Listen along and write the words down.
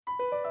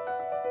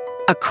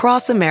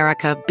Across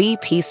America,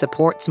 BP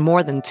supports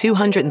more than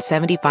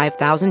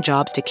 275,000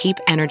 jobs to keep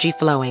energy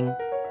flowing.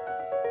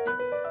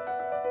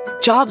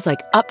 Jobs like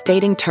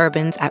updating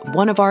turbines at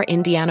one of our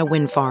Indiana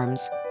wind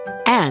farms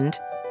and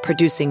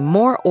producing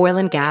more oil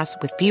and gas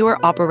with fewer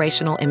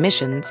operational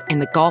emissions in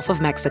the Gulf of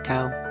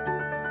Mexico.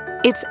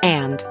 It's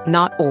and,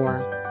 not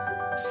or.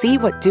 See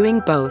what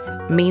doing both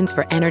means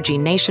for energy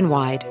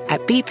nationwide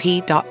at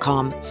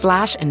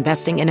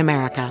bp.com/investing in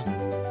America.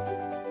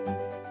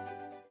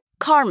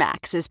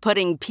 CarMax is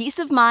putting peace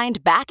of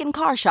mind back in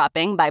car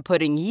shopping by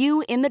putting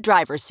you in the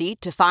driver's seat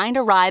to find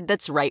a ride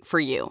that's right for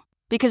you.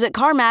 Because at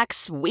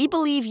CarMax, we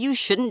believe you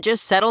shouldn't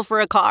just settle for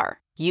a car.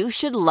 You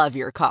should love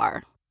your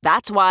car.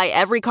 That's why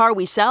every car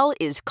we sell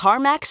is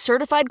CarMax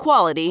certified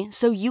quality,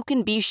 so you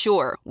can be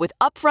sure with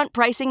upfront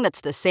pricing that's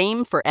the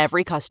same for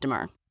every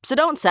customer. So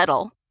don't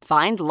settle.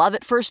 Find love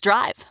at first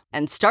drive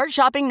and start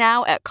shopping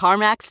now at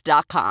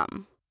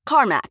CarMax.com.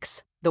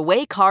 CarMax, the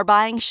way car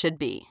buying should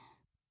be.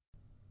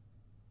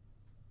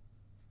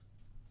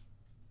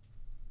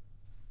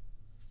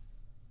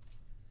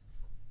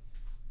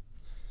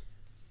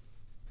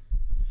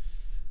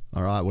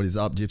 All right, what is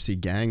up, Gypsy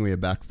Gang? We are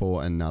back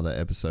for another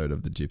episode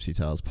of the Gypsy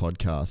Tales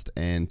podcast,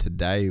 and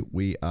today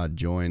we are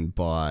joined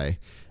by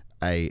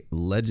a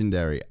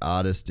legendary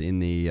artist in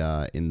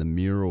the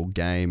mural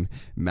game,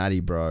 Matty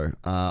Bro.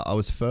 I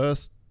was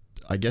first,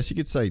 I guess you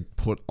could say,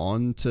 put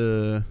on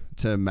to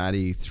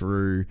Matty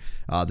through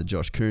the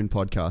Josh Kuhn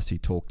podcast. He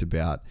talked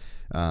about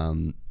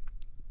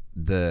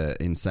the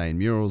insane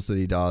murals that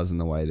he does and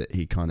the way that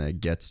he kind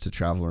of gets to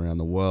travel around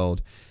the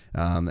world,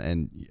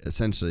 and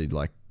essentially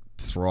like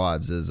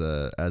thrives as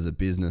a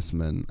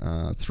businessman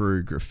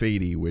through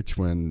graffiti, which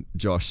when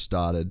Josh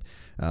started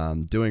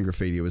doing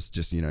graffiti, it was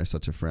just, you know,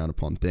 such a frowned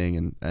upon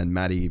thing, and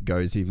Matty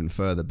goes even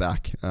further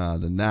back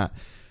than that.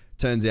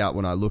 Turns out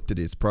when I looked at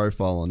his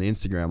profile on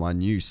Instagram, I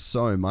knew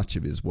so much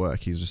of his work.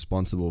 He's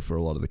responsible for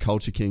a lot of the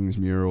Culture Kings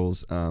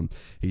murals.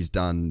 He's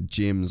done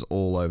gyms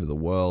all over the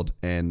world,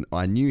 and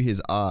I knew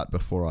his art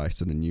before I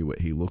sort of knew what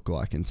he looked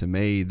like. And to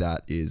me,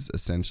 that is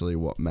essentially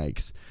what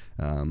makes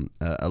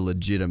a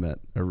legitimate,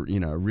 a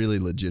really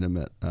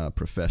legitimate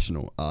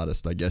professional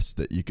artist, I guess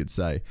that you could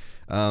say.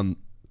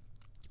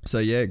 So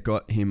yeah,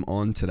 got him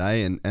on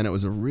today, and it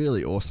was a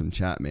really awesome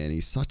chat, man.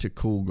 He's such a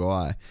cool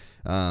guy.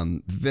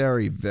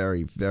 Very,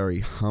 very, very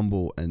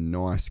humble and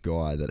nice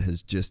guy that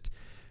has just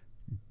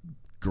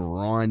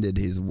grinded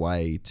his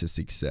way to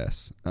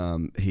success.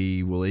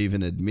 He will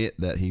even admit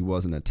that he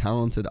wasn't a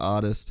talented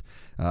artist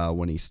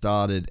when he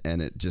started,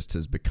 and it just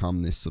has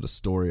become this sort of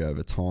story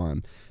over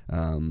time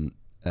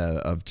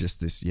of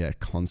just this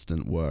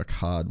constant work,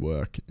 hard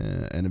work,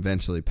 and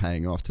eventually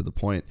paying off to the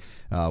point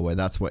where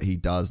that's what he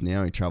does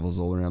now. He travels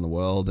all around the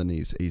world, and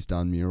he's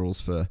done murals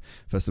for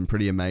some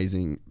pretty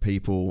amazing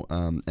people,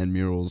 and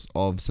murals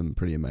of some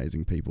pretty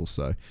amazing people.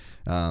 So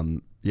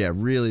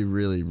really,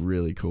 really,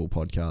 really cool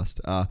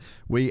podcast.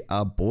 We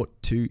are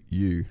brought to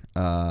you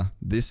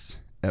this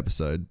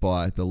episode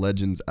by the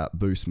legends at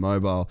Boost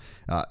Mobile.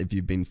 If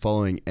you've been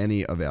following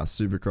any of our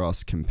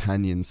Supercross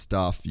companion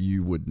stuff,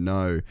 you would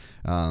know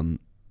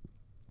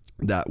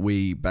that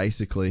we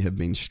basically have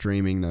been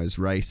streaming those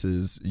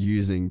races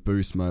using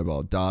Boost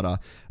Mobile data.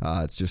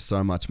 It's just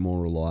so much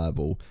more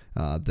reliable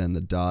than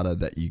the data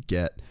that you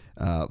get,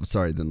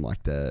 than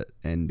like the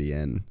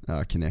NBN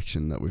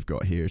connection that we've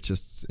got here. It's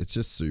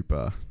just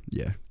super,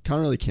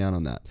 can't really count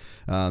on that.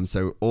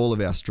 So all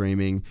of our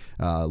streaming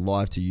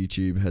live to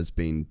YouTube has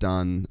been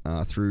done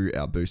through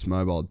our Boost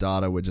Mobile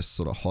data. We're just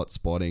sort of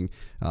hotspotting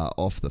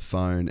off the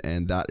phone,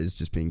 and that has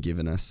just been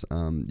given us,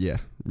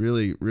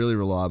 really, really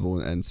reliable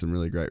and some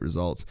really great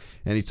results.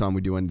 Anytime we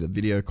do any of the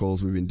video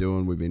calls we've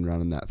been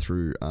running that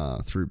through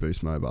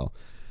Boost Mobile.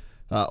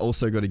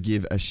 Also got to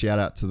give a shout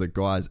out to the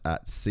guys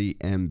at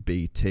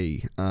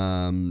CMBT.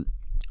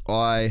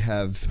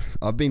 I've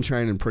been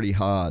training pretty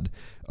hard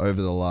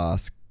over the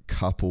last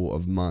couple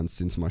of months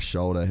since my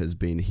shoulder has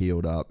been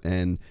healed up,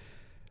 and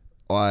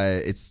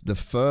it's the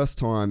first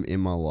time in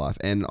my life,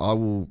 and I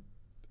will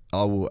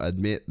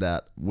admit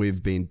that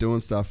we've been doing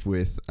stuff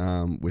with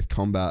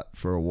combat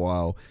for a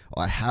while.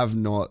 I have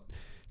not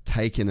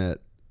taken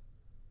it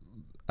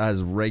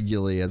as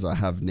regularly as I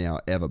have now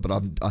ever,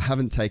 but I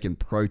haven't taken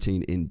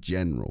protein in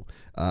general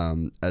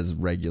as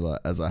regular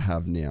as I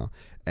have now,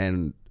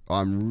 and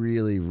I'm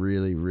really,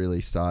 really, really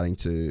starting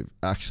to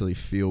actually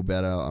feel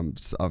better.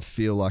 I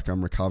feel like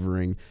I'm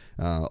recovering.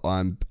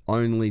 I'm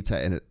only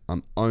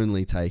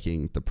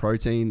taking the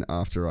protein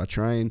after I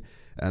train,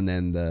 and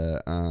then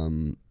the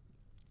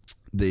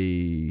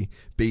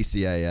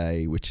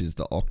BCAA, which is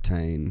the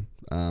octane,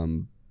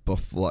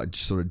 before,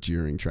 sort of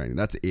during training.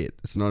 That's it.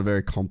 It's not a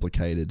very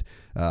complicated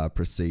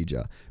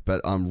procedure,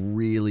 but I'm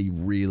really,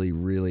 really,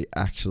 really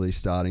actually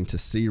starting to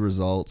see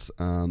results,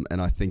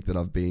 and I think that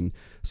I've been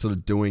sort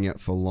of doing it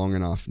for long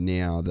enough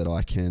now that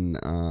I can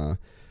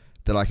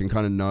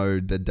kind of know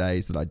the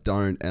days that I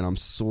don't, and I'm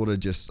sort of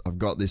just, I've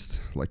got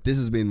this, like, this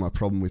has been my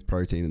problem with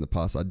protein in the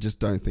past. I just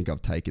don't think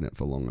I've taken it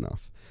for long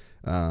enough.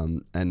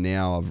 And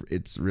now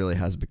it really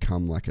has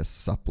become like a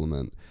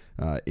supplement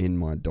in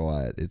my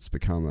diet. It's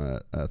become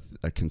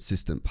a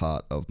consistent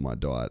part of my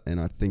diet, and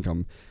I think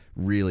I'm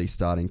really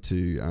starting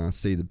to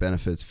see the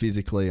benefits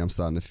physically. I'm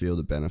starting to feel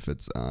the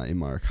benefits in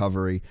my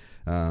recovery.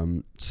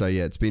 So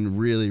yeah, it's been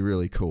really,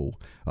 really cool.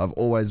 I've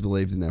always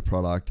believed in their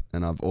product,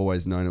 and I've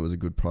always known it was a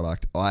good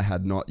product. I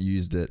had not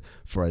used it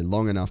for a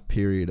long enough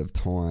period of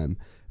time,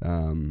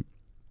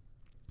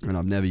 and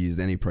I've never used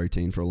any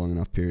protein for a long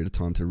enough period of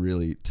time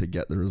to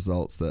get the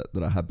results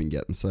that I have been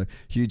getting. So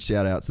huge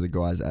shout out to the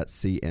guys at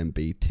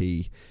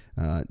CMBT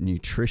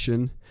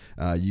Nutrition.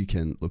 You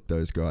can look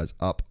those guys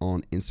up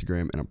on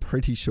Instagram, and I'm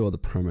pretty sure the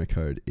promo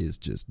code is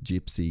just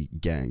Gypsy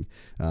Gang,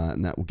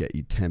 and that will get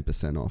you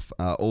 10% off.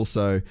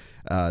 Also,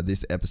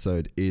 this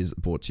episode is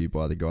brought to you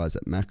by the guys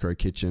at Macro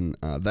Kitchen.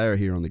 They are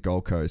here on the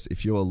Gold Coast.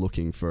 If you're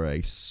looking for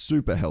a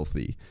super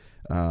healthy,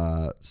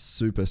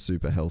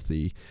 super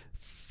healthy,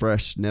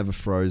 fresh, never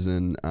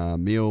frozen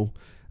meal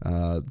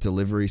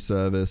delivery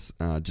service,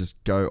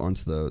 just go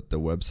onto the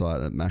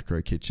website at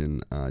Macro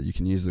Kitchen. You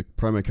can use the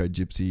promo code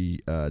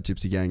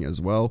Gypsy Gang as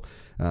well,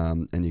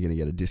 and you're going to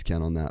get a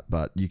discount on that.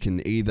 But you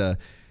can either,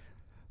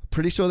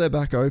 pretty sure they're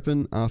back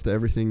open after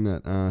everything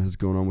that has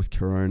gone on with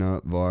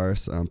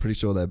coronavirus. I'm pretty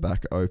sure they're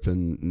back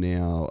open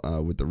now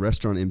with the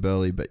restaurant in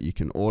Burleigh, but you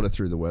can order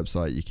through the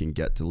website. You can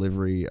get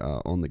delivery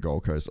on the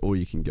Gold Coast, or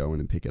you can go in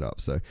and pick it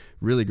up. So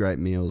really great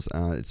meals.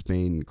 It's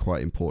been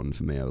quite important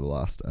for me over the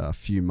last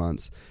few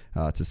months,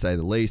 to say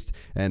the least.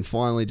 And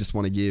finally, just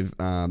want to give,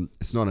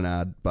 it's not an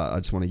ad, but I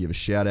just want to give a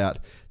shout out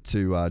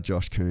to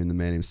Josh Kuhn, the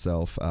man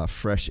himself.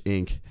 Fresh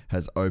Ink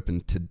has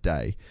opened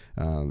today.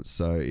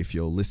 So if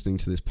you're listening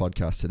to this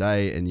podcast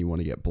today and you want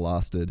to get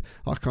blasted,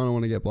 I kind of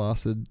want to get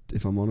blasted,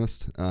 if I'm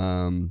honest.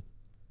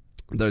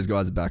 Those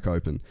guys are back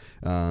open.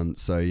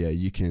 So yeah,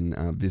 you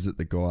can visit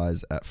the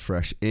guys at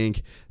Fresh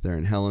Ink. They're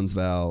in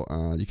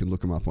Helensvale. You can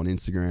look them up on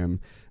Instagram,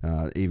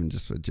 even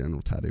just for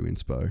general tattoo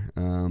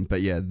inspo.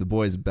 But yeah, the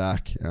boys are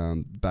back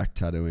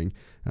tattooing.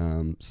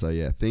 So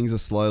yeah, things are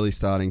slowly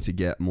starting to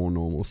get more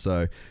normal.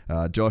 So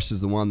Josh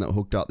is the one that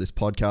hooked up this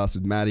podcast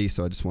with Maddie,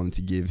 so I just wanted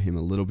to give him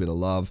a little bit of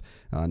love.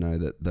 I know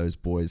that those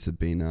boys have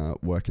been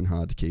working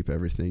hard to keep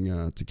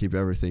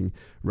everything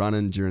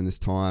running during this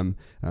time.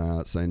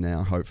 So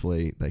now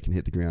hopefully they can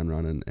hit the ground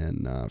running,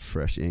 and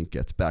Fresh Ink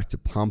gets back to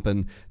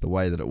pumping the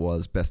way that it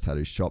was. Best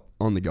tattoo shop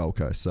on the Gold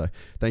Coast. So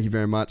thank you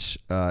very much.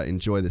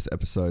 Enjoy this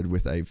episode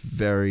with a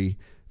very,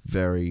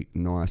 very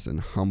nice and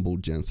humble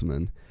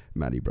gentleman,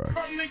 Matty Bro.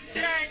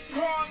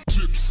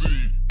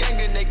 Gypsy. Gang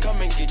and they come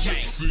and get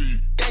Gypsy.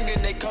 Gang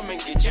and they come and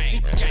get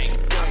Gypsy. Gang.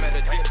 I met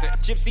a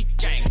Gypsy.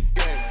 Gang.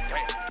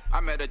 I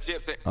met a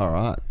Gypsy. All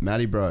right,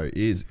 Matty Bro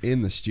is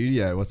in the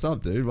studio. What's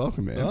up, dude?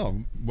 Welcome, man.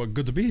 Oh, well,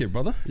 good to be here,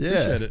 brother. Yeah.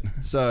 Appreciate it.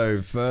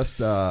 So first,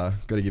 got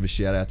to give a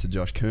shout out to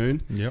Josh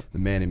Kuhn. Yep. The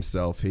man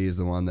himself. He is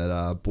the one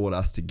that brought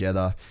us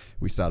together.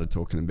 We started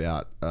talking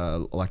about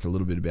like a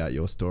little bit about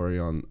your story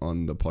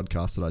on the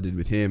podcast that I did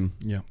with him.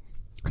 Yeah.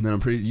 And then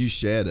you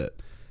shared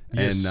it.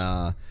 Yes.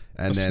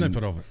 And a then,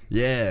 snippet of it.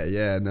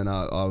 Yeah. And then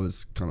I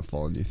was kind of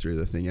following you through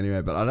the thing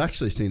anyway, but I'd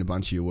actually seen a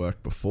bunch of your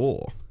work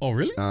before. Oh,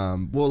 really?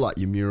 Well, like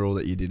your mural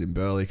that you did in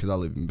Burleigh, because I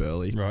live in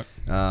Burleigh. Right.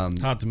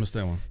 Hard to miss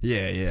that one.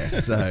 Yeah.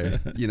 So,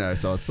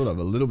 so I was sort of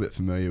a little bit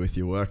familiar with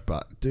your work,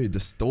 but dude, the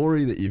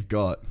story that you've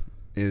got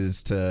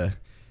is to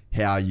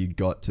how you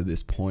got to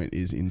this point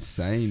is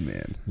insane,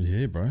 man.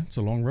 Yeah, bro. It's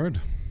a long road.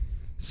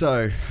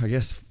 So I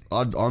guess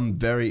I'm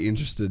very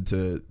interested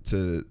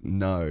to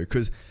know,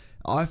 because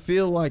I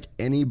feel like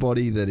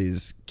anybody that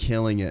is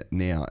killing it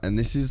now, and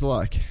this is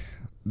like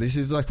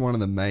one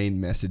of the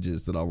main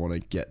messages that I want to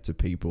get to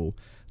people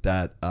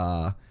that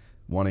are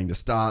wanting to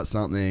start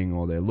something,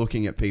 or they're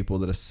looking at people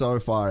that are so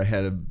far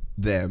ahead of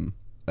them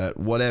at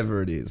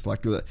whatever it is,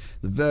 like the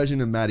version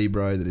of Matty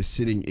Bro that is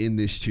sitting in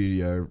this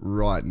studio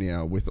right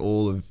now with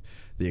all of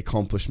the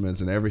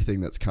accomplishments and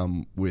everything that's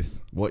come with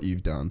what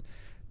you've done.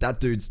 That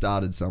dude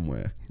started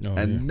somewhere,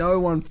 no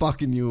one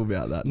fucking knew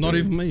about that. Not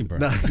dude. even me, bro.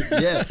 No,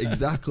 yeah,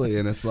 exactly.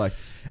 And it's like,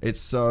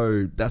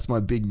 that's my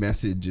big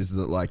message, is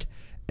that like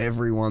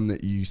everyone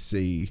that you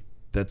see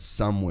that's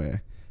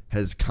somewhere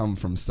has come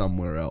from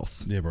somewhere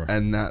else. Yeah, bro.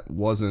 And that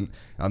wasn't,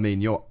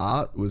 your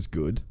art was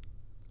good,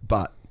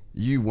 but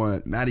you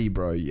weren't Matty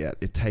Bro yet.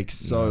 It takes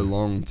so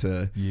long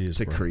to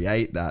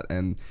create that.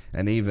 And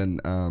even,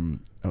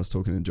 I was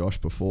talking to Josh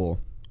before,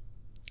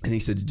 and he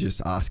said to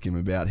just ask him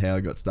about how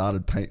he got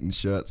started painting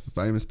shirts for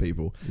famous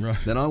people. Right.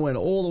 Then I went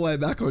all the way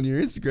back on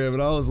your Instagram,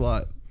 and I was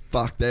like,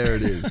 fuck, there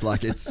it is.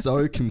 Like, it's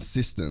so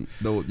consistent.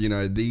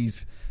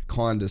 These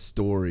kind of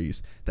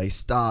stories, they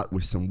start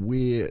with some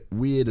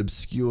weird,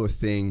 obscure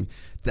thing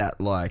that,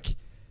 like,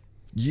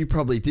 you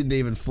probably didn't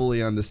even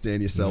fully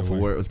understand yourself or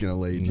where it was going to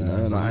lead, you know?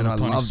 And I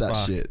love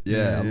that shit.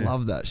 Yeah, I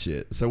love that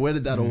shit. So where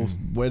did that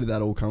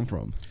all come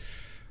from?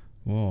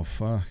 Oh,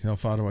 fuck. How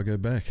far do I go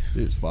back?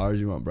 Dude, as far as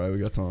you want, bro. We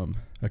got time.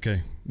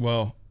 Okay.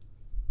 Well,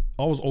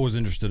 I was always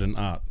interested in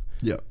art.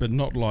 Yeah. But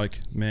not like,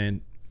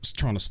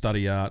 trying to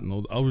study art and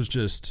all. I was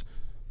just,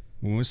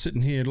 when we're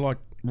sitting here, like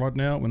right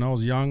now, when I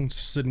was young,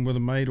 sitting with a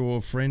mate or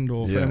a friend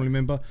or family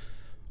member,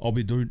 I'll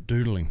be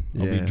doodling.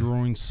 I'll Yeah. be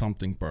drawing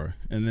something, bro.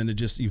 And then it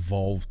just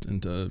evolved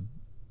into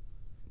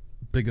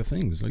bigger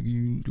things. Like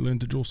you learn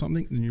to draw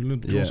something, and you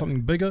learn to draw Yeah.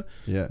 something bigger,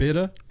 Yeah.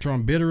 better, try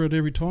and better it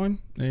every time.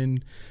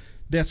 And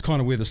that's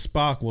kind of where the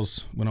spark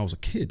was when I was a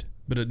kid.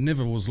 But it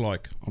never was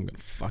like, I'm going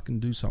to fucking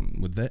do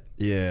something with that.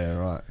 Yeah,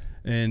 right.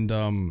 And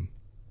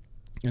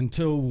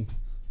until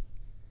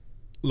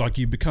like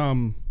you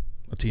become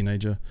a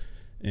teenager,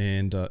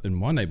 and in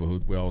my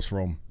neighborhood where I was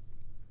from,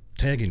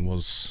 tagging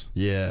was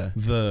Yeah.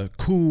 the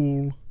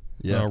cool,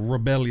 Yeah.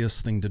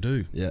 rebellious thing to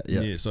do. Yeah.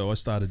 So I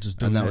started just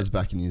doing And that was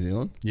back in New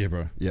Zealand? yeah,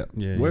 bro. Yeah.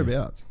 Yeah,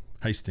 Whereabouts?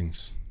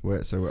 Hastings.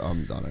 Where? So I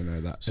don't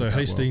know that. So that well.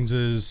 Hastings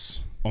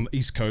is on the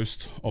east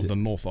coast of the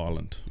North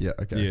Island. Yeah,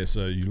 okay. Yeah,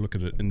 so you look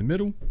at it in the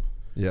middle,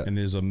 Yeah. and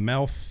there's a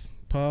mouth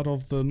part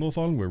of the North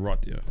Island. We're right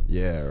there.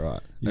 Yeah,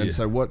 right. Yeah. And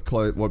so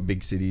what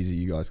big cities are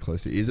you guys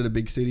close to? Is it a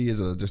big city?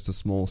 Is it just a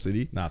small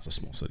city? Nah, it's a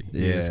small city.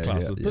 Yeah, it's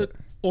classes. yeah. But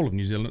all of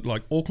New Zealand,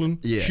 like Auckland,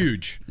 Yeah.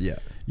 huge. Yeah.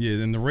 Yeah,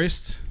 then the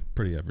rest,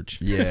 pretty average.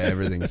 Yeah,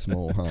 everything's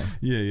small, huh?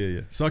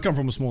 Yeah. So I come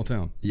from a small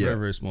town. Yeah. Very,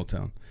 very small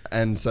town.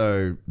 And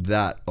so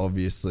that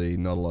obviously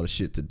not a lot of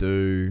shit to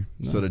do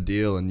sort of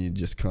deal, and you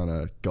just kind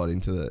of got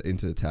into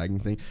the tagging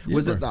thing. Yeah,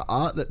 Was bro. it the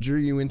art that drew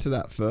you into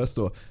that first,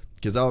 or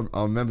because I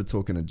remember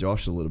talking to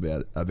Josh a little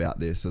bit about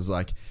this. It's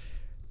like,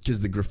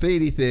 because the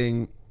graffiti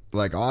thing,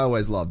 like I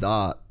always loved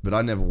art, but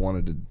I never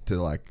wanted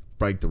to like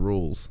break the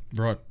rules.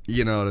 Right.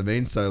 You know what I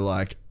mean? So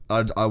like,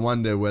 I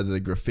wonder whether the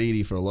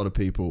graffiti for a lot of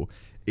people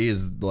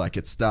is like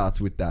it starts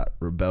with that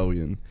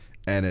rebellion,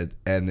 and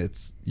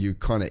it's you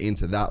kind of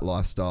into that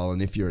lifestyle,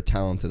 and if you're a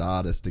talented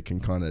artist, it can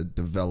kind of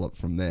develop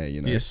from there.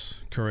 You know?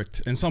 Yes,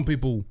 correct. And some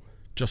people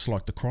just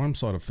like the crime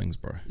side of things,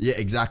 bro. Yeah,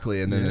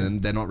 exactly. And then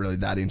and they're not really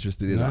that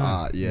interested in the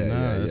art.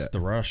 Yeah, It's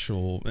the rush,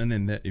 and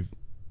then that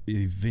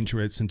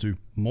eventuates into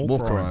more More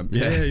crime. crime.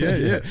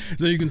 Yeah.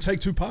 So you can take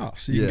two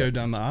paths. You Yeah. can go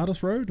down the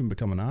artist road and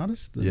become an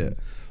artist,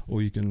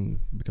 or you can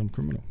become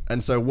criminal.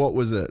 And so, what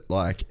was it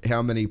like?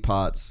 How many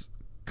parts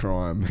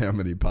crime? How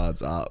many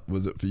parts art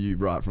was it for you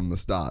right from the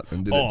start?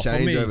 And did it For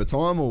change me, over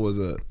time, or was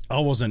it? I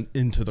wasn't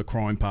into the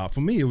crime part.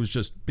 For me, it was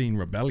just being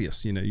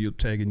rebellious. You know, you're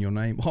tagging your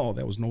name. Oh,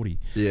 that was naughty.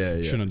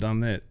 Yeah. Shouldn't have done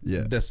that.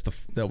 Yeah.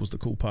 That was the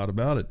cool part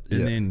about it. And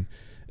Yeah. then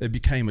it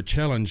became a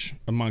challenge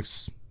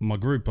amongst my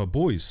group of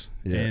boys,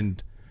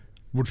 and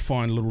would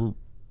find little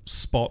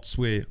spots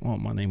where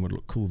my name would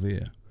look cool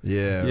there.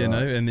 Yeah. You right.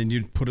 know, and then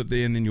you'd put it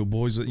there, and then your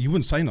boys, you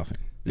wouldn't say nothing.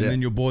 And Yeah.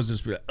 then your boys would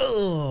just be like,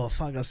 oh,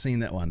 fuck, I've seen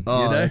that one.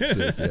 Oh, you know? that's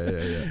sick.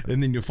 Yeah.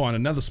 And then you'll find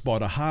another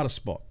spot, a harder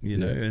spot, you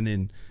know. Yeah. And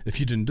then if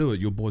you didn't do it,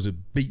 your boys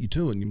would beat you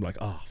to it, and you'd be like,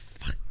 oh,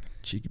 fuck,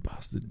 cheeky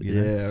bastard. You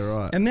know? Yeah,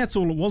 right. And that's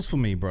all it was for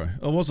me, bro.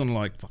 It wasn't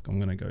like, fuck, I'm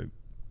going to go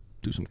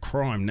do some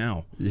crime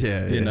now.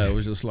 Yeah. You know, it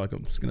was just like,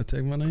 I'm just going to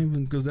take my name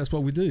because that's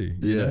what we do. You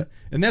Yeah. know?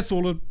 And that's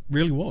all it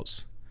really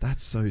was.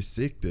 That's so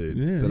sick, dude.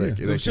 Yeah. That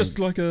It was just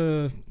like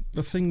a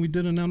thing we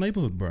did in our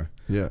neighborhood, bro.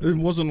 Yeah. It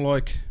wasn't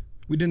like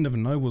we didn't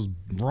even know it was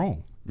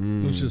wrong.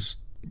 Mm. It was just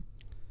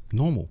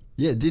normal.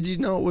 Yeah. Did you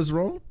know it was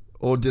wrong,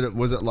 or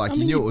was it like I you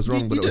mean, knew it was you-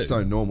 wrong, you but it was do.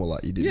 so normal,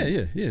 like you didn't?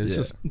 Yeah. It's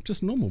Yeah.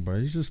 just normal, bro.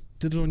 You just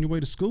did it on your way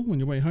to school, on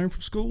your way home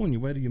from school, on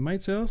your way to your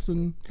mate's house,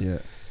 and Yeah.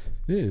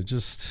 it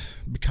just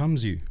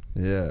becomes you.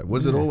 Yeah.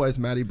 Was it always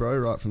Matty Bro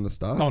right from the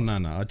start? Oh no,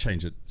 I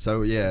change it.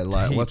 So yeah,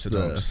 like Heaps of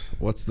times.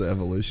 what's the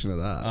evolution of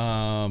that?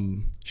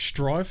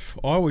 Strife.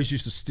 I always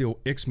used to steal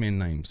X-Men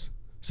names.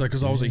 So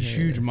because I was a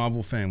huge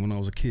Marvel fan when I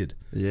was a kid.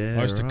 Yeah,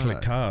 I used to right.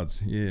 collect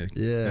cards. Yeah.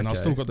 Yeah, And I okay.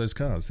 still got those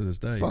cards to this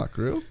day. Fuck,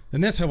 real?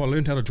 And that's how I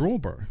learned how to draw,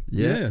 bro.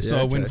 Yeah, So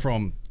yeah, I went okay.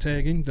 from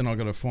tagging, then I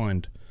got to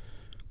find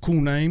cool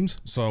names.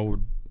 So I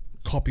would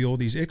copy all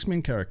these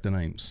X-Men character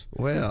names.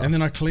 Wow. And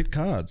then I collect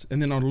cards,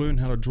 and then I learn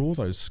how to draw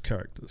those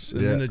characters.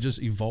 And then Yeah. it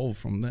just evolved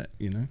from that,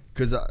 you know?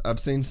 Because I've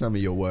seen some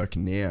of your work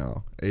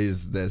now.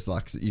 There's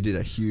like you did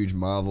a huge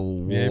Marvel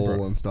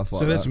wall and stuff like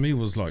so that. that to me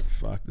was like,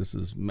 fuck, this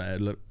is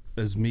mad. Look,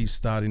 as me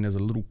starting as a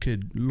little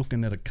kid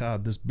looking at a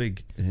card this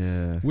big,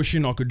 Yeah.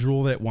 wishing I could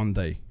draw that one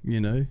day, you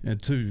know?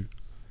 And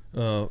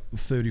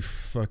 30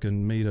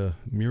 fucking meter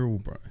mural,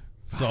 bro.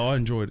 So I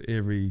enjoyed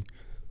every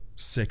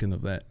second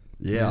of that.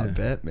 Yeah, I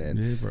bet, man.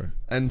 Yeah, bro.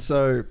 And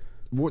so,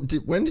 when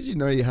did you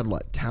know you had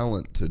like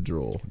talent to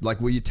draw?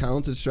 Like, were you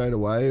talented straight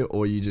away,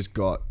 or you just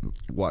got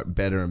like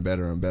better and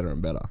better and better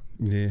and better?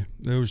 Yeah,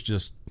 it was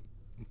just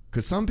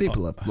Because some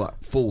people are like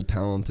full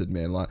talented,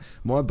 man. Like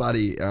my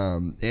buddy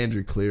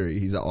Andrew Cleary,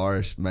 he's an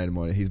Irish mate of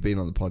mine. He's been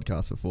on the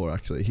podcast before,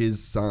 actually.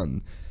 His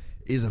son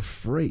is a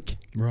freak.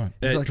 right.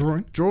 He's like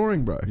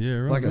drawing, bro. Yeah,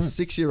 right, Like a right.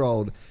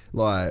 6-year-old.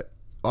 Like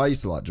I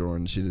used to like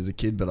drawing shit as a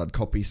kid, but I'd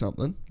copy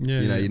something. Yeah,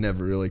 you know, yeah. you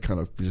never really kind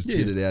of just Yeah.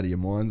 did it out of your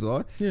mind's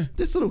eye. Yeah.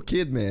 This little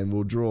kid, man,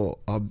 will draw.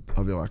 I'll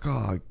be like,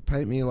 oh,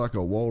 paint me like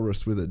a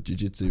walrus with a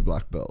jiu-jitsu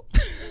black belt,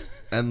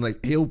 and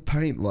like he'll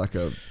paint like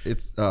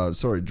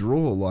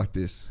draw like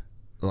this.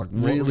 Like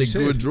What really we said.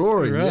 good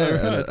drawing, Right,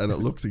 yeah, right. And it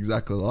looks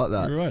exactly like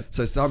that. Right.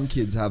 So some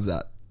kids have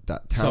that some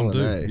talent, do.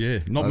 eh? Yeah,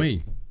 not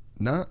me.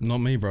 Nah, Not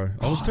me, bro.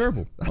 I was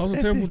terrible. I was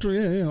a terrible epic. drawer.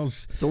 Yeah.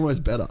 it's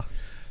almost better.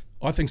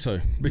 I think so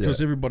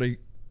because everybody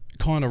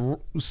kind of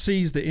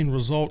sees the end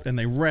result and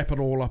they wrap it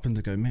all up and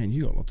they go, man,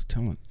 you got lots of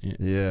talent.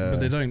 Yeah. But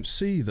they don't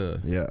see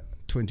the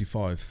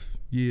 25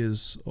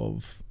 years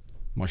of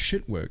my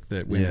shit work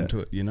that went into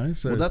it, you know?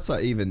 So well, that's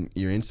like even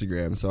your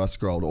Instagram. So I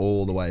scrolled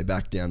all the way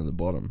back down to the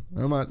bottom.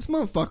 And I'm like, this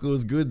motherfucker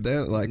was good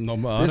then. Like, no,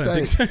 I don't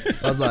think so.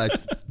 I was like,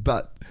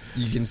 but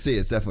you can see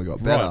it's definitely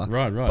got better.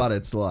 Right. But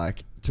it's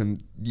like,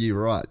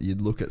 you're right.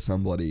 You'd look at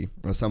somebody,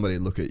 or somebody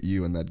would look at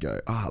you and they'd go,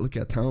 look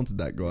how talented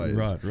that guy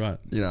is. Right.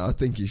 You know, I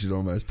think you should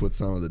almost put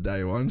some of the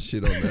day one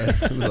shit on there.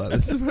 Like,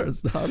 this is where it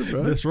started,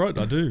 bro. That's right.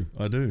 I do.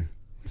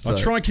 So, I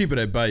try and keep it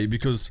at bay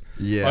because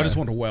Yeah. I just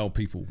want to wow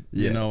people.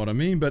 Yeah. You know what I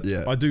mean? But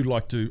Yeah. I do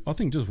like to. I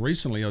think just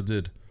recently I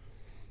did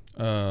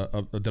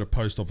a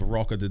post of a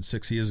rock I did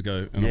 6 years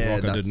ago and a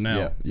rock I did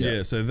now.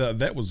 yeah. So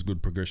that was a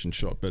good progression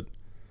shot. But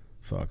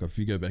fuck, if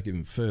you go back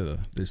even further,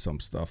 there's some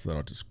stuff that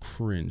I just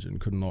cringe and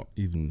could not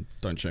even.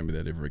 Don't show me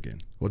that ever again.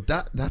 Well,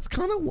 that's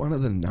kind of one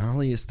of the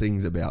gnarliest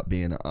things about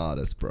being an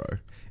artist, bro,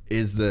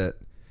 is that,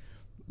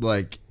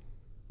 like,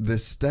 the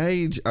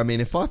stage. I mean,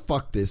 if I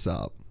fuck this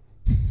up,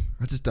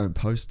 I just don't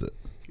post it.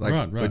 Like,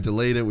 Right. we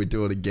delete it, we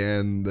do it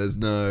again. There's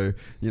no,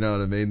 you know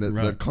what I mean?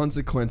 The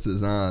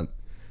consequences aren't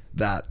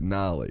that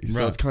gnarly. So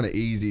Right. it's kind of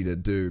easy to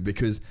do,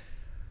 because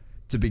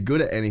to be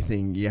good at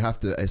anything, you have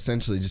to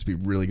essentially just be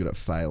really good at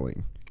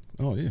failing.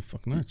 Oh yeah,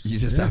 fuck nuts. You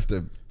just have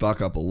to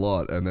fuck up a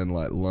lot and then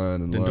like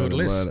learn and Then learn do and it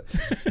less. learn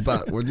it.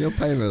 But when you're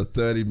painting a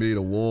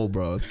 30-meter wall,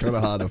 bro, it's kind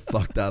of hard to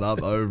fuck that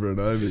up over and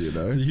over, you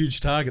know? It's a huge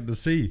target to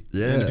see.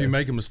 Yeah. And if you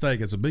make a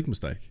mistake, it's a big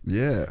mistake.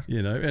 Yeah.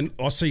 You know, and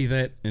I see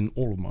that in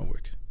all of my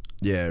work.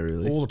 Yeah,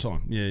 really. All the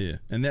time. Yeah.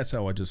 And that's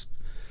how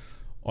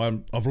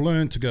I've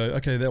learned to go,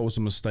 okay, that was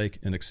a mistake,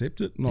 and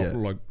accept it. Not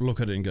like look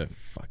at it and go,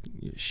 fuck,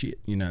 shit,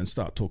 you know, and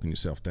start talking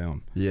yourself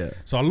down. Yeah.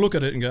 So I look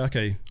at it and go,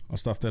 okay, I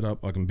stuffed that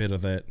up, I can better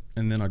that,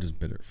 and then I just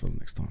better it for the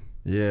next time.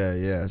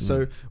 Yeah.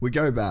 So we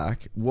go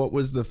back. What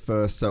was the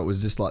first? So it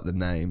was just like the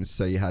names.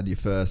 So you had your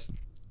first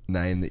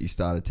name that you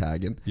started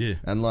tagging. Yeah.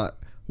 And like,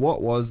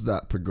 what was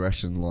that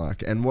progression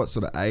like? And what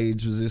sort of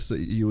age was this that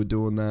you were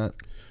doing that?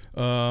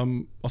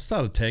 I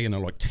started tagging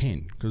at like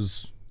 10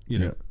 because, you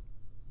know, Yeah.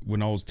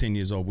 when I was 10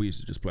 years old, we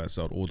used to just play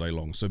outside all day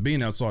long. So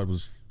being outside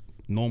was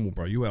normal,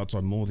 bro. You were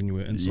outside more than you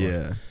were inside.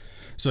 Yeah.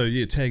 So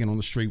yeah, tagging on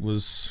the street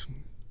was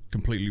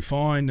completely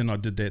fine, and I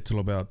did that till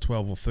about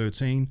 12 or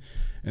 13,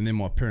 and then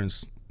my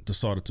parents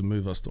decided to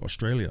move us to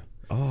Australia.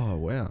 Oh,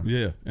 wow.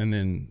 Yeah, and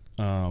then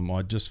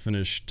I just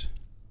finished,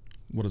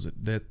 what is it?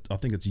 That I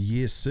think it's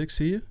year 6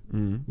 here,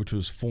 which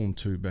was Form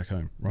 2 back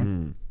home,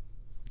 right?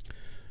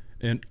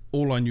 And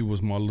all I knew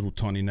was my little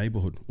tiny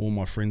neighborhood. All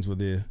my friends were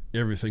there.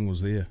 Everything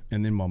was there.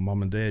 And then my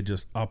mum and dad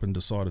just up and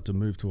decided to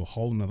move to a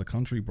whole nother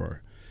country, bro.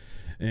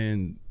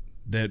 And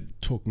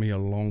that took me a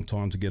long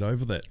time to get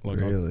over that. Like,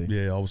 Really?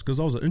 because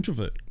I was an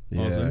introvert. I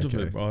was an Yeah,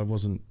 introvert, okay. bro.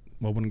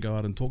 I wouldn't go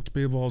out and talk to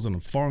people. I was in a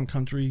foreign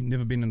country,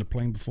 never been in a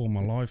plane before in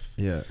my life.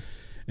 Yeah.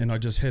 And I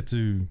just had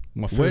to,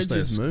 my Where'd first you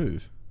day just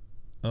move?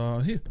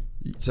 here.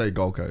 Say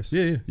Gold Coast.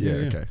 Yeah.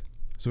 Okay.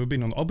 So I've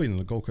been on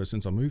the Gold Coast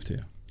since I moved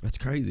here. That's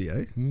crazy,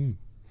 eh?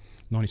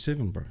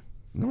 97, bro.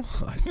 No,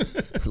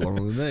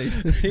 longer than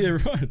me. Yeah,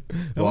 right.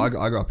 Well, I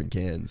grew up in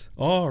Cairns.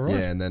 Oh, right.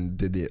 Yeah, and then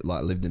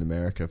lived in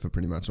America for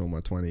pretty much all my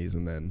 20s,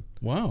 and then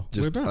Wow.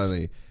 just Whereabouts?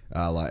 only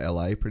like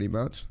LA, pretty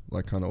much,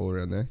 like kind of all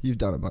around there. You've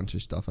done a bunch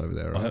of stuff over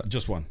there, right?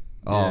 Just one.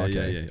 Oh, yeah,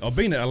 okay. Yeah. I've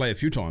been to LA a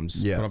few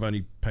times, Yeah. but I've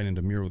only painted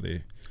a mural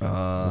there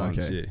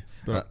once, okay. yeah.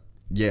 But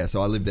Yeah,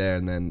 so I lived there,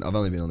 and then I've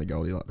only been on the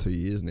Goldie like 2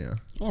 years now.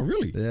 oh,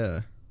 really?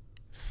 Yeah,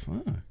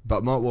 Fuck.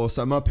 but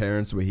my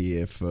parents were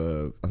here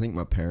for, I think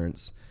my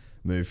parents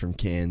moved from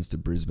Cairns to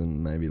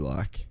Brisbane maybe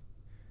like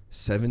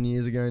 7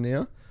 years ago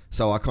now.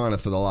 So I kind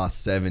of, for the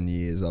last 7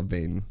 years, I've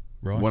been,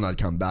 Right. when I'd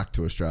come back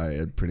to Australia,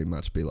 it'd pretty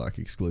much be like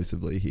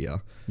exclusively here.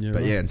 Yeah,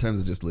 But right. yeah, in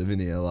terms of just living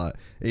here, like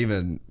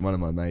even one of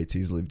my mates,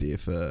 he's lived here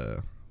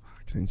for,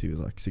 since he was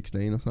like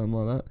 16 or something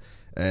like that.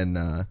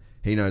 And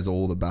he knows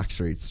all the back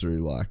streets through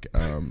like,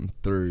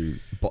 through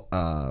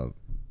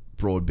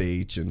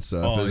Broadbeach and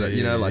Surfers,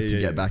 you know, like to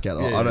get back out.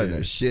 Yeah, I don't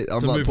know shit.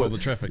 I'm To like move all the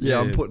traffic. Yeah, Yeah,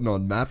 I'm yeah. putting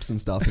on maps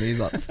and stuff, and he's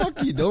like, "What the fuck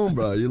are you doing,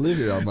 bro? You live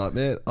here." I'm like,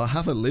 "Man, I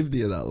haven't lived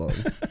here that long."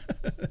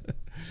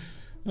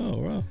 Oh,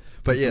 wow.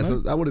 But yeah, so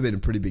that would have been a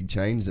pretty big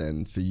change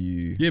then for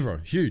you. Yeah, bro.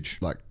 Huge.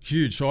 Like,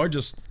 Huge. So I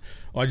just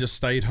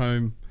stayed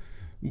home.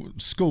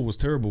 School was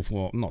terrible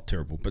not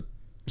terrible, but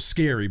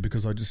scary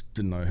because I just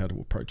didn't know how to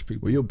approach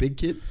people. were you a big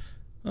kid?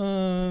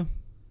 Not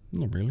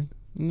really.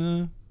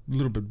 No. A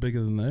little bit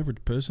bigger than the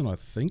average person, I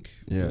think.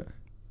 Yeah.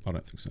 But I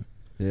don't think so.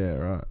 Yeah,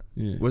 right.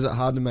 Yeah. Was it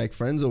hard to make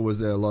friends, or was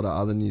there a lot of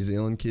other New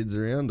Zealand kids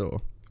around,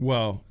 or?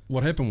 Well,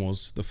 what happened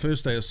was the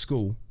first day of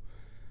school,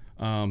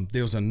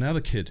 there was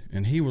another kid,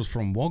 and he was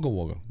from Wagga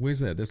Wagga. Where's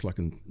that? That's like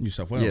in New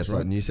South Wales, Yeah, it's right?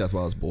 like New South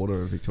Wales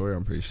border of Victoria,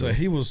 I'm pretty So sure.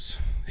 he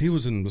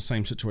was in the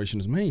same situation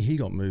as me. He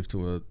got moved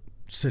to a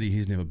city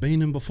he's never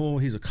been in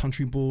before. He's a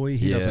country boy.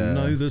 He doesn't Yeah.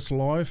 know this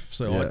life.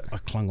 So Yeah. I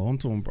clung on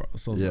to him, bro.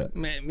 So I was Yeah. like,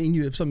 man, me and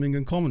you have something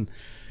in common.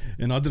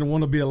 And I didn't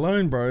want to be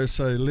alone, bro.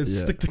 So let's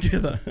Yeah. stick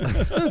together.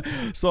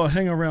 So I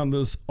hang around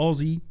this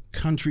Aussie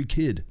country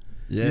kid.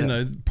 Yeah. You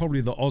know,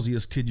 probably the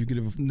Aussiest kid you could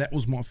have. And that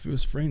was my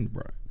first friend,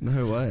 bro.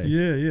 No way.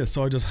 Yeah.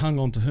 So I just hung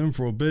on to him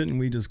for a bit, and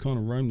we just kind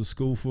of roamed the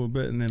school for a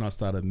bit, and then I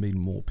started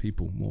meeting more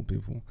people.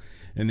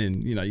 And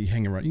then, you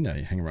hang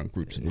around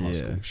groups in high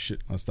school.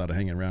 Shit, I started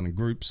hanging around in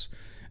groups.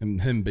 And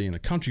him being a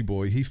country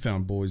boy, he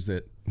found boys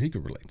that he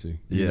could relate to.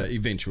 Yeah.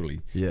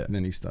 Eventually. Yeah. And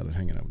then he started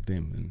hanging out with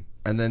them.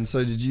 And then,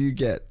 so did you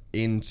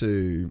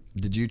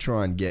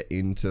try and get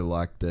into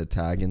like the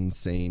tagging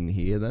scene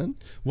here then?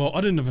 Well,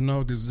 I didn't even know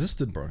it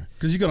existed, bro.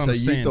 Because you got to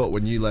understand. So you thought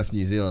when you left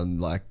New Zealand,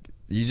 like,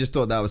 you just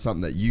thought that was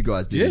something that you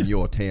guys did in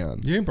your town?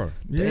 Yeah, bro.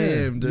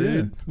 Damn,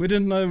 dude. Yeah. We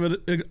didn't know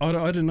it. I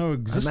didn't know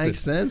it existed. That makes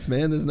sense,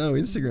 man. There's no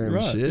Instagram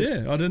and shit.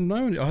 Yeah, I didn't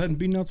know. I hadn't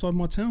been outside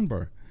my town,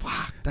 bro.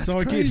 Fuck, that's so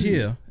crazy. I get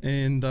here,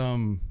 and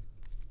I'm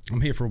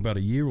here for about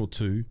a year or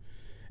two,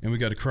 and we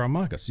go to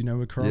Karamarcus. You know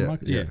where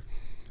Karamarcus? Yeah.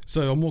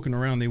 So I'm walking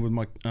around there with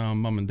my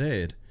mum and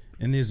dad,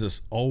 and there's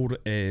this old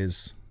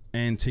as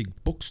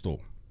antique bookstore.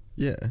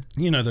 Yeah.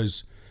 You know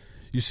those.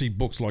 You see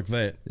books like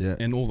that,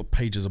 and all the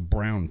pages are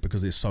brown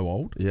because they're so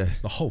old. Yeah.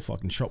 The whole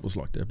fucking shop was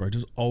like that, bro.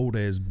 Just old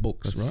as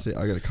books, right? Sick.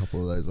 I got a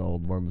couple of those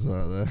old ones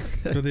right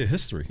there. But they're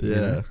history. Yeah.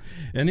 You know?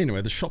 And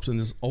anyway, the shop's in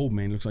this old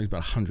man, looks like he's about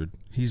 100.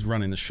 He's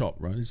running the shop,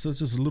 right? It's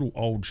just a little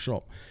old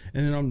shop.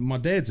 And then my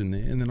dad's in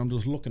there, and then I'm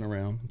just looking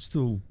around. I'm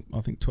still, I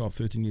think, 12,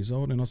 13 years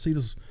old, and I see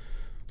this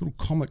little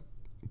comic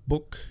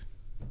book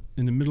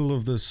in the middle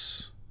of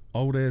this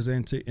old as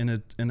antique, and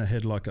it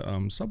had like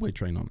a subway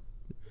train on it.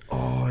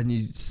 Oh, and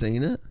you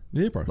seen it?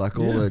 Yeah, bro. Like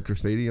all the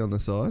graffiti on the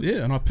side?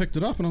 Yeah, and I picked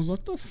it up, and I was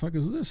like, the fuck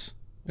is this?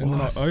 And then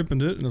I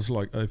opened it, and it's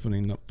like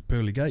opening up the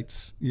pearly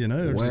gates, you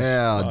know?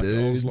 Wow,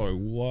 dude. I was like,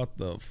 what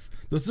the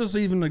does this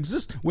even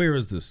exist? Where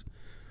is this?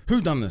 Who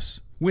done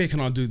this? Where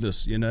can I do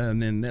this? You know?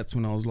 And then that's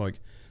when I was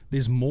like,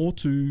 there's more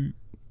to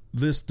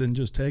this than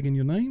just tagging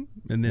your name.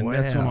 And then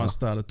that's when I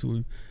started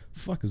to,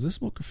 fuck, is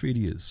this what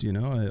graffiti is? You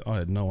know? I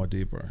had no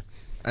idea, bro.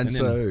 And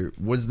so,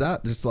 was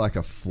that just like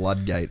a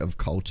floodgate of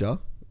culture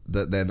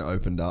that then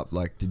opened up?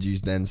 Like, did you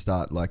then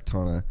start like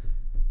trying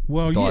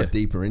to dive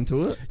deeper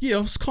into it? Yeah, I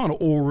was kind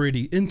of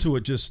already into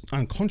it, just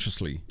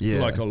unconsciously. Yeah.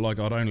 Like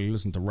I'd only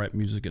listen to rap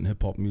music and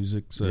hip hop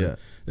music, so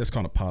that's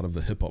kind of part of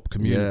the hip hop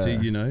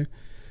community, you know.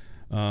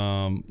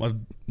 I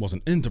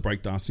wasn't into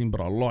breakdancing,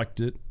 but I liked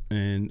it,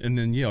 and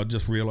then I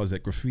just realized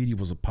that graffiti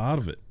was a part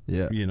of it.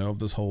 Yeah, you know, of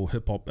this whole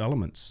hip hop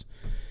elements.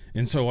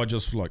 And so I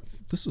just like,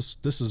 this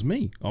is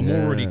me. I'm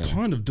already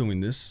kind of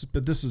doing this,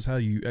 but this is how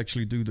you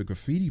actually do the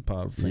graffiti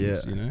part of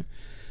things, you know.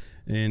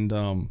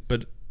 And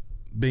but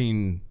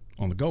being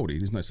on the Goldie,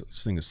 there's no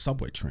such thing as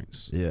subway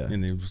trains. Yeah.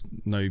 And there was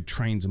no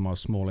trains in my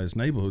small ass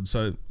neighborhood,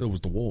 so it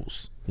was the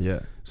walls.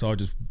 Yeah. So I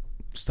just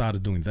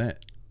started doing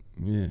that.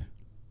 Yeah.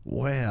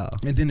 Wow.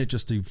 And then it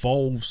just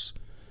evolves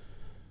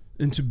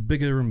into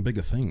bigger and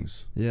bigger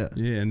things. Yeah.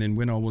 Yeah. And then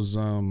when I was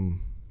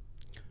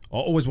I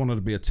always wanted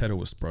to be a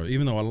tattooist, bro.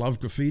 Even though I love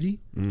graffiti,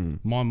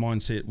 my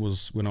mindset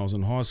was when I was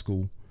in high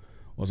school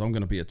was I'm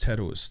going to be a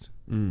tattooist.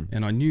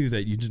 And I knew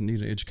that you didn't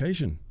need an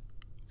education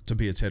to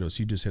be a tattooist.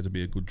 You just had to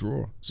be a good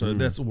drawer. So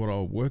that's what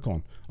I work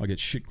on. I get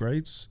shit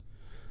grades,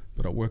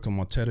 but I work on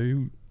my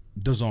tattoo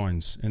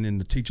designs. And then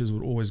the teachers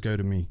would always go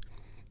to me,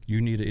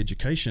 you need an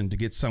education to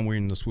get somewhere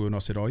in this world. And I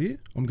said, oh yeah,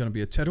 I'm going to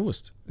be a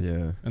tattooist.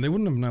 Yeah. And they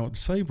wouldn't even know what to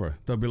say, bro.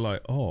 They'll be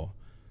like,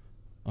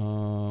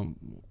 trying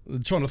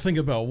to think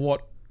about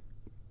what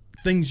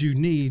things you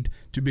need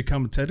to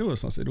become a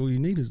tattooist. I said, all you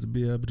need is to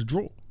be able to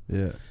draw.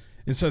 Yeah.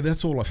 And so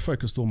that's all I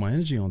focused all my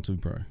energy onto,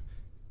 bro.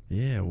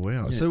 Yeah,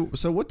 wow. Yeah.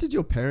 So what did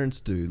your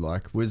parents do?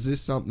 Like, was this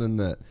something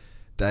that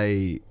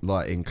they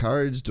like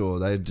encouraged, or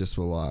they just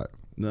were like,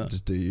 no,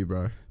 just do you,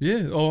 bro?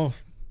 Yeah. Oh,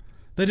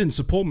 they didn't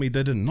support me.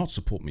 They did not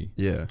support me.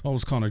 Yeah. I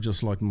was kind of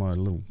just like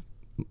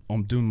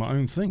I'm doing my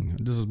own thing.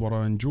 This is what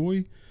I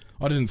enjoy.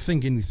 I didn't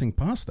think anything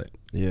past that.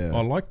 Yeah.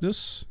 I like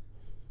this.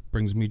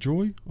 Brings me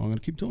joy. I'm going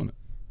to keep doing it.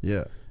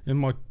 Yeah. And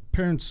my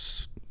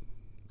parents,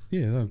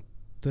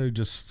 they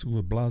just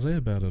were blasé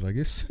about it, I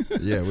guess.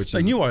 Yeah, which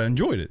they knew I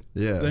enjoyed it.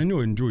 Yeah. They knew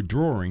I enjoyed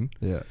drawing.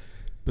 Yeah.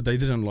 But they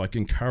didn't like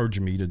encourage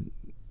me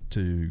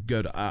to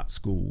go to art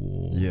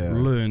school or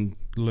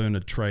learn a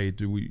trade.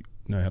 Do we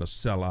know how to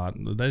sell art?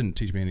 They didn't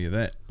teach me any of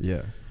that.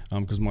 Yeah.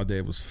 Because my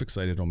dad was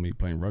fixated on me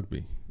playing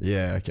rugby.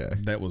 Yeah, okay.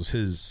 That was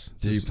his.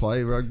 Did you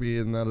play rugby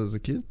in that as a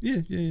kid?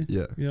 Yeah.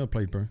 Yeah, I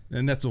played, bro.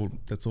 And that's all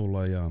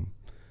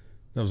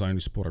that was the only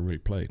sport I really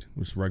played,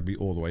 was rugby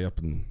all the way up,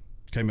 and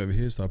came over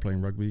here, started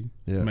playing rugby,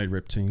 made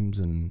rep teams,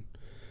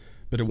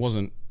 but it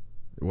wasn't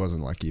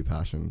like your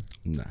passion.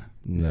 Nah.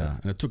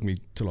 And it took me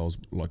till I was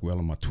like well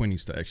in my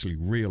 20s to actually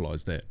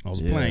realise that. I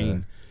was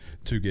playing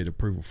to get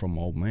approval from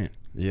my old man.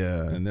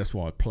 Yeah. And that's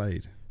why I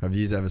played. Have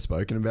you ever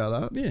spoken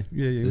about that?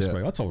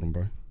 Yeah. I told him,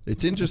 bro.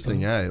 It's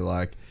interesting,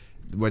 like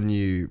when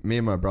me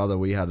and my brother,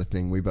 we had a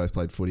thing, we both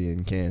played footy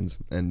in Cairns,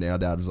 and our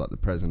dad was like the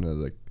president of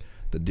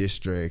the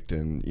district,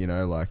 and you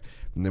know, like,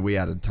 and then we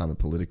had a ton of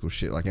political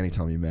shit. Like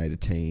anytime you made a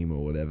team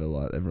or whatever,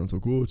 like everyone's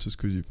like, "Oh, it's just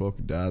because you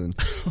fucking dad," and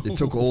it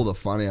took all the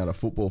fun out of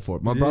football for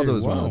it. My brother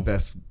was one of the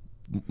best.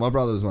 My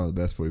brother was one of the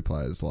best footy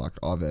players like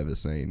I've ever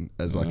seen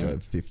as like a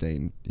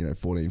 14,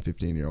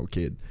 15-year-old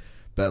kid.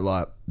 but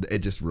like it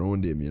just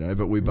ruined him, you know.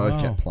 But we both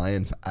Wow. kept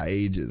playing for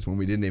ages when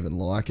we didn't even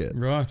like it,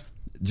 Right.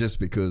 just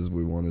because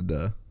we wanted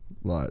to,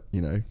 like,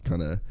 you know,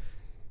 kind of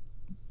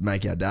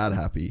make our dad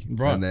happy.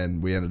 Right. And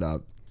then we ended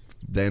up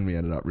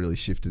really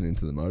shifting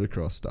into the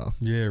motocross stuff,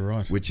 Yeah,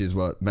 right. which is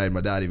what made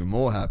my dad even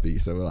more happy.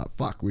 So we're like,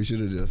 fuck, we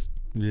should have just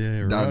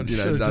Yeah, right. done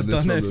Should've this just from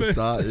done that the first.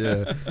 start.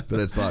 Yeah. But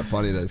it's like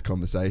funny, those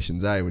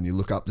conversations, when you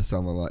look up to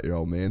someone like your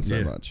old man so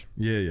Yeah. much.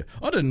 Yeah, yeah.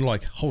 I didn't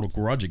like hold a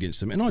grudge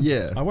against him, and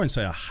I won't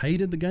say I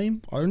hated the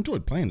game. I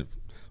enjoyed playing it.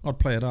 I'd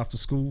play it after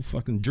school,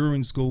 fucking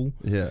during school.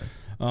 Yeah.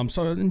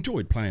 So I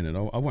enjoyed playing it.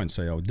 I won't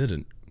say I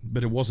didn't,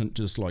 but it wasn't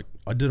just like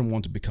I didn't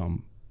want to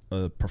become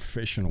a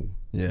professional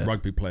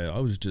rugby player. I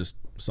was just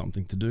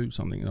something to do,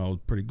 something I was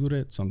pretty good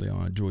at, something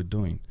I enjoyed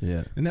doing.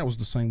 Yeah. And that was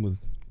the same with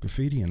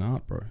graffiti and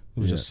art, bro. It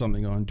was just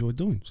something I enjoyed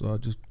doing, so I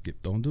just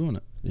kept on doing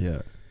it.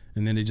 Yeah.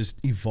 And then it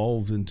just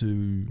evolved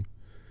into.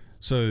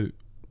 So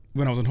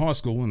when I was in high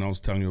school, and I was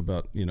telling you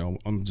about, you know,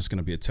 I'm just going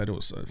to be a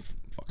tattooist, so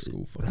fuck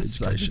school, fuck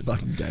That's education. such a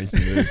fucking gangster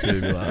move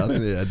too. Like, I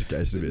don't need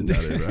education to be a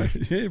tattoo, bro.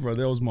 Yeah, bro,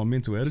 that was my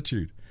mental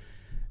attitude.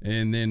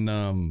 And then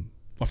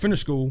I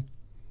finished school,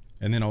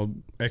 and then I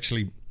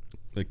actually,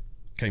 it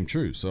came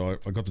true. So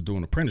I got to do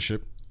an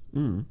apprenticeship.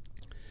 And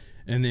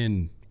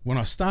then when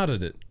I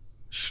started it,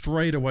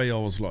 straight away I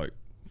was like,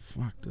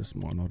 fuck, this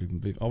might not even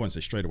be. I won't say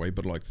straight away,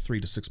 but like 3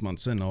 to 6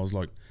 months in, I was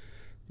like,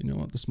 you know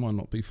what, this might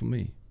not be for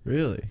me.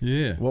 Really?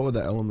 Yeah. What were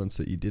the elements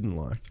that you didn't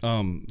like?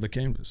 The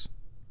canvas.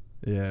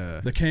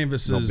 Yeah. The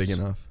canvas Not is big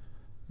enough.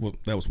 Well,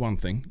 that was one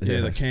thing.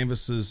 Yeah, the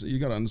canvas is, you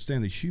got to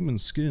understand, the human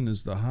skin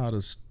is the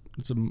hardest.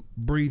 It's a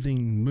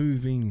breathing,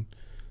 moving,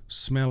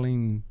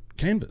 smelling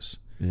canvas.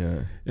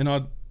 Yeah.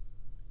 And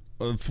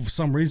for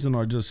some reason,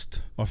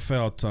 I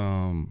felt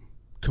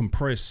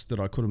compressed, that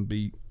I couldn't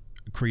be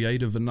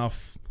creative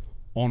enough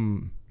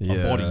on a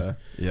body.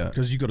 Yeah.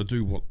 Because you got to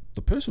do what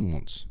the person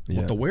wants, Yeah.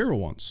 what the wearer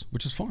wants,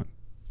 which is fine.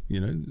 You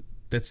know,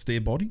 that's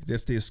their body,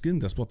 that's their skin,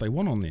 that's what they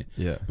want on there.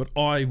 Yeah. But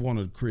I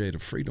wanted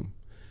creative freedom.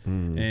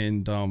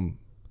 And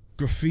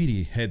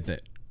graffiti had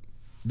that.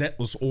 That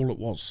was all it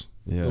was.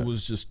 Yeah. It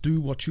was just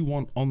do what you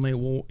want on their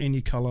wall,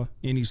 any color,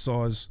 any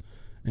size,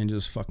 and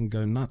just fucking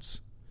go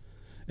nuts.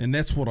 And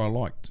that's what I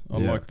liked. I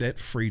liked that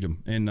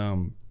freedom.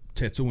 And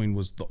tattooing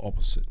was the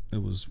opposite.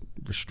 It was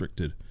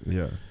restricted.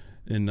 Yeah.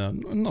 In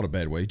not a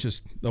bad way,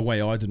 just the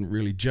way I didn't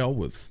really gel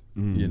with,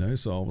 you know.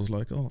 So I was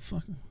like, oh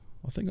fuck,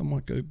 I think I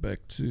might go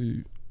back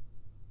to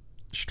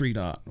street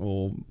art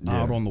or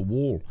art on the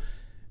wall.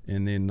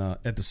 And then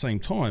at the same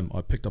time,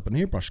 I picked up an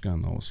airbrush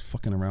gun. I was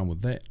fucking around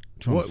with that.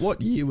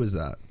 What year was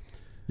that?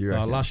 You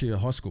reckon? Last year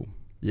at high school.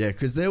 Yeah,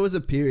 because there was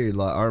a period,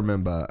 like, I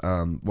remember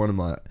one of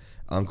my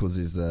uncles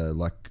is the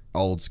like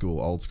old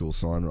school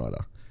sign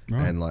writer.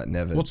 Right. And like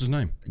never. What's his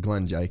name?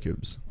 Glenn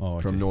Jacobs. Oh,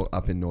 okay. From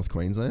up in North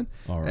Queensland.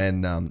 All right.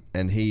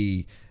 And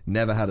he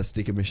never had a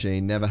sticker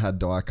machine, never had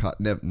die cut,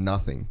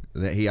 nothing.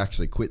 He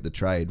actually quit the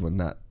trade when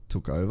that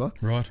took over.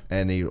 Right.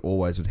 And he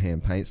always would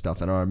hand paint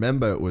stuff. And I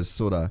remember it was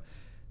sort of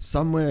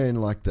somewhere in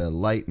like the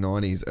late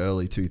 90s,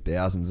 early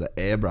 2000s, the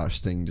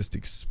airbrush thing just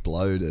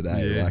exploded.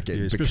 Yeah, like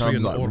it especially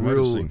in becomes the like automotive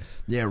real,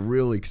 scene.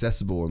 real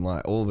accessible. And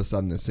like all of a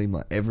sudden it seemed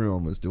like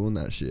everyone was doing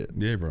that shit.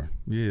 Yeah, bro.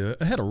 Yeah,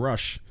 it had a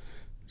rush.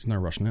 There's no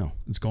rush now.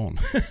 It's gone.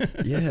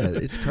 Yeah,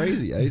 it's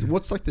crazy. Eh?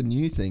 What's like the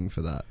new thing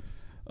for that?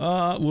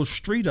 Well,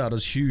 street art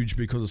is huge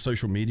because of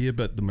social media,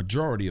 but the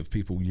majority of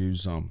people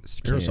use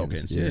aerosol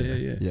cans.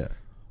 Yeah.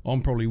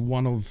 I'm probably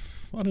one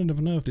of, I don't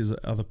even know if there's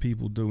other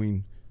people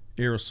doing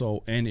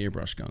aerosol and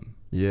airbrush gun.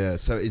 Yeah,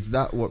 so is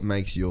that what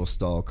makes your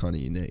style kind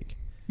of unique?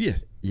 Yeah.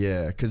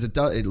 Yeah, because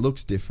it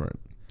looks different.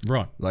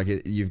 Right. Like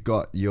you've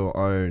got your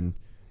own,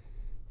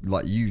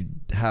 like you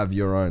have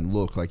your own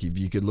look. Like if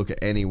you could look at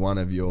any one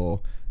of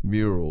your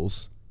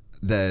murals,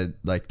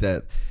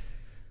 that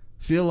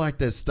feel like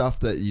there's stuff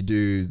that you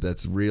do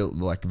that's real,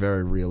 like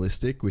very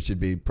realistic, which would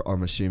be,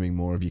 I'm assuming,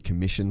 more of your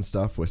commission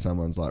stuff where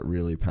someone's like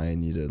really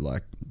paying you to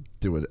like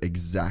do an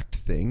exact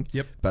thing.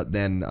 Yep. But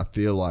then I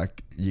feel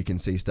like you can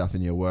see stuff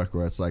in your work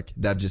where it's like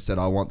they've just said,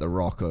 I want The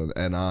Rock or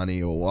an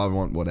Arnie or I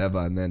want whatever,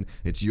 and then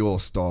it's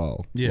your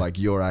style. Yeah. Like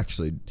you're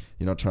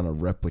not trying to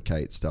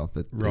replicate stuff.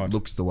 It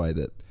looks the way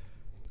that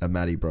a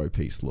Matty Bro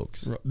piece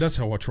looks. Right. That's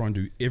how I try and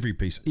do every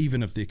piece,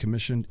 even if they're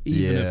commissioned,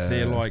 even if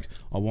they're like,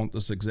 I want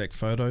this exact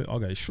photo, I'll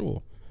go,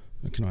 sure.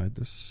 Can I add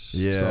this?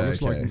 Yeah, so it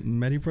looks okay. like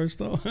Matty Pro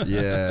style.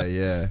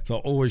 Yeah. So I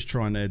always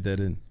try and add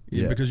that in.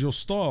 Yeah. Because your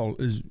style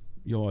is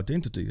your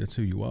identity. That's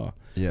who you are.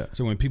 Yeah.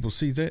 So when people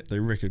see that, they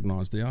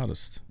recognize the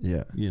artist.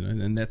 Yeah. You know,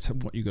 and that's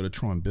what you got to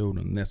try and build,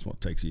 and that's what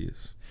takes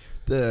years.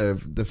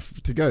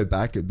 To go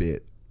back a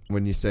bit,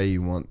 when you say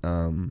you want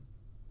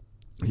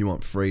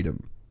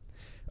freedom,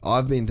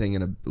 I've been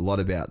thinking a lot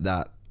about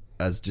that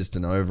as just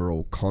an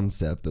overall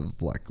concept of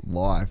like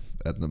life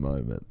at the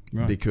moment.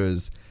 Right.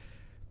 Because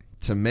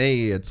to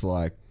me, it's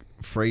like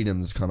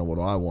freedom's kind of what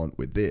I want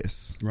with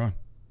this. Right.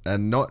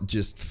 And not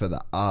just for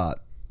the art,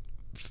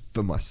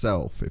 for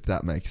myself, if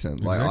that makes sense.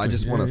 Like I Exactly.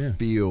 just want to Yeah.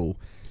 feel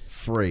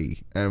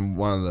free. And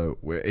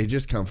it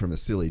just come from a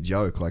silly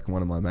joke. Like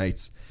one of my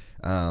mates,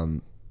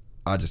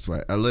 I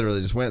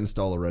literally just went and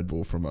stole a Red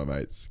Bull from my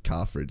mate's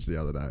car fridge the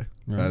other day.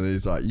 Right. And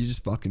he's like, you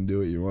just fucking do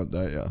what you want,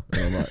 don't you?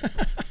 And I'm like,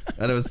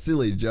 and it was a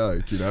silly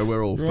joke, you know,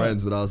 we're all Right.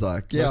 friends, but I was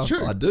like, yeah, That's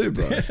true. I do,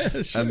 bro. That's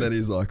And true. then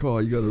he's like, oh,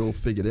 you got it all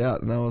figured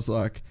out. And I was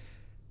like,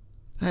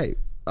 hey,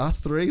 us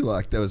three,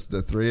 like there was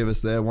the three of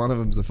us there. One of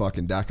them's a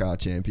fucking Dakar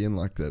champion,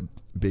 like the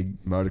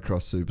big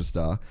motocross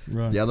superstar.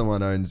 Right. The other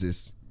one owns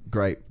this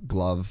great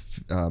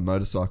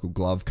motorcycle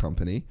glove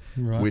company,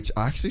 Right. which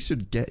I actually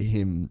should get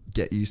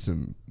you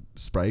some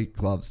spray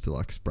gloves to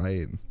like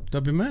spray in.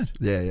 That'd be mad.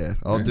 Yeah.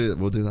 We'll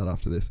do that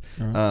after this.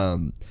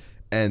 Right.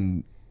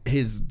 And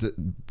his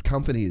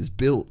company is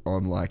built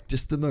on like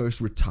just the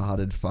most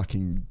retarded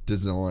fucking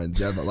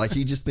designs ever. Like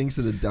he just thinks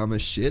of the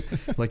dumbest shit.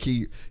 Like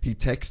he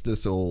texted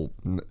us all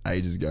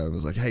ages ago and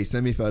was like, hey,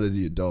 send me photos of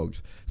your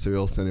dogs. So we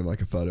all sent him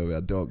like a photo of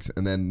our dogs,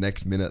 and then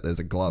next minute there's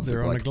a glove They're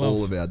with on like a glove.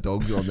 all of our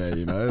dogs on there,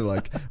 you know,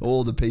 like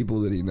all the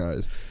people that he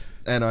knows.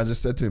 And I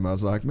just said to him, I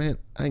was like, man,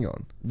 hang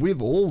on,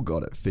 we've all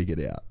got it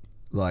figured out.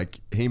 Like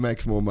he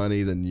makes more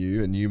money than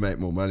you and you make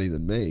more money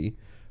than me,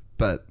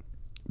 but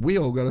we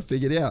all got to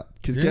figure it out,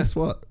 because Yeah. guess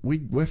what?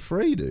 We're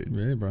free, dude.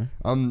 Yeah, bro.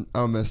 I'm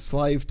a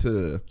slave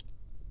to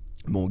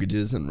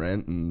mortgages and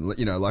rent, and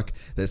you know, like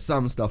there's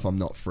some stuff I'm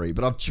not free,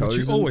 but I've But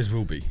chosen. you always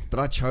will be. But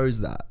I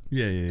chose that,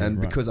 Yeah, and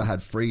right. because I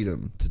had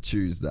freedom to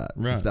choose that,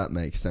 Right. if that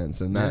makes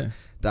sense, and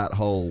that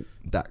whole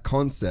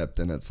concept,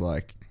 and it's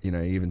like, you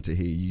know, even to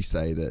hear you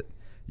say that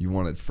you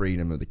wanted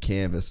freedom of the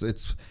canvas,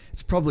 it's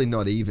probably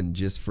not even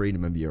just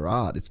freedom of your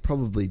art. It's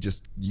probably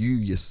just you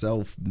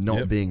yourself not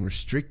Yep. being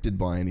restricted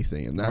by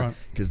anything, and that, Right.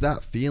 because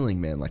that feeling,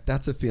 man, like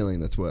that's a feeling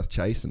that's worth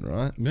chasing,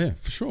 right? Yeah,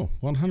 for sure,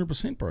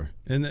 100%, bro.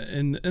 In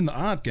the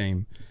art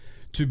game,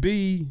 to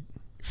be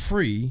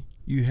free,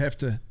 you have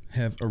to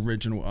have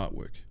original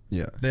artwork.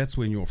 Yeah. That's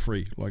when you're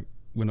free. Like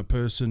when a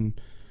person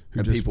who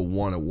And just people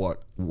want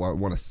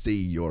to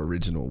see your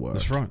original work.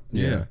 that's right.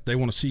 Yeah. They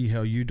want to see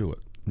how you do it.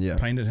 Yeah.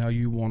 Paint it how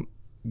you want,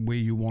 where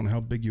you want, how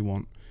big you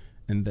want,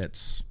 and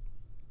that's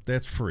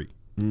free.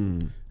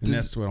 And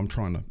that's what I'm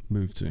trying to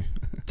move to.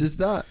 Does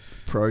that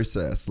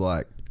process,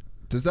 like,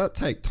 does that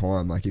take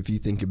time? Like, if you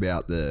think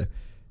about the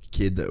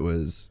kid that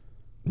was,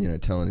 you know,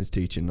 telling his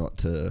teacher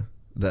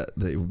that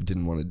he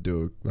didn't want to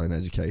do an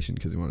education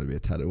because he wanted to be a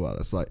tattoo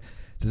artist, like,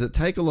 does it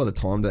take a lot of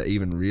time to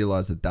even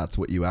realize that that's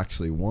what you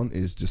actually want,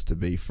 is just to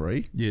be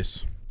free?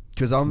 Yes.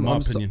 Because My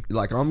opinion.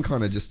 I'm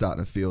kind of just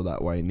starting to feel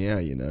that way now,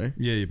 you know?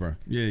 Yeah, bro.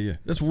 Yeah.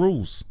 It's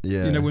rules.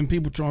 Yeah. You know, when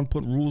people try and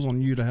put rules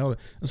on you to how to,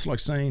 it's like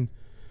saying,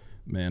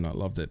 man, I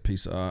love that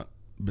piece of art,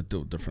 but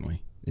do it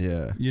differently.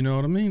 Yeah. You know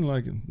what I mean?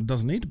 Like, it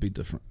doesn't need to be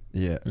different.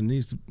 Yeah. It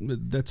needs to,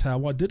 that's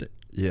how I did it.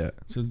 Yeah.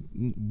 So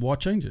why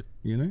change it,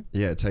 you know?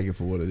 Yeah. Take it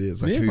for what it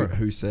is. Like, Yeah, bro.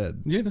 who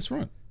said? Yeah, that's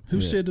right. Who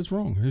Yeah. said it's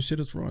wrong? Who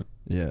said it's right?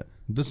 Yeah.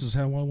 This is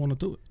how I want to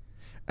do it.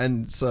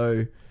 And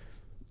so,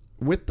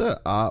 with the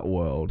art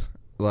world,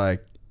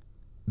 like,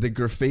 the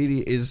graffiti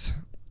is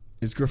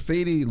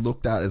graffiti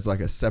looked at as like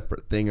a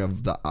separate thing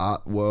of the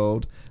art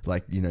world?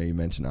 Like, you know, you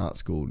mentioned art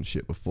school and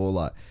shit before,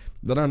 like,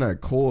 but I don't know,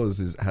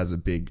 Cause has a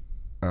big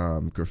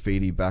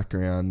graffiti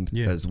background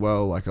as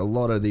well. Like, a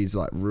lot of these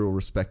like real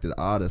respected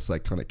artists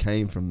like kind of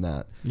came from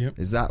that. Yep.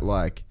 Is that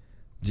like,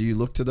 do you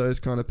look to those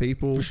kind of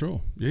people? For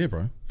sure. Yeah,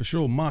 bro. For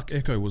sure. Mark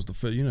Echo was the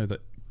first, you know,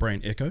 that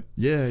brand Echo?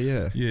 Yeah.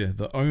 Yeah,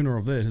 the owner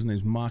of that, his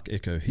name's Mark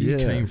Echo. He Yeah.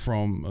 came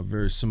from a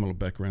very similar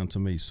background to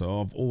me,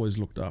 so I've always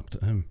looked up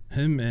to him.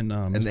 Him and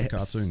Mr. they're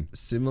Cartoon.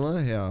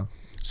 Similar? How?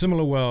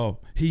 Similar,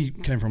 well, he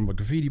came from a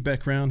graffiti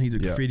background. He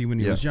did graffiti when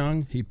he was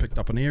young. He picked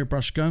up an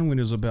airbrush gun when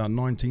he was about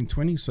 19,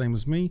 20, same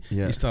as me.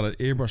 Yeah. He started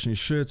airbrushing his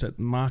shirts at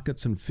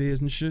markets and fairs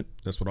and shit.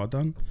 That's what I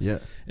done. Yeah.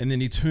 And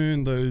then he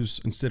turned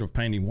those, instead of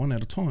painting one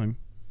at a time,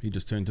 he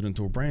just turned it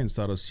into a brand,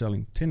 started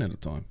selling 10 at a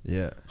time.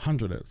 Yeah.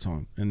 100 at a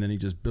time. And then he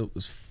just built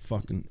this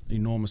fucking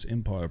enormous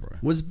empire, bro.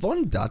 Was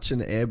Von Dutch an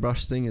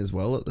airbrush thing as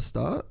well at the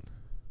start?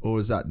 Or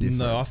was that different?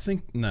 No, I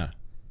think,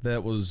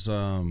 that was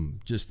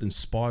just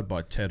inspired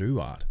by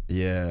tattoo art.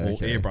 Yeah. Or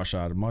Okay. airbrush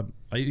art.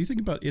 Are you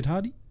thinking about Ed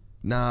Hardy?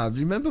 Nah, do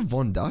you remember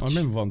Von Dutch? I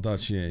remember Von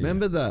Dutch, yeah.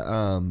 Remember that?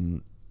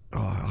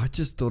 I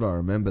just thought I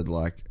remembered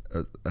like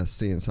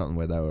seeing something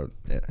where they were.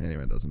 Yeah,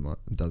 anyway, it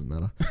doesn't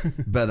matter.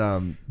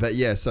 but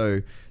yeah.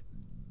 So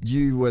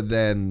you were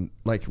then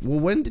like, well,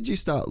 when did you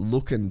start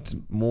looking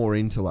more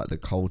into like the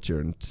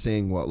culture and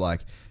seeing what,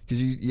 like,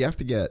 because you have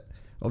to get,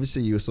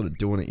 obviously you were sort of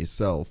doing it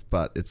yourself,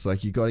 but it's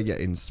like you got to get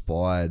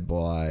inspired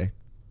by.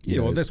 You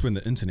know, well, that's when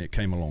the internet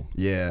came along.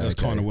 Yeah, That's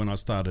okay. kind of when I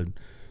started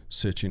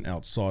searching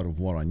outside of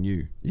what I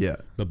knew. Yeah.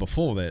 But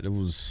before that, it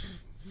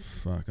was,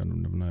 I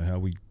don't even know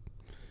how you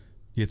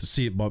had to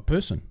see it by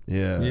person.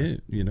 Yeah. Yeah,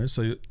 you know,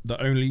 so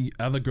the only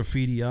other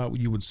graffiti art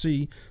you would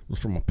see was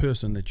from a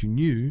person that you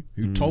knew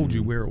who told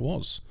you where it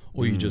was,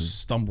 or you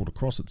just stumbled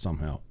across it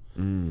somehow.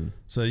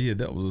 So yeah,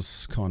 that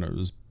was kind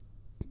of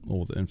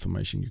all the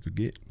information you could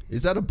get.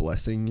 Is that a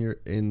blessing you're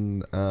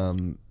in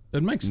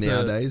It makes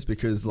nowadays?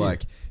 Because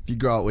like if you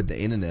grow up with the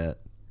internet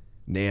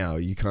now,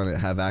 you kind of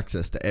have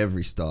access to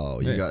every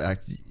style. You got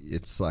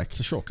it's like It's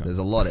a shortcut. There's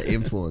a lot of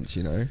influence,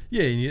 you know.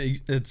 Yeah,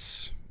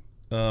 it's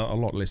a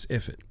lot less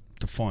effort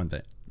to find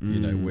that. you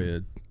know,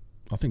 where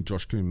I think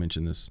Josh Kuhn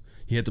mentioned this.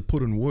 He had to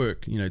put in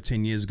work,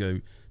 10 years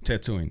ago,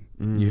 tattooing.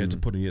 You had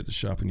to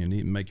sharpen your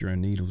needle, make your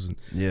own needles.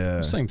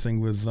 And same thing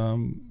with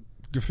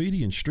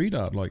graffiti and street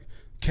art, like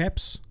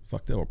caps.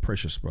 Fuck, they were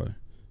precious, bro.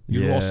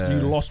 You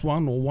lost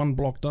one or one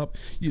blocked up.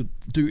 You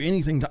do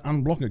anything to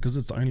unblock it because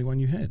it's the only one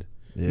you had.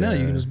 Now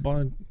you can just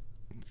buy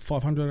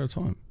 500 at a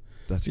time.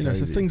 That's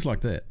crazy. So things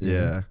like that.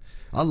 Yeah.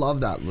 I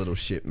love that little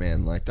shit,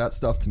 man. Like, that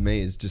stuff to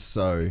me is just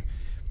so...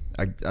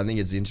 I think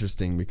it's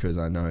interesting because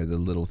I know the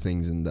little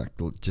things in that,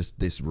 just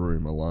this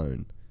room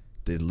alone.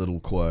 There's little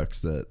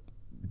quirks that,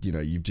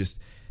 you've just...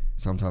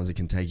 Sometimes it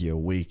can take you a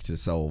week to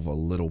solve a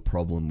little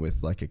problem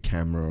with, like, a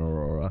camera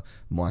or a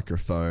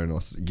microphone or,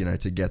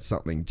 to get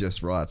something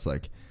just right. It's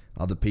like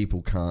other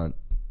people can't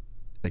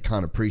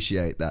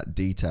appreciate that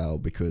detail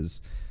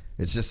because...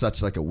 It's just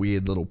such like a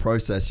weird little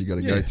process you got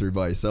to go through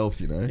by yourself,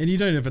 And you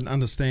don't even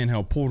understand how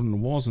important it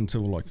was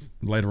until like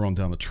later on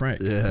down the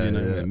track.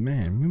 Like,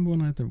 man, remember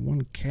when I had that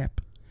one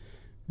cap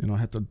and I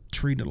had to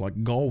treat it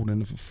like gold,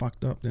 and if it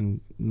fucked up,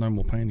 then no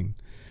more painting.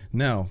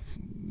 Now,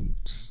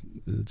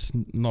 it's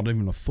not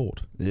even a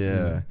thought.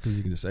 Yeah. Because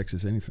you can just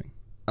access anything.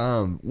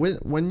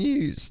 When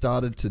you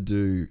started to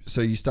do... So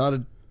you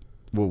started...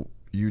 Well,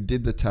 you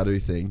did the tattoo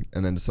thing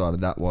and then decided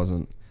that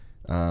wasn't...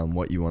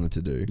 what you wanted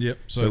to do. Yep.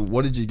 So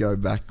what did you go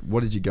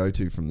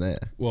to from there?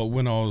 Well,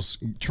 when I was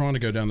trying to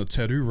go down the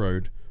tattoo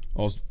road,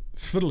 I was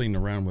fiddling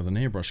around with an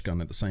airbrush gun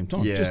at the same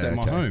time, just at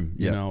my home.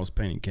 I was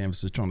painting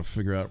canvases, trying to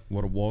figure out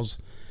what it was.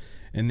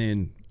 And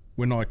then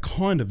when I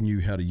kind of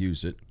knew how to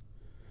use it,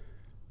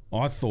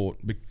 I thought,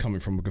 coming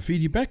from a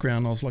graffiti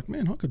background, I was like,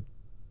 man, I could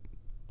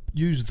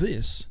use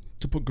this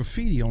to put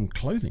graffiti on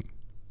clothing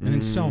and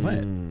then sell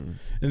that. And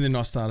then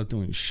I started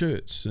doing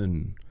shirts,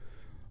 and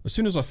as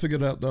soon as I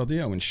figured out the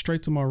idea, I went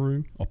straight to my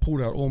room. I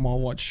pulled out all my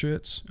white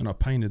shirts and I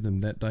painted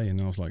them that day.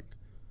 And I was like,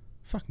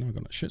 fuck, no, I've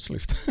got no shirts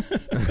left.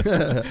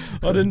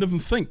 I didn't even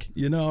think,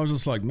 I was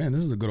just like, man,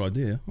 this is a good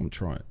idea. I'm going to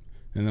try it.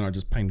 And then I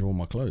just painted all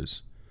my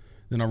clothes.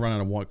 Then I ran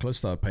out of white clothes,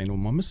 started painting all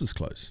my missus'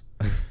 clothes.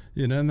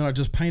 And then I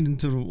just painted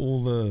until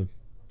all the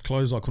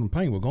clothes I couldn't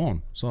paint were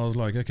gone. So I was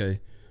like, okay,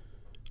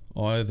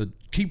 I either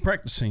keep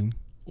practicing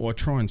or I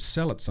try and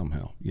sell it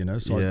somehow,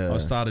 So I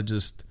started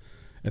just,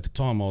 at the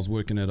time I was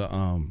working at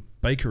a...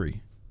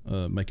 bakery,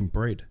 making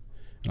bread,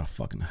 and I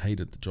fucking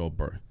hated the job,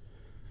 bro.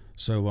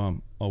 So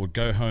I would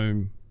go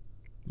home,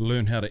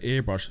 learn how to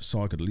airbrush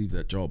so I could leave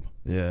that job.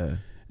 Yeah.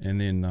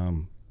 And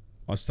then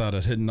I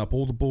started hitting up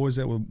all the boys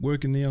that were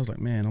working there. I was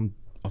like, man,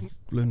 I've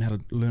learned how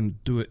to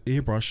do an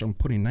airbrush. I'm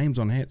putting names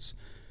on hats.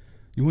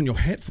 You want a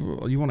hat for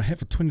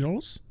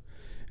 $20?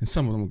 And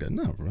some of them would go,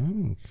 no, bro, I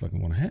don't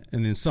fucking want a hat.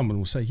 And then someone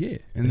will say, yeah.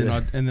 And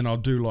then I'll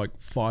do like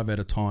 5 at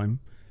a time.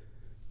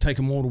 Take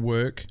them all to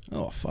work.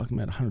 Oh, fuck, I'm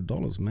at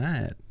 $100,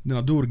 mad. Then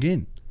I'll do it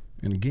again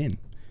and again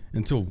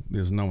until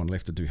there's no one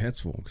left to do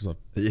hats for, because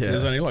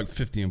there's only like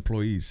 50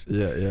 employees.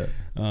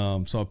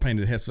 So I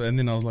painted hats and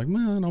then I was like,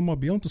 man, I might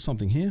be onto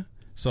something here.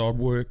 So I'd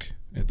work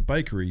at the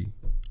bakery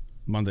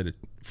Monday to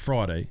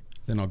Friday.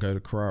 Then I'll go to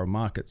Carrara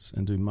markets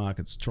and do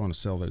markets trying to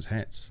sell those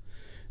hats.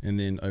 And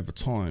then over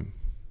time,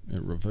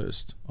 it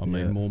reversed. I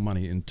made more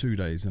money in 2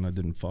 days than I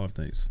did in 5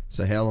 days.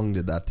 So how long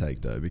did that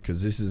take, though?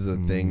 Because this is a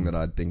thing that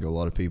I think a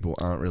lot of people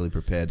aren't really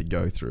prepared to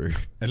go through.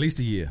 At least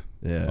a year.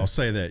 Yeah. I'll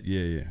say that.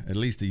 Yeah. At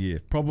least a year.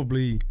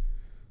 Probably,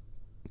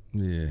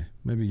 maybe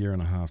a year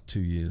and a half,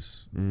 2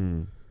 years.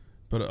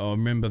 But I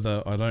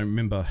remember I don't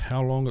remember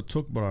how long it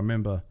took, but I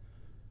remember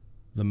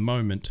the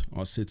moment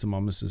I said to my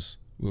missus,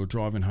 we were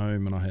driving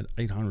home and I had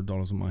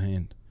 $800 in my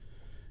hand.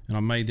 And I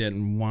made that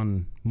in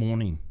one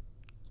morning.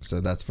 So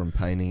that's from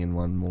painting in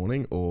one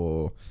morning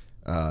or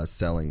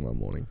selling one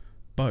morning?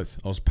 Both.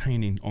 I was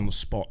painting on the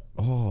spot.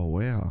 Oh,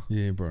 wow.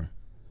 Yeah, bro.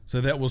 So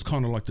that was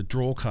kind of like the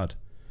draw cut.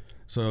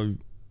 So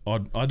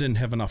I didn't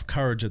have enough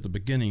courage at the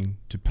beginning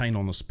to paint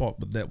on the spot,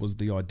 but that was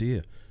the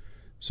idea.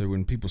 So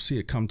when people see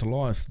it come to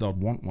life, they'd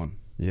want one.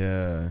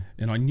 Yeah.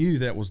 And I knew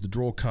that was the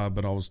draw card,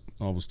 but I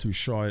was too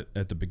shy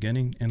at the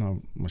beginning,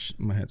 and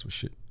my hats were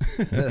shit.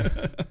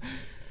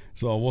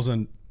 So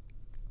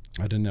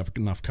I didn't have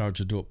enough courage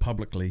to do it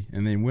publicly.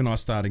 And then when I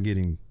started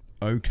getting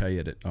okay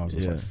at it, I was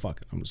just like,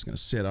 fuck it, I'm just going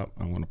to set up,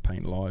 I'm going to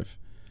paint live,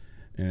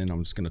 and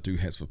I'm just going to do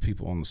hats for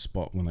people on the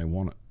spot when they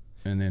want it.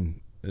 And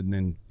then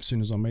as soon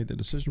as I made that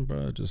decision,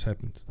 bro, it just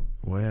happened.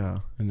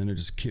 Wow. And then it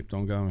just kept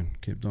on going.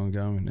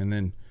 And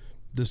then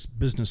this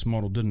business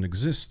model didn't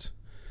exist.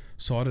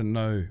 So I didn't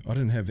know, I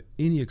didn't have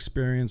any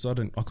experience. I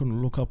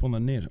couldn't look up on the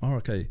net. Oh,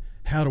 okay,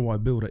 how do I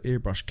build an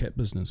airbrush cap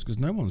business? Because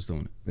no one's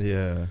doing it.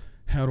 Yeah.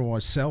 How do I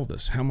sell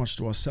this? How much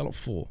do I sell it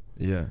for?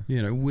 Yeah.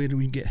 Where do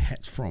we get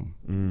hats from?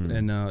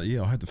 And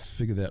I had to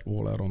figure that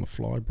all out on the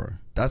fly, bro.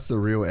 That's the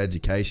real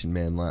education,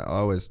 man. Like, I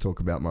always talk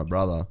about my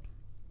brother.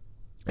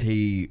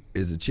 He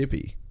is a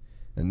chippy,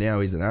 and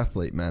now he's an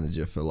athlete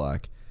manager for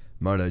like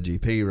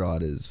MotoGP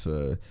riders,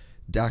 for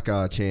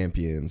Dakar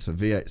champions, for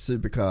V8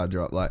 supercar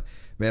drive. Like,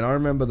 man, I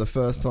remember the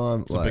first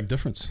time. It's a big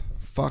difference.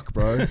 Fuck,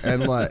 bro.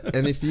 And like,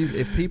 and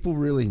if people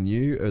really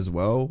knew as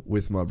well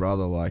with my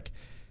brother, like,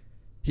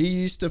 he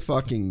used to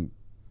fucking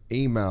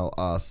email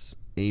us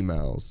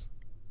emails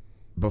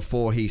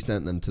before he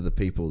sent them to the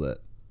people that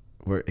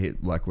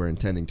were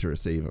intending to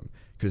receive them,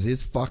 because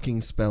his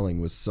fucking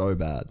spelling was so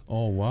bad.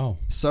 Oh wow.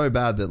 So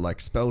bad that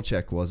like spell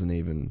check wasn't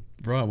even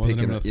Right,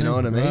 wasn't even a thing. You know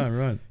what I mean?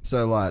 Right.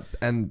 So like,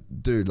 and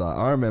dude, like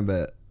I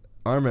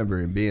remember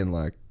him being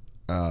like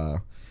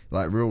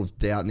real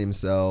doubting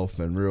himself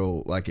and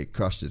real like it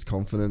crushed his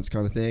confidence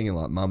kind of thing, and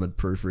like mum would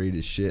proofread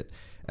his shit,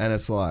 and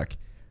it's like,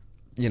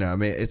 you know, I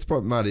mean, it's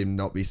probably might even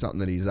not be something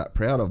that he's that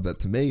proud of, but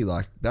to me,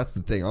 like that's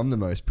the thing I'm the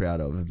most proud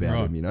of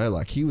about him. You know,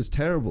 like he was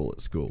terrible at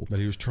school, But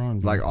he was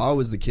trying. like I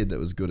was the kid that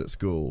was good at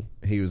school,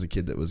 he was the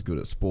kid that was good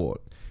at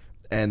sport,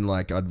 and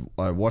like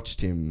I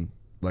watched him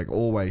like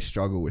always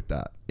struggle with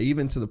that,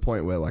 even to the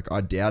point where like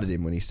I doubted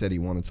him when he said he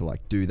wanted to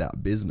like do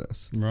that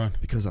business, Right.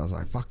 because I was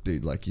like, fuck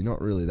dude, like you're not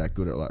really that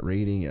good at like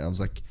reading. And I was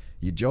like,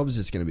 your job's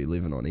just going to be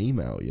living on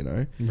email, you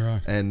know?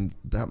 Right. And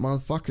that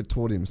motherfucker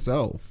taught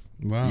himself,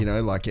 Wow. you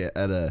know, like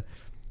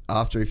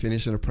after he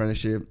finished an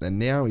apprenticeship, and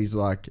now he's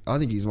like, I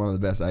think he's one of the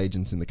best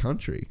agents in the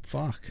country.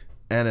 Fuck.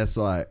 And it's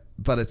like,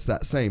 but it's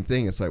that same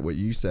thing. It's like what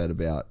you said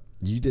about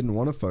you didn't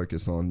want to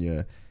focus on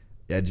your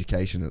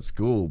education at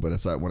school, but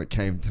it's like when it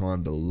came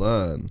time to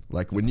learn,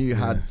 like when you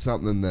had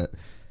something that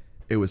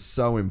it was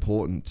so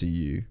important to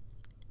you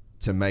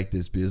to make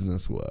this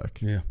business work,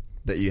 Yeah.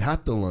 that you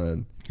had to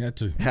learn Had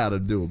to. how to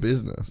do a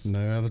business.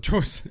 No other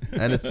choice.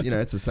 And it's, you know,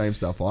 it's the same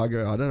stuff. I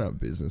don't have a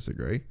business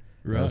degree.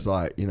 Right. It's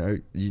like, you know,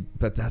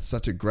 but that's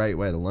such a great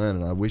way to learn,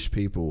 and I wish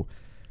people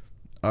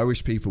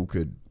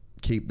could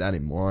keep that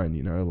in mind,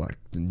 you know, like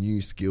the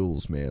new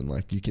skills, man.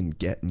 Like you can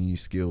get new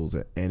skills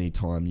at any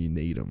time you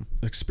need them.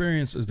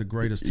 Experience is the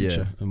greatest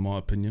teacher, in my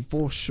opinion.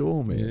 For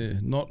sure, man. Yeah,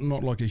 not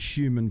like a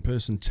human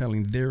person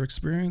telling their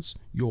experience.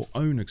 Your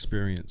own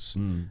experience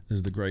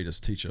is the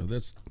greatest teacher.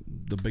 That's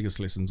the biggest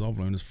lessons I've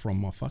learned is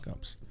from my fuck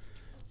ups,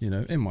 you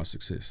know, and my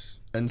success.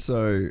 And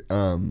so,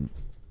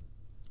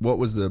 what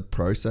was the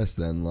process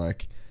then?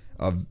 Like,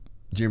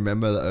 do you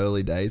remember the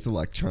early days of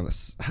like trying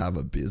to have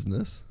a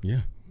business?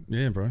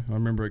 Yeah, bro. I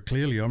remember it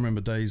clearly. I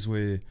remember days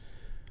where,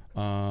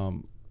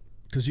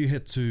 because you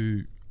had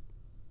to,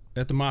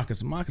 at the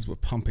markets were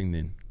pumping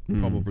then,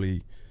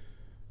 probably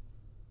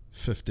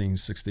 15,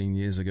 16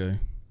 years ago.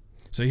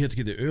 So you had to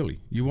get there early.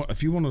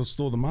 If you wanted a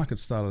store, the market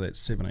started at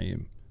 7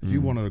 a.m. If you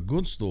wanted a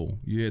good store,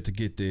 you had to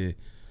get there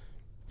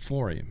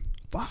 4 a.m.,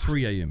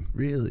 3 a.m.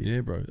 Really?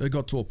 Yeah, bro. It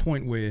got to a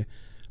point where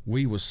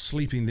we were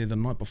sleeping there the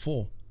night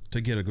before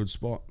to get a good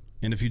spot.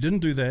 And if you didn't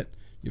do that,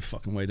 you're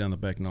fucking way down the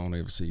back, no one will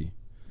ever see you.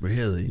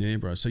 Really? Yeah,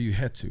 bro. So you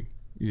had to.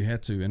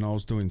 And I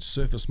was doing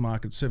Surface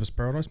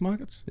Paradise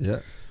markets. Yeah.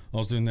 I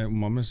was doing that with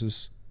my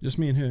missus, just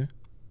me and her.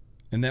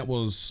 And that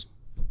was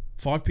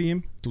 5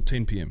 p.m. till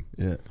 10 p.m.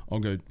 Yeah. I'll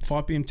go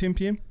 5 p.m., 10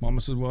 p.m. My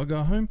missus will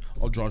go home.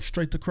 I'll drive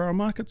straight to Crower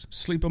Markets,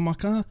 sleep in my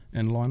car,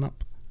 and line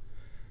up.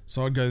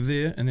 So I'd go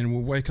there, and then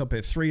we'll wake up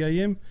at 3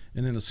 a.m.,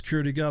 and then the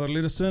security guard will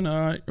let us in. All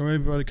right,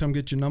 everybody come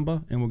get your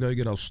number, and we'll go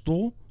get our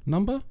store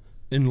number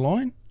in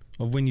line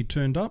of when you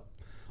turned up.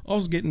 I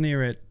was getting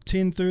there at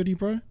 10:30,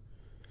 bro.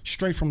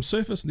 Straight from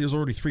Surface, there's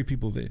already 3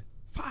 people there.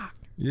 Fuck.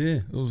 Yeah,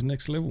 it was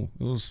next level.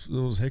 It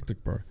was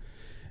hectic, bro.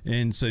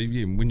 And so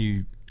yeah, when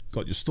you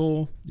got your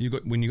store,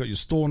 when you got your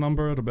store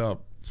number at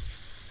about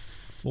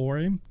 4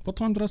 a.m. What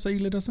time did I say you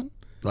let us in?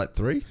 Like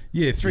 3?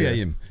 Yeah, 3 Yeah.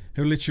 a.m.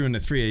 He'll let you in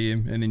at 3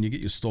 a.m. and then you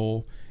get your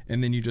store,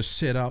 and then you just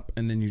set up,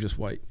 and then you just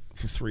wait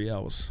for 3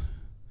 hours.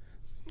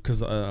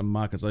 Because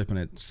markets open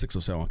at 6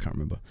 or so, I can't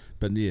remember.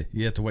 But yeah,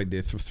 you have to wait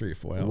there for 3 or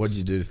 4 hours. What did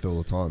you do to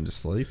fill the time? Just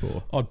sleep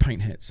or? I'd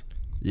paint hats.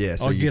 Yeah,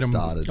 so I'd you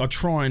started. I'd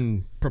try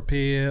and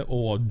prepare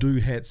or do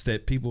hats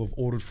that people have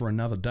ordered for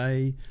another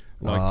day.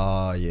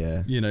 Like,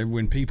 yeah. you know,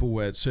 when people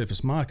were at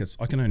Surface Markets,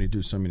 I can only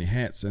do so many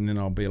hats, and then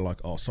I'll be like,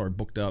 oh, sorry,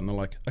 booked out. And they're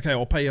like, okay,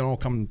 I'll pay you and I'll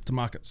come to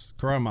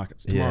Crower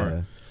Markets tomorrow.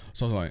 Yeah.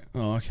 So I was like,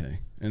 oh, okay.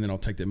 And then I'll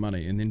take their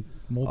money, and then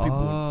more people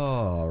would.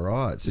 Oh,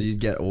 right. So you'd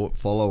get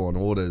follow-on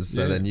orders.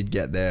 So then you'd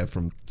get there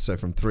from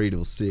 3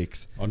 till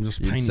 6. I'm just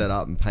you'd painting. set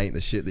up and paint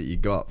the shit that you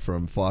got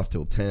from 5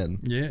 till 10.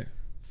 Yeah.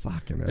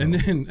 Fucking hell. And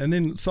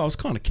then, so I was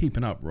kind of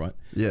keeping up, right?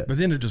 Yeah. But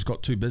then it just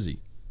got too busy.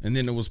 And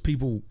then it was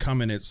people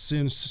coming at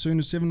soon as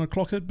 7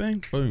 o'clock hit,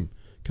 bang, boom.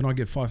 Can I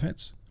get 5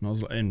 hats? And I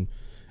was like, and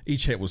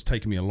each hat was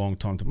taking me a long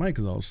time to make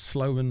because I was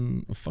slow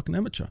and a fucking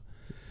amateur.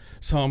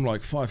 So I'm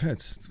like, 5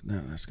 hats? No,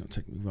 that's going to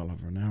take me well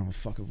over an hour.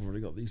 Fuck, I've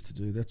already got these to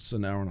do. That's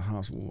an hour and a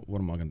half. What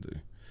am I going to do?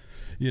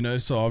 You know,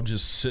 so I'll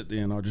just sit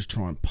there and I'll just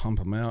try and pump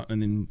them out,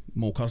 and then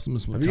more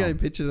customers will Have come. you got any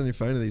pictures on your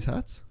phone of these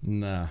hats?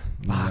 Nah,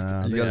 You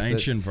they're gotta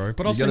ancient, bro.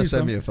 But I'll you got to send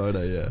send me you a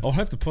photo, yeah. I'll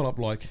have to put up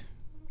like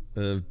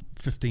a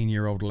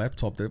 15-year-old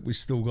laptop that we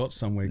still got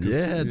somewhere.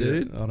 Yeah,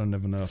 dude. I don't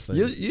ever know if they.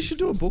 You should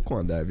do a book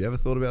one day. Have you ever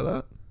thought about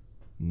that?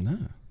 No.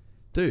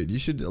 Dude, you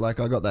should, like,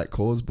 I got that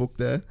Cause book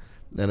there,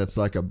 and it's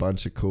like a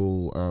bunch of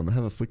cool,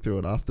 have a flick through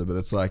it after, but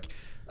it's like,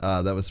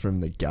 that was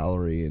from the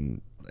gallery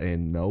in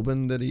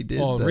Melbourne that he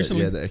did. Oh,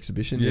 recently? Yeah, the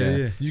exhibition.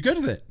 Yeah. You go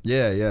to that?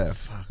 Yeah.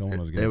 Fuck, I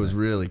wanted to go. It was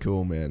really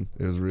cool, man.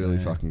 It was really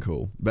fucking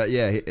cool. But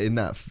yeah, in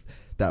that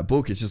that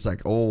book, it's just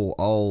like all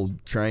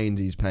old trains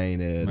he's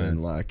painted Man.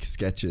 and like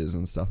sketches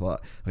and stuff like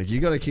you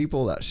got to keep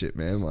all that shit,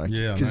 man. Like,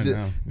 Yeah, I because know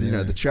now. you know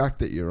Yeah. the track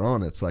that you're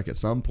on, it's like at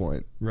some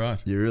point Right.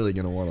 you're really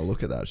gonna want to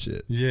look at that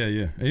shit. Yeah,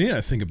 yeah. And you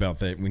don't think about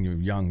that when you're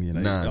young, you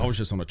know. No. I was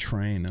just on a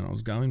train and I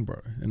was going,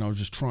 bro. And I was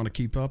just trying to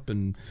keep up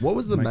and... What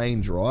was the make-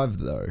 main drive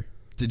though?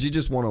 Did you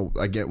just want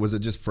to, was it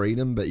just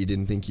freedom, but you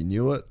didn't think you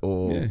knew it?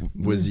 Or Yeah,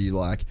 was you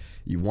like,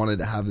 you wanted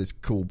to have this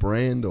cool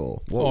brand,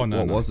 or what,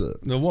 no. was it?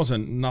 There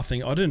wasn't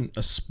nothing. I didn't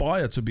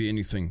aspire to be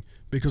anything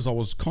because I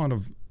was kind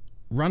of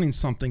running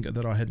something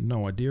that I had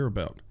no idea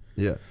about.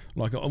 Yeah.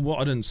 Like, I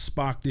didn't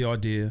spark the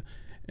idea,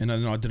 and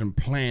then I didn't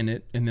plan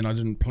it, and then I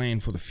didn't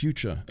plan for the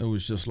future. It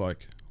was just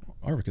like,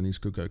 I reckon these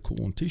could go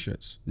cool on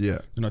T-shirts. Yeah.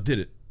 And I did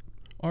it.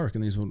 I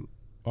reckon I'll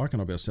be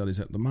able to sell these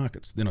at the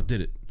markets. Then I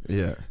did it.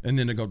 Yeah. And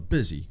then it got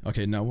busy.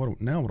 Okay, now what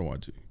do I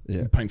do?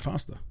 Yeah. Paint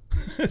faster.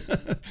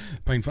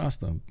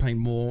 Paint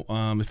more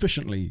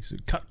efficiently. So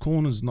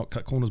not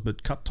cut corners,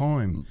 but cut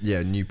time.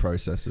 Yeah. New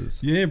processes.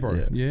 Yeah, bro.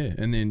 Yeah. Yeah.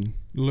 And then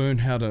learn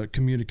how to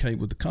communicate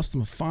with the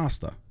customer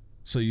faster.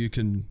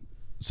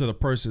 So the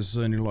process is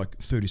only like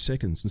 30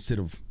 seconds instead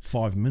of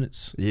 5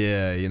 minutes.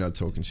 Yeah. You're not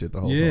talking shit the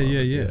whole time.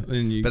 Yeah.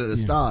 And But at the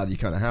start, you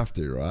kind of have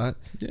to, right?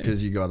 Yeah.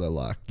 Because you got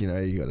to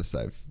you got to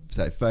save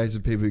face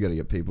with people. You got to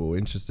get people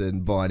interested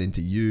and buying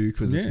into you,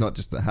 because it's Yeah. not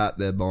just the hat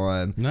they're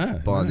buying. No,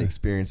 buying no. the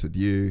experience with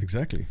you.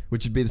 Exactly.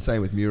 Which would be the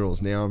same with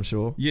murals now, I'm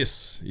sure.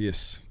 Yes,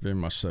 very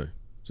much so.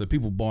 So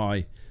people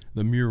buy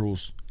the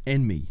murals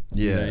and me.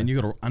 Yeah. And you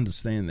got to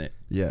understand that.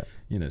 Yeah.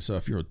 So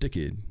if you're a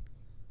dickhead,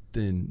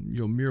 then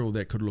your mural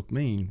that could look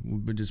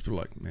mean would just be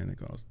like, man, that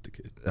guy's a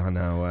dickhead. I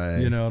know, eh?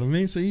 You know what I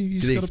mean? So you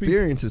The just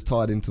experience is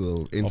tied into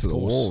the Of course.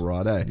 wall,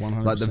 right? Eh?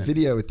 100%. Like the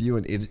video with you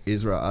and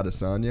Isra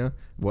Adesanya,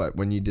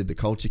 when you did the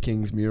Culture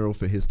Kings mural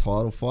for his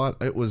title fight,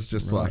 it was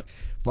just Right. like,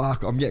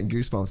 fuck, I'm getting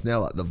goosebumps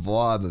now. Like the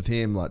vibe of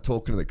him, like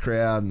talking to the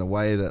crowd and the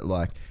way that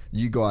like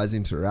you guys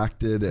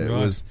interacted, it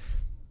Right.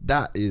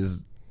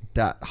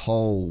 that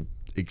whole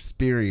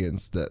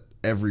experience that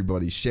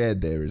everybody shared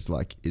there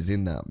is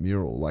in that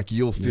mural. Like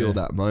you'll feel Yeah.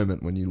 that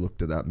moment when you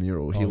looked at that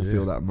mural. He'll yeah.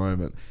 feel that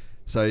moment.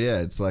 So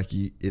yeah, it's like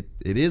it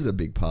is a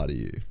big part of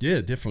you.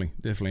 Yeah, definitely.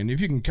 And if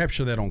you can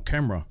capture that on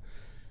camera,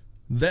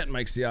 that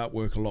makes the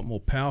artwork a lot more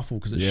powerful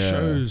because it Yeah.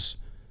 shows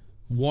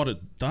what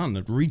it done.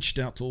 It reached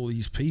out to all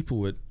these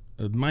people. It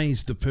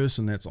amazed the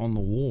person that's on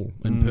the wall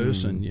in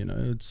person.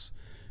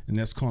 And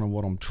that's kind of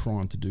what I'm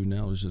trying to do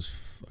now is just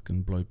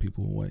fucking blow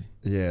people away.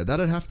 Yeah,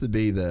 that'd have to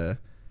be the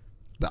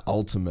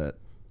ultimate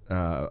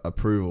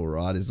approval,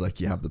 right? Is like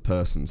you have the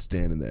person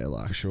standing there,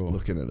 like For sure.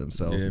 looking at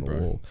themselves Yeah, on the bro,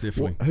 wall.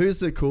 definitely. Who's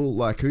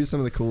some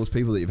of the coolest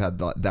people that you've had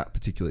that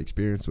particular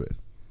experience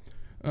with?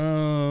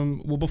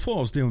 Well, before I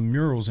was doing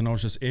murals and I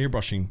was just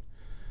airbrushing,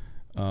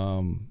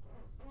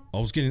 I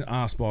was getting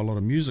asked by a lot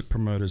of music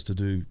promoters to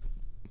do,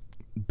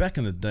 back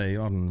in the day, I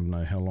don't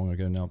know how long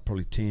ago now,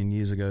 probably 10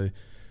 years ago,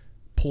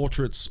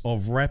 portraits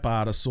of rap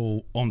artists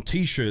or on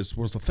T-shirts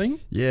was the thing.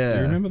 Yeah, Do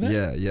you remember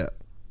that? Yeah.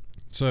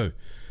 So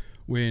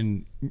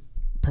when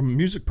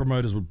music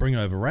promoters would bring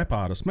over rap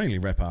artists, mainly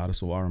rap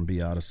artists or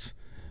R&B artists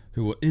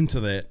who were into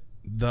that,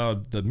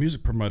 the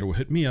music promoter would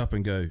hit me up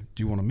and go, do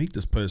you want to meet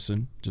this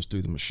person? Just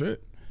do them a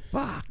shirt.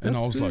 Fuck, And I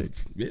that's was sick. like,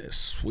 yeah,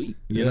 sweet,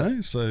 you Yeah.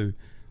 know? So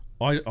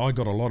I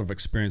got a lot of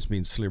experience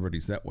meeting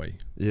celebrities that way.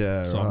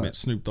 Yeah, So right. I met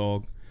Snoop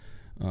Dogg,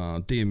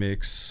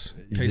 DMX,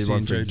 You did Casey one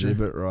and for JoJo.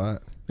 Exhibit, right?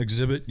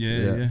 Exhibit,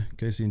 Yeah. yeah.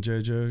 Casey and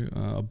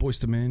JoJo,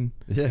 Boyz II Men.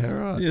 Yeah,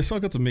 right. Yeah, so I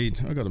got to meet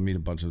a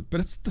bunch of,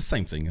 but it's the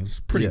same thing. It's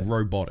pretty Yeah.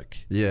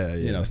 robotic. Yeah.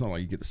 You know, it's not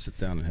like you get to sit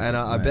down and have And a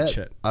I mad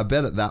chat.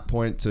 bet at that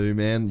point too,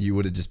 man, you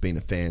would have just been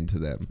a fan to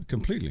them.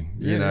 Completely.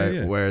 You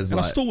know, whereas and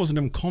I like- still wasn't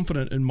even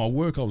confident in my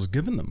work I was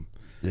giving them.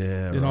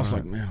 Yeah, You know, I was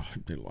right. like, man, I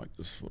hope they like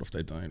this. What if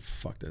they don't?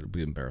 Fuck that, it'd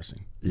be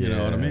embarrassing. You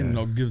know what I Yeah. mean? And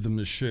I'll give them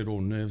this shirt all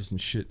nervous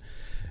and shit.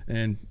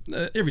 And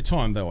every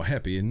time they were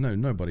happy, and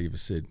nobody ever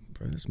said,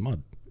 bro, that's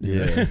mud. You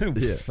Yeah, know?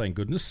 yeah. Thank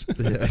goodness.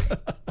 Yeah.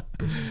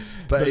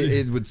 But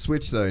it would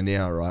switch though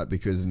now, right?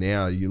 Because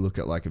now you look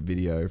at like a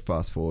video,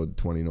 fast forward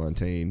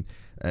 2019,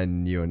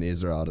 and you and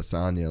Isra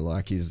Adesanya,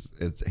 like he's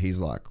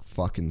like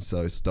fucking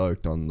so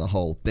stoked on the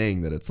whole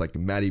thing that it's like a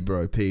Matty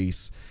Bro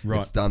piece. Right.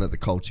 It's done at the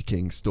Culture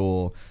King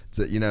store.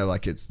 So, you know,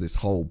 like it's this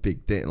whole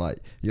big thing. Like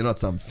you're not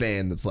some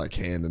fan that's like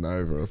handing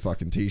over a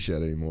fucking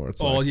t-shirt anymore.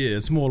 It's Oh like, yeah,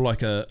 it's more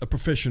like a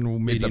professional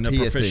meeting a peer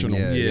thing, professional.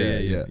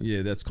 yeah.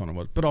 Yeah, that's kind of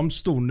what. But I'm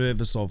still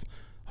nervous of.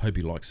 I hope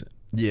he likes it.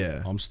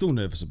 yeah, I'm still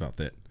nervous about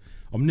that.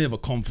 I'm never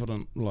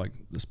confident. Like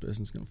this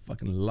person's gonna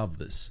fucking love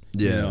this.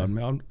 Yeah. You know what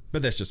I mean?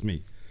 But that's just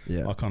me.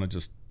 yeah. I kind of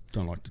just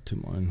don't like to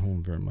toot my own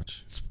horn very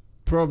much. It's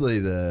probably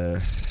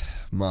the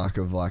mark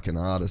of like an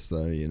artist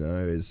though, you know,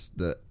 is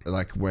that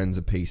like when's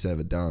a piece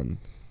ever done?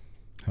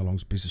 How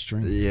long's a piece of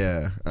string?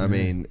 Yeah, I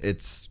mean,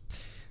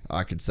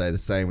 I could say the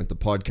same with the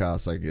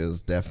podcast. Like,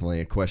 there's definitely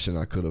a question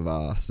I could have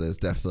asked. There's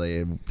definitely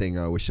a thing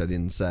I wish I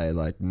didn't say.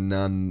 Like,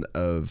 no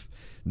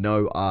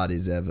art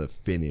is ever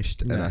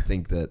finished. And Nah. I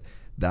think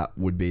that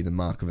would be the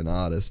mark of an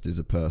artist, is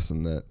a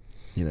person that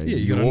you know, Yeah,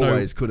 you gotta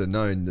always could have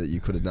known that you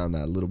could have done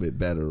that a little bit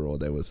better, or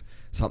there was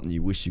something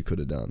you wish you could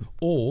have done.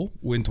 Or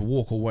when to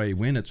walk away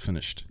when it's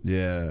finished.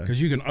 Yeah.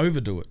 Because you can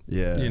overdo it.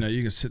 Yeah. You know,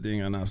 you can sit there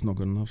and go, no, it's not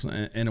good enough.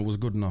 And it was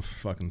good enough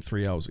fucking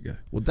 3 hours ago.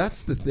 Well,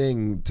 that's the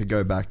thing, to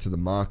go back to the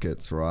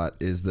markets, right,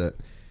 is that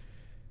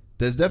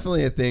there's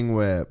definitely a thing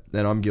where,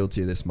 and I'm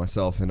guilty of this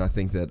myself, and I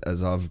think that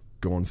as I've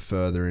gone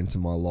further into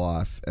my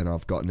life and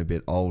I've gotten a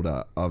bit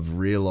older, I've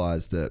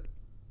realized that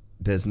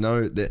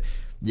that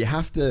you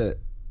have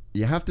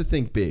to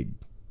think big,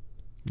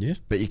 Yeah.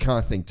 but you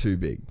can't think too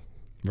big,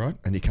 Right.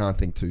 and you can't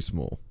think too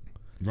small.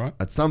 Right.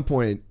 At some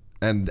point,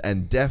 and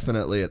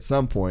definitely at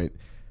some point,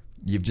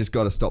 you've just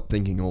got to stop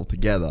thinking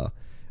altogether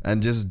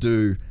and just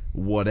do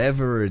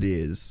whatever it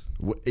is,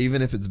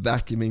 even if it's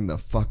vacuuming the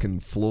fucking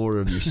floor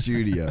of your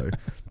studio,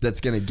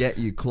 that's going to get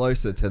you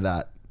closer to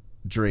that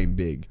dream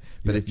big.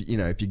 But if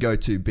you go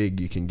too big,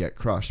 you can get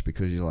crushed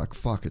because you're like,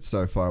 fuck, it's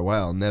so far away.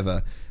 I'll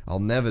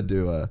never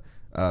do a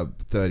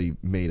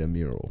 30-meter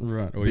mural.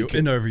 Right. Or you're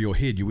in over your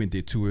head. You went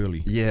there too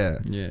early. Yeah.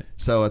 Yeah.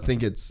 So I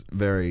think it's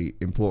very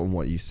important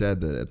what you said,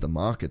 that at the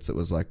markets it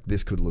was like,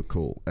 this could look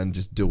cool, and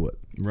just do it.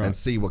 Right. And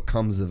see what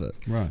comes of it.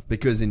 Right.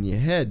 Because in your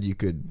head you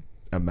could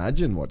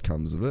imagine what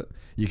comes of it.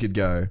 You could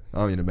go,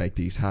 I'm going to make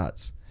these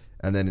hats,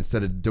 and then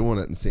instead of doing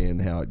it and seeing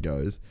how it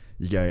goes,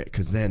 you go,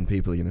 because then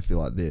people are going to feel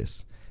like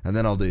this, and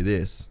then I'll do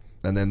this,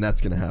 and then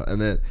that's going to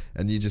happen,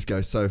 and you just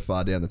go so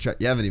far down the track.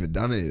 You haven't even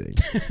done anything.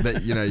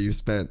 But you've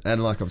spent,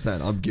 and like I'm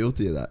saying, I'm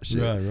guilty of that shit.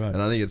 Right. And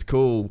I think it's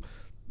cool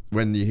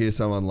when you hear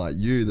someone like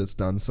you that's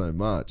done so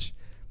much.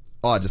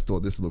 I just thought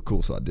this looked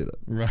cool, so I did it.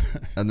 Right.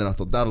 And then I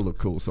thought that'll look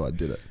cool, so I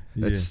did it.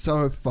 Yeah. It's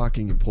so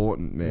fucking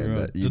important, man.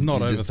 Right. That To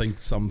not just overthink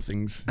some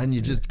things. and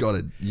you just got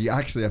to, you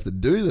actually have to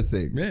do the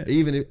thing. Yeah.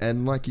 Even if,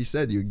 and like you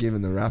said, you were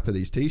giving the rapper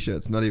these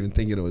t-shirts, not even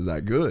thinking it was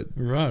that good.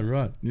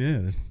 Right.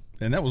 Yeah.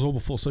 And that was all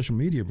before social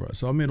media, bro.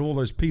 So I met all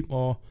those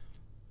people.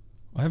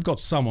 I have got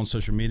some on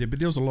social media, but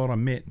there was a lot I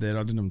met that I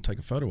didn't even take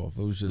a photo of.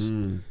 It was just,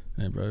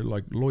 yeah, bro,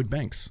 like Lloyd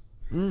Banks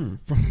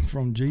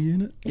from G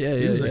Unit. Yeah,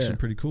 he was yeah. actually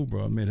pretty cool,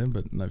 bro. I met him,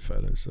 but no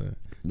photos, so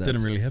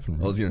didn't really happen.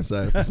 Right? I was going to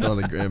say, if it's not on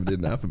the gram, it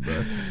didn't happen,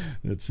 bro.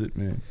 That's it,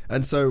 man.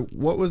 And so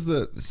what was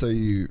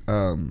you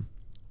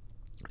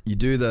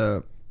do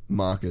the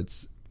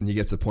markets, and you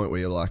get to the point where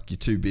you're like, you're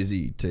too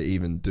busy to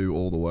even do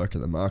all the work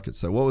at the market.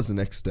 So what was the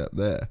next step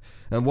there?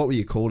 And what were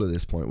you called at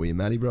this point? Were you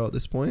Matty Bro at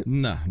this point?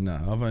 No.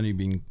 I've only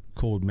been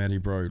called Matty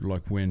Bro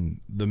like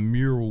when the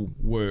mural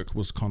work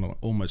was kind of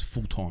almost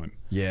full time.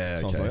 Yeah,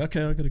 So I was like,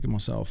 okay, I got to give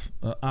myself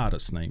an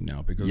artist name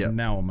now, because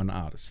now I'm an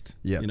artist.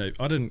 Yeah. You know,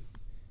 I didn't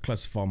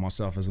classify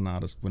myself as an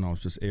artist when I was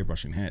just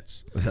airbrushing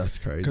hats. That's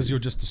crazy. Because you're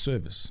just a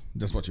service.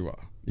 That's what you are.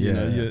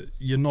 Yeah. You know,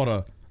 you're not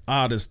a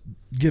artist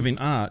giving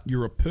art.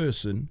 You're a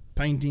person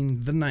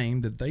painting the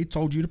name that they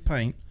told you to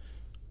paint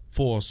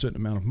for a certain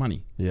amount of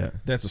money. Yeah.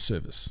 That's a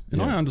service.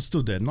 And Yeah. I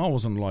understood that, and I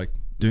wasn't like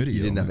dirty.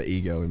 You didn't or- have an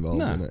ego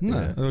involved in it.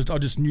 No. Yeah. I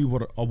just knew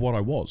what I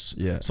was.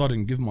 Yeah. So I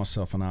didn't give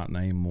myself an art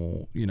name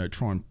or,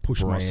 try and push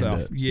Brand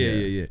myself.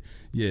 it.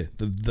 Yeah.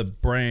 The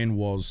brand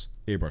was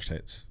Airbrushed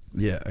Hats.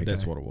 Yeah, okay.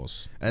 That's what it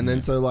was. And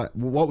then so like,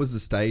 what was the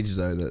stage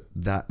though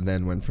that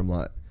then went from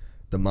like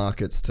the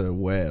markets to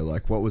where?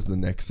 Like, what was the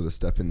next sort of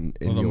step in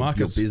your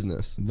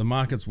business? The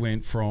markets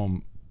went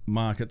from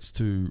markets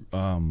to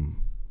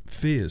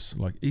fairs,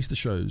 like Easter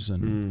shows,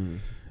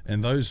 and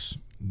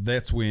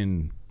that's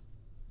when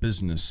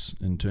business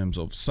in terms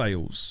of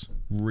sales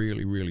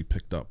really, really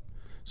picked up.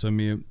 So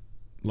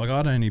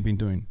I'd only been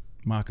doing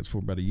markets for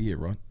about a year,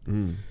 right?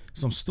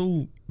 So I'm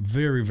still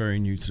very, very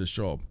new to this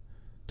job,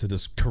 to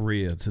this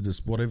career, to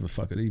this whatever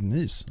fuck it even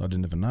is. I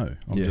didn't even know.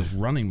 I'm just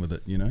running with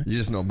it, You're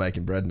just not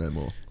making bread no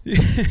more.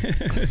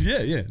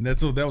 yeah.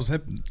 That's all. I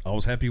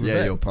was happy with that.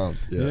 Yeah, you're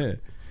pumped. Yeah.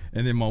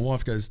 And then my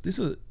wife goes, there's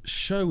a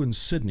show in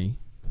Sydney,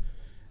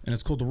 and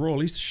it's called the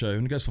Royal Easter Show,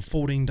 and it goes for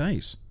 14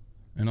 days.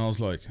 And I was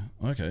like,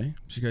 okay.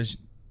 She goes,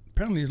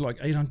 apparently like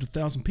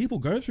 800,000 people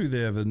go through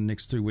there over the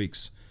next 2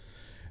 weeks.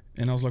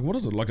 And I was like, what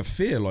is it? Like a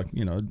fair, like,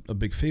 a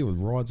big fair with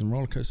rides and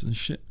roller coasters and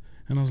shit.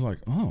 And I was like,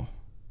 oh.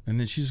 And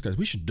then she just goes,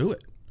 we should do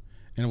it.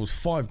 And it was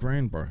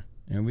 $5,000, bro.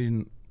 And we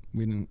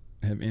didn't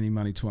have any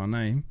money to our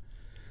name.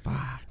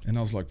 Fuck. And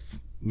I was like,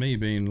 me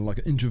being like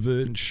an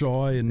introvert and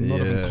shy and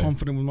not even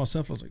confident with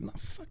myself, I was like, no,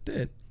 fuck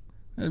that.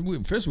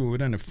 First of all, we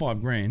don't have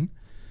 $5,000.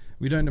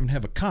 We don't even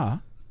have a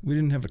car. We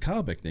didn't have a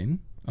car back then.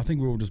 I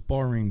think we were just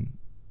borrowing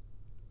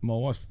my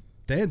wife's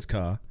dad's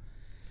car.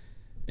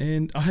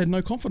 And I had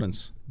no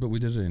confidence, but we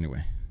did it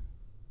anyway.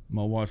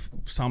 My wife,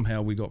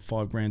 somehow we got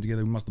 $5,000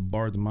 together. We must have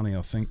borrowed the money,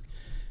 I think.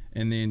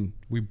 And then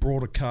we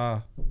brought a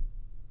car.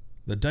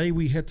 The day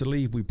we had to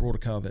leave, we brought a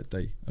car that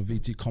day, a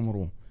VT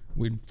Commodore.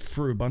 We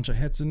threw a bunch of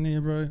hats in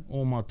there, bro,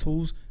 all my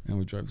tools, and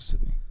we drove to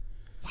Sydney.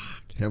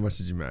 Fuck. How much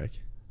did you make?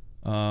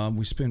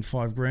 We spent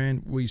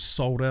 $5,000. We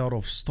sold out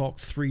of stock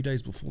 3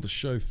 days before the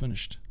show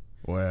finished.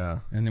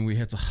 Wow. And then we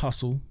had to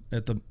hustle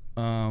at the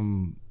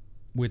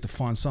we had to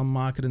find some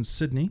market in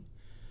Sydney,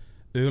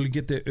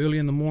 get there early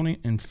in the morning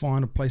and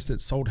find a place that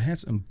sold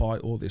hats and buy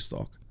all their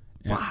stock.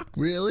 Fuck,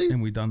 really?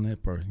 And we done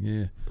that, bro.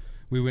 Yeah.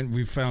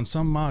 We found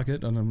some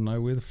market, I don't know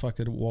where the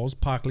fuck it was,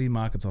 Parkley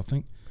Markets, I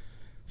think.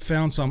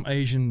 Found some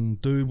Asian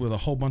dude with a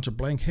whole bunch of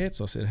blank hats.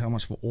 I said, how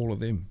much for all of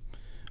them?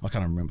 I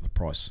can't remember the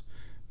price.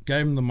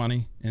 Gave him the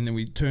money, and then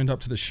we turned up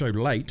to the show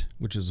late,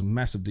 which is a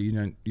massive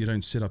deal. You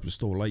don't set up your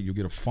store late, you'll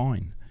get a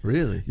fine.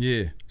 Really?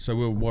 Yeah. So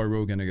we were worried we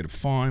were going to get a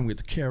fine. We had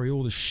to carry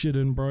all this shit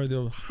in, bro.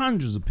 There were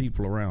hundreds of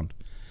people around.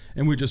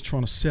 And we're just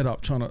trying to set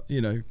up, trying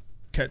to,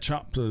 catch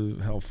up to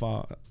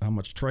how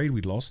much trade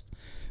we'd lost.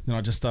 Then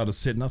I just started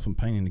setting up and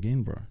painting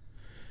again, bro.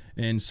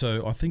 And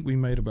so I think we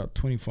made about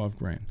 25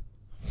 grand.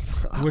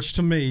 Which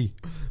to me,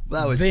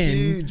 that was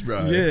huge,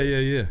 bro.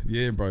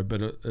 Yeah, bro.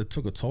 But it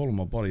took a toll on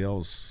my body. I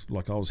was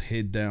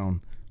head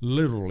down,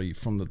 literally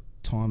from the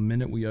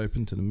minute we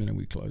opened to the minute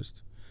we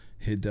closed.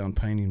 Head down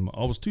painting.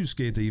 I was too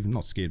scared to even,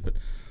 not scared, but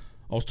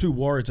I was too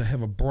worried to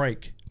have a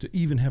break, to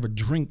even have a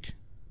drink,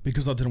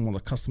 because I didn't want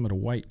the customer to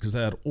wait, because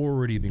they had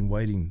already been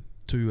waiting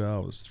 2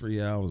 hours, 3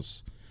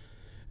 hours.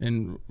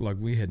 And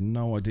we had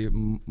no idea.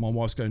 My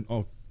wife's going,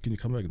 oh, can you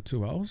come back in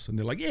 2 hours? And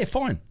they're like, yeah,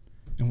 fine.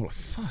 And we're like,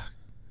 fuck.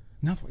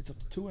 Now the wait's up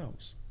to 2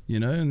 hours,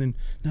 and then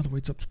now the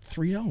wait's up to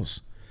 3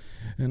 hours.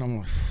 And I'm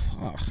like,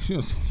 fuck.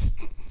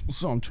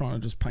 So I'm trying to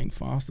just paint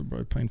faster,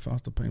 bro. Paint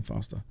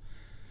faster.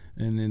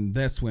 And then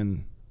that's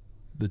when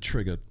the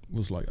trigger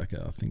was like, okay,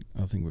 I think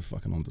we're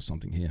fucking onto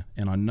something here.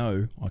 And I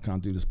know I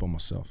can't do this by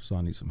myself, so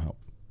I need some help.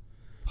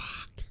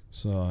 Fuck.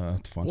 So I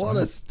have to find some help.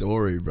 What a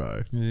story,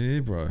 bro.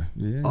 Yeah, bro.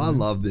 Yeah. I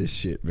love this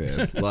shit,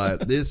 man.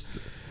 This,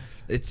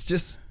 it's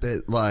just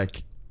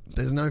that,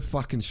 there's no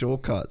fucking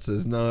shortcuts.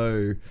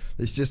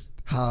 It's just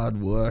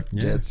hard work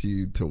gets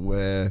you to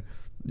where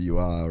you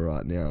are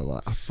right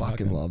now. I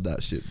fucking love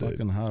that shit, dude.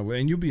 Fucking hard work.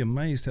 And you'll be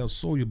amazed how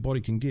sore your body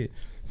can get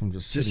from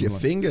just your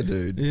finger,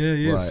 dude.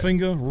 Yeah.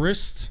 Finger,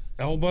 wrist,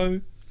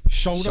 elbow,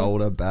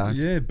 shoulder, back.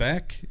 Yeah,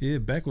 back. Yeah,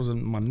 back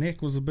my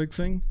neck was a big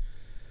thing.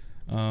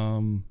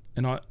 And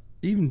I,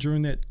 even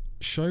during that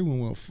show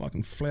when we were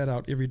fucking flat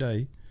out every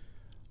day,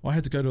 I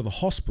had to go to the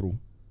hospital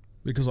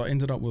because I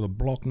ended up with a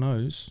blocked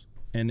nose.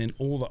 And then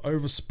all the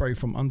overspray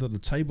from under the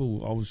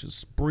table, I was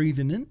just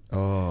breathing in.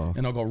 Oh.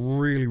 And I got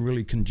really,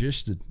 really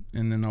congested.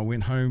 And then I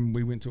went home.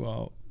 We went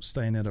to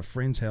staying at a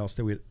friend's house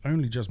that we had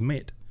only just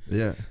met.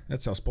 Yeah.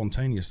 That's how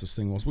spontaneous this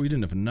thing was. We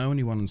didn't even know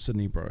anyone in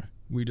Sydney, bro.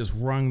 We just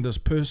rung this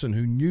person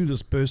who knew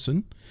this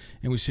person.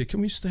 And we said,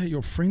 can we stay at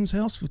your friend's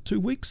house for 2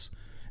 weeks?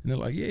 And they're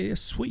like, yeah,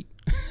 sweet.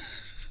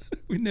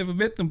 We never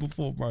met them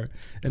before, bro.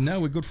 And now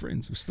we're good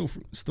friends. We're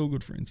still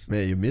good friends.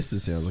 Man, your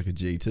missus sounds like a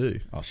G too.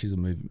 Oh, she's a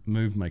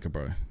move maker,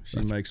 bro. She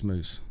makes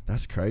moves.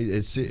 That's crazy.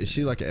 Is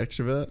she like an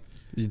extrovert,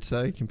 you'd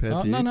say, compared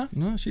to you?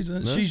 No. She's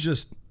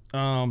just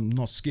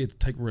not scared to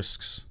take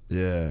risks.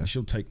 Yeah.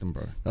 She'll take them,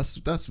 bro.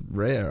 That's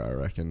rare, I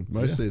reckon.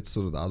 Mostly it's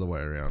sort of the other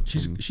way around.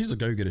 She's a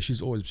go-getter.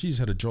 She's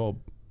had a job.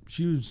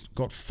 She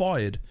got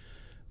fired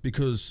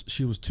because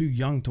she was too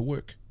young to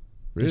work.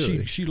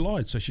 Really? She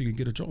lied so she could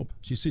get a job.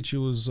 She said she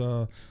was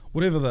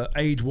whatever the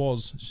age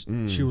was.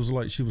 She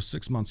was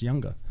 6 months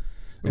younger.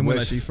 And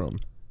where's she from?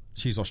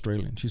 She's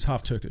Australian. She's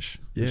half Turkish.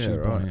 Yeah, she's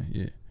right.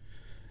 Yeah.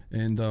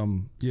 And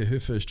her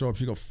first job,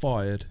 she got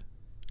fired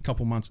a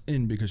couple months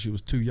in because she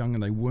was too young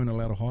and they weren't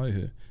allowed to hire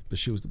her. But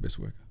she was the best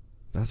worker.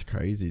 That's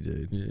crazy,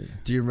 dude. Yeah.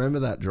 Do you remember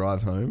that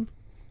drive home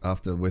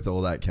with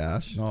all that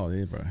cash? Oh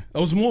yeah, bro. It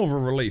was more of a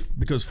relief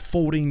because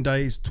 14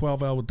 days,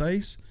 12-hour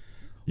days.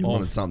 You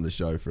wanted something to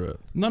show for it.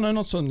 No,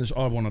 not something.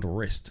 I wanted a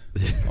rest.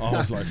 I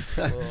was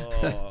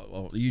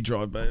like, you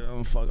drive, babe.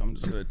 Oh, fuck, I'm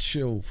just going to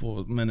chill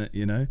for a minute,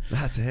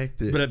 That's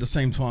hectic. But at the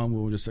same time,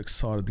 we were just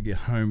excited to get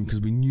home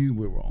because we knew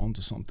we were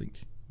onto something.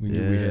 We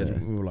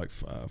knew we were like,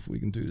 if we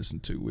can do this in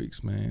 2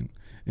 weeks, man.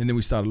 And then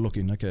we started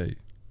looking, okay,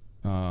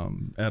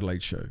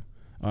 Adelaide show.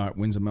 All right,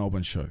 when's the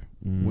Melbourne show?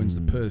 When's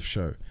the Perth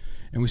show?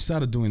 And we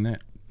started doing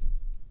that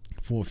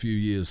for a few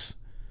years.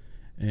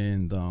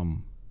 And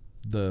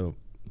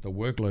the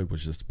workload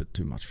was just a bit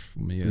too much for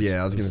me.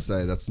 I was going to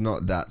say that's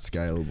not that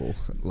scalable.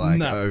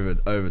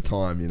 Over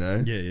time,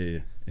 Yeah.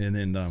 And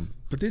then,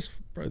 but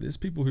there's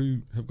people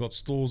who have got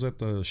stores at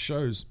the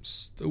shows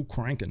still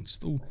cranking,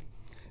 still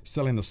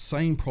selling the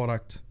same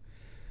product,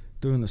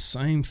 doing the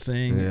same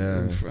thing. Yeah.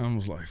 And I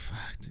was like,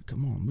 fuck, dude,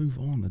 come on, move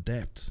on,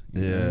 adapt.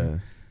 You yeah. know?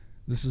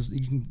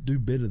 You can do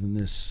better than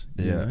this.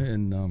 You know?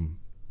 And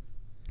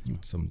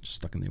some just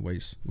stuck in their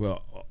ways.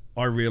 Well,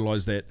 I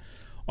realized that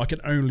I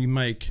could only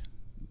make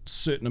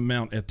certain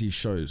amount at these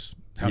shows.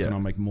 How can I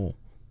make more?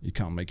 You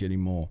can't make any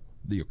more.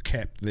 You're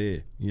capped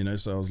there,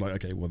 So I was like,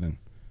 okay, well then,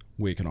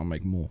 where can I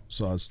make more?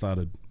 So I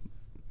started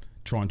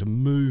trying to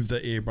move the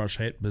airbrush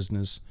hat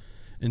business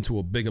into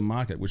a bigger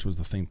market, which was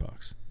the theme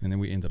parks, and then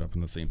we ended up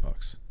in the theme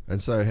parks. And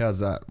so, how's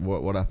that?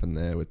 What happened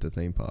there with the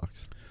theme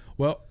parks?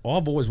 Well,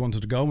 I've always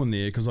wanted to go in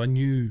there because I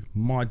knew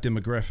my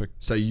demographic.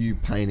 So you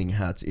painting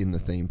hats in the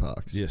theme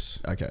parks?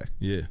 Yes. Okay.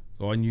 Yeah,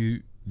 I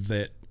knew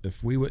that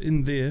if we were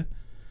in there,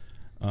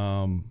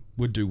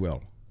 we'd do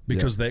well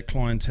because that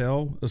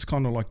clientele is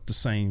kind of like the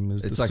same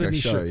as it's the like Sydney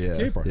a show.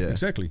 Yeah, bro. Yeah.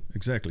 Exactly.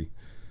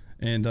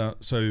 And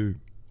so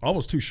I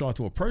was too shy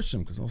to approach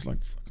them because I was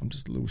like, fuck, I'm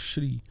just a little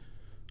shitty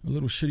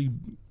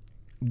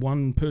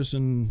one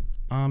person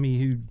army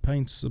who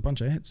paints a bunch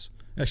of hats.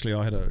 Actually,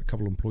 I had a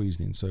couple of employees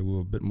then, so we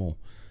were a bit more.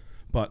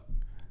 But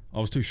I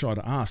was too shy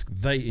to ask.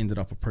 They ended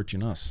up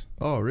approaching us.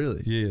 Oh,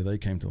 really? Yeah, they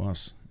came to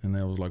us, and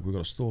they was like, "We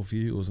got a store for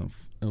you."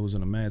 It was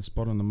in a mad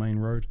spot on the main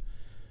road.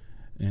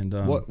 And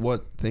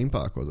what theme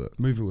park was it?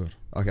 Movie World.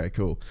 Okay,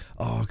 cool.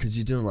 Oh, because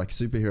you're doing like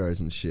superheroes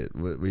and shit.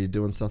 Were you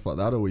doing stuff like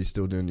that, or were you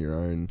still doing your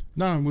own?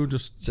 No, we were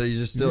just. So you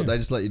just still they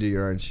just let you do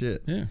your own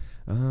shit. Yeah.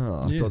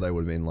 Oh, I thought they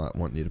would have been like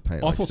wanting you to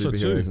paint like I thought so superheroes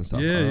too. and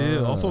stuff.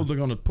 Yeah. I thought they're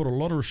going to put a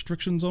lot of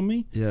restrictions on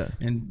me. Yeah.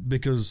 And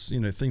because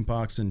theme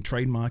parks and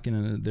trademarking,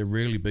 and they're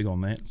really big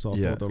on that. So I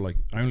thought they're like,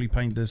 only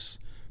paint this,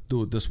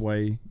 do it this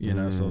way. So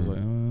I was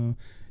like,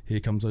 here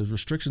comes those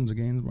restrictions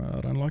again. Bro,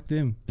 I don't like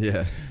them.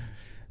 Yeah.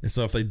 And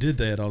so if they did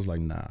that, I was like,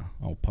 nah,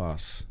 I'll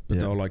pass. But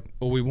they were like,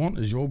 all we want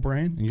is your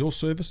brand and your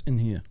service in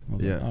here. I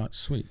was like, all right,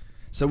 sweet.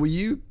 So were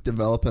you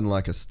developing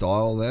like a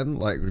style then?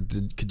 Like,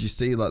 could you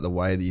see like the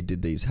way that you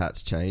did these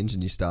hats change,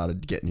 and you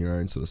started getting your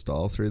own sort of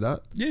style through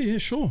that? Yeah,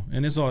 sure.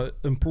 And as I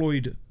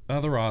employed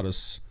other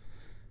artists,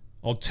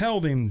 I'll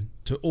tell them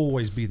to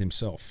always be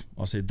themselves.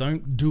 I said,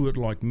 don't do it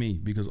like me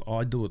because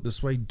I do it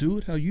this way. Do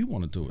it how you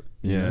want to do it.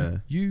 Yeah.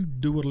 You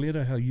do it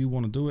later how you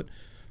want to do it,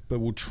 but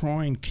we'll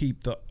try and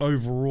keep the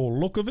overall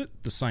look of it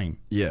the same.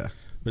 Yeah.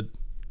 But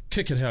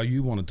kick it how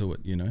you want to do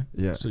it,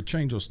 Yeah. So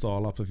change your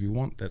style up if you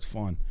want, that's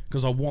fine.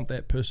 Because I want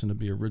that person to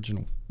be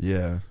original.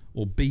 Yeah.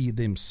 Or be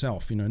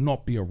themselves,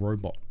 not be a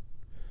robot.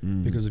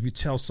 Because if you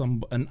tell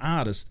an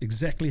artist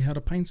exactly how to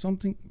paint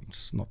something,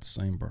 it's not the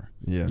same, bro.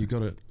 Yeah. You got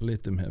to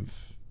let them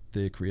have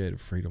their creative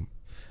freedom.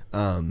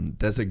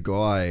 There's a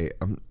guy,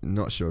 I'm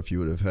not sure if you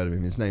would have heard of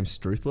him. His name's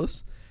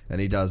Struthless, and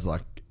he does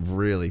like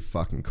really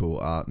fucking cool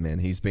art, man.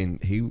 He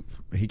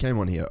came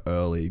on here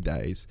early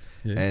days,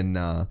 and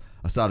I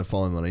started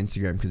following him on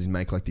Instagram because he'd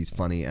make like these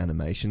funny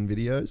animation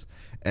videos,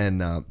 and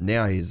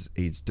now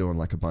he's doing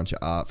like a bunch of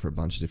art for a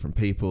bunch of different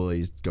people.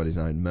 He's got his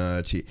own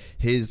merch.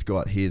 He's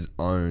got his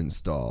own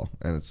style,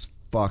 and it's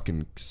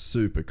fucking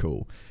super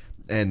cool.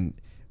 And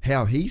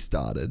how he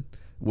started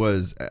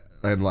was,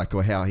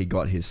 or how he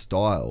got his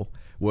style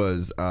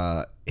was,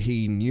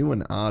 he knew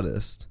an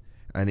artist.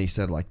 And he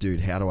said, like, dude,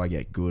 how do I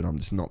get good? I'm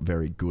just not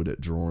very good at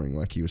drawing.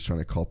 Like, he was trying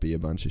to copy a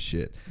bunch of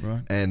shit.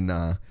 Right.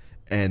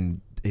 And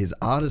his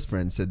artist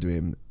friend said to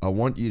him, I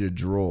want you to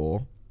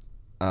draw,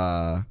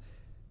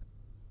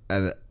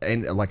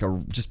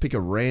 just pick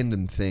a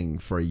random thing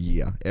for a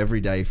year.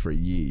 Every day for a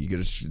year, you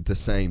got to the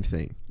same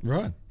thing.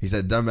 Right. He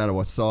said, don't matter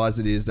what size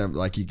it is,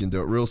 you can do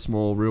it real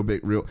small, real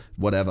big, real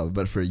whatever.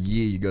 But for a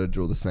year, you got to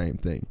draw the same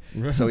thing.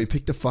 Right. So he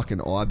picked a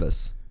fucking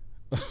ibis.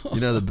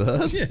 You know the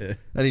bird? Yeah.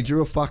 And he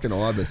drew a fucking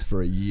ibis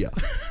for a year.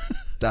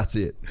 That's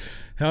it.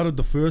 How did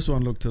the first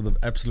one look to the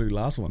absolute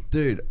last one?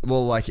 Dude,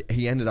 well, like,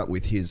 he ended up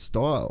with his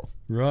style.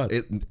 Right.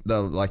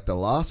 The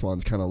last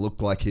ones kind of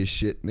look like his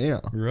shit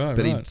now. Right,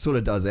 But he right. sort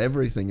of does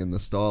everything in the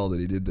style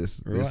that he did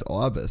this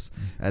ibis.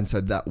 And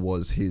so that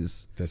was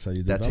his... That's how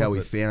you That's how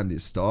develop he it. found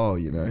his style,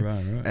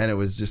 Right. And it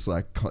was just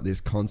like this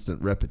constant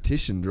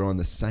repetition, drawing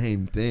the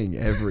same thing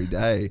every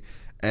day.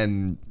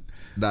 And...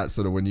 that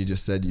sort of when you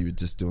just said you were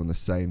just doing the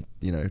same,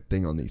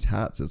 thing on these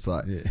hats. It's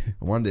like, I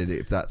wondered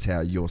if that's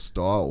how your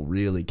style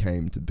really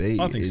came to be.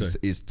 I think so.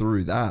 Is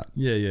through that.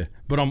 Yeah.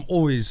 But I'm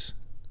always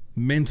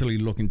mentally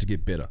looking to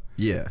get better.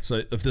 Yeah.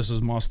 So if this is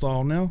my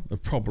style now,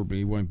 it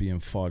probably won't be in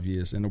 5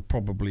 years, and it'll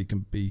probably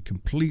can be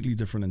completely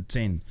different in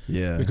 10.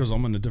 Yeah. Because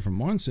I'm in a different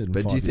mindset in 5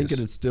 years. But do you think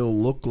it'd still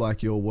look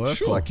like your work,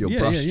 Sure. like your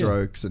brush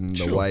strokes and the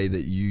Sure. way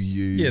that you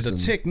use? Yeah, the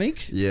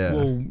technique. Yeah.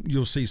 Well,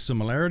 you'll see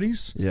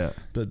similarities. Yeah.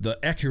 But the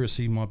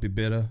accuracy might be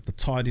better. The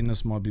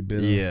tidiness might be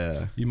better.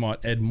 Yeah. You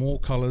might add more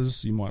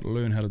colors. You might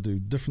learn how to do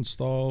different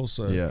styles.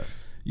 So Yeah.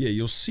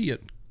 you'll see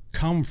it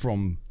come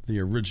from the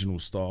original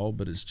style,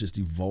 but it's just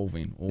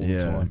evolving all the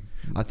time.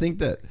 I think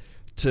that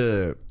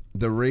the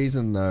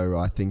reason though,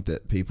 I think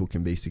that people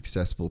can be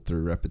successful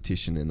through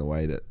repetition in the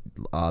way that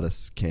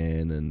artists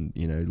can, and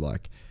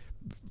like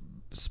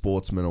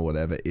sportsmen or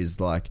whatever, is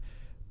like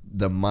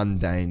the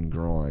mundane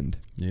grind.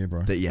 Yeah,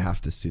 bro. That you have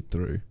to sit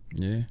through.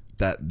 Yeah.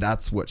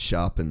 That's what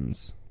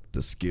sharpens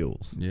the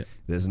skills. Yeah.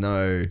 There's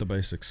no... the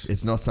basics.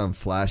 It's not some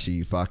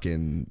flashy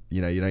fucking...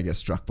 you don't get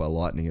struck by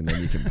lightning and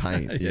then you can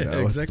paint.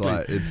 Yeah, Exactly.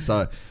 exactly. It's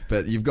so...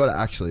 But you've got to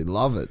actually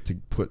love it to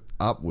put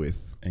up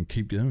with... and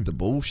keep going. the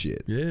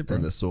bullshit. Yeah, bro.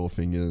 And the sore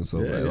fingers and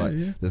sort Yeah, of...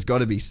 yeah. There's got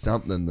to be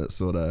something that's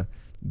sort of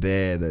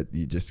there that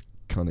you just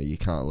kind of... you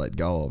can't let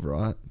go of,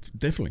 right?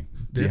 Definitely.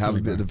 Do you have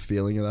a bro. bit of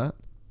feeling of that?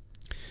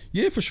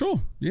 Yeah, for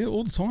sure. Yeah,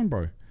 all the time,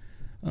 bro.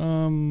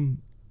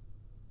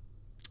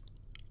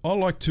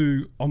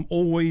 I'm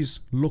always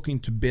looking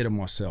to better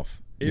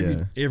myself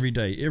every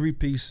day, every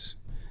piece,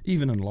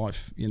 even in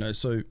life,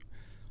 so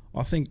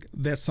I think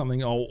that's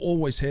something I'll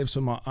always have. So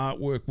my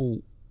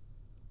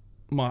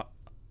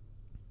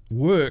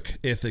work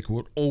ethic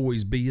will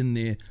always be in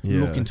there,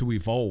 looking to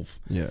evolve.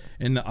 Yeah.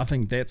 And I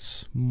think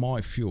that's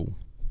my fuel,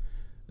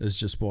 is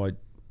just by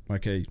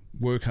okay,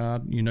 work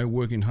hard.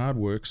 Working hard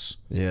works.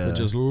 Yeah. But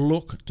just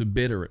look to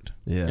better it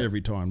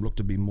every time. Look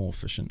to be more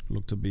efficient.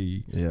 Look to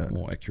be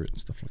more accurate and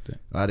stuff like that.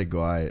 I had a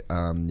guy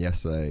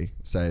yesterday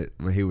say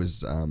he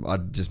was.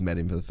 I'd just met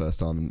him for the first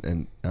time,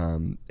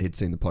 and he'd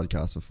seen the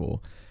podcast before,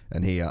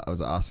 and I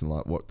was asking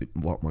like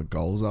what my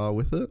goals are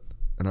with it,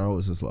 and I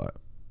was just like,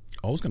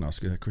 I was going to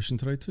ask you that question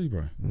today too,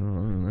 bro. I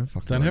don't know.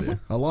 Fucking Don't have idea.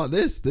 one? I like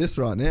this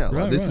right now.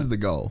 Right, like this right. is the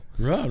goal.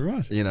 Right.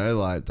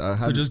 Like I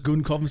had. So just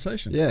good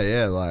conversation.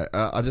 Yeah. Like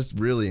I just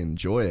really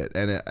enjoy it,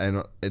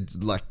 and it's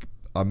like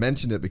I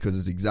mentioned it because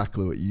it's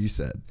exactly what you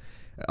said.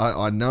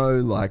 I know,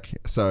 like,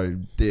 so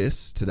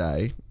this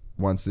today.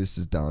 Once this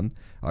is done,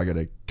 I got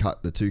to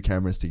cut the two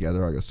cameras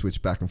together. I got to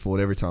switch back and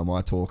forth every time I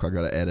talk. I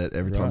got to edit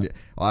every time.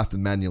 I have to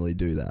manually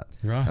do that.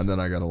 Right. And then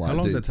I got to like. How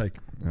long does that take?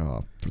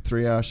 Oh, for a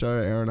 3-hour show,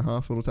 hour and a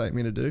half it'll take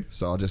me to do.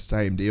 So I'll just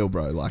same deal,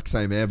 bro. Like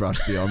same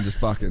airbrush deal. I'm just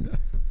fucking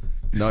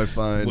no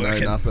phone,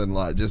 Working. no nothing.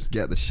 Like just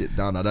get the shit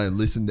done. I don't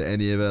listen to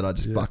any of it. I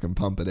just fucking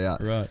pump it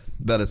out. Right.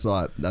 But it's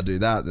like I do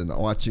that, then the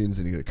iTunes,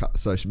 and you got to cut the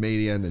social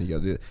media, and then you got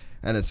to do it.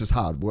 And it's just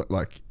hard work.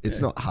 Like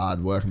it's not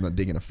hard work. I'm not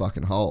digging a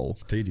fucking hole.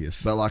 It's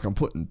tedious. But like I'm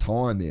putting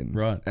time in.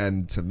 Right.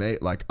 And to me,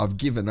 like I've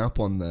given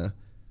up on the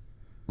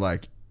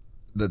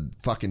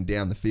fucking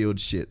down the field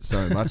shit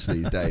so much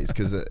these days,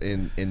 because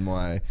in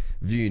my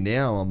view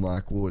now, I'm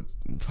like, well,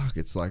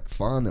 it's like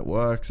fun. It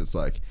works. It's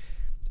like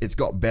it's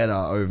got better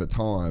over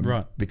time.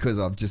 Right. Because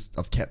I've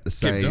kept the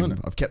Kept doing same. it.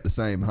 I've kept the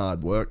same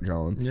hard work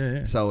going.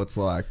 Yeah. So it's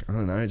like, I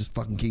don't know, just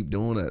fucking keep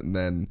doing it, and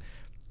then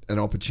an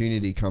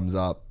opportunity comes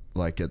up.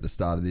 Like at the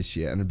start of this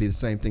year, and it'd be the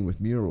same thing with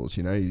murals.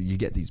 You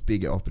get these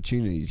bigger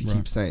opportunities. You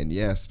keep saying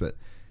yes, but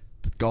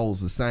the goal's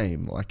the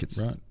same. Like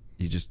it's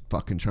you're just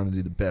fucking trying to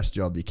do the best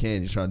job you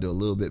can. You're trying to do a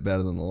little bit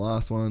better than the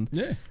last one.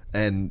 Yeah.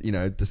 And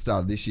at the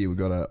start of this year, we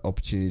got an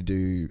opportunity to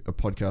do a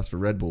podcast for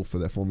Red Bull for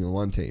their Formula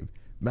One team.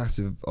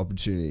 Massive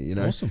opportunity,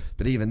 Awesome.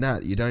 But even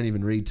that, you don't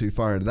even read too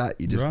far into that.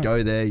 You just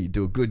go there, you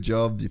do a good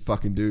job, you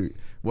fucking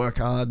work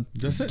hard,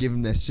 That's it. give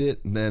them their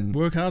shit, and then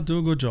Work hard, do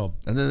a good job.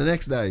 and then the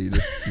next day you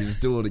just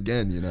do it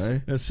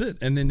again, That's it.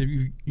 And then if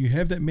you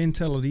have that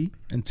mentality,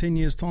 in 10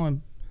 years'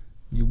 time,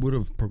 you would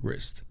have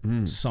progressed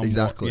somewhat.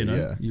 exactly,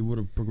 yeah. You would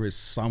have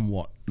progressed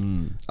somewhat.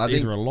 I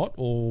think Either a lot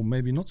or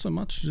maybe not so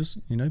much, just,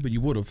 but you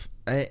would have.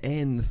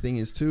 And the thing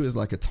is too, is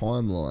like a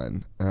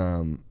timeline.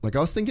 Like I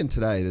was thinking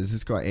today, there's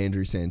this guy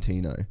Andrew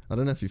Santino. I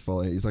don't know if you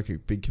follow. He's like a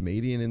big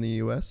comedian in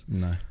the US.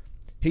 No.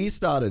 He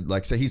started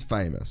so he's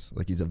famous.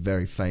 Like he's a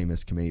very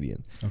famous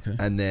comedian. Okay.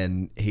 And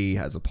then he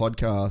has a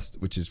podcast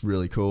which is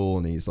really cool,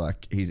 and he's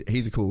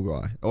a cool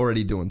guy,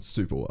 already doing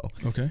super well.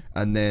 Okay.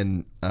 And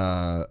then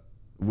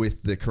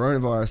with the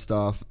coronavirus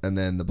stuff, and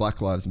then the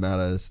Black Lives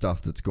Matter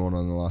stuff that's gone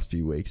on in the last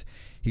few weeks,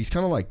 he's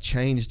kind of like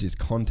changed his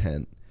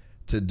content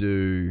to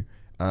do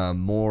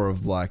more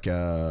of like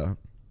I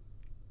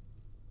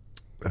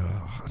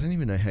don't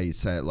even know how you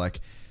say it, like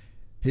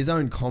his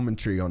own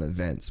commentary on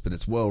events, but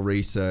it's well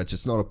researched.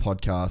 It's not a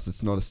podcast.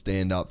 It's not a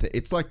stand-up thing.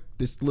 It's like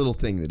this little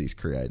thing that he's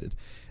created,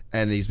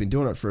 and he's been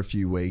doing it for a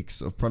few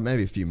weeks, or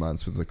maybe a few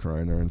months with the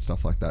corona and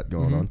stuff like that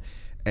going on.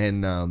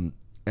 And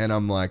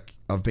I'm like,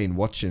 I've been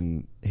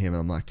watching him,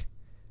 and I'm like,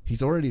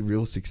 he's already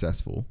real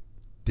successful.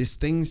 This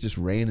thing's just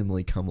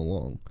randomly come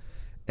along,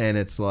 and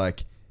it's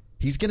like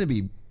he's going to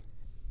be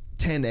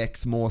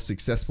 10x more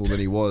successful than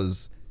he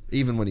was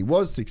even when he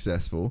was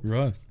successful.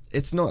 Right.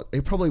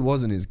 It probably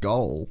wasn't his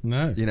goal.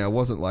 No. It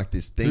wasn't like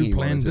this thing Who he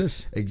planned wanted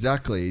this?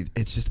 Exactly.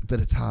 It's just, but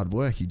it's hard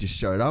work. He just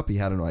showed up. He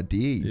had an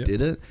idea. He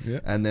did it.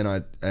 Yep. And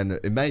then and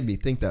it made me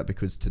think that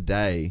because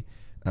today,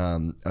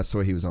 I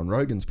saw he was on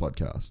Rogan's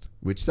podcast,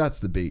 which that's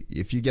the big,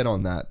 if you get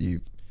on that,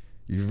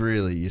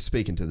 you're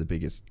speaking to the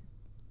biggest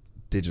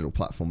digital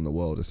platform in the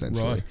world,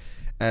 essentially. Right.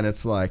 And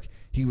it's like,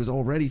 he was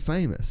already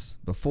famous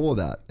before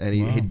that. And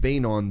he'd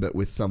been on, but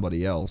with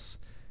somebody else.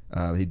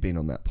 He'd been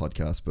on that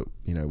podcast, but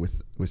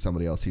with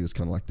somebody else, he was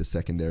kind of like the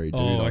secondary dude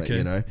on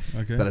it,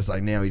 Okay. But it's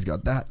like now he's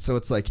got that, so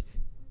it's like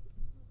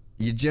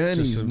your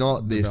journey's Just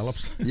not this.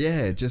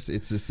 develops.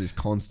 It's just this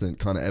constant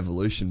kind of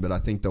evolution. But I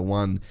think the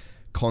one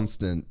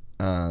constant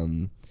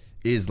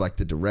is like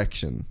the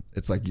direction.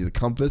 It's like the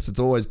compass. It's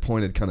always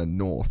pointed kind of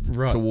north,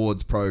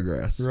 towards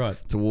progress,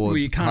 towards well,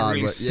 you can't hard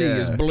really work. see.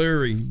 It's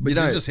blurry, but you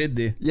don't- just head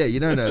there. Yeah, you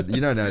don't know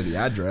the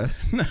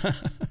address,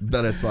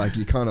 but it's like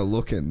you're kind of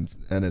looking,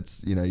 and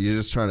it's you're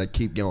just trying to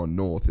keep going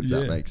north, if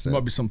that makes sense.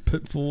 Might be some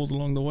pitfalls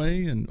along the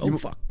way, and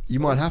fuck. You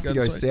might have to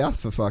go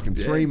south for fucking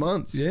 3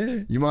 months.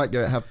 Yeah. You might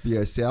have to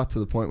go south to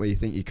the point where you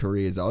think your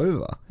career's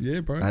over. Yeah,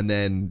 bro. And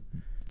then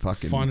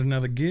fucking Find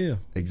another gear.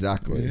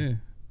 exactly. Yeah.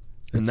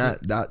 And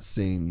that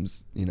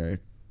seems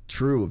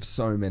true of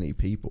so many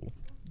people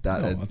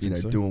that I are think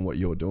so. doing what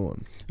you're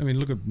doing. I mean,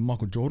 look at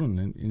Michael Jordan,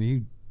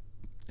 and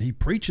he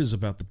preaches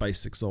about the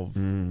basics of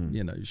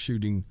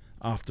shooting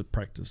after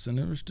practice, and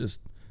it was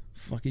just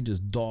fucking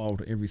just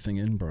dialed everything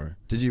in, bro.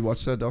 Did you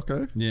watch that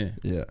doco? Yeah.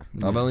 Yeah.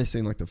 I've only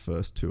seen like the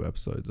first 2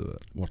 episodes of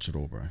it. Watch it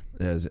all, bro.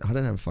 Yeah, I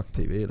don't have a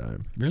fucking TV at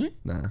home. Really?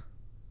 Nah.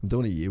 I'm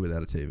doing a year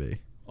without a TV.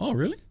 Oh,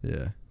 really?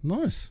 Yeah.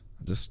 Nice.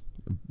 Just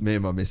me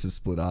and my missus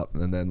split up,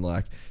 and then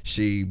like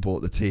she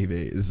bought the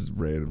TV. This is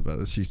random,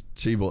 but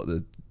she bought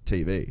the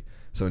TV.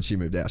 So when she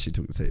moved out, she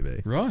took the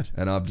TV. Right.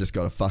 And I've just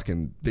got a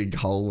fucking big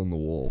hole in the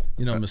wall.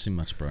 You're not missing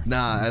much, bro.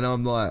 Nah, and I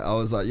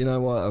was like, you know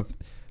what? I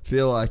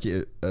feel like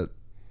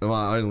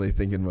my only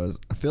thinking was,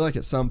 I feel like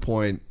at some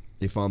point,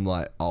 if I'm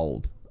like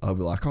old, I'll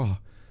be like, oh,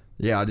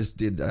 yeah, I just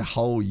did a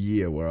whole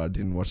year where I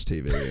didn't watch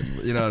TV.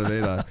 And, you know what I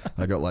mean?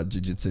 I got like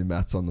jiu-jitsu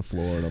mats on the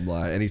floor, and I'm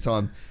like,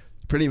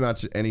 pretty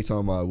much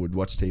anytime I would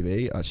watch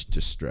TV, I should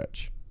just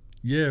stretch.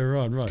 Yeah,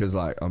 right. Because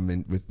like I'm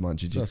in with my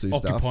jiu-jitsu so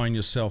stuff. Occupying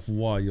yourself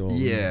while you're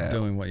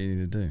doing what you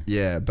need to do.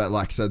 Yeah, but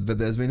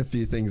there's been a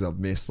few things I've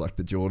missed, like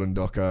the Jordan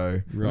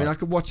doco. Right. I mean, I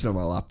could watch it on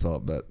my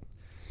laptop, but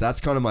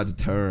that's kind of my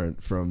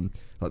deterrent from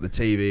like the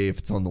TV. If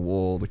it's on the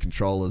wall, the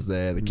controller's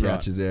there, the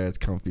couch is there, it's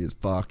comfy as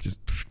fuck.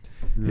 Just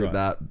hit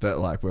that. But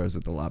like, whereas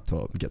with the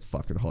laptop, it gets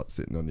fucking hot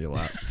sitting on your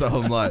lap. So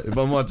I'm like, if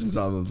I'm watching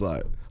something, it's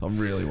like I'm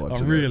really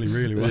watching. I'm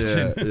really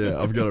watching.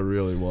 Yeah, I've got to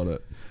really want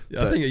it.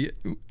 Yeah, I think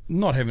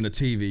not having a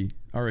TV,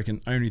 I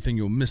reckon only thing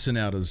you're missing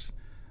out is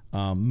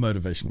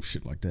motivational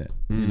shit like that.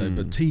 You know,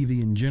 but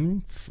TV in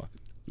general, fuck.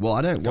 Well,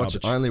 I don't watch.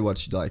 I only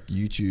watch like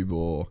YouTube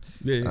or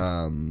me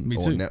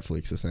too.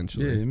 Netflix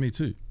essentially. Yeah, me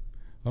too.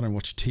 I don't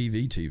watch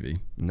TV.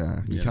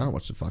 Nah, you can't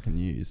watch the fucking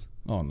news.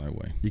 Oh, no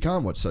way. You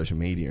can't watch social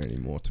media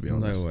anymore, to be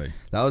honest. No way.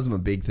 That was my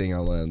big thing I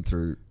learned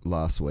through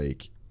last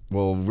week.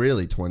 Well,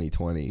 really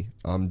 2020.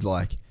 I'm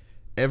like,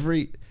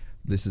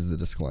 this is the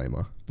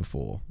disclaimer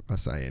before I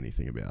say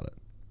anything about it,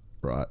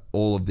 right?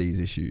 All of these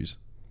issues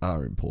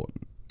are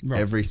important. Right.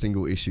 Every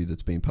single issue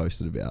that's been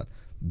posted about,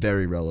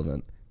 very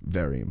relevant,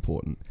 very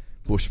important.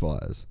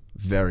 Bushfires,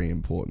 very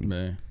important.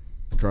 Man.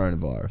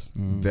 Coronavirus,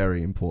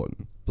 very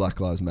important. Black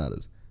Lives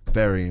Matters,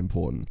 very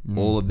important.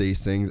 All of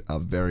these things are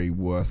very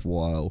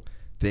worthwhile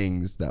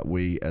things that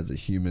we as a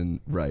human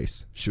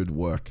race should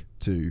work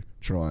to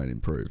try and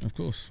improve. Of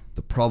course.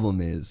 The problem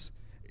is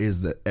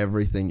that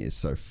everything is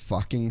so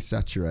fucking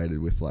saturated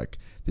with like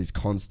these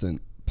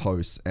constant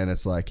posts, and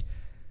it's like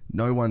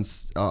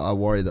I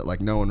worry that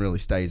like no one really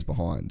stays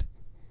behind.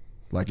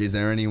 Like, is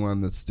there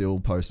anyone that's still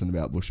posting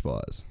about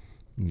bushfires?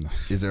 No.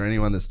 Is there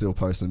anyone that's still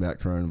posting about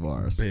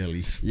coronavirus?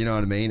 Barely. You know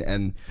what I mean?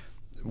 And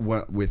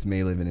with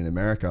me living in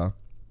America,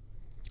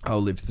 I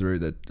lived through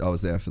I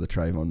was there for the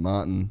Trayvon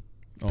Martin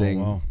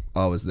thing. Oh, wow.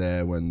 I was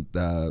there when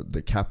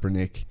the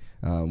Kaepernick,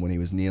 when he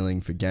was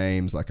kneeling for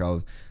games. Like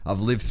I've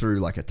lived through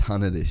like a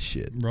ton of this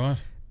shit. Right.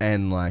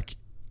 And like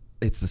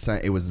it's the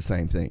same. It was the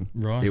same thing.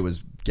 Right. It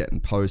was getting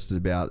posted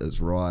about.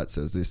 There's riots.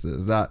 There's this.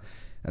 There's that.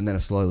 And then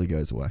it slowly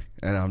goes away.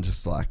 And I'm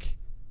just like,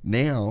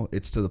 now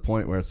it's to the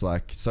point where it's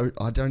like, so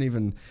I don't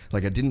even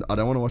like. I don't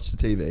want to watch the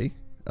TV.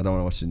 I don't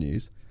want to watch the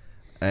news.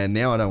 And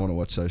now I don't want to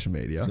watch social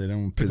media. So you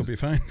don't pick up your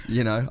phone?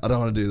 You know, I don't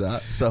want to do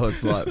that. So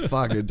it's like,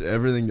 fuck it,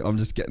 everything, I'm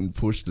just getting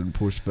pushed and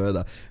pushed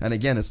further. And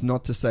again, it's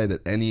not to say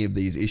that any of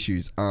these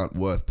issues aren't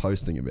worth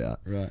posting about.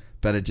 Right.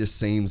 But it just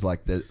seems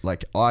like that,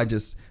 like, I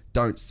just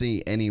don't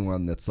see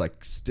anyone that's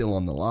like still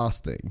on the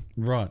last thing.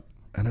 Right.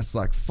 And it's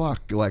like,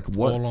 fuck, like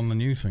what? All on the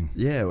new thing.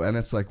 Yeah. And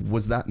it's like,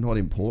 was that not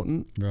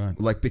important? Right.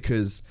 Like,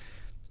 because,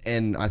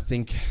 and I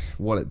think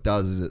what it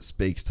does is it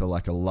speaks to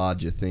like a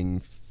larger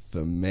thing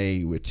for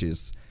me, which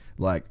is,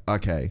 like,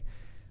 okay,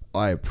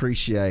 I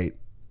appreciate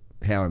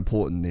how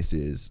important this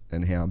is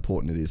and how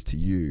important it is to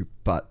you,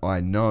 but I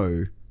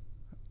know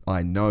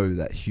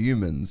that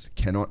humans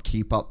cannot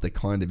keep up the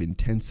kind of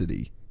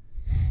intensity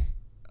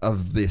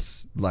of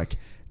this. Like,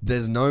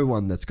 there's no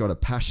one that's got a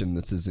passion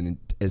that's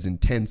as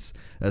intense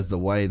as the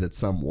way that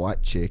some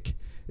white chick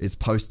is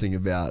posting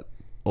about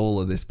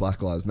all of this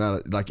Black Lives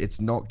Matter. Like, it's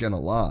not gonna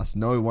last.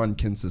 No one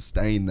can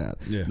sustain that.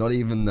 Yeah. Not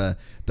even the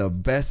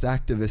best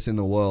activists in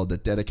the world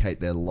that dedicate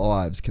their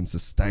lives can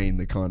sustain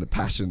the kind of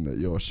passion that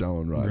you're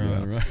showing right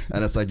now. Right.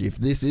 And it's like, if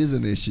this is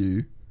an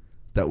issue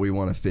that we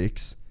want to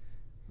fix,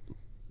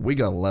 we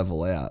gotta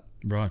level out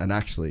and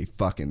actually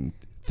fucking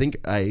think.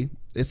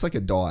 It's like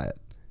a diet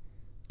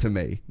to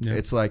me. Yeah.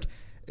 It's like,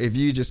 if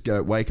you just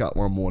wake up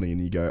one morning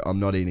and you go, I'm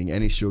not eating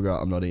any sugar,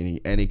 I'm not eating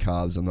any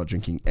carbs, I'm not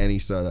drinking any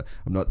soda,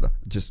 I'm not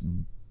just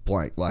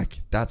blank.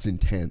 Like, that's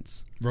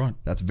intense. Right.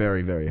 That's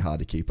very, very hard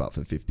to keep up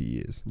for 50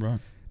 years. Right.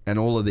 And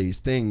all of these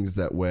things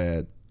that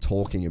we're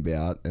talking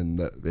about and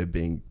that they're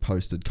being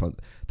posted,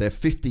 they're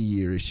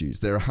 50-year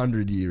issues. They're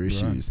 100-year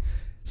issues. Right.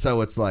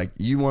 So it's like,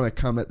 you want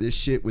to come at this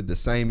shit with the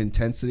same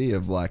intensity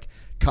of like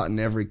cutting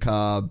every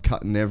carb,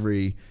 cutting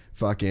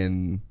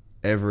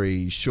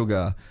every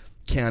sugar,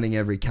 counting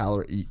every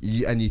calorie,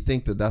 and you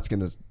think that that's going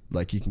to,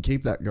 like, you can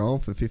keep that going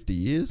for 50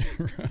 years.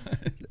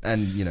 Right.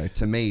 And, you know,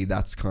 to me,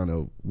 that's kind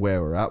of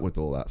where we're at with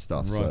all that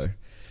stuff. Right. So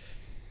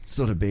it's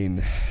sort of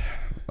been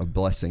a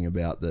blessing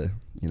about the,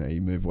 you know,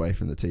 you move away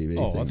from the TV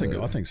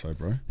thing. I think so,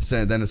 bro.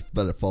 So then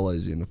but it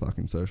follows you into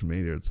fucking social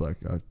media. It's like,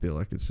 I feel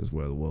like it's just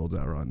where the world's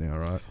at right now,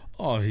 right?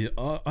 Oh, yeah.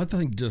 I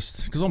think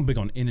just because I'm big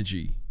on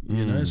energy,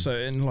 you know, so,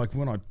 and like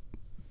when I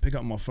pick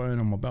up my phone,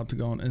 I'm about to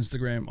go on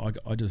Instagram,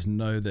 I just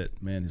know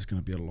that, man, there's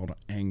going to be a lot of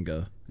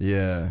anger.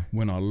 Yeah.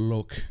 When I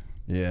look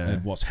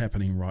at what's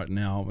happening right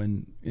now,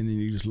 and then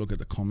you just look at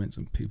the comments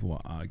and people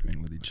are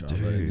arguing with each other.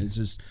 And it's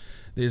just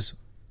there's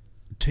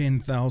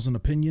 10,000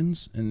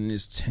 opinions, and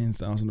there's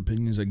 10,000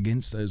 opinions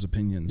against those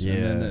opinions. Yeah.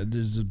 And then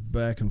there's a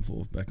back and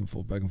forth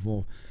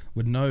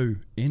with no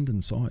end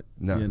in sight.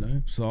 No. You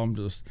know?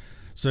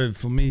 So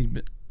for me,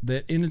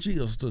 that energy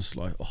is just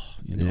like,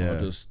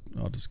 I'll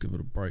just give it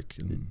a break,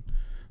 and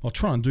I'll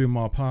try and do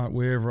my part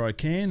wherever I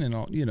can, and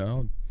I'll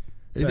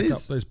back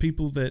up those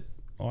people that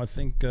I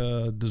think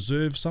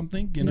deserve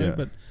something,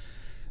 but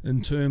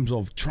in terms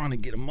of trying to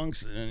get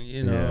amongst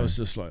it, I was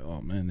just like,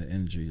 oh man, the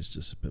energy is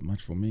just a bit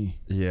much for me.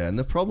 Yeah, and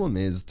the problem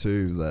is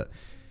too that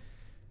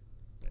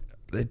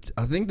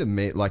I think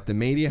the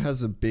media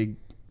has a big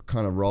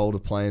kind of role to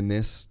play in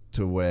this,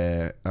 to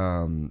where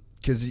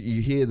because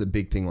you hear the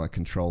big thing like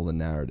control the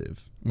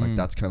narrative, like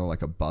that's kind of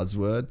like a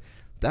buzzword.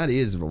 That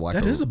is a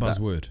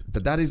buzzword,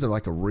 but that is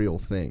like a real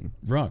thing,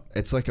 right?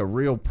 It's like a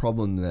real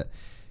problem that,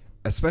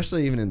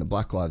 especially even in the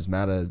Black Lives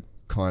Matter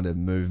kind of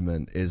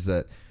movement, is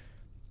that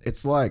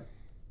it's like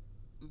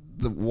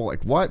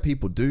white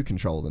people do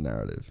control the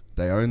narrative.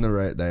 They own the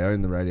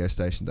radio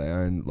station. They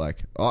own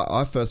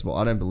I first of all,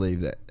 I don't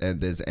believe that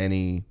there's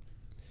any.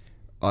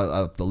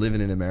 After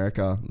living in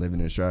America, living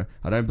in Australia,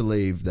 I don't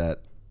believe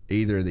that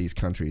either of these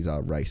countries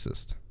are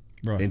racist,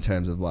 right? In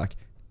terms of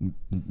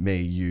me,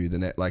 you,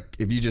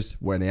 if you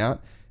just went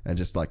out and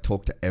just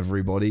talked to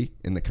everybody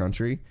in the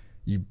country,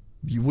 you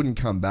wouldn't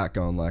come back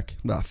going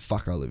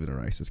fuck, I live in a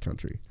racist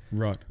country.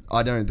 Right.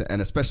 I don't, and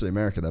especially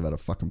America, they've had a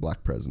fucking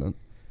black president.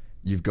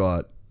 You've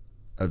got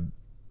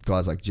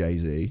guys like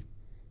Jay-Z,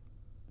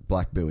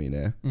 black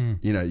billionaire.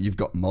 You've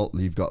got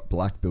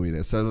black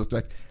billionaires. So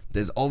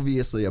there's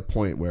obviously a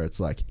point where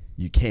it's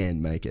you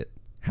can make it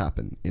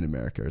happen in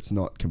America. It's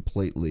not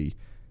completely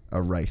a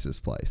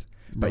racist place.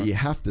 But you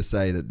have to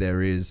say that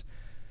there is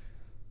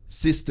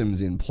systems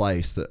in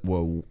place that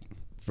were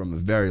from a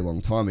very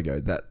long time ago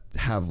that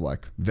have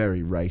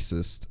very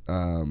racist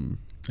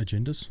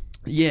agendas.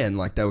 Yeah, and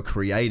they were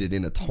created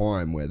in a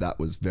time where that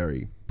was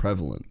very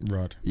prevalent.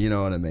 Right. You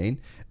know what I mean?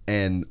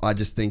 And I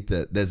just think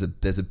that there's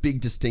a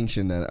big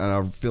distinction, and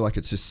I feel like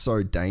it's just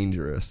so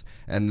dangerous.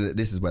 And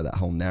this is where that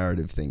whole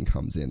narrative thing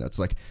comes in. It's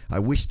I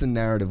wish the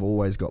narrative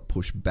always got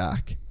pushed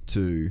back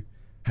to,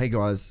 hey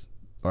guys,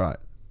 all right,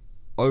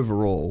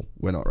 overall,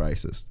 we're not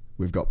racist.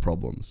 We've got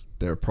problems.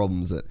 There are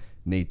problems that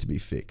need to be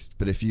fixed.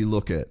 But if you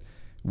look at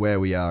where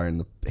we are in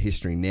the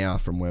history now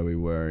from where we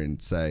were in,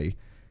 say,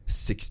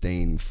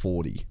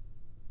 1640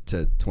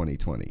 to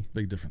 2020.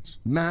 Big difference.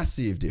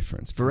 Massive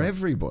difference for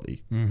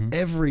everybody.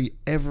 Every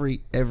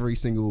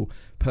single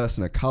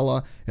person of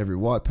color, every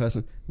white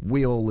person,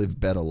 we all live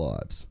better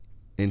lives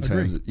in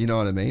terms of, you know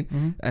what I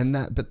mean? And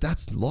but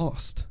that's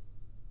lost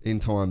in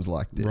times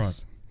like this.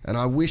 Right. And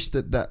I wish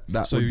that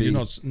so would be...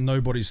 So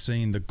nobody's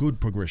seeing the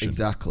good progression.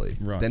 Exactly.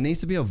 Right. There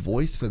needs to be a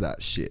voice for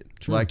that shit.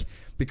 True.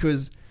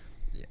 Because,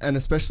 and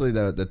especially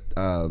the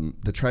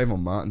Trayvon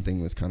Martin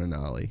thing was kind of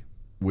gnarly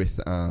with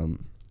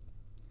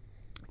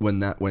when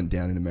that went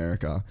down in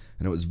America,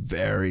 and it was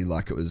very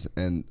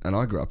and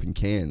I grew up in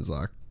Cairns.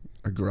 I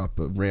grew up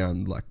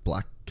around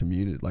black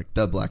community,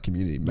 the black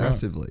community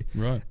massively.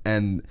 Right.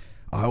 And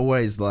I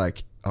always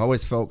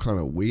felt kind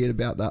of weird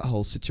about that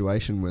whole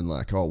situation when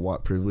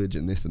white privilege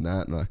and this and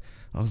that, and I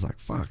was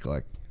fuck,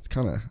 it's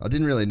kind of, I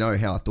didn't really know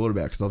how I thought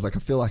about it, because I was I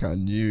feel like I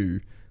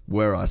knew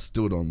where I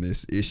stood on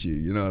this issue,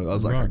 you know. I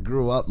was I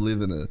grew up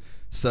living a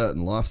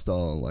certain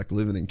lifestyle,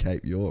 living in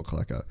Cape York,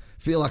 I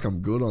feel like I'm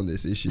good on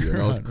this issue,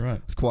 and I was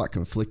quite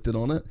conflicted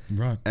on it.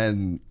 Right.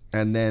 And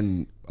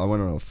then I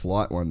went on a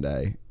flight one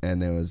day,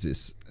 and there was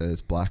this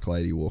black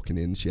lady walking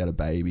in. She had a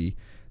baby.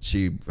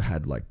 She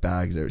had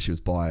bags there. She was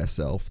by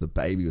herself. The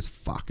baby was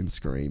fucking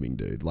screaming,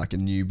 dude, like a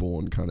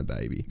newborn kind of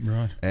baby.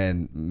 Right.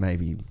 And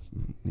maybe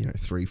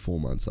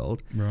 3-4 months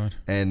old. Right.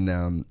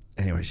 And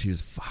anyway, she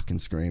was fucking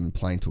screaming.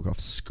 Plane took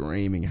off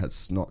screaming, had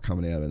snot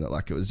coming out of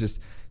it. It was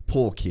just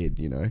poor kid,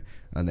 you know.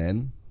 And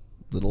then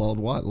little old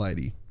white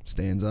lady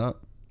stands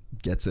up,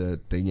 gets a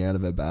thing out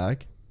of her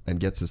bag, and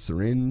gets a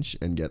syringe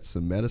and gets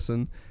some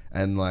medicine.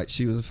 And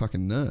she was a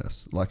fucking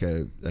nurse,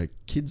 a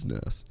kid's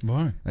nurse.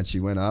 Right. And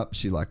she went up,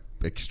 she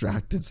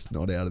extracted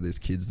snot out of this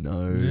kid's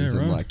nose,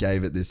 and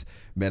gave it this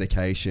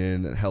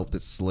medication that helped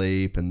it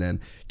sleep, and then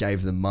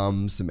gave the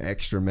mum some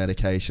extra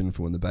medication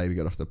for when the baby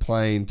got off the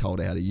plane, told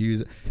her how to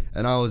use it.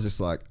 And I was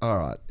just all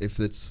right, if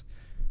it's,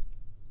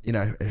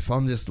 if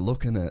I'm just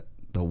looking at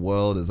the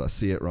world as I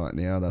see it right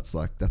now, that's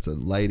a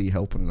lady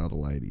helping another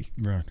lady.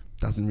 Right.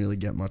 Doesn't really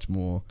get much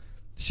more.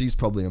 She's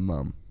probably a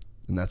mum,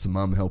 and that's a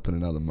mum helping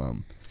another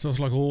mum. So it's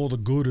all the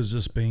good is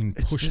just being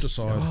pushed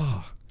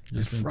aside.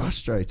 It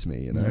frustrates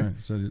me, you know. Yeah,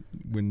 so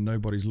when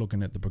nobody's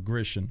looking at the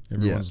progression,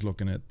 everyone's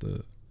looking at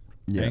the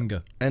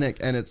anger. And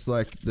it's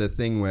the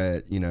thing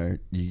where, you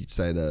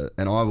say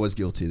and I was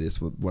guilty of this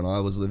when I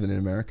was living in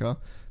America,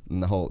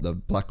 and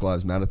the Black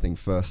Lives Matter thing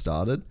first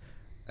started.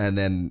 And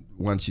then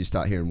once you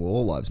start hearing,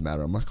 all lives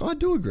matter, I'm I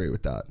do agree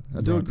with that.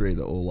 I do agree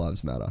that all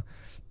lives matter.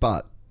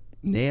 But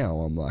now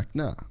I'm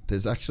nah,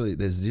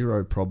 there's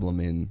zero problem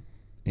in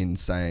in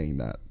saying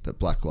that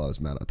Black Lives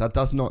Matter. That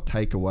does not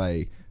take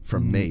away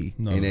from me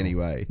in any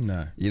way.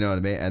 No. You know what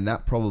I mean? And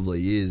that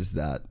probably is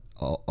that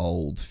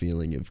old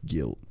feeling of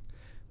guilt.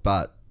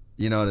 But,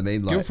 you know what I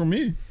mean? Like, Guilt from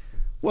you.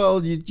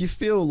 well, you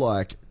feel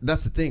like,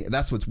 that's the thing.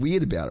 That's what's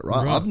weird about it,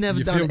 right? Right. I've never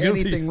You done feel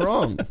guilty. anything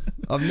wrong.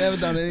 I've never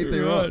done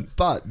anything wrong. Right.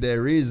 But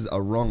there is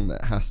a wrong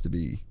that has to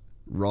be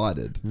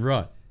righted,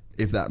 Right.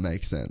 if that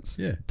makes sense.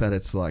 Yeah. But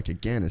it's like,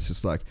 again, it's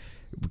just like,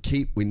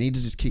 we need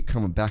to just keep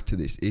coming back to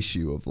this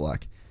issue of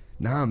like,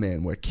 nah,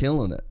 man, we're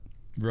killing it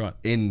Right.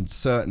 in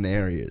certain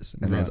areas,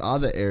 and there's Right.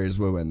 other areas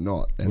where we're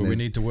not, and Where we there's-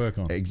 need to work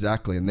on.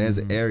 exactly, and there's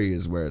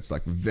areas where it's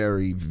like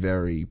very,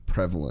 very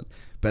prevalent.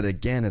 But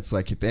again, it's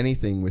like, if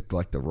anything, with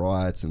like the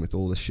riots and with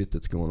all the shit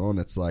that's going on,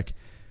 it's like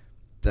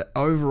the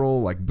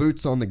overall like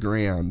boots on the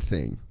ground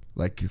thing.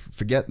 Like,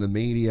 forget the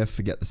media,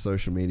 forget the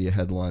social media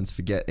headlines,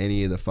 forget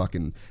any of the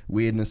fucking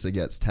weirdness that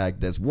gets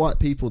tagged. There's white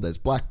people, there's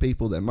black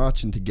people, they're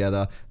marching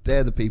together.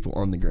 They're the people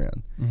on the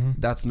ground.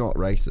 That's not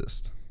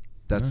racist.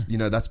 That's, you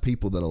know, that's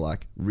people that are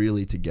like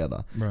really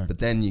together. Right. But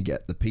then you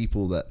get the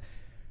people that,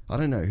 I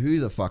don't know who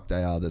the fuck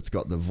they are, that's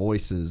got the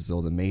voices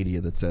or the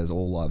media that says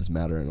all lives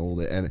matter and all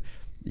that. And,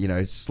 you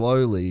know,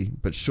 slowly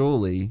but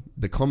surely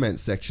the comment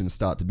sections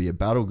start to be a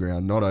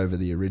battleground, not over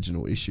the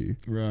original issue,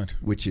 Right.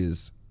 which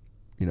is,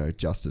 you know,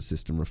 justice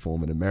system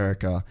reform in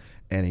America,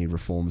 any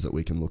reforms that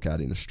we can look at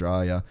in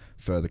Australia,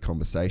 further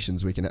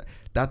conversations we can.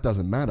 That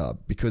doesn't matter,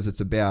 because it's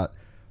about,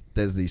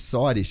 there's these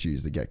side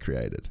issues that get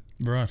created.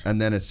 Right. And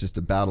then it's just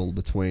a battle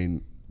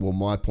between, well,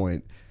 my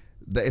point,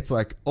 it's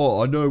like,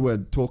 oh, I know we're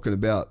talking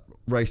about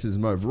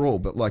racism overall,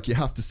 but like, you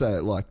have to say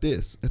it like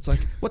this. It's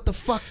like, what the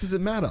fuck does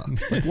it matter?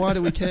 Like, why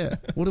do we care?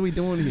 What are we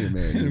doing here,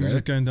 man? You We're know?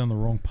 just going down the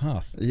wrong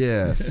path.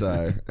 Yeah,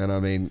 so, and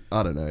I mean,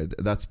 I don't know,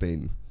 that's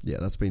been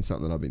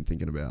something I've been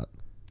thinking about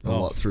a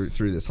lot through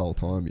this whole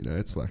time, you know.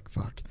 It's like,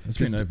 fuck. It's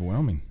been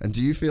overwhelming. And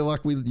do you feel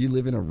like you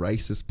live in a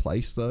racist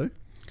place though?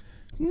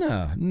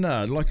 No,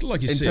 like you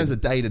In said. terms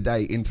of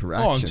day-to-day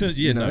interaction,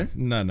 you know?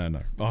 No.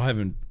 I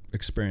haven't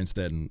experienced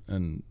that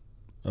in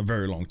a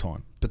very long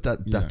time. But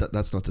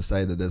that's not to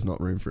say that there's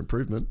not room for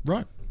improvement.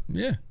 Right.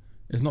 Yeah.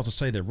 It's not to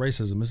say that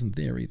racism isn't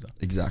there either.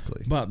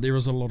 Exactly. But there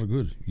is a lot of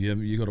good.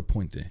 You got a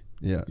point there.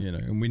 Yeah. You know,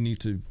 and we need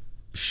to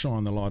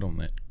shine the light on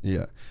that.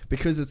 Yeah.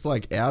 Because it's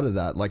like, out of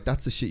that, like,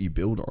 that's the shit you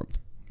build on.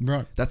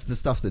 Right. That's the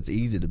stuff that's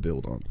easy to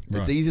build on.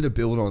 Right. It's easy to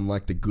build on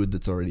like the good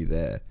that's already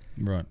there.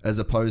 Right. As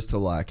opposed to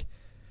like,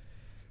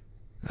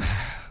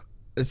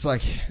 it's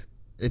like,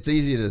 it's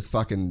easier to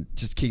fucking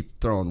just keep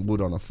throwing wood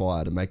on a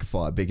fire to make a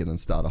fire bigger than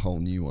start a whole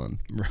new one.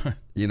 Right.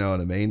 You know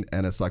what I mean?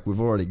 And it's like, we've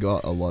already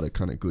got a lot of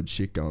kind of good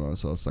shit going on.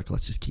 So it's like,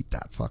 let's keep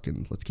that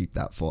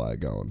fire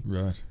going.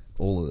 Right.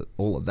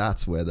 All of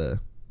that's where the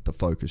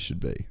focus should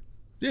be.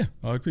 Yeah,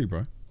 I agree,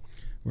 bro.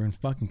 We're in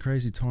fucking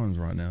crazy times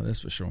right now,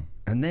 that's for sure.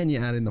 And then you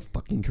add in the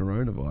fucking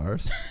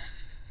coronavirus.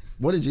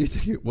 What did you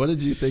think? What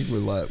did you think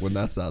when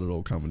that started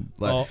all coming?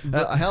 Like,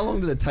 how long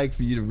did it take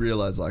for you to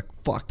realize, like,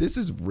 fuck, this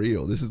is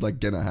real? This is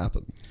like gonna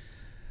happen.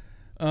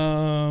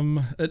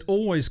 It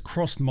always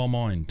crossed my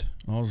mind.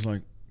 I was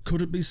like,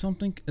 could it be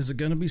something? Is it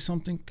gonna be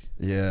something?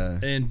 Yeah.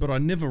 But I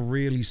never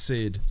really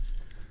said,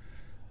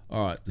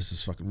 all right, this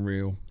is fucking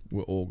real.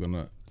 We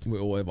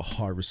all have a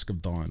high risk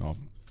of dying.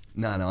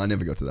 No, I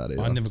never got to that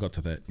either. I never got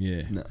to that.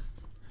 Yeah. No.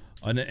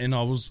 And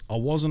I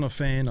wasn't a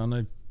fan. I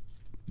know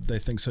they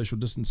think social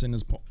distancing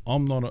is.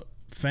 I'm not a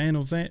fan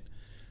of that,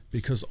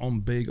 because I'm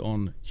big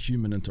on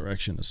human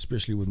interaction,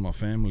 especially with my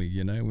family.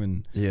 You know,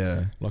 and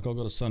Yeah. like, I've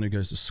got a son who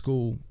goes to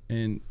school,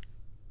 and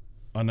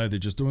I know they're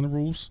just doing the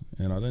rules,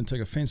 and I don't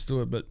take offense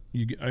to it, but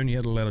you only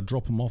had allowed to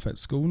drop them off at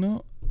school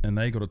now, and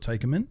they got to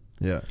take them in.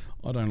 Yeah.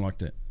 I don't like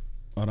that.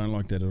 I don't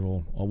like that at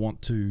all. I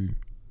want to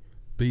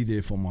be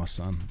there for my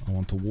son. I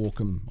want to walk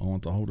him. I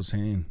want to hold his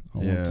hand. I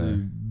want to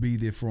be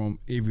there for him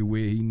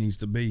everywhere he needs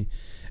to be.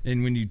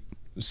 And when you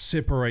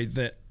separate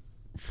that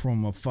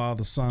from a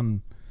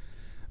father-son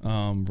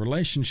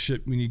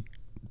relationship, when you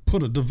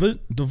put a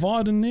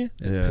divide in there,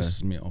 it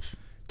pisses me off.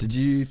 Did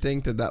you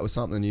think that was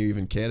something you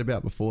even cared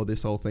about before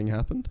this whole thing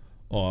happened?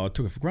 Oh, I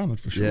took it for granted,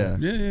 for sure.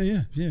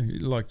 Yeah.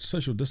 Like,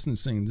 social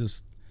distancing,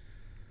 just,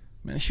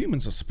 man,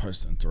 humans are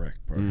supposed to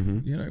interact, bro.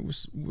 Mm-hmm. You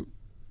know,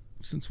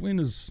 since when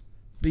is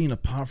being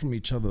apart from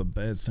each other a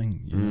bad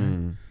thing, you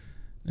know?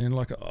 And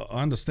like,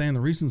 I understand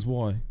the reasons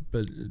why,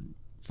 but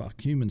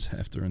fuck, humans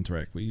have to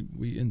interact. We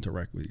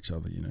interact with each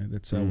other, you know.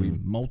 That's how we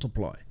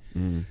multiply.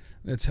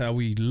 That's how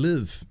we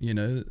live, you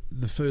know.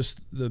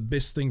 The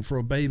best thing for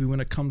a baby when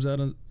it comes out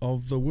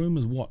of the womb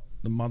is what?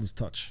 The mother's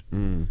touch.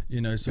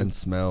 You know, so, and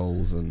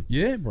smells and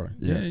yeah, bro.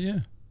 Yeah.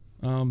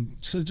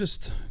 So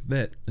just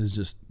that has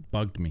just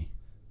bugged me.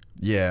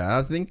 Yeah,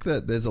 I think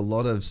that there's a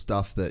lot of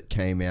stuff that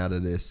came out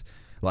of this.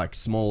 Like,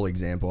 small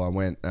example, I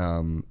went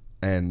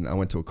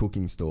to a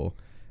cooking store,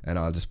 and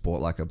I just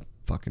bought like a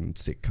fucking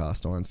sick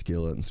cast iron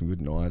skillet and some good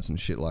knives and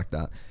shit like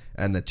that.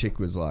 And the chick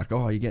was like,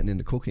 "Oh, are you getting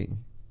into cooking?"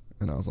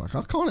 And I was like,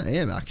 "I kind of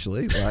am,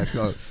 actually." Like,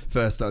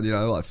 first time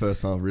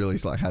I really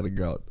like had a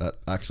go at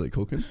actually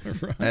cooking.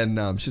 Right.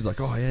 And she's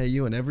like, "Oh yeah,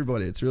 you and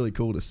everybody. It's really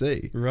cool to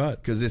see." Right.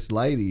 Because this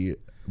lady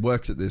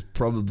works at this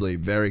probably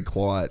very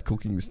quiet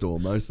cooking store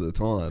most of the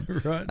time.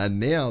 Right. And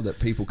now that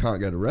people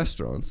can't go to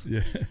restaurants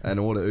Yeah. and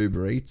order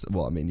Uber Eats,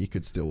 well, I mean, you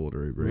could still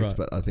order Uber Eats, Right.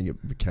 but I think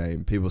it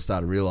became, people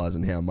started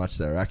realizing how much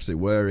they actually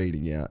were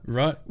eating out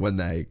Right. when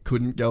they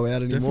couldn't go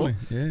out anymore.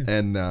 Definitely,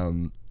 yeah.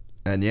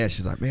 And yeah,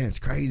 she's like, man, it's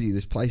crazy.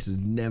 This place has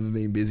never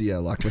been busier.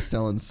 Like, we're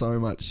selling so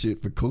much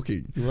shit for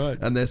cooking. Right.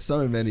 And there's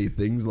so many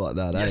things like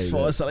that. Yes,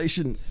 for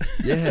isolation.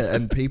 Yeah,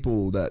 and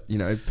people that,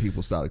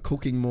 people started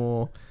cooking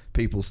more.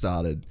 People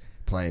started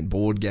playing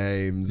board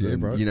games. Yeah, and,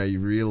 bro. you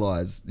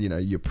realize,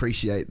 you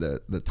appreciate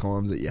the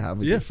times that you have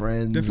with your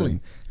friends.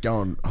 definitely.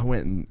 And I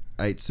went and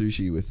ate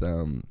sushi with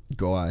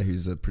Guy,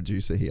 who's a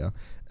producer here.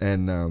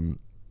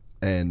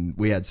 And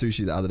we had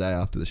sushi the other day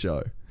after the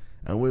show.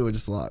 And we were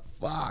just like,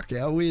 fuck,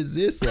 how weird is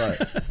this? Like,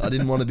 I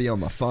didn't want to be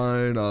on my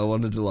phone. I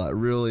wanted to like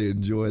really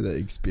enjoy the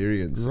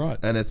experience. Right.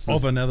 And it's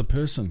of another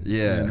person.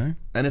 yeah. You know?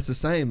 And it's the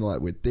same like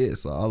with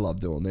this. Like, I love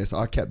doing this.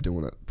 I kept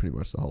doing it pretty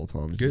much the whole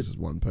time. It's Good. just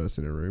one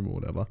person in a room or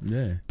whatever.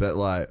 Yeah. But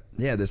like,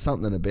 yeah, there's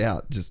something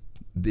about just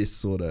this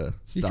sort of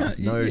You stuff. can't,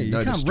 No you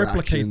can't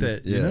replicate distractions.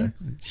 that. You know?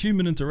 It's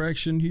human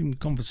interaction, human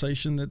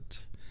conversation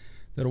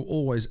that'll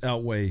always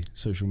outweigh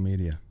social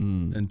media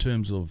in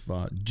terms of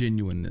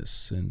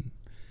genuineness and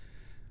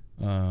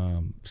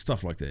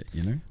stuff like that.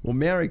 You know. Well,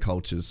 Maori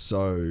culture's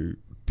so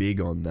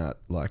big on that,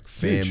 like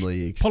family,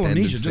 Huge. extended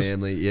Polynesia,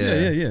 family.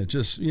 yeah.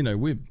 Just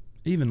we're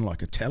even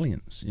like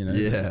Italians. You know.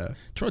 Yeah.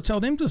 Try to tell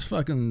them to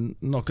fucking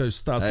not go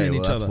start Hey, seeing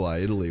well, each that's other. why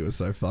Italy was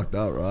so fucked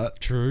up, right?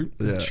 True.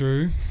 Yeah.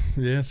 True.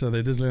 Yeah. So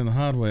they did learn the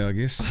hard way, I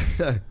guess.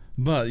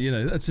 But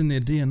that's in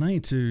their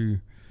DNA to,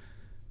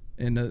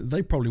 and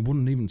they probably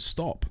wouldn't even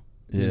stop.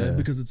 You know, Yeah.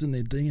 because it's in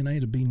their DNA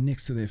to be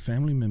next to their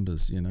family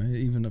members. You know,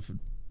 even if it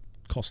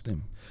cost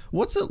them.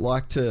 What's it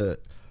like to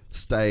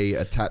stay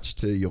attached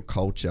to your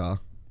culture,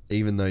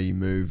 even though you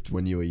moved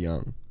when you were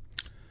young?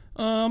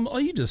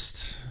 You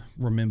just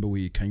remember where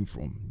you came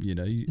from. You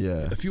know,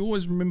 Yeah. If you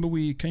always remember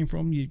where you came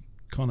from, you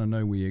kind of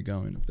know where you're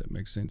going. If that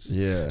makes sense.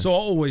 Yeah. So I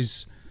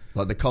always.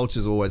 Like, the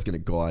culture's always going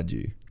to guide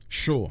you.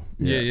 Sure.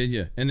 Yeah.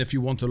 Yeah. And if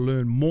you want to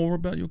learn more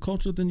about your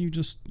culture, then you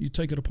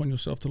take it upon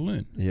yourself to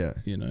learn. Yeah.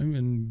 You know,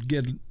 and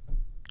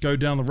go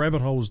down the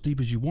rabbit hole as deep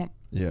as you want.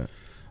 Yeah.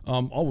 I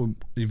would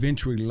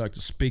eventually like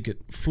to speak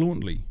it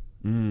fluently.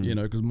 You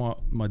know, because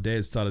my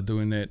dad started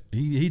doing that.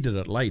 He did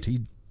it late. He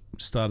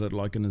started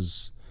like in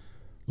his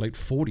late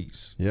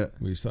 40s. Yeah.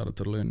 Where he started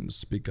to learn to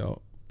speak our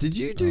Did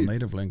you do?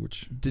 native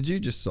language. Did you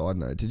just side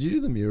note? Did you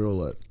do the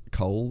mural at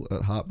Cole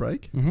at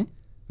Heartbreak? Mm-hmm.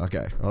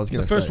 Okay, I was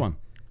going The to say first one.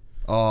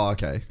 Oh,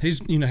 okay.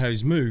 You know how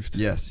he's moved.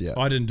 Yes, yeah.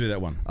 I didn't do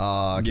that one.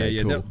 Ah, okay,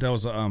 yeah. cool. That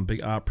was a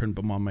big art print,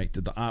 but my mate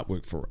did the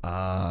artwork for it.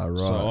 Ah, right.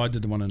 So I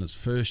did the one in his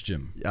first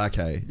gym.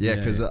 Okay, yeah,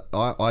 because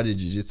I did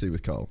jiu-jitsu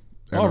with Cole.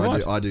 And Oh,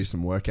 right. I do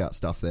some workout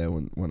stuff there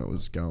when it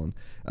was going.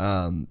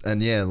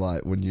 And yeah,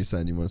 like when you're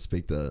saying you want to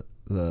speak the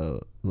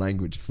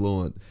language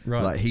fluent,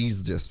 Right. like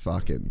he's just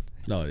fucking.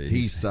 Oh,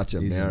 He's such a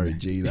he's in Maori there.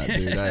 G, that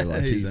dude. Eh?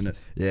 Like He's in it.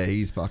 yeah,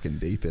 he's fucking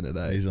deep in it.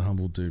 Eh? He's a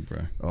humble dude, bro.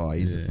 Oh,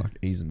 he's Yeah.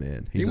 he's a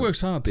man. He He's a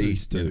works hard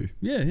beast too. too.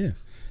 Yeah.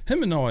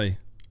 Him and I.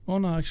 Oh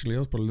no, actually, I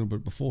was probably a little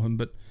bit before him.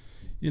 But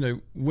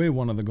we're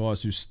one of the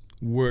guys who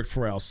worked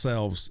for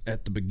ourselves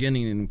at the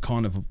beginning and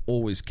kind of have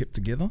always kept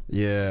together.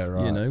 Yeah,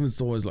 right. You know, it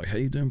was always like, "How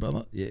you doing,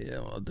 brother? Yeah,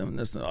 well, I'm doing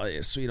this. Oh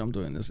yeah, sweet, I'm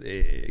doing this.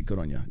 Yeah, good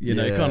on you." You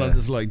know, Yeah. kind of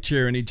just like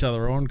cheering each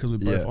other on because we're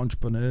both Yeah.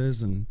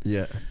 entrepreneurs and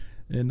yeah,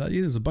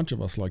 there's a bunch of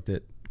us like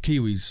that.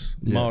 Kiwis,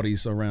 Yeah.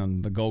 Maoris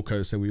around the Gold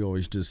Coast that we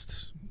always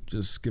just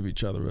give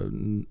each other a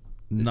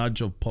nudge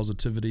of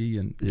positivity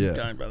and keep Yeah.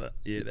 going, brother.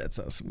 Yeah, that's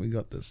us. We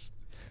got this.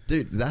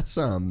 dude. That's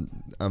I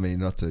mean,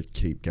 not to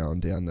keep going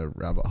down the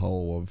rabbit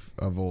hole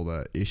of all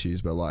the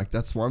issues, but like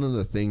that's one of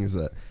the things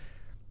that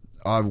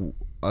I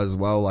as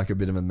well, like a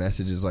bit of a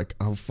message is like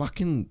I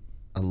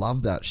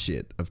love that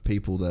shit of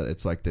people that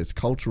it's like there's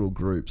cultural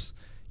groups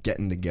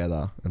getting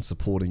together and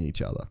supporting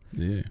each other.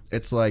 Yeah.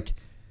 It's like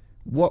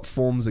what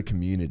forms a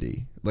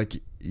community? Like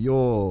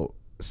your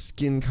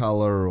skin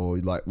color or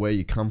like where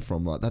you come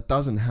from, like that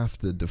doesn't have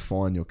to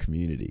define your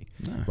community.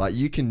 No. Like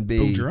you can be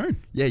Build your own.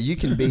 Yeah, you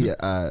can be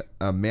a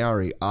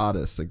Maori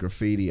artist, a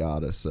graffiti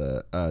artist,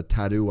 a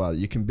tattoo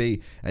artist. You can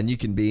be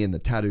in the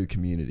tattoo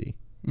community.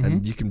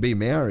 And you can be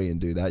Maori and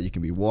do that. You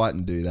can be white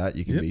and do that.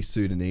 You can be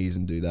Sudanese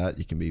and do that.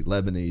 You can be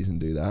Lebanese and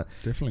do that.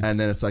 Definitely. And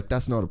then it's like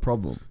that's not a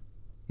problem.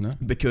 No.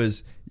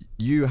 Because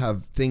you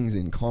have things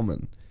in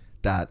common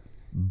that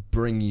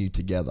bring you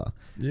together.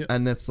 Yep.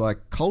 And that's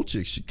like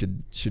culture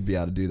should be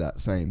able to do that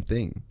same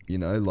thing. You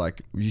know,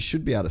 like you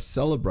should be able to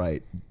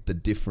celebrate the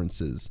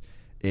differences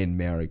in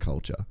Maori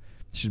culture.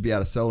 You should be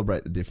able to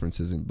celebrate the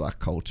differences in black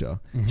culture.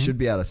 You should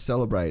be able to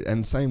celebrate,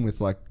 and same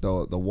with like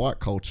the white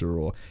culture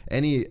or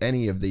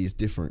any of these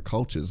different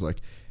cultures. Like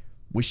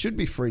we should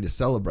be free to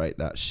celebrate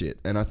that shit.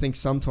 And I think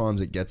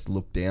sometimes it gets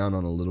looked down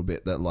on a little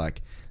bit that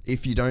like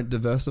if you don't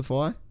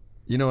diversify,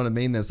 you know what I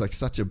mean? There's like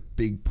such a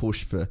big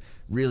push for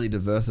really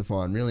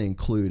diversify and really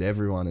include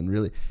everyone and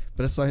really,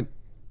 but it's like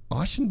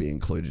I shouldn't be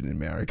included in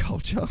Maori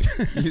culture.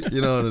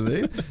 you know what I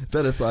mean?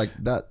 But it's like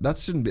that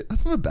shouldn't be,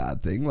 that's not a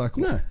bad thing. Like,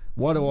 No.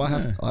 why do I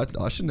have to,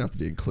 I shouldn't have to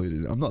be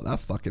included. I'm not that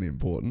fucking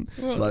important.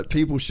 Well, like,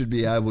 people should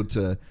be able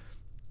to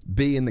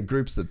be in the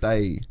groups that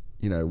they,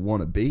 you know,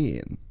 want to be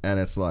in. And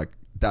it's like,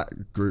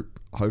 that group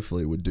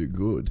hopefully would do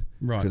good.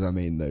 Right. Because, I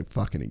mean, the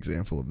fucking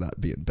example of that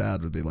being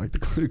bad would be like the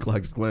Ku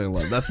Klux Klan.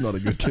 Like, that's not a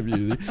good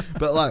community.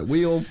 But, like,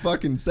 we all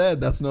fucking said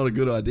that's not a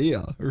good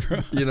idea.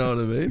 Right. You know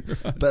what I mean?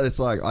 Right. But it's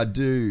like, I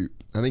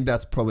think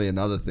that's probably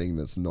another thing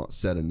that's not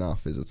said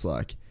enough is it's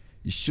like,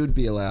 you should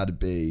be allowed to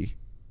be,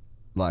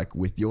 like,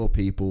 with your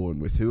people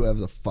and with whoever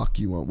the fuck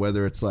you want.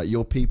 Whether it's, like,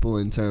 your people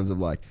in terms of,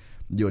 like,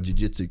 your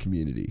jiu-jitsu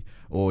community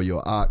or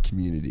your art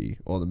community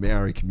or the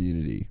Maori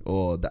community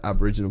or the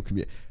Aboriginal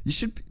community. You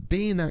should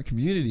be in that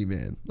community,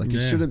 man. Like,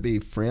 it shouldn't be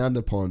frowned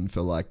upon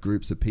for, like,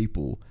 groups of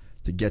people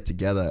to get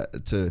together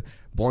to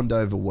bond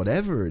over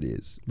whatever it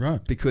is.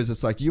 Right. Because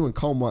it's like, you and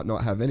Cole might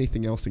not have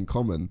anything else in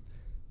common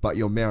but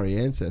your Maori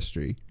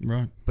ancestry.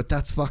 Right. But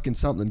that's fucking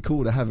something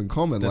cool to have in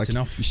common. That's like,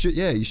 enough.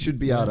 You should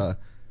be able to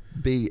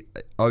be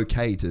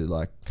okay to,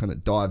 like, kind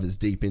of dive as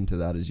deep into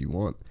that as you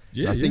want.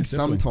 Yeah, I think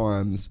definitely.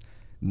 sometimes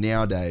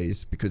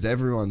nowadays, because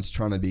everyone's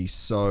trying to be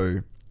so,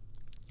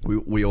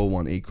 we all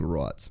want equal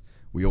rights,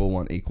 we all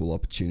want equal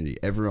opportunity,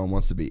 everyone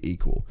wants to be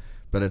equal,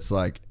 but it's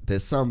like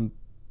there's some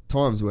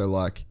times where,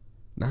 like,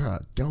 nah,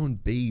 go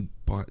and be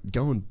with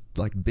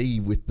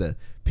the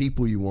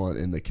people you want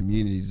in the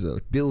communities,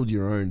 build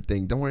your own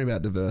thing, don't worry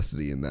about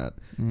diversity in that.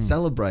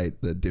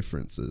 Celebrate the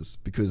differences,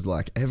 because,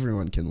 like,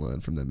 everyone can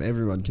learn from them,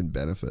 everyone can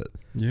benefit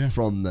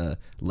from the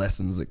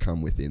lessons that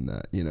come within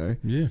that, you know.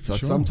 For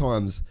sure.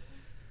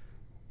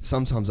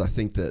 Sometimes I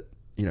think that,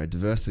 you know,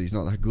 diversity is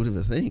not that good of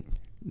a thing.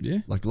 Yeah.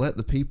 Like, let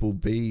the people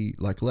be,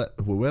 like, let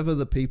whoever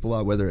the people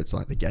are, whether it's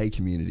like the gay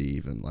community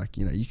even, like,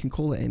 you know, you can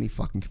call it any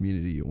fucking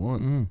community you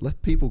want.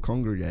 Let people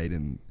congregate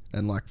and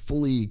like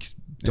fully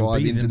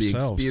dive into the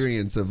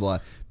experience of, like,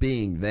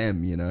 being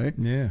them, you know?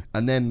 Yeah.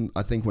 And then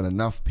I think when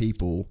enough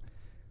people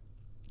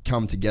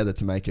come together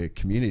to make a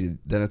community,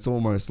 then it's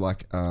almost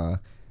like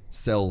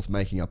cells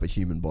making up a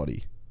human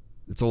body.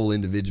 It's all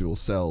individual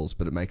cells,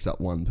 but it makes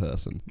up one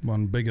person.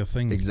 One bigger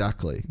thing.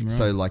 Exactly. Right.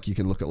 So, like, you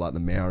can look at, like, the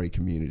Maori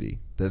community.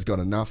 There's got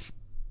enough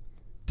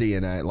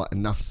DNA, like,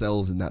 enough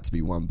cells in that to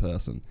be one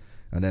person.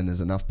 And then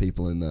there's enough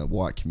people in the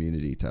white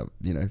community to,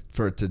 you know,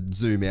 for it to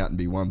zoom out and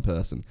be one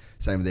person.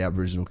 Same with the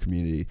Aboriginal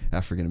community,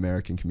 African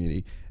American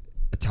community,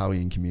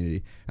 Italian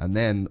community. And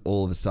then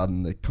all of a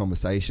sudden the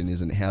conversation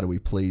isn't how do we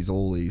please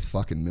all these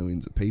fucking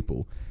millions of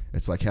people.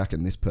 It's like, how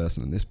can this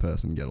person and this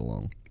person get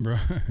along? Right.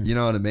 You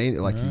know what I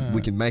mean? Like, Right.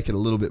 we can make it a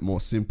little bit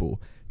more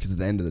simple, because at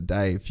the end of the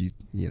day, if you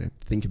know,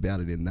 think about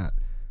it in that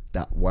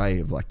way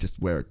of, like, just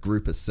where a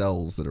group of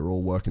cells that are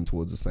all working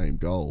towards the same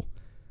goal,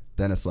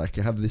 then it's like,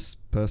 you have this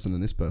person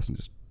and this person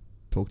just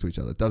talk to each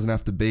other. It doesn't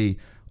have to be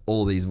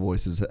all these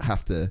voices that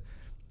have to,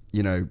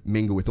 you know,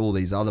 mingle with all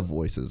these other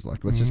voices.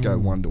 Like, let's just go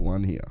one to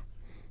one here.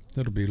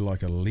 That'll be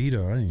like a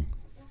leader, eh?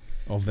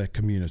 Of that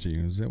community.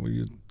 Is that what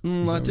you...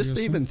 Like, just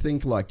even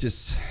think, like,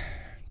 just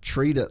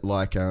treat it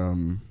like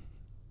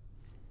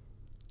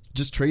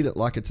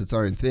it's its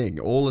own thing.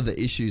 All of the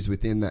issues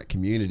within that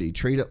community,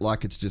 treat it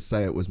like it's just,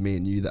 say it was me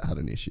and you that had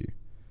an issue.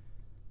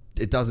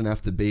 It doesn't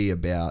have to be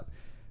about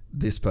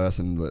this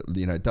person,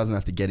 you know, it doesn't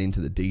have to get into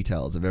the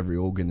details of every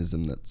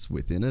organism that's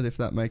within it, if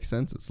that makes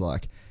sense. It's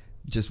like,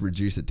 just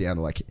reduce it down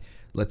to, like,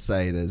 let's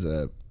say there's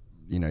a,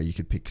 you know, you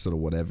could pick sort of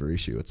whatever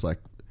issue. It's like,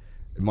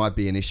 it might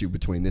be an issue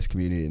between this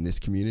community and this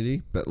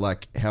community, but,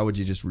 like, how would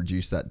you just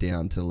reduce that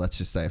down to, let's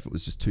just say if it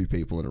was just two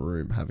people in a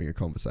room having a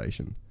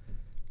conversation?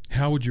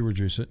 How would you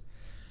reduce it?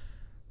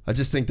 I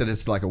just think that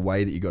it's like a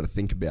way that you got to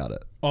think about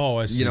it. Oh,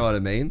 I see. You know what I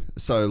mean?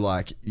 So,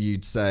 like,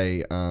 you'd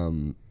say,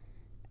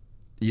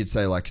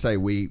 like, say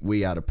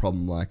we had a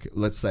problem, like,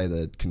 let's say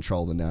the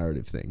control the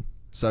narrative thing.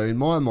 So in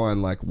my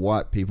mind, like,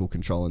 white people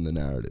controlling the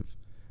narrative,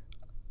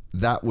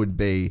 that would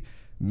be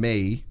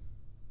me,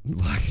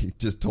 like,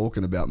 just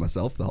talking about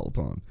myself the whole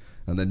time,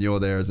 and then you're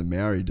there as a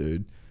Maori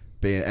dude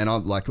being, and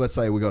I'm like, let's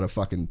say we got a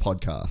fucking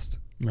podcast,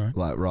 Right.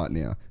 like, right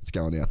now, it's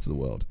going out to the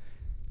world.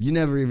 You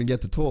never even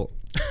get to talk.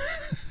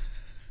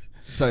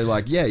 So,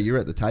 like, yeah, you're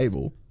at the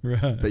table,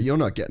 Right. but you're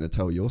not getting to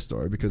tell your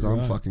story, because I'm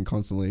Right. fucking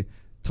constantly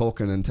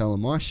talking and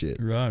telling my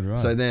shit. Right.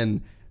 So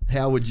then,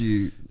 how would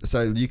you?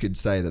 So you could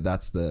say that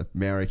that's the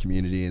Maori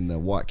community and the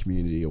white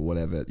community, or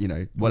whatever, you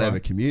know, whatever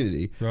Right.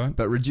 community. Right.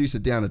 But reduce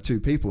it down to two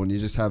people, and you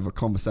just have a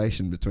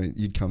conversation between.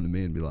 You'd come to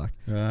me and be like,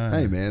 Right.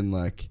 "Hey, man,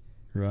 like,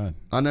 Right.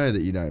 I know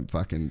that you don't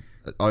fucking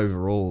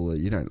overall,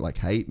 you don't, like,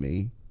 hate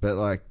me, but,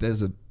 like,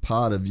 there's a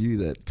part of you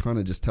that kind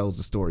of just tells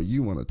the story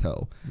you want to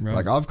tell. Right.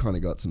 Like, I've kind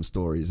of got some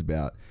stories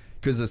about,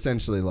 because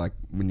essentially, like,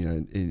 when, you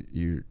know, in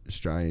your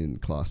Australian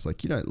class,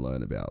 like, you don't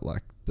learn about,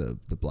 like, the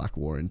Black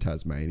War in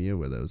Tasmania,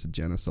 where there was a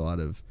genocide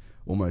of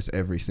almost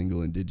every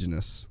single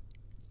Indigenous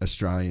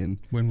Australian.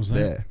 When was that?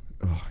 There.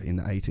 Oh, in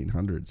the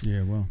 1800s.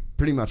 Yeah, well.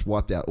 Pretty much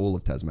wiped out all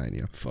of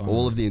Tasmania. Fuck.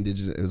 All of the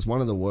Indigenous. It was one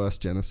of the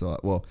worst genocide.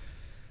 Well,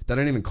 they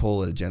don't even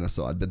call it a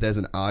genocide, but there's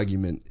an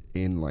argument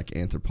in like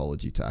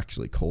anthropology to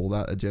actually call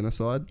that a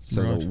genocide.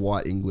 So Right. the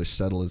white English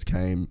settlers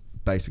came,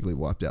 basically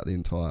wiped out the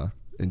entire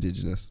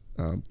indigenous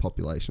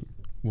population.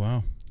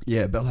 Wow.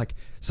 Yeah, but like,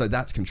 so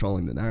that's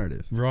controlling the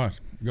narrative. Right.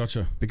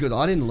 Gotcha. Because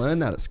I didn't learn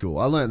that at school.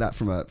 I learned that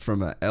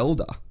from a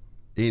elder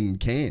in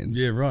Cairns.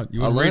 Yeah, right.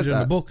 You I wouldn't read learned it in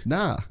that. the book.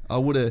 Nah, I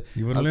would have.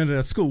 You would have learned it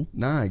at school.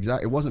 Nah,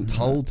 exactly. It wasn't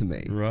told to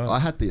me. Right. I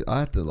had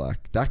to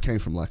like, that came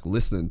from like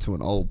listening to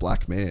an old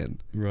black man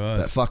Right.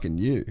 that fucking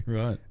knew.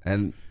 Right.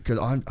 And because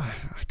I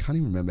can't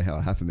even remember how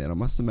it happened, man. I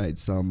must have made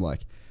some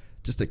like,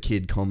 just a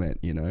kid comment,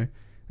 you know.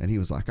 And he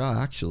was like, "Oh,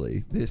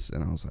 actually, this,"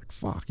 and I was like,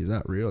 "Fuck, is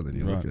that real?" And then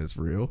you look Right. at it, it's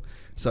real.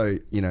 So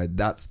you know,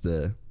 that's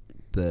the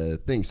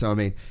thing. So I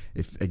mean,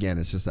 if again,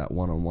 it's just that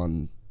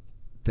one-on-one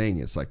thing.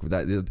 It's like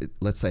that.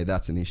 Let's say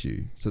that's an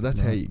issue. So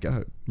that's how you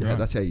go. Yeah, Right.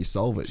 that's how you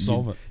solve it.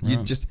 Solve it. You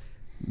Right. just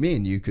me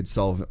and you could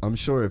solve it. I'm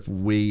sure if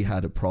we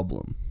had a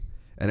problem,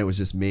 and it was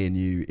just me and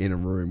you in a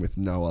room with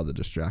no other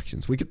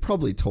distractions, we could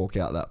probably talk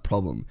out that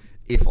problem.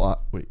 If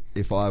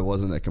I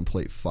wasn't a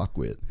complete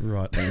fuckwit,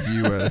 Right. and if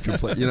you weren't a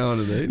complete, you know what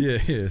I mean? Yeah,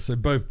 yeah. So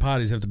both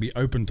parties have to be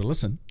open to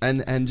listen.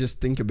 And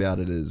just think about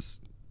it as,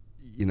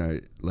 you know,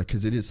 like,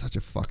 because it is such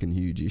a fucking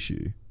huge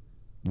issue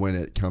when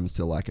it comes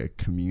to like a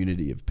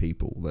community of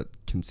people that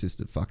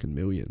consist of fucking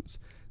millions.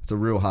 It's a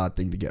real hard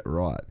thing to get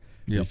right.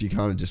 Yep. If you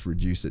kind of just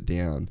reduce it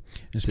down,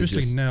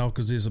 Especially just- now,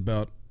 because there's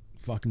about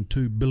fucking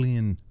 2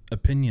 billion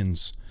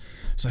opinions.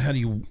 So how do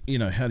you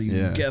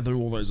Yeah. gather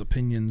all those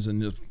opinions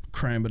and just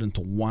cram it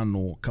into one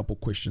or a couple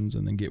questions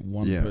and then get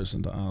one Yeah.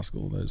 person to ask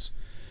all those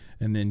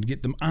and then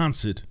get them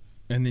answered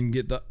and then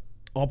get the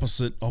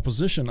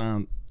opposition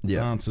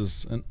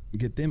answers and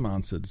get them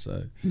answered.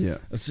 So yeah.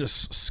 it's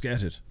just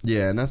scattered.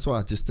 Yeah, and that's why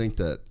I just think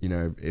that, you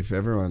know, if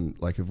everyone,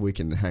 like, if we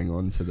can hang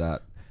on to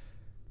that,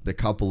 the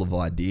couple of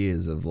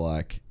ideas of,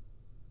 like,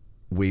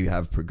 we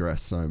have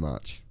progressed so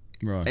much.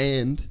 Right.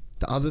 And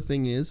the other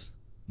thing is,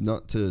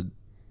 not to,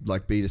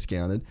 like, be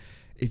discounted,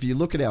 if you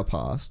look at our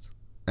past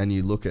and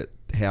you look at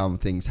how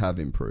things have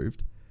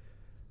improved,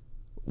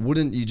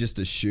 wouldn't you just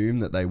assume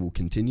that they will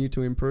continue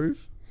to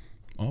improve?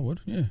 I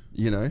would, yeah.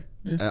 You know,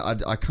 Yeah.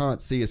 I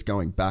can't see us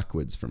going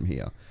backwards from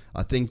here.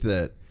 I think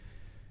that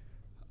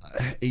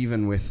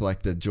even with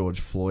like the George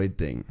Floyd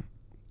thing,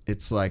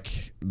 it's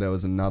like there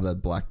was another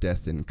Black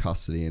Death in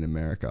custody in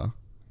America,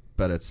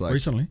 but it's like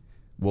Recently.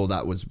 well,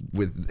 that was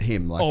with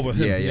him. Like, Oh, with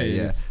him.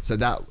 Yeah. So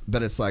that,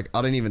 but it's like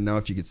I don't even know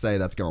if you could say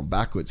that's going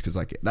backwards because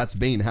like that's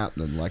been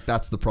happening. Like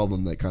that's the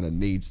problem that kind of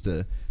needs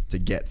to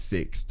get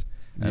fixed.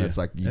 And Yeah. it's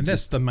like you and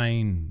that's just the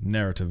main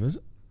narrative, is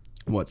it?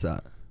 what's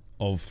that?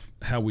 Of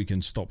how we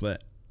can stop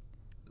that.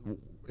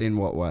 In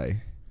what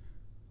way?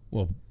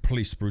 Well,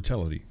 police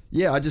brutality.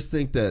 Yeah, I just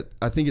think that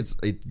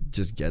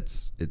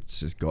it's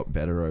just got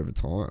better over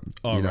time.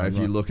 Oh, you know, right, if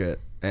you right. look at,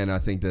 and I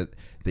think that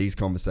these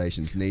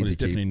conversations need Well, to there's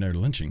keep definitely no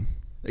lynching.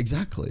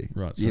 exactly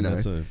Right, so you know,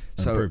 that's an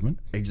so improvement.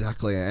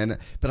 exactly. And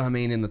but I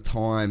mean, in the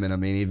time, and I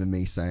mean, even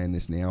me saying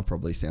this now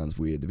probably sounds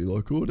weird to be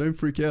like, oh, don't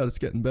freak out, it's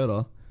getting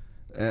better.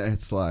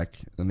 It's like,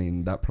 I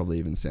mean, that probably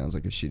even sounds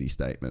like a shitty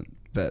statement,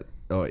 but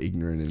or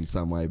ignorant in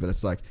some way. But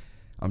it's like,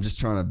 I'm just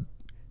trying to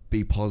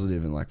be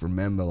positive and like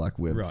remember, like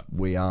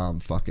we are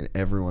fucking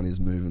everyone is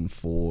moving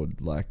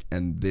forward, like,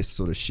 and this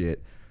sort of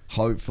shit.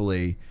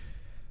 Hopefully,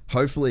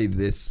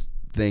 this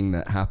thing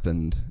that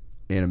happened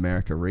in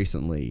America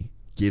recently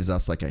gives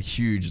us like a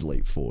huge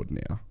leap forward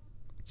now.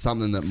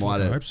 Something that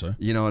might have, hope so.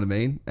 you know what I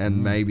mean?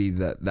 And maybe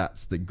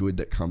that's the good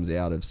that comes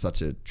out of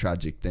such a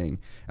tragic thing.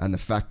 And the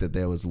fact that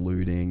there was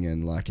looting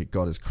and like it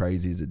got as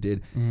crazy as it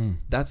did,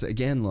 that's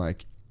again,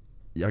 like,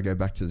 I go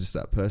back to just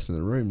that person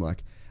in the room.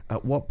 Like,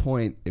 at what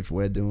point, if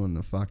we're doing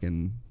the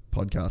fucking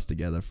podcast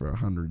together for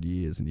 100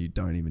 years and you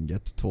don't even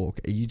get to talk,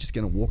 are you just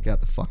going to walk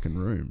out the fucking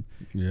room?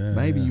 Yeah.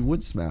 Maybe yeah. you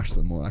would smash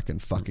the mic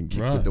and fucking kick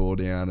the Right. door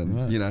down and,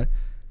 Right. you know,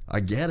 I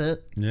get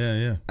it. Yeah,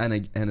 yeah. And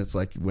it's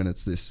like when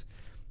it's this,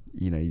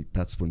 you know,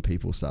 that's when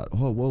people start,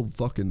 oh, well,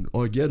 fucking,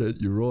 I get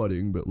it, you're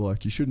writing, but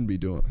like, you shouldn't be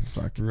doing it. It's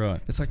like,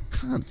 Right. it's like,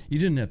 cunt. You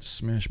didn't have to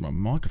smash my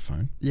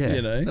microphone. Yeah.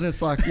 You know? And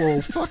it's like,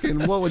 well,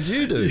 fucking, what would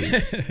you do?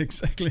 Yeah,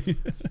 exactly.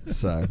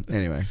 So,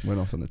 anyway, went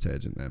off on a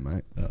tangent there,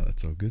 mate. Oh,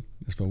 that's all good.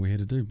 That's what we're here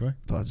to do, bro.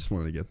 But I just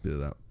wanted to get a bit of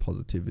that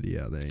positivity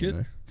out there, you Good.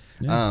 know.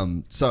 Yeah.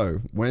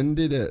 So when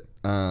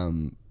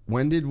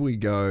did we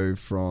go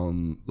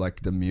from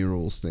like the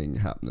murals thing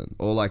happening,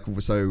 or like,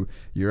 so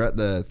you're at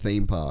the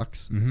theme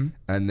parks,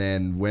 and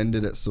then when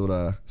did it sort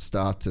of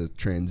start to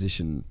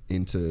transition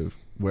into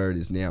where it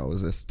is now?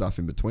 Was there stuff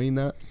in between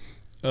that?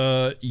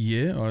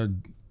 Yeah, I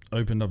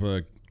opened up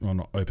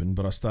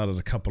I started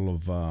a couple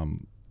of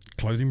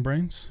clothing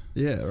brands.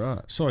 Yeah,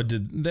 right. So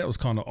that was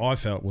kind of, I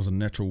felt was a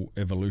natural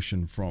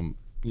evolution from,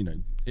 you know,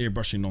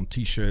 airbrushing on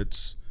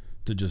t-shirts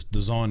to just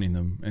designing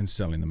them and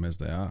selling them as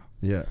they are.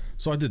 Yeah,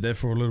 So I did that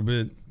for a little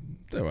bit.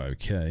 They were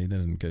okay. They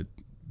didn't go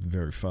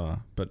very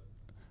far, but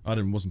I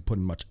wasn't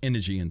putting much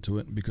energy into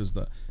it because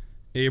the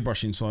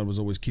airbrushing side was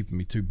always keeping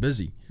me too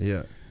busy.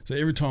 yeah, So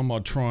every time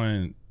I'd try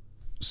and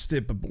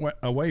step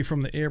away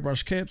from the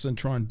airbrush caps and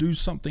try and do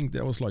something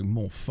that was like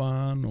more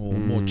fun or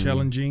more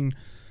challenging,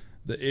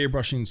 the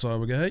airbrushing side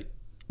would go, hey,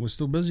 we're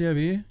still busy over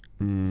here.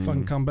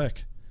 Fucking come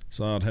back.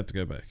 So I'd have to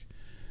go back,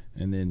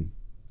 and then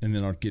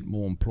I'd get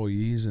more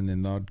employees, and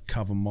then they'd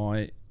cover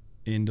my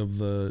end of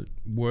the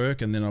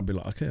work, and then I'd be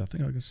like, okay, I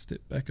think I can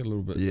step back a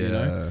little bit. Yeah. You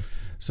know?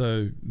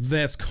 So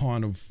that's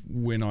kind of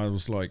when I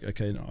was like,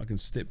 okay, no, I can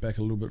step back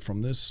a little bit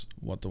from this.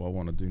 What do I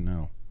want to do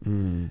now?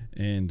 And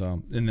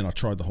then I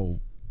tried the whole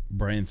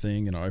brand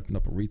thing, and I opened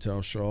up a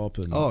retail shop.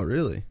 And Oh,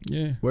 really?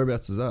 yeah,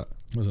 Whereabouts is that?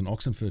 it was in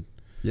Oxenford.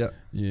 Yeah.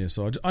 Yeah,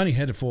 so I only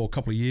had it for a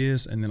couple of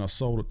years, and then I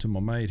sold it to my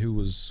mate who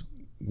was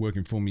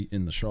working for me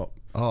in the shop.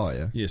 Oh,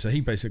 yeah. Yeah, so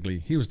he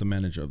was the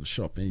manager of the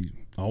shop.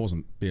 I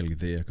wasn't barely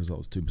there because I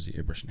was too busy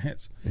airbrushing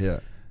hats. Yeah.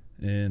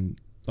 And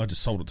I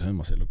just sold it to him.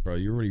 I said, look, bro,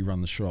 you already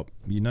run the shop.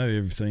 You know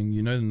everything.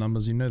 You know the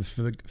numbers. You know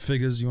the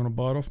figures. You want to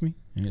buy it off me?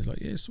 And he's like,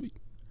 yeah, sweet.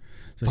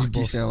 So Fuck,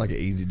 you sound like an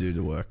easy dude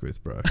to work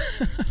with, bro.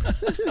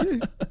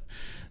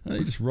 You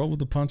just roll with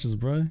the punches,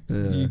 bro.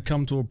 Yeah. You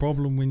come to a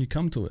problem when you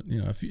come to it.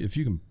 You know, if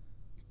you can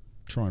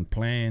try and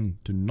plan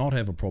to not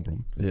have a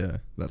problem. Yeah,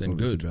 that's Then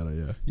obviously good.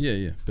 better, yeah.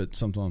 Yeah. But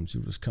sometimes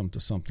you'll just come to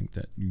something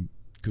that you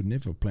could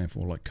never plan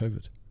for, like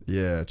COVID.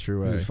 Yeah,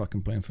 true, You eh?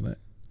 fucking plan for that.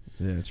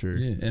 Yeah, true.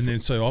 Yeah, and then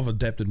so I've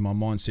adapted my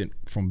mindset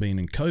from being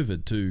in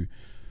COVID to,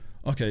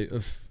 okay,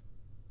 if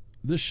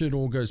this shit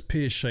all goes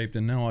pear-shaped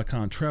and now I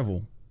can't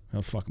travel, how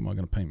the fuck am I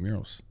going to paint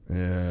murals?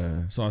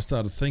 Yeah. So I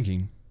started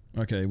thinking,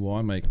 okay, well,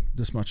 I make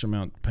this much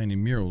amount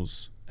painting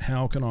murals.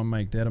 How can I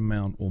make that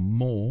amount or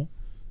more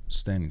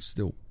standing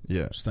still,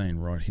 Yeah. staying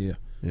right here?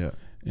 Yeah.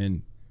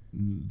 And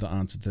the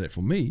answer to that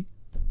for me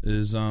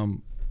is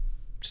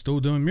still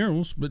doing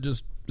murals, but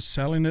just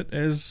selling it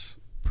as,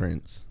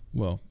 Prints.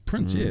 well,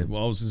 prints, yeah.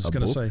 Well, I was just A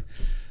going to book? say,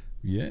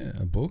 yeah,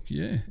 a book,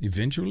 yeah.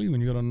 Eventually, when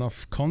you got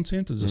enough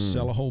content to just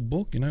sell a whole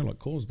book, you know, like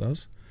Cause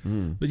does.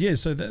 But yeah,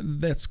 so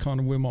that's kind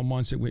of where my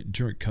mindset went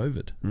during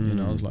COVID. You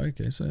know, I was like,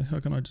 okay, so how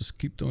can I just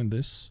keep doing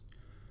this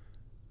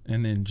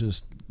and then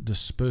just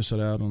disperse it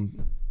out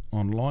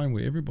online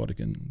where everybody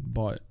can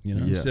buy it, you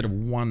know, Yeah. instead of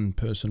one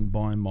person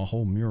buying my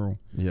whole mural,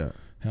 Yeah.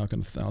 how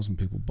can 1,000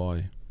 people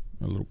buy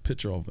a little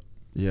picture of it?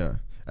 Yeah.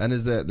 And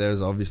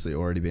there's obviously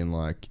already been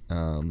like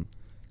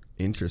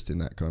interest in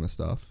that kind of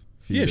stuff.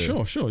 for you Yeah,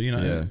 to- sure. You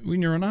know, Yeah.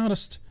 when you're an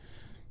artist,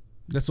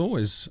 that's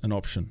always an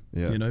option.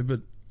 Yeah. You know,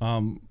 but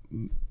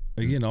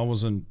again, I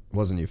wasn't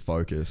Wasn't your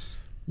focus.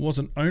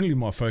 only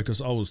my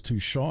focus. I was too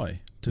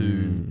shy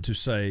to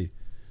say,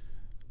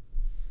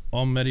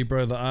 I'm Matty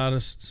Bro, the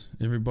artist.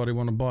 Everybody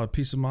want to buy a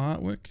piece of my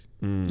artwork.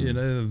 You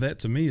know, that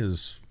to me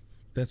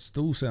that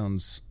still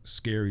sounds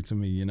scary to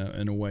me. You know,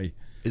 in a way.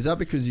 Is that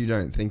because you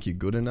don't think you're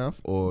good enough,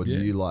 or do Yeah.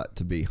 you like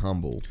to be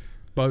humble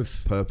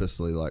Both.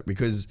 purposely? Like,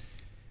 because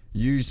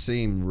you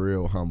seem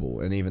real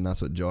humble, and even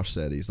that's what Josh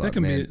said. He's like,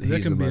 can be- man, that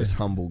he's can the be most a-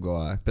 humble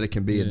guy, but it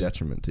can be a Yeah.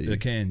 detriment to you.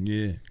 It can,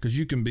 yeah, because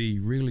you can be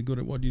really good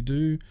at what you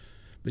do,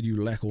 but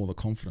you lack all the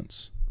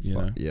confidence. You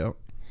know. Yep.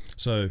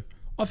 So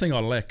I think I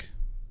lack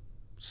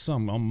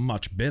some. I'm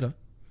much better.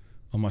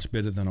 I'm much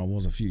better than I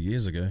was a few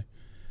years ago.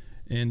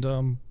 And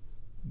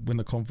when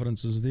the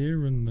confidence is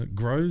there and it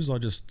grows, I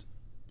just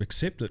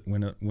accept it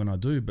when I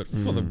do. But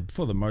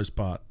for the most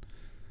part,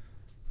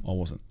 I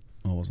wasn't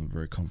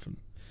very confident.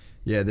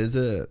 Yeah, that's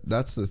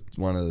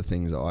one of the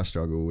things that I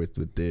struggle with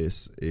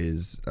this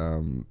is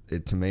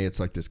to me it's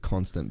like this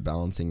constant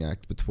balancing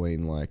act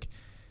between, like,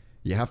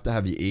 you have to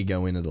have your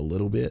ego in it a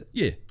little bit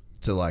Yeah,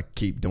 to like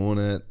keep doing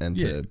it and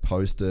Yeah. to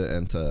post it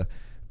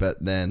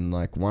but then,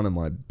 like, one of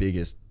my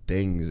biggest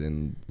things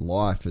in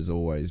life has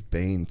always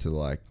been to,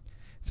 like,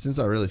 since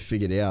I really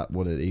figured out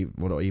what it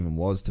even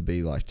was to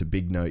be like, to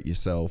big note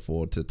yourself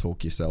or to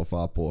talk yourself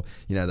up, or,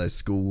 you know,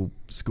 those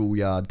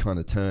schoolyard kind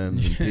of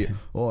terms. Yeah. And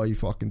oh, you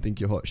fucking think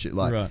you're hot shit.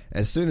 Like, Right.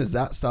 as soon as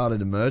that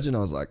started emerging, I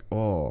was like,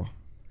 oh,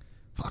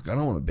 fuck, I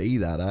don't want to be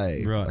that,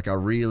 eh? Right. Like, I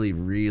really,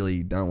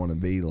 really don't want to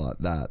be like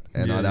that.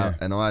 And Yeah.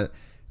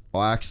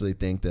 I actually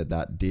think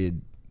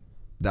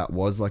that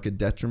was like a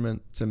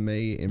detriment to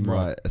me in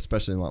my, Right.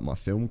 especially in like my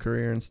film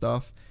career and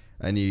stuff.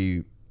 And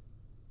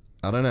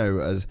I don't know,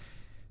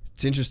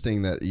 it's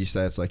interesting that you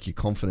say it's like your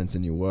confidence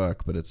in your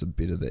work, but it's a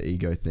bit of the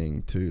ego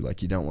thing too.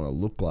 Like, you don't want to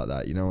look like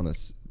that. You don't want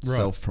to Right.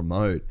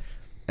 self-promote.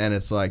 And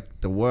it's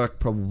like the work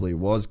probably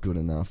was good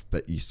enough,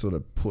 but you sort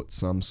of put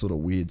some sort of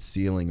weird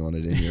ceiling on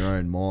it in your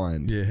own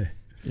mind. yeah.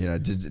 You know,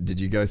 did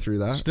you go through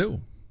that?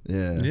 Still,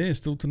 Yeah.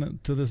 still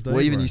to this day.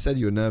 Well, even bro. you said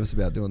you were nervous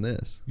about doing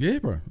this. Yeah,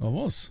 bro, I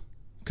was,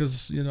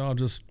 because you know, I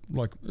just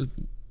like,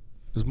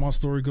 is my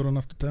story good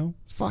enough to tell?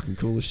 It's fucking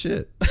cool as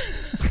shit.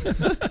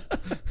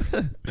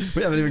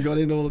 We haven't even got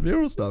into all the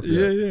mural stuff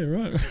yet. Yeah,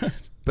 right.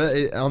 But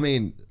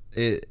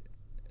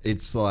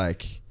it's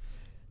like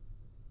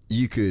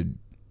you could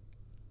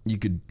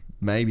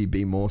maybe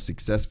be more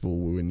successful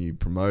when you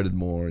promoted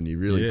more and you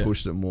really Yeah.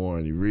 pushed it more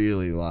and you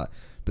really like.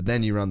 But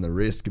then you run the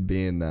risk of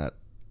being that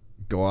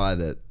guy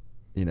that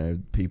you know,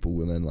 people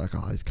will then like,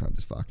 oh, this can't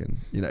just fucking,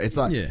 you know, it's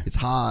like, Yeah. it's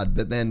hard,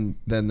 but then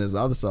there's the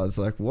other side. It's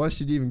like, why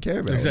should you even care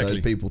about what those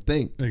people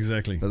think?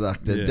 Exactly. But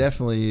like, there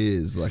definitely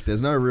is, like,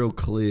 there's no real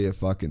clear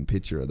fucking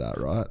picture of that,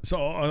 right?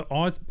 So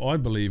I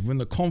believe when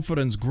the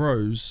confidence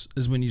grows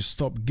is when you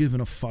stop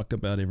giving a fuck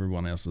about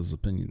everyone else's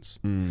opinions.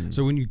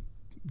 So when you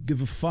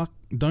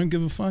don't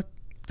give a fuck,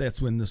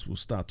 that's when this will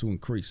start to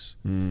increase.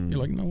 You're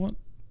like, you know what?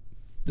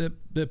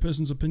 That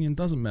person's opinion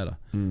doesn't matter.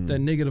 That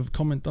negative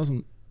comment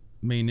doesn't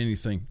mean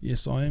anything.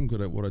 Yes, I am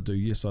good at what I do.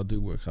 Yes, I do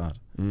work hard.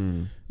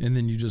 And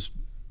then you just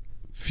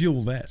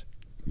fuel that,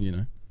 you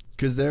know.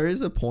 Because there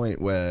is a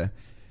point where,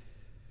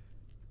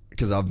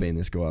 because I've been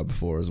this guy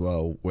before as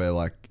well, where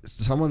like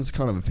someone's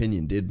kind of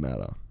opinion did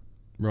matter.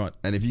 Right.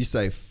 And if you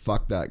say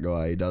fuck that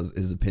guy,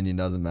 his opinion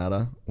doesn't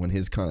matter, when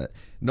his kind of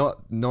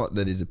not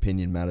that his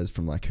opinion matters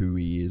from like who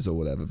he is or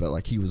whatever, but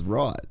like he was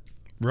right.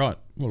 Right.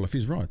 Well, if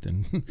he's right,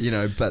 then you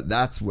know. But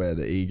that's where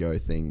the ego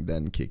thing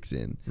then kicks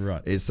in.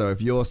 Right. Is so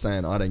if you're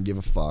saying I don't give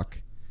a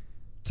fuck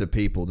to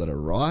people that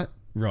are right,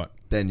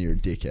 then you're a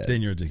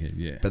dickhead.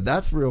 Yeah. But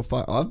that's real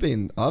fuck. I've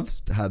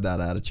had that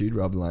attitude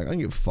where I've been like, I don't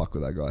give a fuck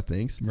what that guy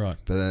thinks. Right.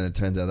 But then it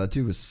turns out that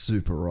dude was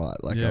super right.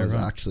 Like I was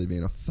actually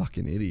being a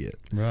fucking idiot.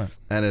 Right.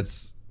 And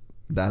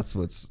that's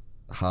what's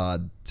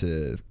hard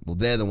to. Well,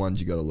 they're the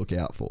ones you got to look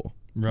out for.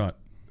 Right.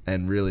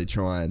 And really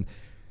try and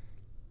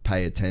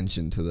pay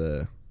attention to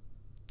the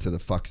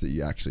fucks that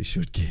you actually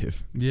should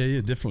give. Yeah,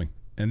 definitely.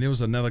 And there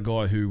was another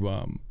guy who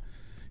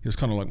he was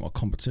kind of like my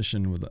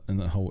competition in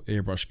the whole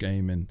airbrush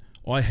game, and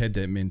I had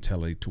that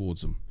mentality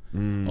towards him.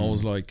 I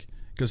was like,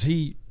 because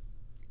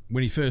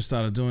when he first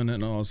started doing it,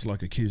 and I was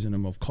like accusing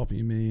him of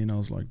copying me, and I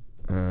was like,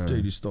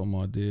 dude, you stole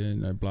my idea, you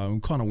know, blah,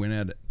 and kind of went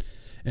at it.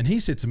 And he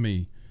said to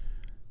me,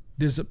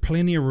 there's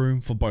plenty of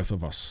room for both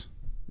of us.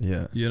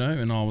 Yeah. You know,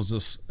 and I was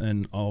just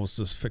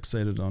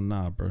fixated on,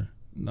 nah, bro.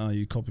 Nah,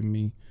 you copy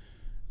me.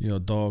 You're a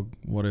dog,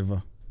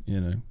 whatever. You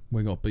know,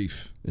 we got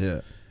beef.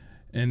 Yeah.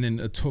 And then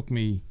it took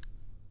me,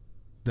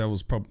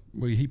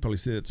 he probably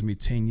said it to me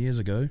 10 years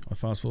ago. I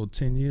fast forward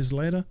 10 years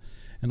later,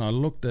 and I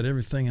looked at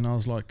everything and I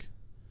was like,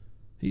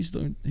 he's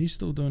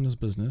still doing his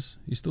business.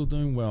 He's still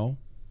doing well,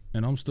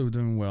 and I'm still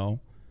doing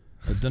well.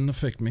 It didn't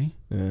affect me.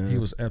 Yeah. He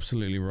was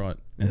absolutely right.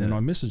 And then I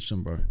messaged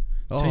him, bro.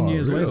 10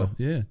 years later.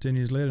 Yeah, 10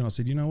 years later. And I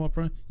said, you know what,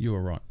 bro? You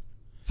were right.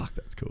 Fuck,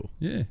 that's cool.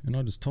 Yeah, and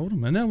I just told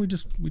him. And now we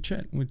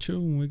chat and we chill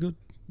and we're good.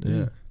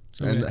 Yeah.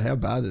 So and how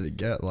bad did it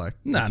get? Like,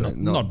 nah,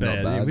 not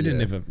bad. We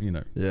didn't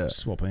ever,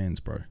 swap hands,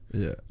 bro.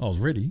 Yeah. I was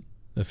ready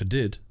if it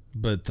did,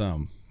 but I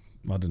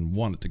didn't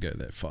want it to go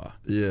that far.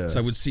 Yeah.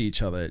 So we'd see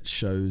each other at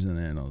shows, and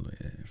then I was like,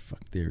 yeah,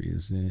 fuck, there he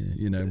is. Yeah.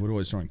 You know, we'd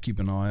always try and keep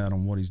an eye out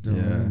on what he's doing,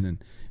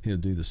 and he'll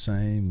do the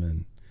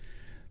same.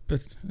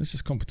 But it's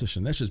just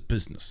competition. That's just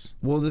business.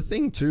 Well, the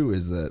thing too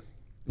is that,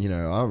 you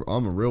know,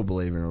 I'm a real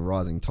believer in a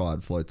rising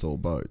tide floats all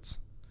boats,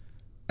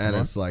 and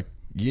it's like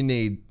you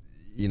need,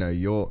 you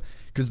know,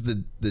 because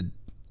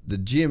the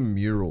gym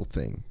mural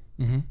thing,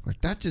 like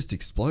that just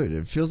exploded.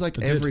 It feels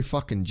like every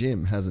fucking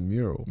gym has a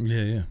mural.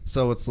 Yeah.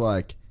 So it's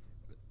like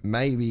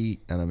maybe,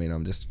 and I mean,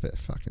 I'm just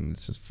fucking,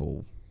 it's just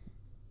full,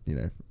 you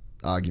know,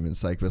 argument's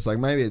sake, but it's like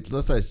maybe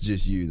let's say it's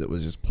just you that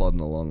was just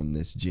plodding along on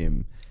this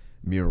gym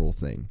mural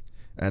thing,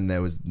 and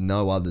there was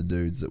no other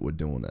dudes that were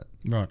doing it.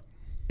 Right.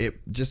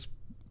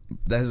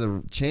 There's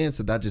a chance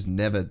that just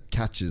never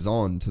catches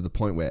on to the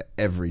point where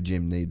every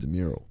gym needs a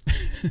mural.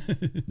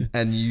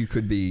 And you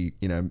could be,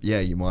 you know,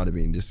 you might have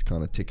been just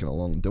kind of ticking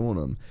along doing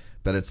them,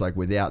 but it's like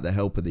without the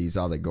help of these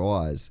other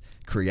guys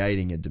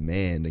creating a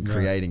demand and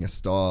creating a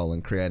style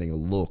and creating a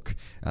look,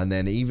 and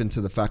then even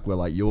to the fact where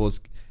like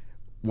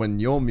when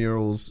your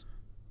murals,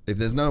 if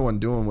there's no one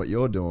doing what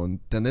you're doing,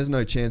 then there's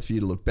no chance for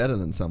you to look better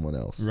than someone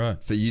else.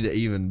 Right. For you to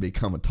even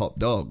become a top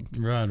dog.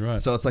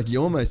 Right. So it's like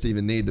you almost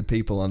even need the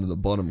people under the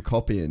bottom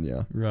copying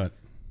you. Right.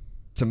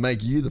 To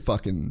make you the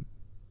fucking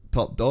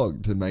top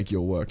dog, to make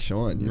your work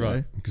shine, you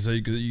know? Because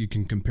you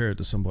can compare it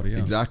to somebody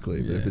else.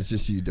 Exactly. But if it's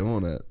just you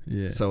doing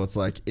it, so it's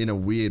like in a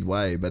weird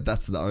way, but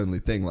that's the only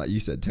thing, like you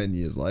said, 10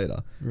 years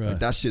later. Right. Like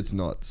that shit's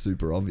not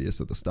super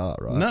obvious at the start,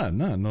 right? No,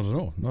 not at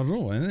all. Not at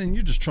all. And then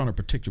you're just trying to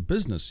protect your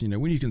business. You know,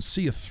 when you can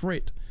see a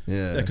threat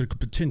that could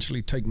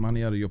potentially take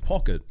money out of your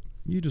pocket,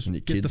 you just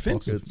get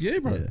defensive. Pockets. Yeah,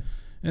 bro. Yeah.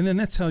 And then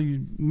that's how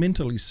you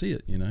mentally see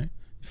it, you know.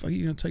 If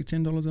you're going to take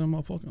 $10 out of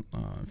my pocket? Oh,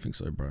 I don't think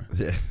so, bro.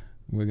 Yeah.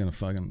 We're going to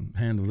fucking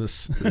handle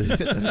this.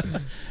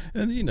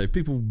 And, you know,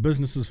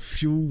 businesses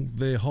fuel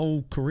their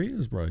whole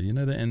careers, bro, you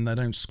know, and they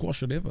don't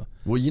squash it ever.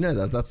 Well, you know,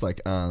 that's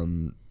like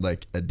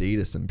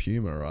Adidas and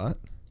Puma, right?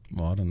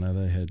 Well, I don't know.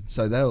 They had...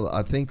 So they were,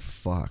 I think,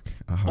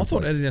 I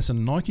thought Adidas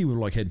and Nike were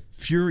like had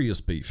furious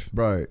beef.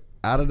 Bro,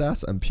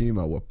 Adidas and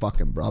Puma were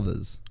fucking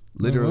brothers.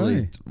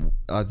 Literally,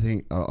 I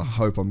think, I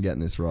hope I'm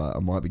getting this right. I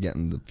might be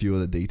getting a few of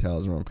the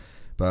details wrong,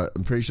 but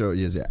I'm pretty sure it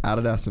is. Yeah,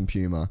 Adidas and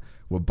Puma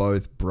were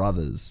both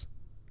brothers.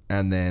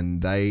 And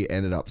then they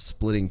ended up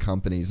splitting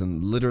companies,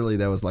 and literally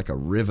there was like a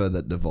river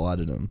that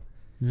divided them.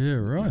 Yeah,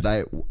 right.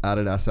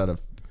 Adidas had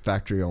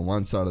factory on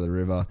one side of the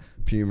river,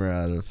 Puma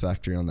had a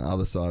factory on the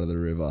other side of the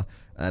river,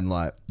 and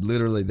like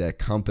literally their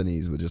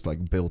companies were just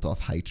like built off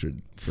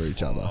hatred for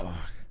each other.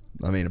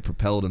 I mean, it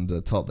propelled them to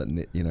the top, but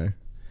you know.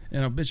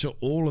 And I bet you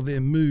all of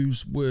their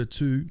moves were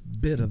to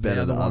better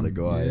the other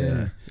guy.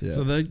 Yeah.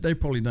 So they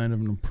probably don't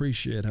even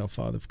appreciate how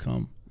far they've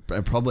come.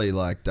 And probably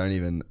like don't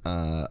even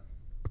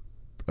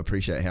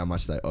appreciate how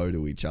much they owe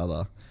to each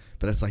other.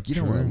 But it's like you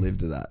don't want to live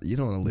to that. You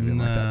don't want to live in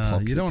like that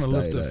toxic state. You don't want to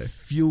live to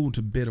fuel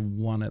to better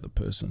one other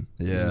person.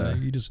 Yeah.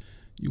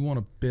 You want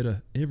to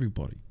better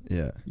everybody.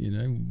 Yeah. You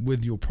know,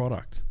 with your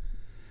product,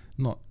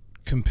 not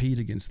compete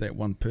against that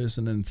one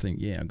person and think,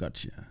 yeah, I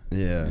got you.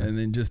 Yeah. And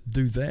then just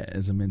do that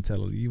as a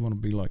mentality. You want to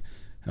be like,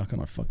 how can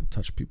I fucking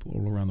touch people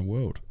all around the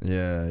world?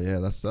 Yeah.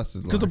 That's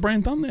because the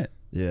brand done that.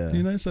 Yeah.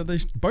 You know, so they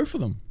both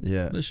of them.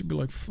 Yeah. They should be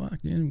like, fuck,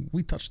 yeah,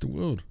 we touched the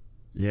world.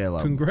 Yeah,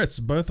 like congrats,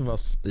 both of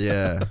us.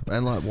 Yeah,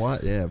 and like why?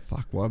 Yeah,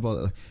 fuck, why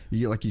bother?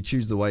 You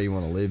choose the way you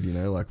want to live. You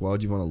know, like why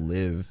would you want to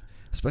live,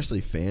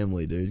 especially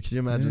family, dude? Could you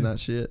imagine that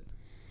shit?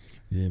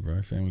 Yeah,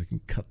 bro, family can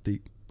cut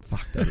deep.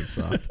 Fuck, that would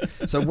suck.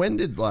 So when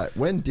did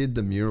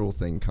the mural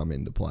thing come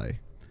into play?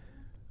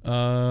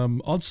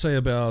 I'd say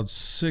about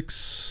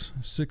six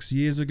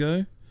years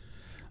ago.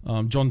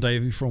 John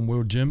Davey from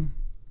World Gym.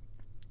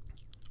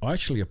 I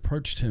actually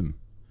approached him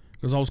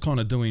because I was kind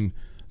of doing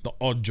the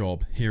odd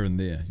job here and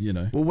there, you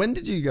know. Well, when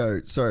did you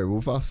go? Sorry,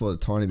 we'll fast forward a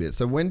tiny bit.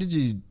 So when did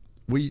you?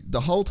 The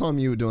whole time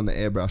you were doing the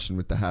airbrushing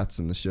with the hats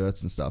and the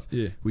shirts and stuff.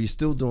 Yeah. Were you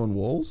still doing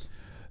walls?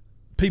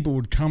 People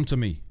would come to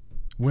me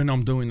when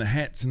I'm doing the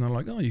hats, and they're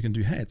like, "Oh, you can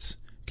do hats.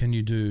 Can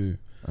you do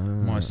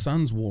my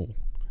son's wall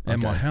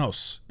and my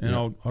house?" And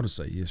I'll just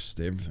say yes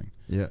to everything.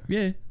 Yeah.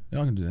 Yeah,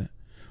 I can do that.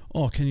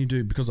 Oh, can you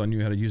do, because I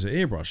knew how to use an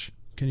airbrush,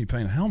 can you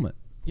paint a helmet?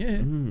 Yeah.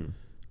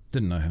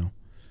 Didn't know how.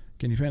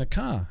 Can you paint a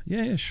car?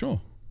 Yeah,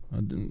 sure. I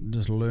didn't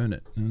just learn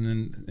it,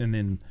 and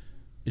then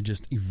it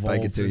just evolved.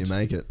 Fake it till you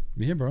make it.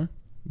 Yeah, bro.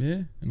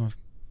 Yeah, and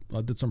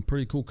I did some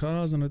pretty cool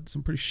cars, and I did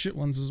some pretty shit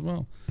ones as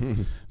well.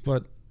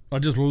 But I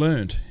just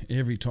learned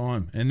every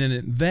time, and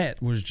then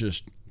that was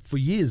just for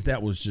years.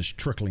 That was just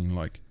trickling.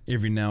 Like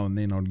every now and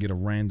then, I'd get a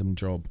random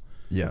job.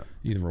 Yeah.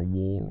 Either a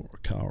wall or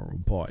a car or a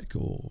bike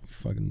or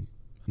fucking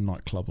a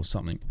nightclub or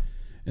something,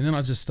 and then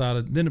I just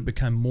started. Then it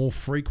became more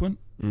frequent,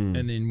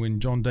 and then when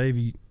John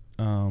Davey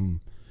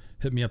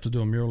hit me up to do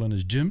a mural in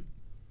his gym,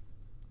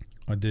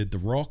 I did The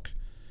Rock,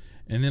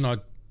 and then I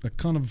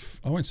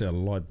won't say a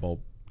light bulb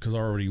because I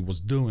already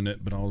was doing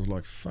it, but I was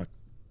like, fuck,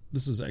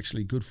 this is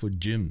actually good for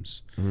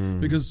gyms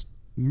because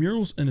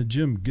murals in a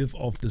gym give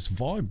off this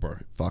vibe, bro.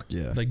 Fuck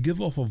yeah. They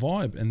give off a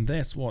vibe, and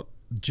that's what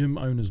gym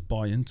owners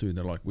buy into.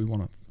 They're like, we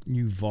want a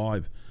new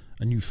vibe,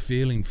 a new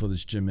feeling for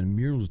this gym, and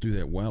murals do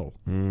that well.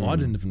 I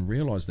didn't even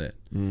realize that.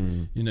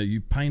 You know,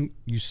 you paint,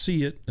 you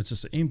see it, it's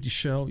just an empty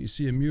shell. You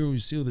see a mural, you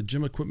see all the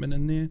gym equipment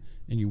in there,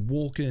 and you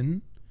walk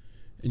in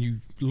and you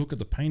look at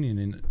the painting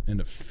and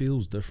it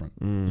feels different.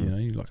 You know,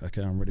 you're like,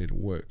 okay, I'm ready to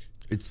work.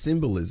 It's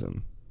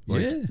symbolism.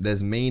 Like,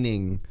 there's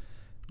meaning.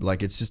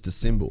 Like, it's just a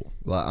symbol.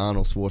 Like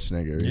Arnold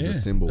Schwarzenegger is a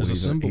symbol.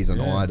 He's an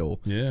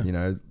idol. Yeah. You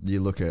know, you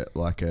look at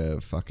like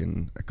a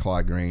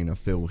Kai Green, a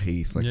Phil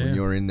Heath. Like when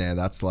you're in there,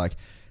 that's like,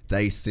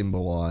 they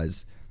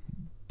symbolize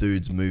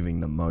dudes moving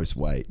the most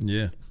weight.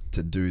 Yeah.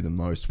 To do the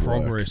most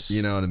progress. Work.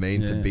 You know what I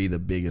mean? To be the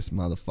biggest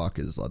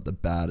motherfuckers, like the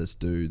baddest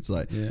dudes.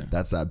 Like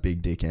that's that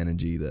big dick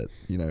energy that,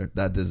 you know,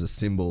 that there's a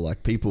symbol.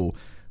 Like people,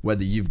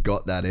 whether you've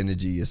got that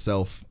energy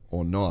yourself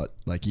or not,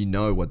 like you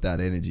know what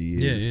that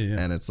energy is.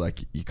 And it's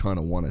like you kind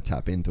of want to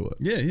tap into it.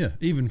 Yeah.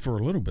 Even for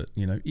a little bit,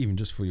 you know, even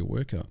just for your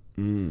workout.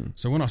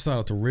 So when I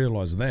started to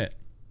realize that,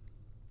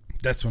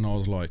 that's when I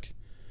was like,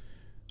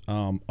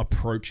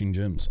 approaching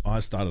gyms. I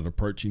started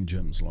approaching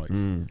gyms. Like,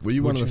 were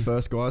you one of the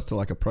first guys to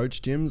like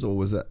approach gyms, or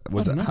was it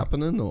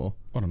happening, or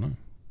I don't know.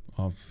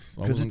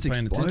 Because it's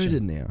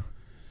exploded now.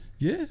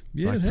 Yeah,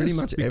 like it pretty has.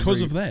 much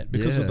because of that,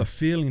 because of the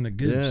feeling it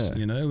gives,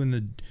 you know.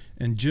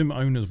 And gym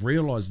owners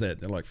realize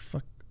that they're like,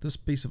 fuck, this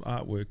piece of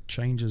artwork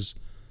changes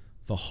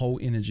the whole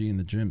energy in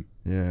the gym.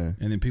 Yeah,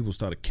 and then people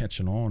started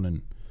catching on,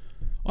 and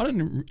I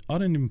didn't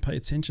even pay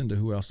attention to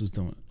who else is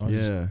doing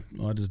it.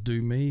 I just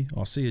do me.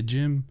 I see a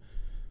gym.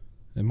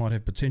 They might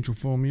have potential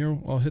for a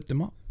mural. I'll hit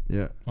them up.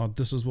 Yeah.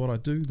 This is what I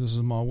do. This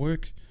is my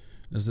work.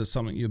 Is there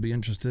something you'll be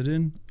interested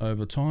in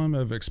over time,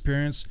 over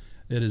experience?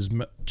 It has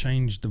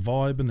changed the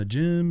vibe in the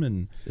gym.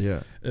 And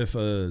if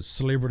a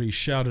celebrity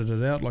shouted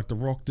it out like The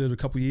Rock did a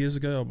couple of years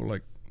ago, I'll be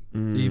like,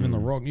 even The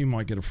Rock, you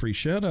might get a free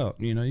shout out.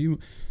 You know,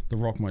 The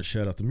Rock might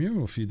shout out the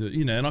mural if you do.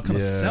 You know, and I kind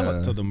of sell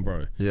it to them,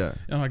 bro. Yeah.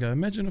 And I go,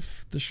 imagine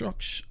if The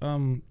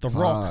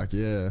Rock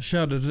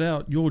shouted it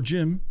out. Your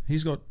gym,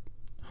 he's got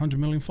 100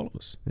 million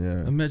followers.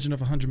 Yeah. Imagine if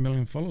 100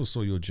 million followers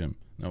saw your gym.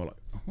 They were like,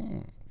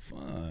 oh,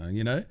 fuck,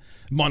 you know, it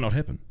might not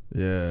happen.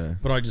 Yeah.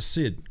 But I'll just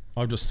say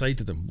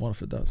to them, what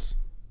if it does?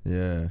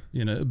 Yeah.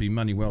 You know, it'd be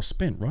money well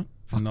spent, right?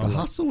 Fuck, the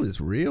hustle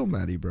is real,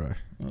 Matty, bro.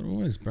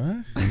 Always,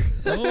 bro.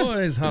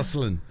 Always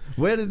hustling.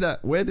 Where did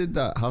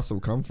that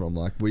hustle come from?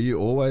 Like, were you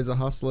always a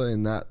hustler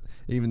in that,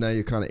 even though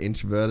you're kind of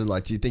introverted?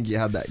 Like, do you think you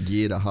had that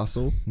gear to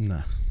hustle?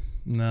 No.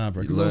 Nah,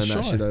 bro. You 'cause I learn was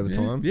that shy. shit over Yeah.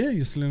 time? Yeah, you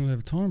just learn it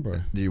over time, bro.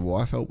 Do your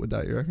wife help with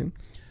that, you reckon?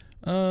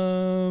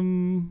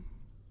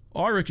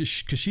 I reckon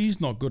because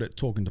she's not good at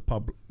talking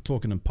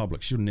in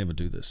public. She'll never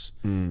do this.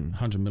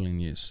 100 million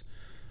years.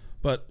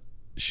 But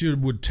she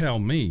would tell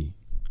me,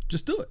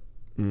 just do it.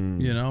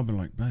 You know, I've been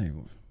like, babe,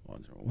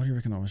 what do you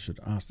reckon I should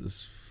ask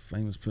this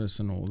famous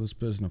person or this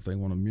person if they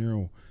want a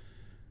mural?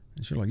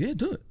 And she's like, yeah,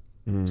 do it.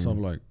 So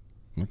I'm like,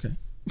 okay.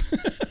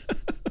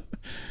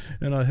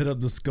 And I hit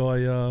up this guy,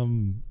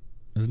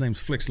 his name's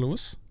Flex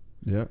Lewis.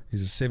 Yeah.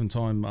 He's a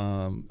 7-time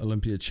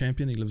Olympia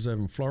champion. He lives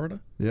over in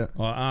Florida. Yeah.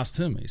 I asked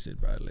him. He said,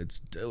 bro,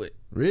 let's do it.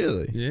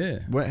 Really?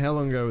 Yeah. How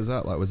long ago was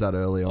that? Like, was that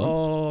early on?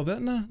 Oh,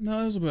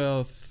 no, it was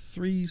about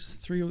three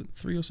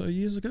or so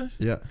years ago.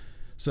 Yeah.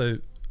 So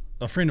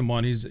a friend of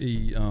mine,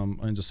 he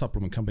owns a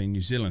supplement company in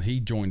New Zealand. He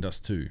joined us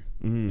too.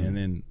 And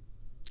then,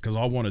 because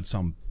I wanted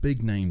some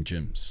big name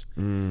gyms.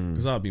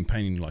 Because I've been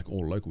painting like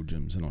all local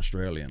gyms in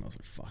Australia. And I was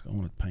like, fuck, I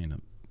want to paint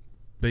a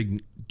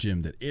big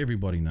gym that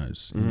everybody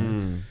knows. You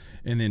know?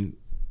 And then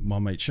my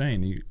mate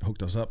Shane, he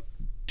hooked us up,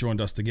 joined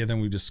us together,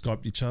 and we just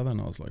Skyped each other. And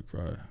I was like,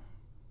 bro,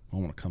 I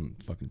want to come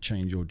fucking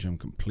change your gym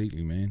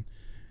completely, man.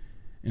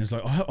 And it's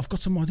like, I've got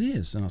some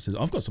ideas. And I said,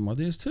 I've got some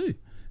ideas too.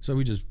 So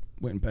we just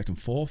went back and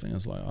forth, and I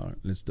was like, all right,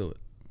 let's do it.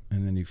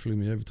 And then he flew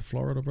me over to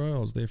Florida, bro. I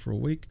was there for a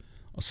week.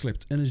 I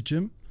slept in his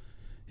gym.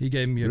 He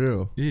gave me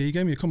he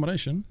gave me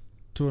accommodation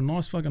to a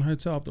nice fucking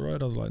hotel up the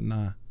road. I was like,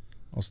 nah,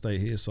 I'll stay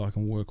here so I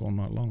can work all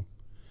night long.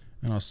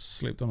 And I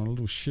slept on a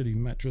little shitty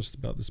mattress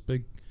about this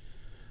big.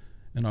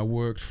 And I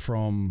worked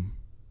from,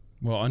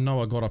 well, I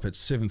know I got up at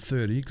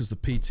 7:30 because the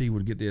PT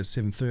would get there at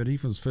 7:30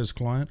 for his first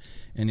client,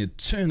 and he'd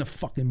turn the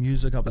fucking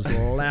music up as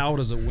loud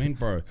as it went,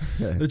 bro.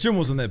 Yeah. The gym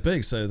wasn't that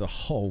big, so the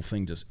whole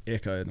thing just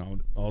echoed,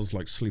 and I was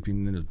like sleeping,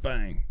 and then it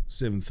bang,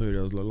 7:30.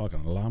 I was like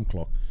an alarm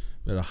clock,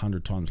 but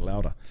 100 times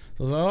louder.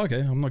 So I was like,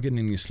 okay, I'm not getting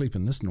any sleep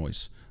in this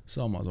noise,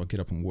 so I might as well get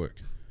up and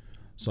work.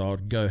 So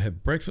I'd go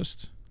have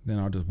breakfast, then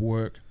I'd just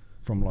work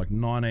from like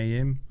 9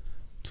 a.m.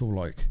 till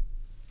like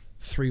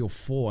 3 or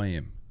 4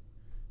 a.m.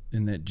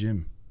 in that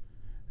gym.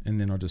 And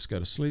then I just go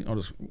to sleep. I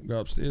just go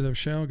upstairs, have a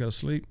shower, go to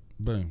sleep.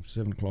 Boom,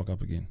 7 o'clock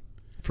up again.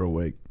 For a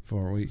week.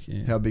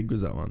 Yeah. How big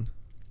was that one?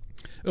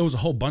 It was a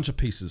whole bunch of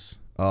pieces.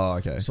 Oh,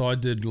 okay. So I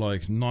did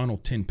like 9 or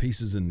 10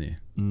 pieces in there.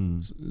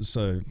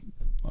 So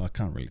I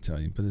can't really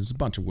tell you, but there's a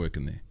bunch of work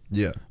in there.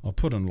 Yeah. I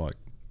put in like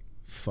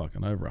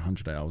fucking over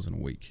 100 hours in a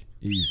week.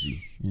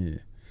 Easy. Yeah.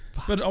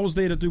 But I was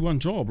there to do one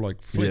job.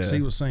 Like Flex,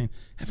 he was saying,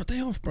 have a day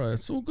off, bro.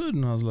 It's all good.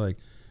 And I was like,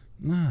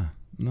 nah,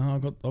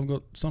 I've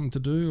got something to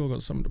do. I've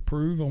got something to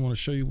prove. I want to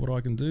show you what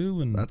I can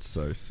do. And that's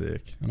so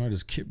sick. And I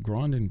just kept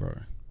grinding, bro.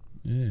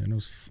 Yeah, and it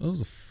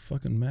was a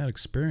fucking mad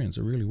experience.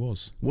 It really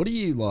was. What do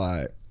you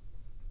like?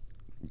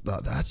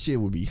 That shit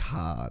would be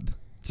hard,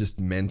 just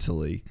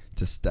mentally,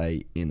 to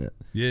stay in it.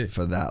 Yeah.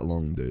 For that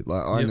long, dude.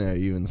 Like I know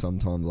even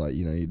sometimes, like,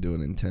 you know, you do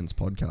an intense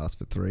podcast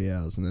for 3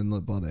 hours, and then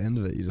by the end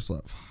of it, you're just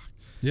like, fuck.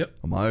 Yep.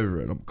 I'm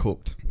over it. I'm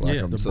cooked. Like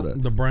I'm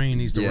the brain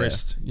needs to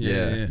rest.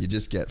 Yeah. You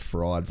just get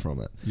fried from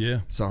it.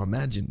 Yeah. So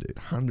imagine, dude,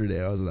 100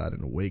 hours of that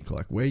in a week.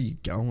 Like, where are you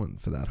going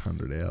for that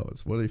 100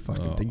 hours? What are you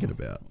fucking thinking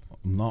about?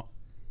 I'm not.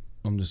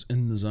 I'm just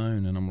in the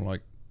zone, and I'm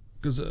like,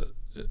 because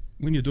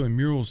when you're doing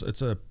murals,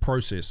 it's a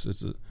process.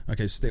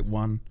 It's step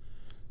 1,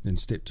 then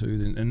step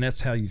 2, and that's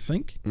how you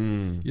think.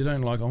 You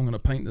don't like, I'm going to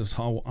paint this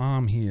whole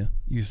arm here.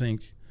 You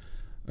think,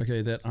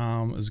 okay, that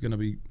arm is going to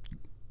be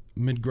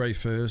mid-grey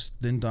first,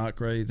 then dark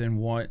grey, then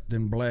white,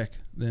 then black,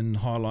 then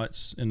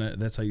highlights, and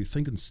that's how you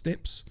think in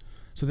steps.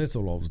 So that's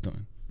all I was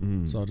doing.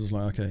 So I was just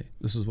like, okay,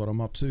 this is what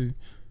I'm up to,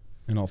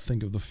 and I'll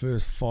think of the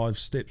first 5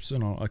 steps,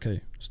 and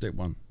okay, step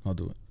 1, I'll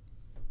do it.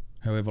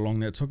 However long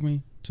that took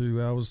me,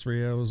 2 hours,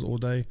 3 hours, all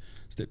day,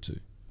 step 2,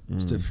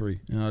 step 3,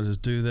 and I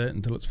just do that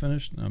until it's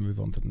finished, and I move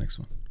on to the next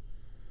one.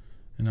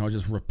 And I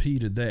just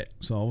repeated that,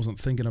 so I wasn't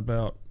thinking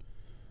about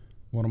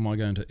what am I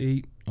going to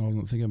eat, I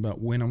wasn't thinking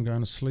about when I'm going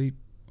to sleep,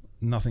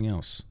 nothing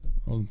else.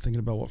 I wasn't thinking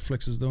about what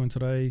Flex is doing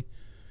today.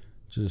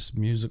 Just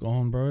music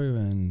on, bro,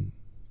 and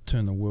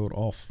turn the world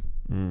off.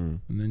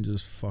 And then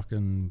just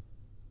fucking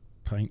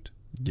paint.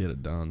 Get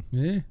it done.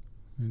 Yeah.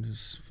 And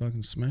just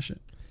fucking smash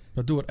it.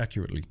 But do it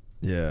accurately.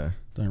 Yeah.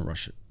 Don't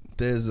rush it.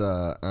 There's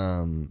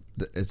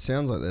it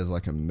sounds like there's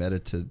like a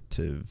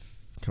meditative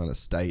kind of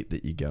state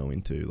that you go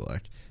into.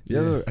 Like,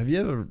 have you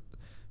ever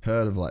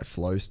heard of like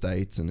flow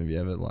states, and have you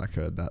ever like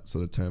heard that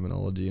sort of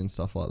terminology and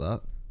stuff like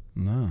that?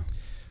 No.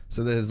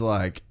 So there's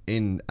like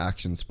in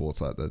action sports,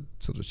 like the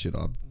sort of shit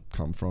I've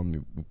come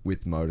from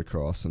with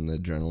motocross and the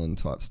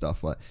adrenaline type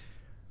stuff, like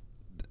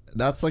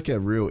that's like a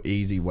real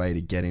easy way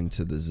to get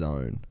into the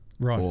zone.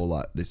 Right. Or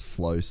like this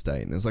flow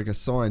state. And there's like a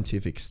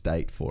scientific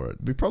state for it.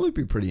 It'd probably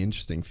be pretty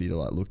interesting for you to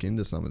like look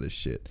into some of this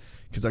shit,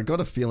 because I got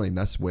a feeling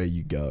that's where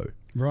you go.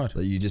 Right.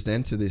 That you just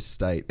enter this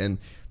state, and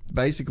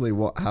basically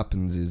what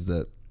happens is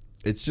that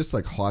it's just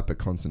like hyper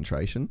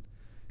concentration.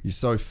 You're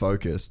so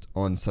focused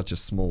on such a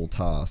small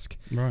task,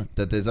 right,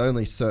 that there's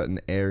only certain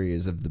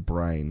areas of the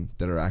brain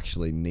that are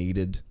actually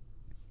needed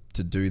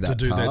to do that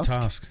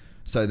task.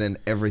 So then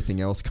everything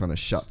else kind of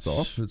shuts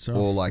off,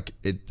 or like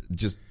it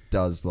just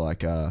does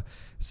like a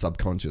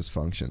subconscious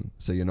function.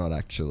 So you're not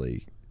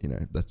actually,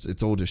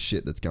 it's all just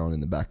shit that's going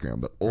in the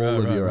background, but all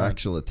of your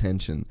actual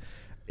attention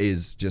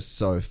is just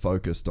so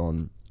focused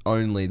on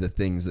only the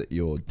things that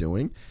you're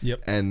doing.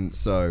 Yep. And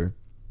so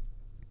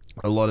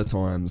a lot of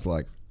times,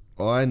 like,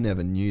 I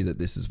never knew that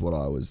this is what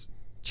I was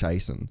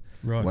chasing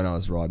when I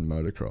was riding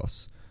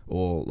motocross,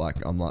 or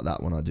like I'm like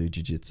that when I do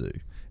jiu-jitsu.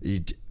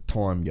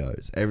 Time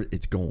goes,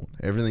 it's gone,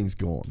 everything's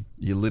gone.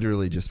 You're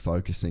literally just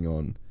focusing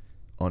on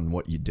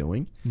what you're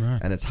doing,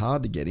 and it's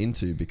hard to get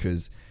into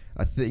because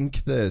I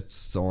think the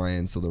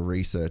science or the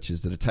research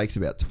is that it takes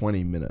about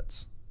 20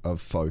 minutes of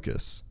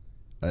focus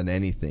and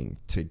anything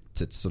to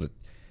sort of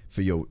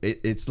for your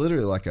it's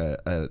literally like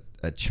a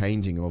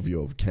changing of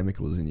your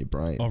chemicals in your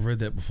brain. I've read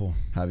that before.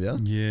 Have you?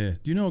 Yeah.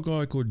 Do you know a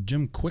guy called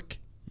Jim Quick?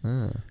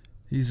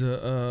 He's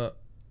I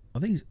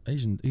think he's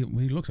Asian. He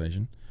looks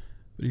Asian,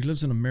 but he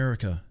lives in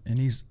America, and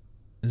his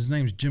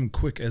name's Jim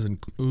Quick, as in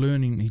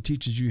learning. He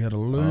teaches you how to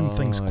learn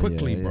things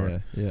quickly, bro.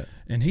 Yeah.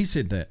 And he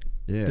said that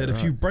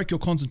if you break your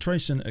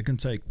concentration, it can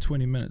take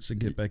 20 minutes to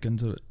get back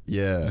into it.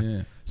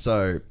 Yeah.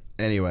 So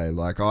anyway,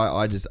 like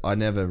I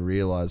never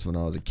realized when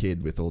I was a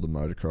kid with all the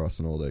motocross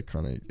and all the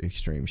kind of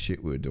extreme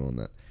shit we were doing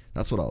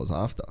that's what I was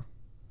after.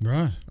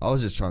 Right. I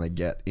was just trying to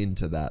get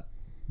into that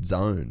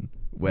zone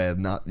where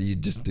you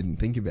just didn't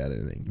think about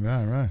anything.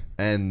 Right.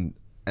 And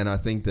I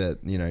think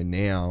that,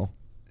 now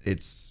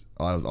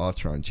I'll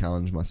try and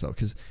challenge myself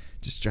because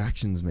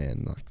distractions,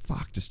 man, like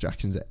fuck,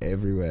 distractions are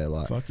everywhere.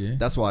 Like, fuck yeah.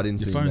 That's why I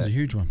didn't see. Your phone's a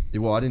huge one.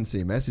 Well, I didn't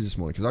see a message this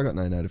morning because I got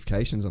no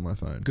notifications on my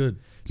phone. Good.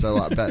 So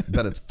like,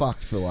 but it's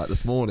fucked for like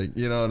this morning.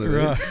 You know what I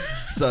mean? Right.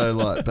 So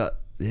like,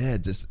 but yeah,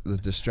 just the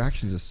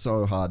distractions are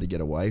so hard to get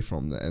away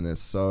from, and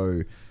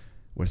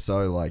we're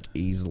so like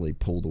easily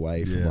pulled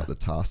away from like the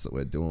tasks that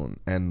we're doing,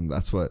 and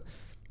that's what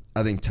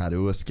I think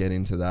tattooists get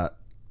into that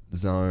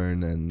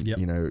zone, and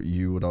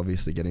you would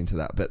obviously get into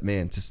that. But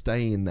man, to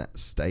stay in that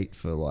state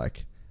for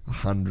like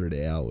 100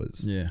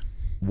 hours,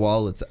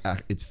 while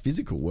it's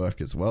physical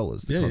work as well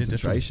as the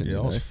concentration. Yeah,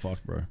 I was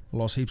fucked, bro. I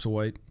lost heaps of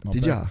weight.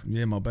 Did ya?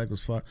 Yeah, my back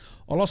was fucked.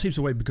 I lost heaps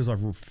of weight because I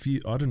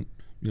refused. I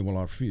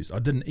refused. I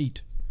didn't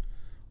eat.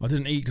 I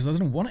didn't eat because I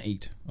didn't want to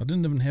eat. I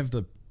didn't even have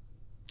the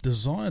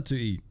desire to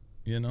eat.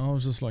 I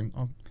was just like,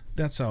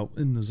 that's how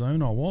in the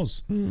zone I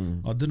was.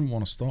 I didn't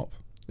want to stop.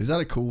 Is that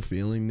a cool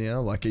feeling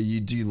now? Like, are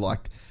you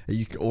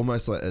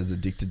almost like as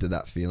addicted to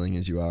that feeling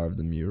as you are of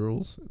the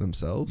murals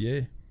themselves?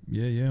 Yeah,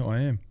 I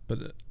am.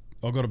 But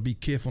I've got to be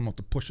careful not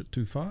to push it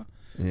too far,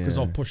 because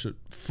I'll push it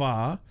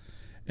far,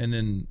 and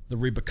then the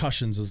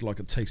repercussions is like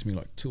it takes me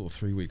like 2 or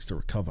 3 weeks to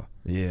recover.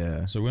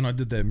 Yeah. So when I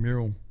did that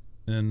mural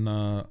in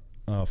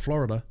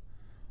Florida,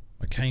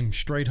 I came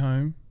straight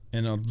home,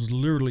 and I was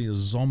literally a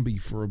zombie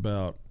for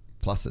about...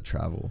 Plus the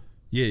travel.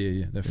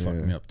 Yeah. That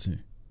fucked me up too.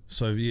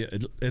 So yeah,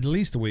 at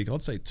least a week.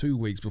 I'd say 2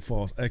 weeks before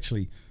I was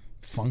actually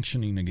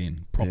functioning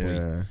again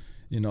properly.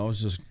 Yeah. I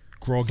was just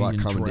groggy. It's like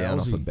and coming down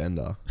off a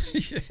bender.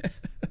 Yeah.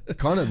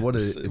 Kind of what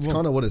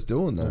kind of what it's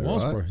doing though. It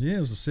was, right? Bro. Yeah, it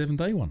was a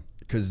 7-day one.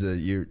 Because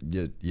you're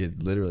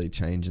literally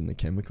changing the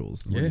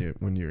chemicals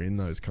when you're in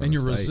those kind and of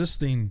you're states.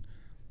 resisting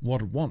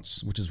what it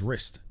wants, which is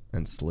rest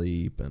and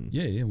sleep and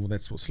well,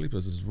 that's what sleep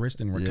is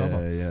rest and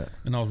recover. Yeah.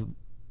 And I was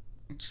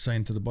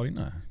saying to the body,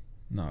 no,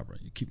 bro,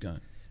 you keep going.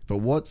 But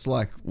what's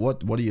like what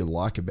do you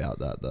like about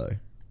that though?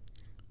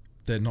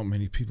 That not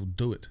many people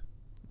do it.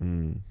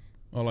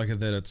 I like it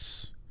that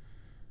it's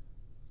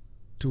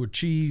to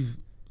achieve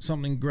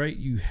something great,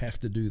 you have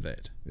to do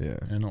that. Yeah.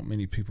 And not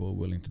many people are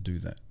willing to do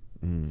that.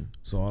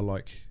 So I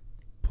like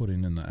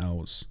putting in the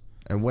hours.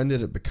 And when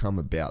did it become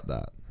about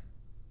that?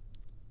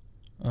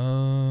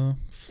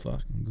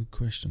 Fucking good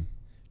question.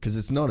 Because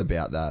it's not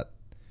about that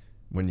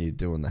when you're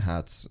doing the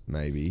hats,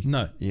 maybe.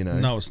 No.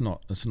 No, it's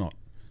not. It's not.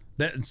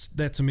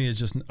 That to me is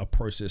just a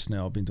process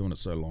now. I've been doing it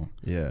so long.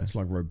 Yeah. It's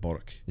like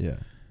robotic. Yeah.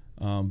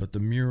 But the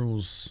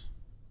murals,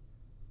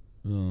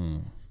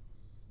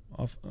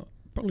 I've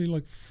probably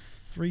like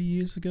 3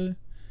 years ago,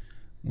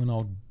 when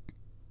I'll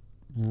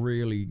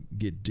really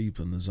get deep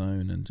in the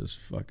zone and just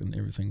fucking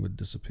everything would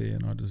disappear,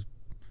 and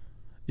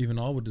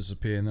I would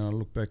disappear, and then I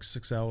look back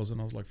 6 hours and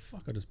I was like,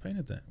 fuck, I just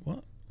painted that.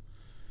 What?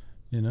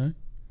 And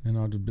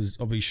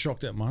I'll be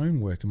shocked at my own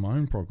work and my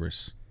own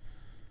progress.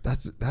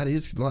 That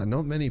is like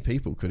not many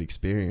people could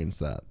experience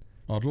that.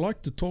 I'd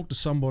like to talk to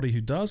somebody who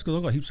does, because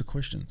I've got heaps of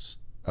questions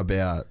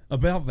about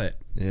that.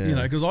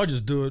 Yeah, because I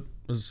just do it.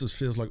 It just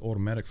feels like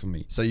automatic for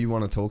me. So you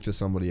want to talk to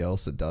somebody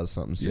else that does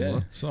something similar?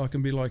 Yeah, so I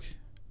can be like,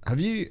 have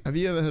you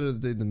ever heard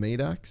of the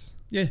Medax?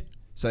 Yeah.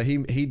 So he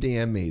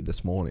DM'd me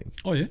this morning.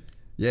 Oh yeah.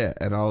 Yeah,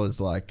 and I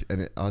was like,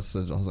 I was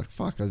like,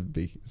 fuck,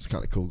 it's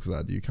kind of cool because I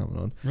had you coming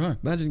on. Right.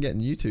 Imagine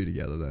getting you two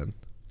together then.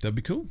 That'd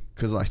be cool.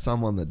 Because like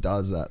someone that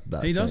does that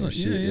he same doesn't.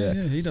 shit. Yeah.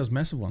 He does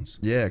massive ones.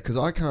 Yeah, because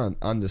I can't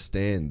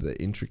understand the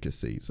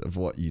intricacies of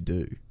what you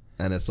do,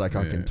 and it's like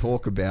I can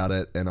talk about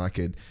it, and I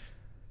could.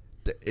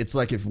 It's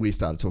like if we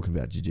started talking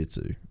about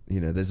jiu-jitsu,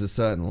 there's a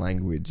certain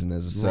language and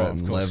there's a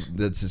certain level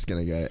that's just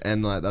gonna go,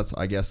 and like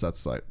I guess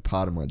that's like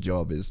part of my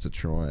job is to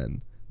try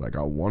and Like,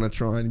 I want to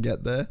try and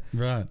get there,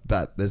 Right.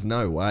 but there's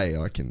no way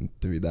I can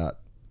do that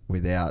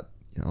without,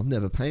 I've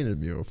never painted a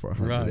mural for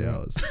 100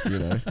 hours,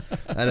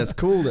 and it's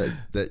cool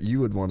that you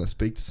would want to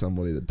speak to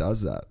somebody that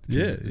does that.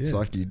 It's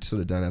like you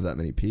sort of don't have that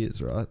many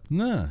peers, right?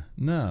 No.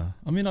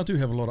 I mean, I do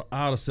have a lot of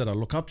artists that I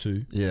look up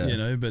to,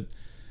 but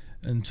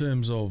in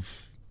terms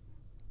of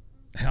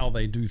how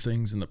they do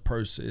things in the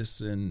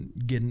process and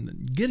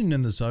getting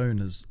in the zone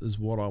is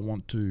what I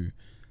want to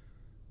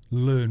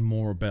learn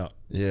more about.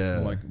 Yeah.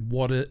 Like,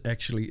 what it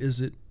actually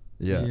is it.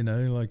 Yeah.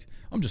 Like,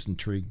 I'm just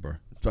intrigued, bro.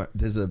 But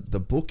the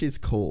book is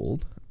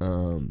called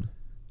I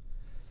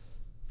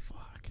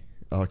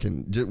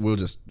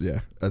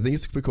think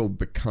it's called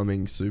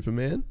Becoming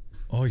Superman.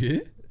 Oh yeah,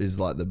 is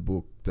like the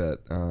book that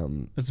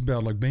it's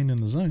about like being in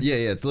the zone. Yeah,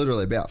 it's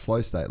literally about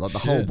flow state, like the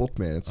whole book,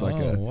 man. It's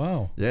like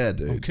wow, yeah,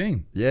 dude, I'm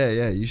keen.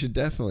 Yeah, you should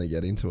definitely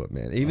get into it,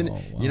 man. Even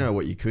you know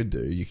what you could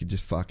do, you could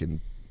just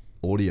fucking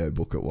audio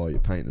book it while you're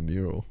painting a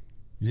mural.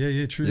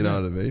 Yeah, true. You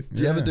know what I mean?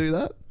 Do you ever do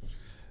that?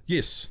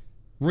 Yes,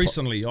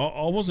 recently.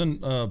 I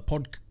wasn't a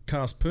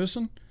podcast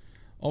person.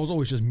 I was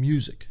always just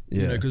music,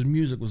 because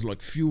music was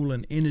like fuel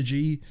and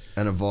energy.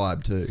 And a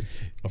vibe too.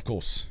 Of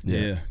course,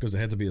 yeah, because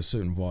there had to be a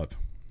certain vibe.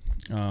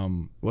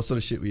 What sort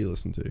of shit were you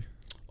listening to?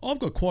 I've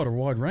got quite a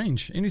wide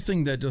range.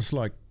 Anything that just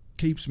like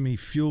keeps me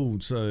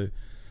fueled. So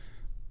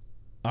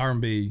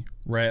R&B,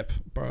 rap,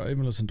 bro, I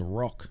even listen to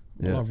rock.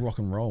 I love rock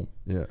and roll.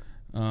 Yeah.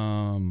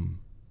 Fucking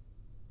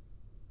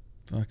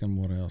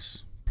what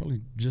else?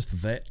 Probably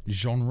just that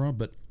genre,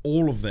 but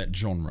all of that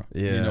genre.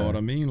 Yeah. You know what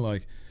I mean?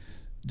 Like,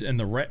 in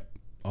the rap,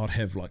 I'd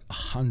have like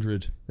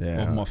 100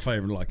 of my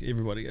favorite. Like,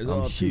 everybody goes,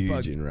 I'm huge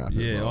Tupac. in rap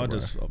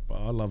as well,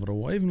 I love it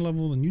all. I even love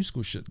all the new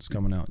school shit that's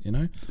coming out,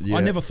 Yeah.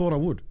 I never thought I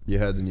would. You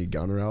heard the new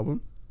Gunner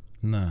album?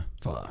 Nah.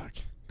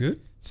 Fuck.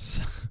 Good?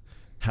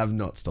 Have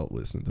not stopped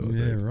listening to it,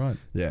 Yeah, dude. right.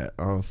 Yeah.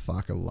 Oh,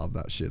 fuck, I love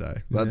that shit, eh?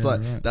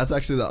 That's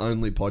actually the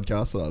only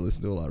podcast that I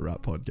listen to, like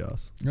rap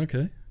podcasts.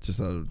 Okay. Just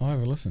I'll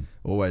have a listen.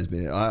 Always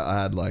been. I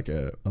had like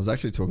I was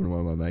actually talking to one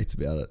of my mates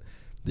about it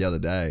the other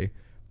day,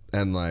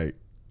 and like,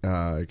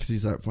 because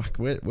he's like, fuck,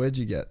 where'd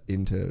you get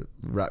into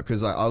rap?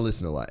 Because like, I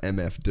listen to like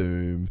MF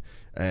Doom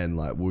and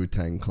like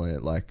Wu-Tang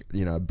Clan, like,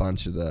 a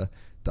bunch of the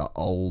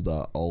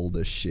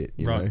older shit,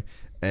 you know,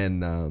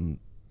 and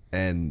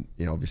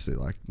obviously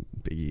like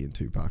Biggie and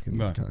Tupac, and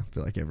kind of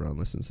feel like everyone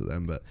listens to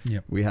them. But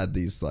we had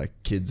these like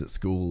kids at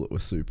school that were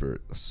super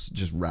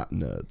just rap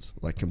nerds.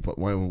 Like,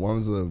 one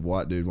was a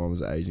white dude, one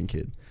was an Asian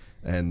kid,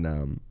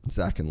 and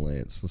Zach and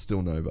Lance. I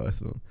still know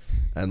both of them,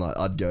 and like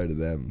I'd go to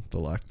them for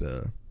like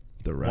the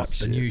rap What's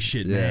shit. the new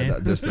shit, man? Yeah,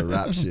 just the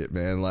rap shit,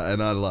 man. Like,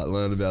 and I'd like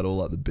learn about all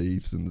like the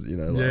beefs and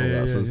all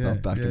that sort of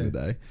stuff back in the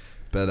day.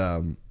 But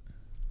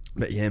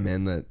yeah,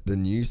 man, the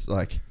news,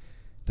 like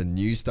the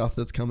new stuff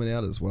that's coming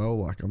out as well.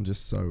 Like, I'm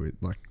just so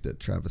like the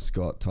Travis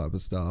Scott type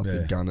of stuff,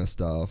 the Gunner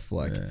stuff,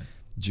 like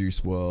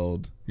Juice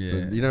WRLD.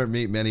 So you don't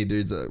meet many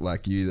dudes that,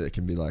 like you, that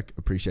can be like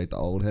appreciate the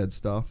old head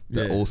stuff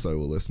that also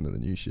will listen to the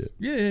new shit.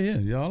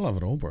 Yeah. I love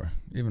it all, bro.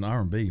 Even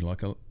R&B,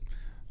 like I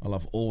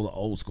love all the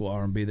old school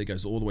R&B that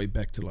goes all the way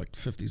back to like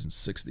 50s and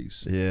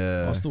 60s.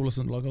 Yeah. I still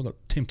listen, like, I've got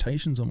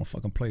Temptations on my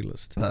fucking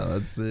playlist. Oh,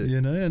 that's it.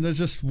 And it's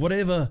just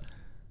whatever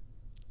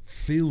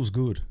feels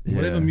good. Yeah.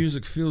 Whatever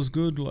music feels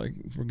good, like,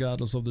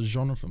 regardless of the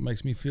genre, if it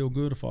makes me feel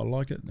good, if I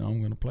like it, I'm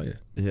going to play it.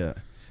 Yeah.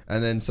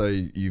 And then, so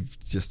you've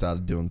just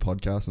started doing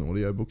podcasts and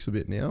audiobooks a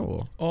bit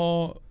now,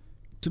 or?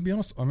 To be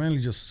honest, I mainly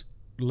just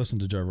listen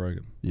to Joe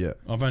Rogan. Yeah.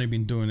 I've only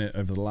been doing it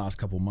over the last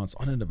couple of months.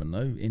 I didn't even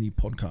know any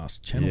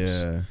podcast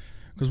channels. Yeah.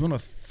 Because when I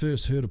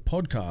first heard of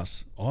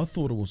podcasts, I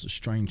thought it was a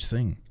strange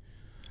thing.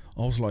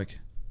 I was like,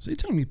 so you're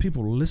telling me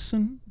people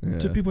listen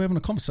to people having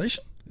a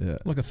conversation? Yeah.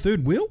 Like a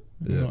third wheel?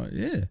 Yeah. Like,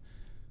 yeah. And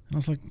I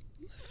was like,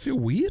 I feel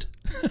weird.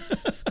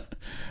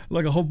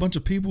 Like a whole bunch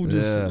of people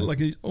just, like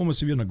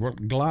almost if you're in a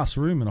glass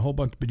room and a whole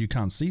bunch, but you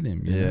can't see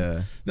them. You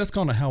know? That's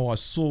kind of how I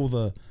saw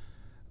the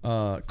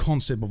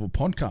concept of a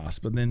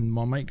podcast. But then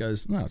my mate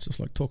goes, no, it's just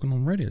like talking on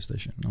a radio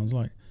station. And I was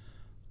like,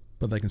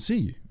 but they can see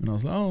you. And I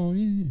was like, oh,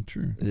 yeah,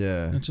 true.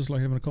 Yeah. And it's just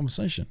like having a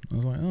conversation. I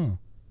was like, oh,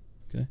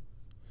 okay.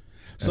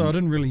 So I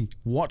didn't really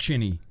watch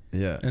any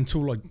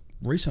until like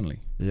recently.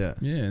 Yeah.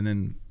 Yeah, and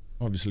then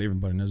obviously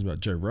everybody knows about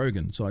Joe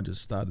Rogan, so I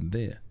just started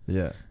there.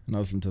 Yeah. And I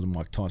listened to the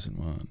Mike Tyson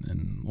one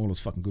and all those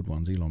fucking good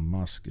ones, Elon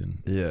Musk.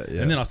 And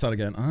and then I started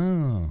going,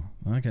 oh,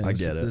 okay. I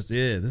get it.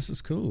 This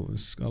is cool.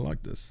 I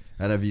like this.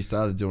 And have you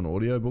started doing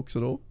audiobooks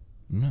at all?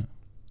 No.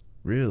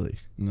 Really?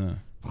 No.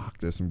 Fuck,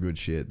 there's some good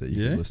shit that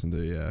you can listen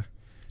to,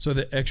 So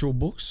they're actual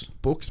books?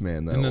 Books,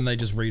 man. And then they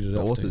just read it.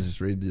 The authors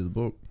just read the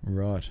book.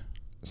 Right.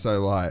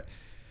 So like,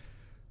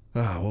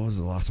 what was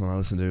the last one I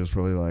listened to? It was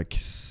probably like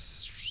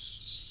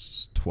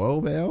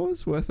 12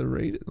 hours worth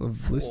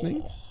of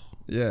listening.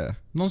 Yeah.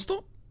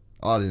 Non-stop?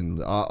 I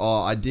didn't.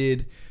 I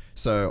did.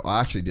 So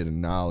I actually did a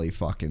gnarly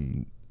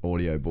fucking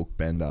audiobook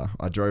bender.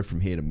 I drove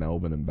from here to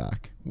Melbourne and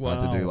back. Wow. I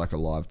had to do like a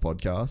live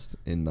podcast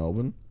in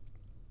Melbourne.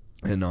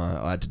 And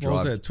I had to drive.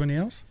 What was that, 20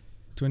 hours?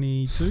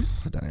 22?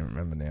 I don't even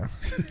remember now.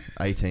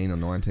 18 or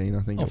 19, I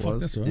think Oh, it fuck,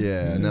 was. that's right.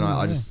 Yeah, and then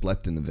I Yeah. just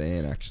slept in the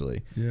van,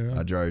 actually. Yeah, right.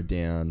 I drove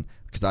down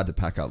because I had to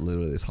pack up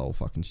literally this whole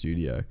fucking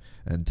studio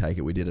and take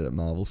it. We did it at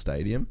Marvel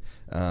Stadium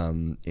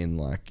in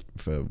like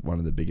for one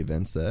of the big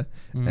events there.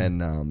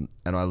 And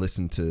I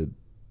listened to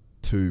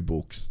 2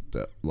 books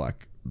that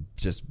like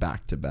just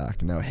back to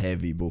back, and they were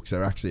heavy books. They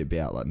were actually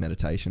about like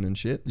meditation and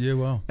shit. Yeah,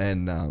 well.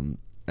 And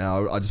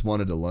I just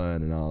wanted to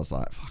learn, and I was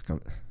like, fuck,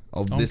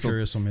 I'm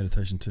curious on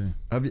meditation too.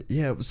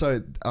 yeah,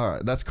 so all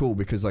right, that's cool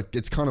because like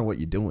it's kind of what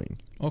you're doing.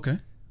 Okay.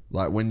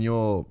 Like when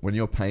you're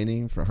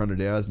painting for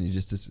 100 hours and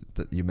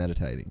you're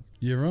meditating.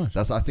 Yeah, right.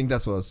 I think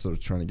that's what I was sort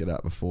of trying to get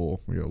at before.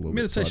 We were a little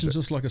Meditation is bit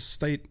just like a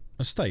state,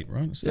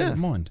 right? A state Yeah. of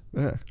mind.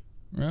 yeah.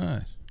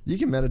 Right. You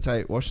can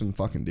meditate washing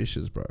fucking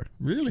dishes, bro.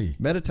 Really?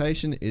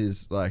 Meditation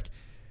is like,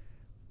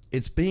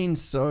 it's been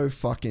so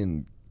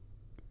fucking.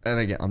 And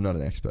again, I'm not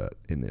an expert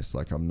in this.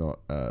 Like, I'm not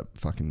a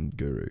fucking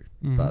guru,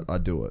 but I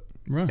do it.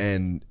 Right.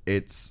 And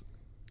it's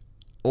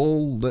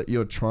all that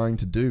you're trying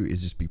to do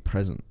is just be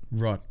present.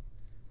 Right.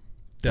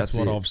 That's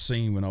what it. I've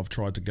seen when I've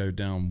tried to go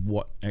down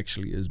what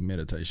actually is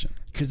meditation.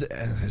 Because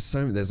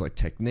there's like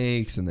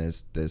techniques and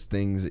there's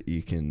things that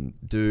you can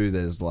do.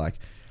 There's like,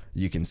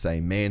 you can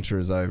say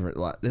mantras over it.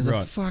 Like, there's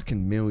Right. a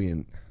fucking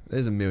million.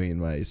 There's a million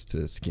ways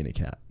to skin a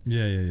cat.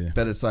 Yeah.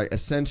 But it's like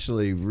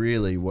essentially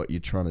really what you're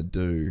trying to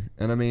do.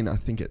 And I mean, I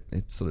think it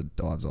sort of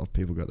dives off.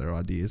 People got their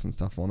ideas and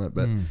stuff on it.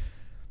 But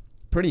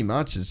pretty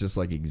much it's just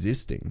like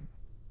existing.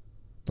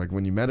 Like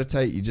when you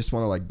meditate, you just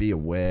want to like be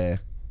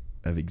aware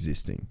of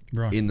existing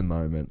Right. in the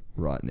moment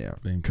right now.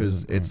 Being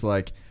Because present, it's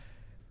like,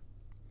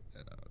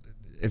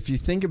 if you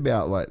think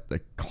about like the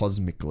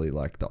cosmically,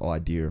 like the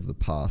idea of the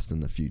past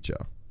and the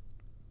future,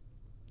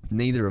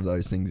 neither of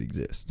those things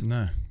exist.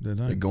 No, they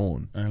don't. They're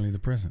gone. Only the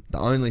present. The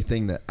only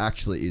thing that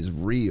actually is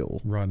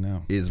real Right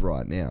now. is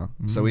right now.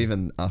 So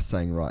even us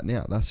saying right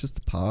now, that's just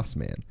the past,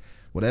 man.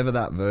 Whatever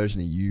that version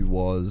of you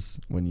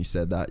was when you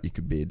said that, you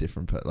could be a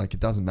different person. Like,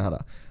 it doesn't matter.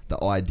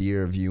 The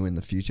idea of you in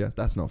the future,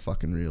 that's not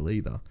fucking real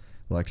either.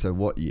 Like, so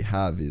what you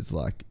have is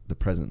like the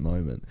present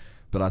moment.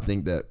 But I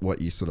think that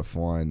what you sort of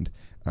find,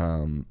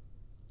 and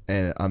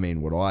I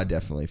mean, what I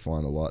definitely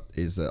find a lot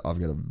is that I've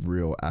got a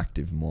real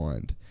active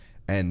mind.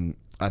 And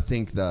I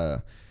think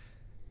the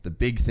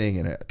big thing,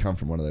 and it come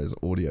from one of those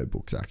audio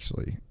books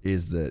actually,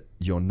 is that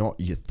you're not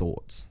your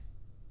thoughts.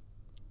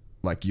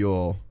 Like,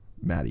 you're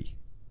Maddie.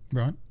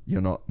 Right.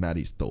 You're not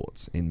Maddie's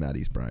thoughts in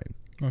Maddie's brain.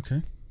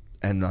 Okay.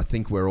 And I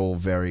think we're all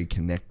very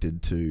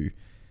connected to,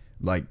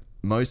 like,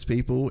 most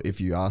people, if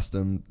you ask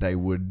them, they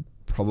would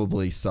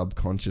probably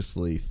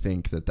subconsciously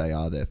think that they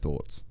are their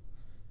thoughts.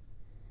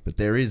 But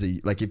there is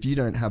like, if you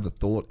don't have a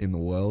thought in the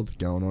world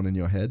going on in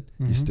your head,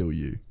 you're still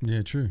you.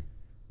 Yeah, true.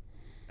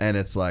 And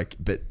it's like,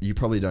 but you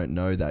probably don't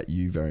know that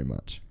you very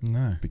much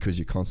No. because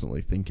you're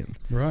constantly thinking.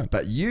 Right.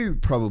 But you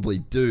probably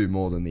do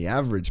more than the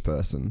average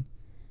person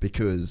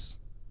because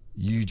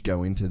you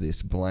go into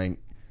this blank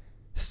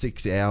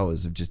 6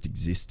 hours of just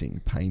existing,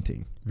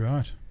 painting.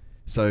 Right.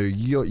 So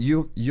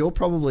you're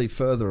probably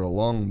further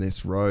along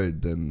this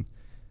road than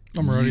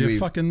I'm already you a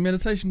fucking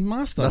meditation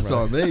master. That's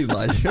bro. what I mean.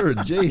 Like, you're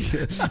a G.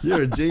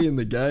 You're a G in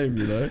the game,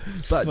 you know.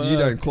 But you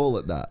don't call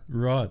it that.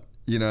 Right.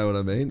 You know what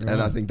I mean? Right.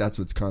 And I think that's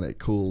what's kind of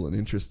cool and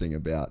interesting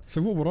about.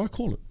 So what would I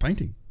call it?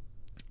 Painting.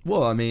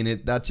 Well, I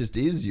mean, that just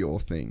is your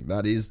thing.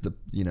 That is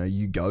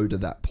you go to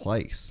that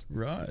place.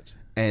 Right.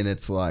 And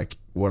it's like,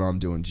 when I'm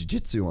doing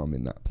jiu-jitsu, I'm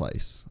in that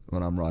place.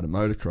 When I'm riding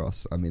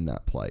motocross, I'm in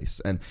that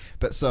place.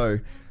 But so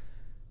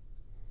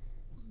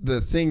the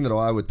thing that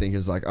I would think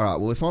is like, all right,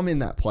 well, if I'm in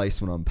that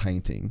place when I'm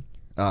painting,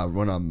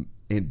 when I'm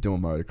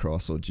doing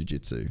motocross or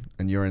jiu-jitsu,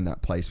 and you're in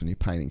that place when you're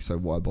painting, so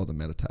why bother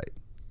meditate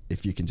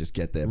if you can just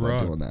get there by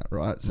doing that,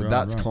 right? So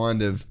that's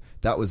kind of,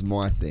 that was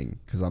my thing,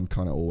 because I'm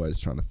kind of always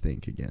trying to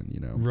think again, you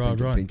know,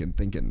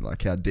 thinking,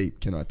 like, how deep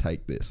can I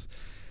take this?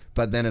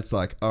 But then it's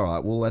like, all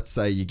right, well, let's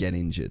say you get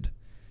injured.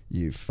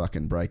 You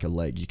fucking break a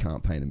leg. You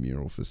can't paint a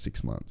mural for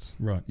 6 months.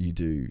 Right. You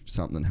do,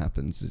 something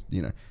happens,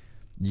 you know,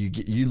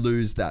 you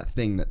lose that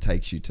thing that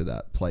takes you to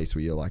that place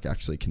where you're like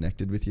actually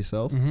connected with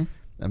yourself. Mm-hmm.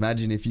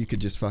 Imagine if you could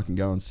just fucking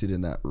go and sit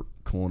in that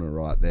corner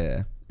right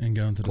there And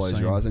go into the close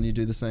same. your eyes and you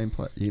do the same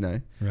play, you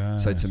know. Right.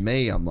 So to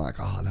me, I'm like,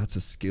 oh, that's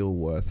a skill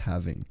worth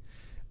having.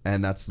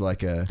 And that's like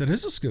That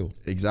is a skill.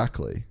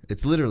 exactly,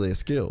 it's literally a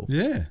skill.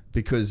 Yeah.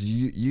 Because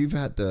you've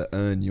had to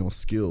earn your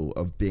skill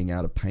of being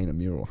able to paint a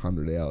mural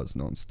 100 hours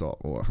non-stop,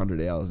 or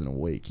 100 hours in a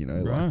week, you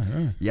know. Right,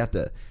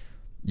 right.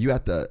 You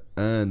have to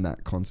earn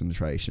that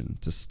concentration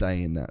to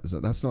stay in that. So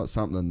that's not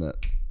something that,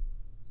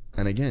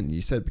 and again,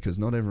 you said because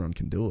not everyone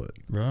can do it.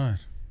 Right.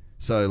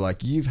 So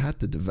like, you've had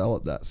to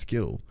develop that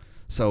skill.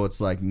 So it's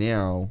like,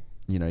 now,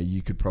 you know,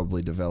 you could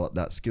probably develop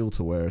that skill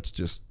to where it's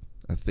just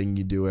a thing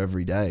you do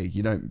every day.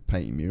 You don't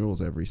paint your murals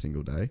every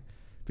single day,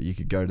 but you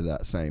could go to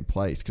that same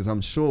place. Because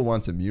I'm sure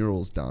once a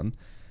mural's done,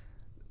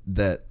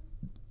 that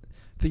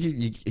I think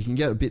you can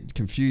get a bit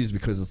confused,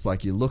 because it's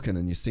like you're looking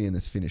and you're seeing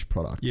this finished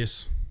product.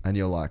 Yes. And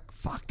you're like,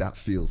 fuck, that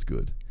feels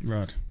good.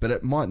 Right. But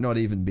it might not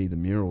even be the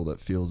mural that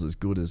feels as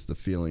good as the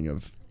feeling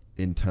of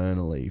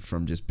internally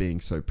from just being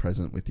so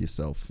present with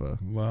yourself for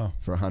Wow.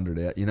 for 100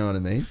 hours. You know what I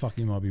mean? Fuck,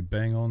 you might be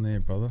bang on there,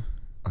 brother.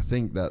 I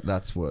think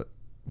that's what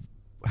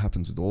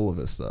happens with all of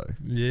us, though.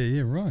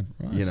 Yeah, right.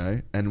 You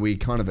know, and we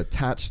kind of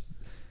attach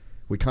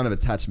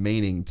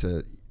meaning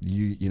to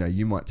you. You know,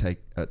 you might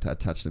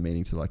attach the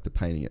meaning to like the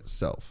painting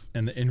itself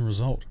And the end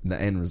result.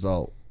 the end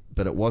result,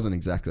 but it wasn't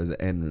exactly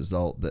the end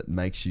result that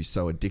makes you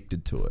so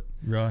addicted to it.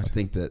 Right. I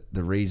think that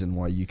the reason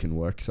why you can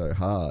work so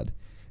hard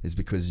is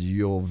because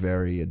you're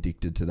very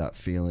addicted to that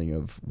feeling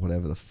of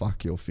whatever the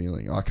fuck you're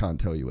feeling. I can't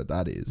tell you what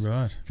that is,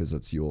 Right. because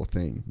it's your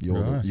thing.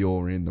 You're Right.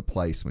 you're in the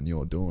place when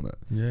you're doing it.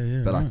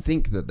 Yeah, But I right.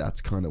 think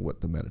that's kind of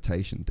what the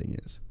meditation thing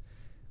is.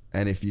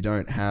 And if you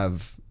don't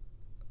have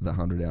the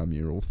 100-hour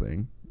mural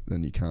thing,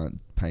 then you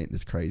can't paint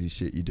this crazy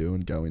shit you do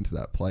and go into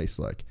that place.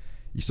 Like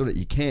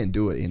you can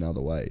do it in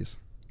other ways.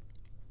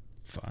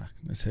 Fuck,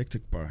 that's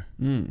hectic, bro.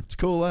 It's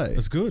cool, eh?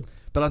 That's good.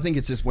 But I think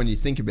it's just when you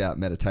think about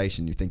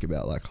meditation, you think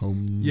about like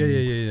hum.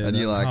 Yeah. And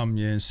you're like,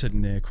 and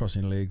sitting there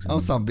crossing your legs.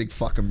 I'm some big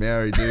fucking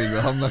Mary dude,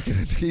 but I'm not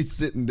gonna be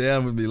sitting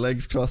down with my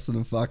legs crossed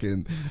and a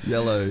fucking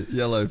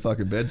yellow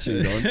fucking bedsheet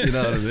on. You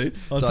know what I mean?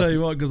 I'll tell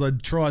you what, because I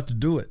tried to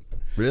do it.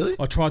 Really?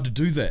 I tried to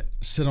do that.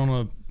 Sit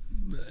on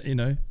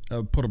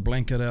put a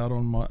blanket out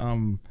on my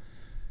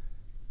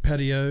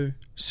patio,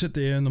 sit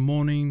there in the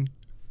morning,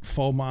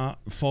 fold my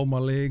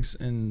legs,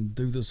 and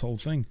do this whole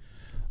thing.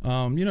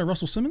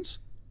 Russell Simmons,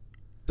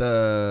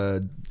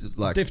 The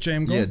like Def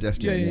Jam guy. Yeah, Def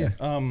Jam.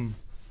 Yeah.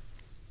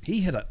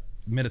 He had a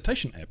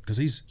meditation app because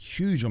he's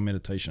huge on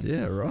meditation.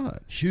 Yeah, right.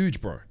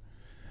 Huge, bro.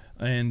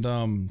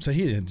 And so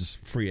he had this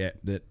free app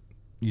that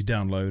you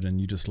download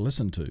and you just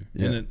listen to.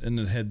 Yeah. And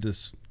it had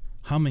this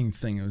humming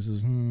thing. It was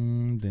this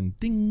then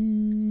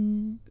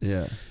ding.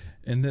 Yeah.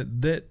 And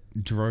that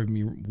drove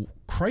me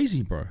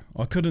crazy, bro.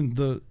 I couldn't,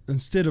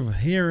 instead of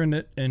hearing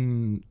it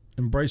and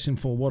embracing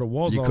for what it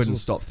was, You I couldn't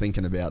was stop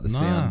thinking about the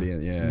sound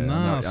being, yeah.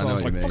 Nah, I so know I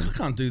was what like, you mean. fuck, I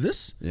can't do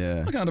this.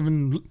 Yeah. I can't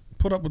even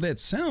put up with that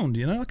sound,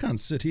 I can't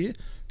sit here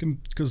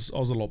because I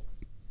was a lot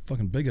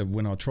fucking bigger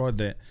when I tried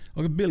that.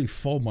 I could barely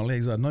fold my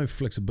legs. I had no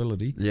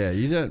flexibility. Yeah,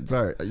 you don't,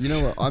 bro. You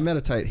know what? I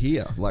meditate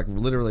here, like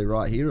literally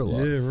right here a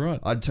lot. Yeah, right.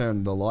 I'd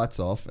turn the lights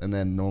off and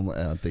then normally,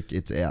 I think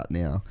it's out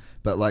now.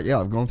 But like, yeah,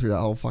 I've gone through that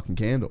whole fucking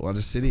candle. I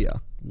just sit here.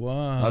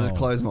 Wow. I just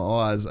close my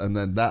eyes and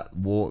then that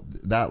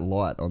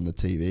light on the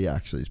TV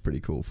actually is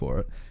pretty cool for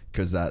it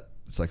because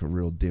it's like a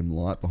real dim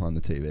light behind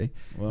the TV.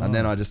 Wow. And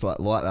then I just like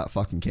light that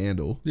fucking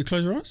candle. You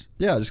close your eyes?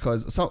 Yeah, I just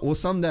close.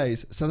 Some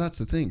days, so that's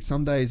the thing.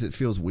 Some days it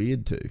feels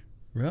weird too.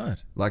 Right.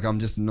 Like I'm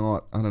just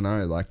not, I don't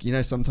know, like,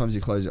 sometimes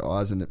you close your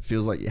eyes and it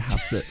feels like you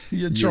have to.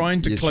 You're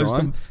trying to close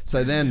them.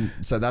 So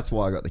that's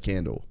why I got the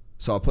candle.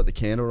 So I put the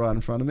candle right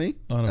in front of me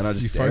and I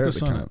just you stare at focus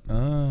the on cunt. it.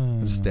 Ah.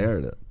 I just stare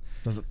at it.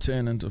 Does it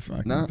turn into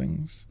fucking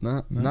things?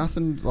 No,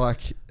 nothing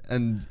like,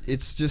 and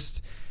it's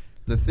just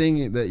the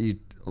thing that you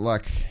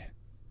like,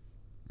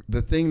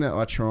 the thing that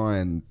I try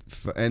and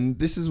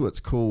this is what's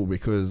cool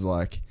because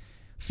like,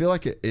 I feel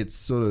like it's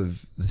sort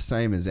of the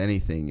same as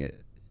anything.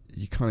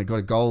 You kind of got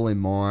a goal in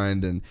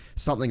mind and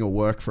something will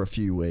work for a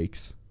few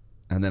weeks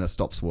and then it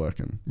stops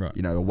working. Right.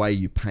 The way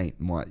you paint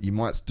you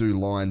might do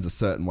lines a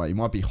certain way. You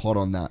might be hot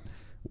on that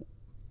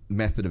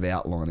method of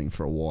outlining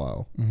for a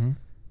while. Mm-hmm.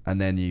 And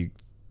then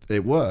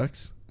it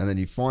works and then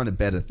you find a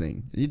better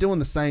thing. You're doing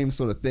the same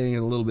sort of thing,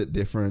 a little bit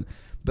different,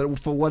 but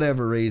for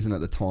whatever reason at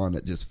the time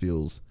it just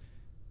feels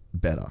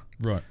better.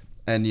 Right.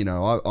 And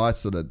I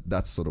sort of,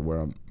 that's sort of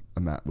where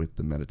I'm at with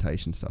the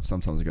meditation stuff.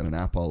 Sometimes I've got an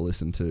app I'll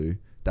listen to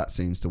that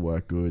seems to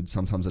work good.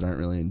 Sometimes I don't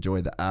really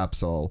enjoy the app,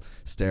 so I'll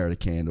stare at a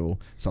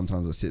candle.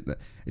 Sometimes I sit there.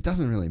 It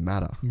doesn't really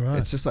matter. Right.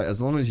 It's just like,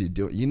 as long as you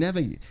do it, you're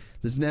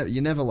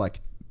never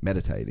like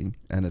meditating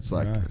and it's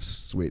like a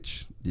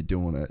switch, you're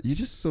doing it. You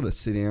just sort of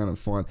sit down and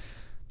find.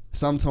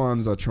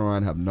 Sometimes I try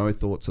and have no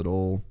thoughts at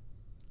all.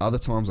 Other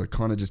times I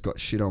kind of just got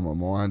shit on my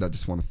mind I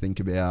just want to think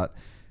about,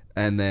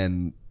 and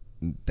then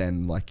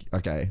like,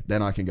 okay,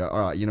 then I can go,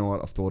 all right, you know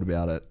what, I've thought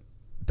about it,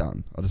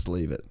 done. I'll just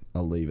leave it.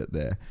 I'll leave it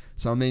there.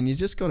 So I mean, you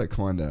just got to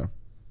kind of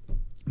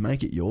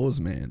make it yours,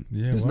 man.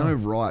 Yeah, There's wow. no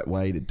right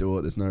way to do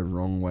it. There's no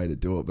wrong way to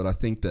do it. But I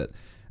think that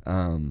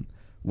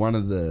one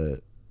of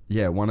the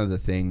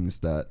things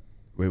that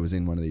was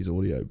in one of these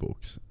audio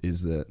books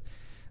is that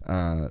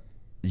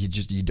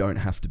you don't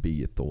have to be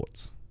your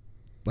thoughts.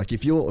 Like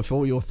if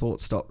all your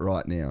thoughts stop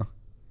right now,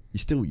 you're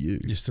still you.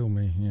 You're still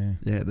me, yeah.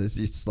 Yeah,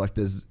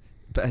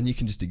 and you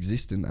can just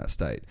exist in that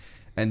state.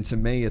 And to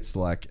me, it's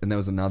like, and there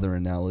was another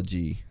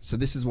analogy. So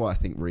this is why I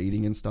think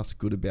reading and stuff's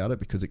good about it,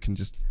 because it can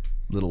just,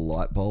 little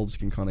light bulbs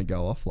can kind of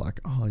go off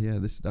like, oh yeah,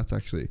 that's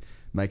actually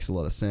makes a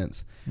lot of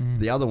sense.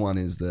 The other one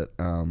is that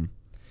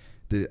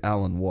the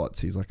Alan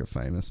Watts, he's like a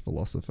famous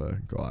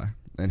philosopher guy,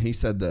 and he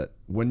said that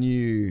when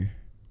you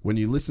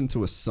listen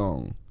to a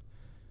song,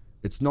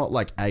 it's not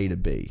like A to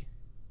B.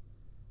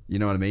 You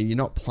know what I mean? You're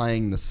not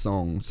playing the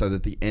song so that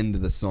at the end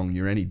of the song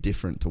you're any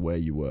different to where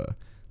you were.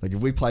 Like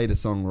if we played a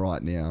song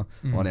right now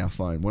on our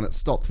phone, when it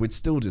stopped, we'd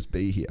still just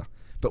be here.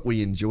 But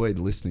we enjoyed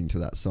listening to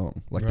that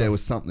song. Like there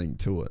was something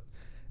to it.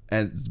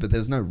 But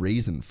there's no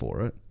reason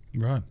for it.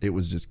 Right. It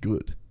was just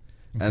good.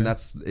 And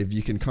that's, if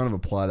you can kind of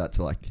apply that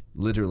to like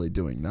literally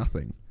doing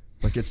nothing.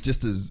 Like it's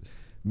just as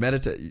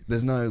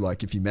there's no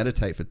like, if you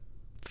meditate for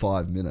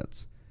 5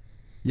 minutes,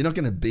 you're not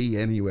going to be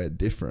anywhere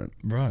different.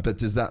 Right. But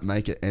does that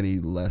make it any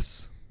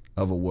less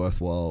of a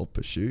worthwhile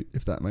pursuit,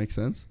 if that makes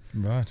sense?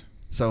 Right.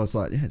 So it's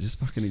like, yeah, just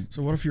fucking...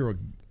 So what if you're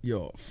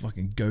a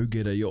fucking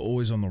go-getter, you're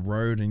always on the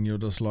road and you're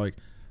just like,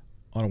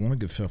 I don't want to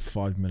give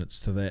 5 minutes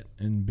to that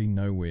and be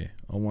nowhere.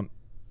 I want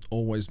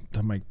always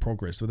to make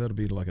progress. So that'll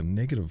be like a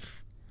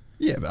negative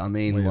Yeah, but I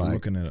mean, way of like...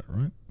 looking at it,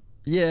 right?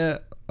 Yeah,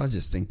 I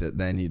just think that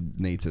then you'd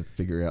need to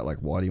figure out, like,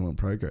 why do you want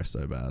progress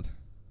so bad?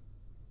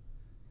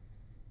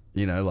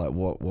 You know, like,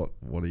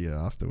 what are you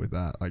after with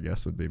that? I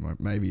guess would be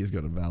maybe he's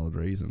got a valid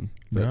reason.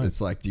 But Right.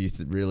 it's like, do you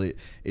really...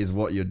 Is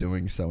what you're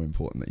doing so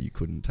important that you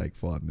couldn't take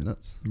 5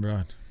 minutes?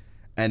 Right.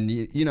 And,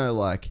 you know,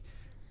 like,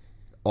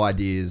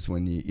 ideas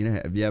when you know,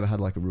 have you ever had,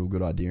 like, a real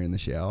good idea in the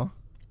shower?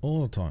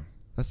 All the time.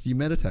 That's you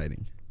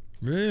meditating.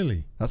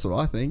 Really? That's what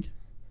I think.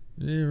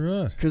 Yeah,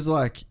 right. Because,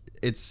 like,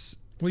 it's...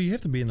 Well, you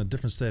have to be in a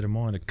different state of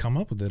mind to come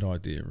up with that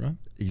idea, right?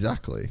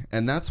 Exactly.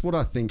 And that's what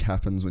I think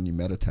happens when you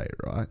meditate,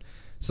 right?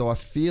 So I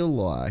feel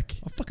like...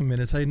 I fucking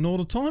meditating all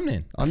the time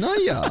then. I know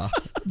you are,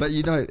 but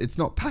you don't... It's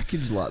not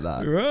packaged like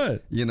that.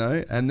 Right. You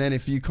know? And then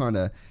if you kind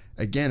of...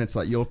 Again, it's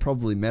like you're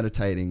probably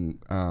meditating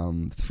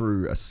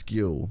through a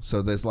skill.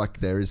 So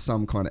there is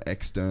some kind of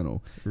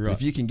external. Right. But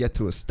if you can get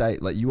to a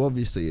state, like you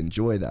obviously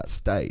enjoy that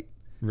state.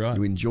 Right.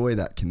 You enjoy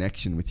that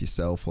connection with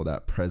yourself or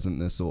that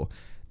presentness or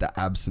the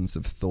absence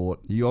of thought.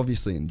 You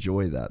obviously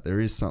enjoy that. There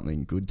is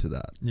something good to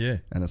that. Yeah.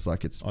 And it's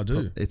like I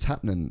do. It's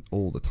happening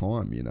all the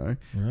time, you know.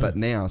 Right. But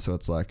now, so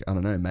it's like, I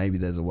don't know, maybe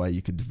there's a way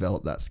you could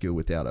develop that skill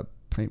without a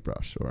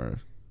paintbrush or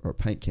a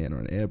paint can or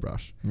an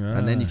airbrush. Right.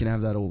 And then you can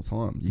have that all the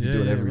time. You can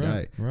do it every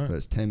day. Right. Whether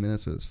it's 10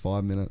 minutes, whether it's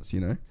 5 minutes, you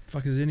know.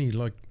 Fuck, is any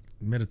like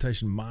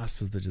meditation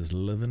masters that just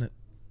live in it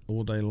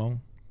all day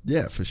long?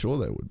 Yeah, for sure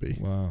there would be.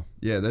 Wow.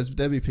 Yeah,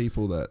 there'd be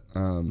people that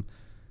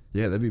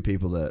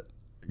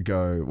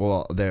go,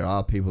 well, there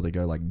are people that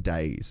go like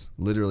days,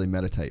 literally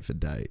meditate for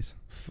days.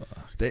 Fuck.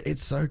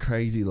 It's so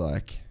crazy.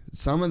 Like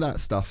some of that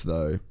stuff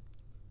though,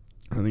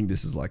 I think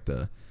this is like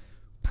the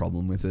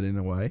problem with it in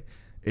a way,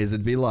 is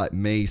it'd be like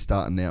me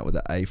starting out with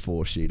an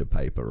A4 sheet of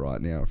paper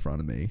right now in front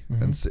of me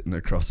and sitting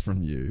across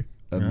from you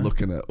and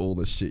looking at all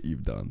the shit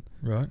you've done.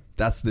 Right.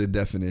 That's the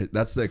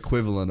that's the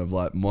equivalent of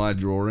like my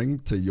drawing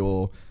to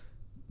your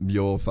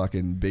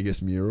fucking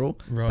biggest mural.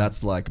 Right.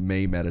 That's like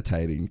me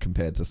meditating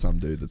compared to some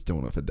dude that's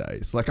doing it for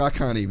days. Like I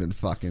can't even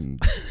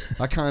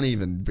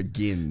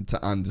begin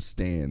to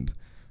understand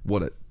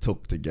what it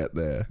took to get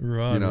there.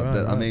 Right. You know, right,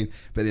 but right. I mean,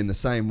 but in the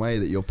same way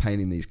that you're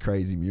painting these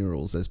crazy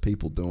murals, there's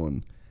people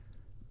doing,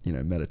 you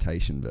know,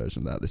 meditation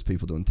version of that. There's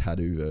people doing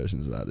tattoo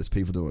versions of that. There's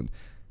people doing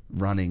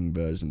running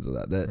versions of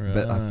that.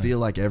 But I feel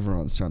like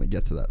everyone's trying to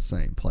get to that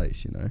same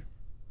place, you know?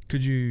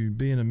 Could you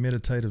be in a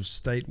meditative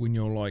state when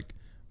you're like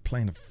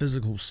playing a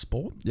physical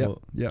sport? Yep,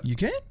 yep. You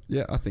can?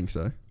 Yeah, I think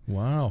so.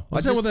 Wow.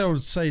 Is that what they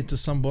would say to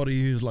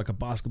somebody who's like a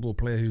basketball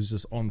player who's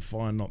just on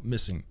fire, not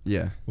missing?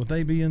 Yeah. Would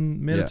they be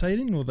in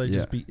meditating or would they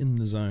just be in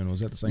the zone? Or is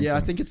that the same thing? Yeah,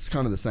 I think it's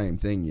kind of the same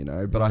thing, you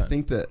know? But I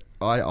think that,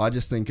 I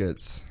just think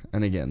it's,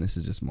 and again, this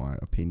is just my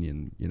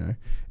opinion, you know,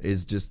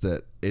 is just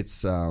that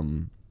it's,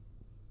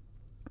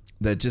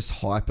 they're just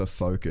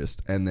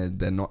hyper-focused and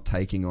they're not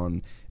taking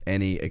on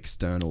any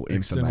external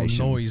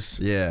information. Noise.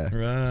 Yeah.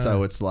 Right.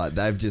 So it's like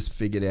they've just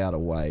figured out a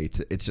way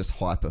to, it's just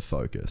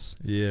hyper-focus.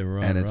 Yeah,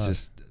 right. And it's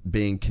just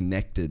being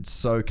connected,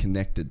 so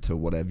connected to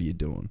whatever you're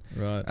doing.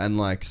 Right. And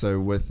like,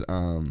 so with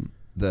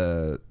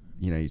the,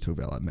 you know, you talk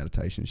about like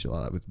meditation, shit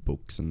like that with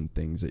books and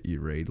things that you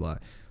read. Like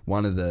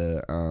one of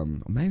the,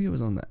 maybe it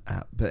was on the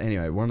app, but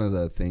anyway, one of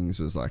the things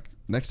was like,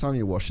 next time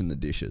you're washing the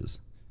dishes,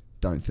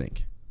 don't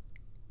think.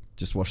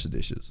 Just wash the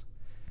dishes.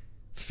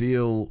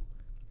 Feel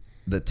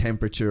the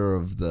temperature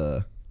of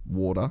the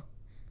water,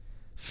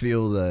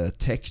 feel the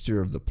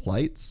texture of the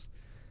plates,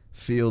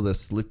 feel the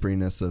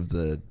slipperiness of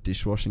the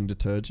dishwashing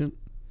detergent,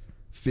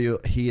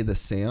 hear the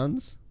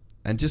sounds,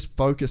 and just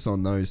focus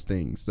on those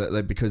things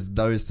because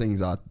those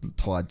things are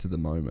tied to the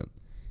moment,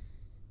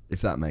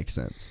 if that makes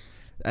sense.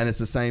 And it's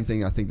the same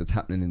thing I think that's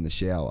happening in the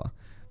shower,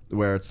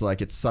 where it's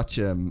like it's such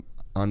an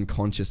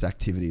unconscious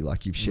activity,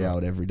 like you've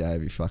showered every day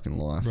of your fucking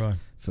life. Right.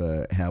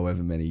 For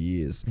however many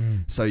years.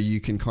 So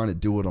you can kind of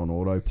do it on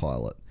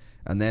autopilot.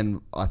 And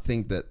then I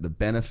think that the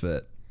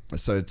benefit,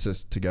 so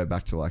just to go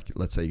back to like,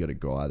 let's say you got a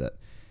guy that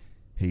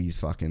he's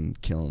fucking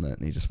killing it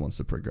and he just wants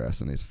to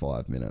progress and his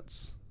 5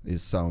 minutes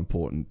is so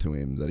important to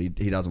him that he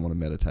doesn't want to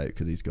meditate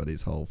because he's got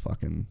his whole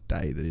fucking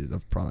day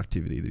of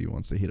productivity that he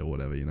wants to hit or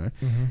whatever, you know?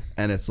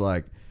 And it's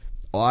like,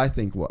 I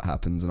think what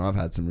happens, and I've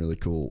had some really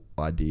cool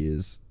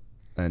ideas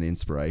and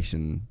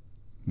inspiration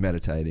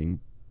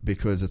meditating,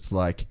 because it's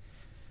like,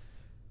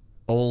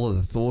 all of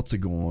the thoughts are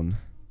gone,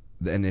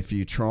 and if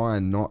you try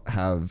and not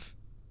have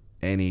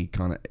any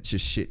kind of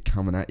just shit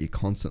coming at you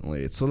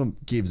constantly, it sort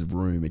of gives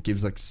room, it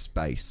gives like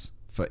space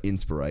for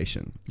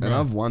inspiration. And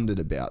I've wondered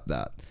about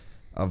that.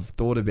 I've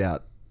thought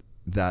about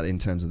that in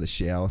terms of the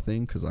shower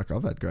thing, because like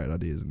I've had great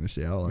ideas in the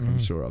shower, like I'm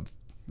sure I've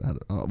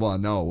I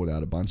know I would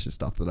add a bunch of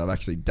stuff that I've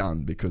actually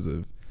done because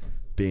of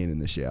being in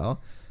the shower.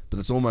 But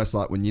it's almost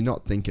like when you're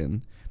not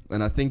thinking,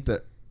 and I think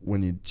that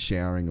when you're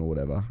showering or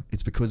whatever,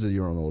 it's because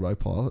you're on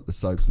autopilot. The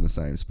soap's in the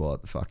same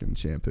spot, the fucking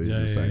shampoo's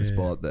in the same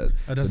spot. That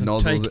it doesn't the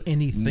nozzles, take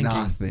any thinking,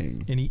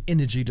 nothing, any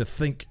energy to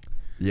think.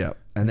 Yeah,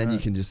 and then you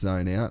can just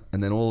zone out,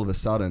 and then all of a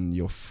sudden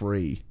you're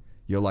free.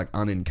 You're like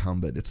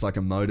unencumbered. It's like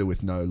a motor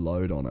with no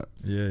load on it.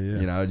 Yeah.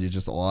 You know, you're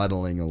just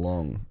idling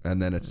along, and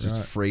then it's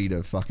just free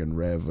to fucking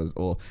rev,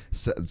 or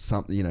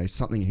something. You know,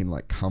 something can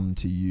like come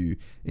to you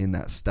in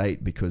that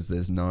state because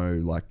there's no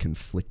like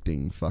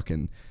conflicting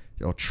fucking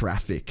or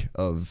traffic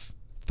of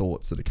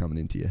thoughts that are coming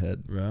into your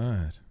head.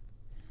 Right.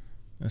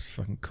 That's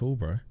fucking cool,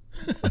 bro.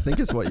 I think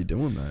it's what you're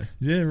doing though.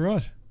 Yeah,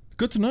 right.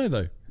 Good to know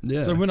though.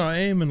 Yeah. So when I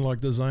am in like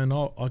the zone,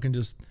 I can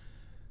just,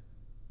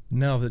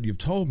 now that you've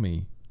told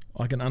me,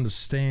 I can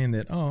understand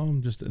that,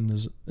 I'm just in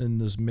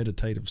this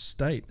meditative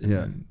state.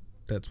 And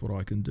that's what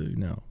I can do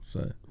now.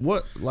 So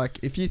what, like,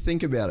 if you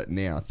think about it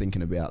now,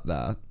 thinking about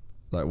that,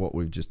 like what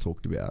we've just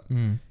talked about,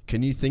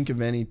 can you think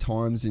of any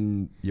times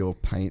in your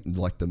paint,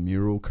 like the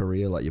mural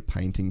career, like your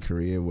painting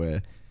career,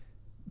 where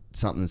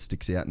something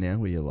sticks out now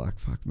where you're like,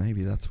 fuck,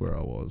 maybe that's where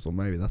I was, or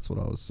maybe that's what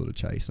I was sort of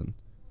chasing?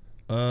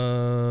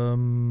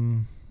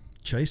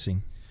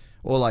 Chasing.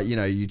 Or like, you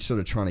know, you're sort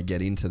of trying to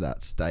get into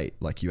that state,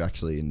 like you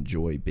actually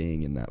enjoy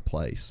being in that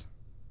place.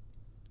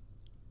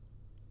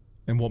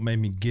 And what made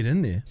me get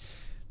in there?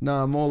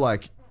 No, more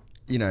like,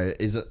 you know,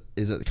 is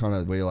it kind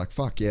of where you're like,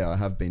 fuck yeah, I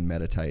have been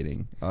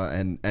meditating,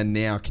 and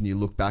now can you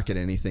look back at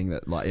anything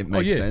that like it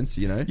makes sense,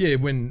 you know? Yeah,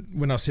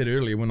 when I said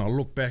earlier, when I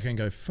look back and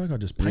go, fuck, I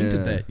just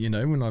painted that, you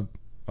know, when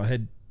I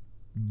had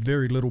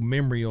very little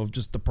memory of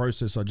just the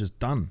process I just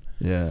done.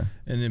 Yeah.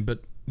 And then,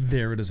 but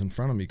there it is in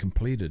front of me,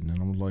 completed, and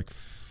I'm like,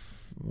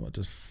 I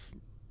just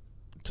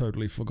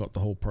totally forgot the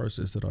whole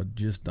process that I'd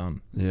just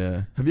done.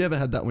 Yeah. Have you ever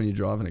had that when you're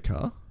driving a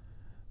car?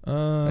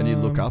 And you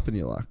look up and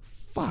you're like,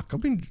 fuck,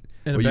 I've been...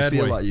 In a bad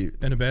way.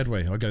 In a bad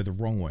way. I go the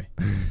wrong way.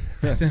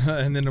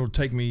 And then it'll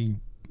take me,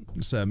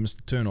 say I missed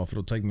the turn off,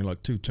 it'll take me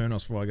like 2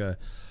 turn-offs before I go,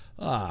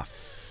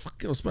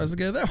 fuck, I was supposed to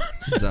go that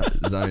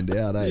one. Zoned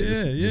out, eh?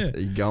 Just,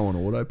 you go on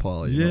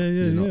autopilot.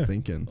 You're not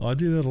thinking. I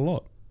do that a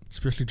lot,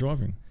 especially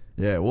driving.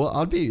 Yeah, well,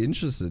 I'd be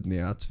interested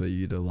now for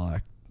you to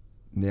like,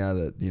 now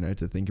that, you know,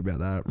 to think about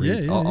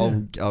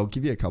that. I'll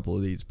give you a couple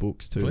of these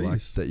books too, Please.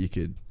 like that you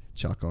could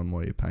chuck on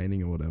while you're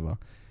painting or whatever.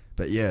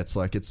 But yeah, it's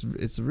like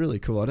it's really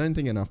cool. I don't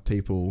think enough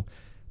people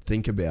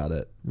think about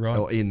it, right?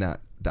 Or in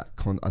that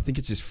I think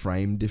it's just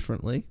framed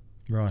differently,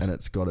 right? And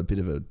it's got a bit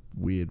of a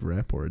weird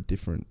rep or a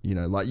different, you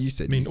know, like you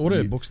said. I mean,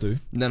 audio books do.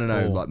 No,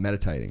 like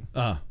meditating.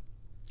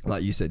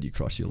 Like you said, you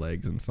cross your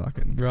legs and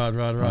fucking right.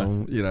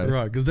 You know,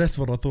 right, because that's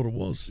what I thought it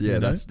was. Yeah, you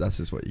know? that's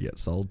just what you get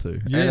sold to.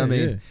 Yeah, and I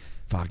mean,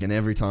 fucking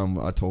every time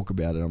I talk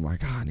about it, I'm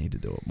like, I need to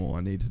do it more.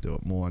 I need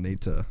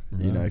to,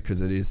 you know, because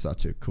it is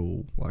such a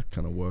cool, like,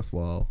 kind of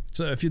worthwhile.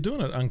 So if you're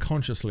doing it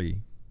unconsciously,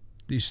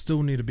 do you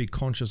still need to be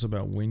conscious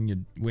about when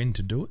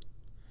to do it?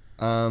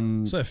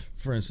 So if,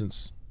 for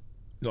instance,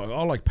 like,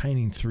 I like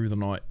painting through the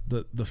night.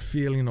 The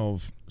feeling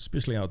of,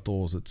 especially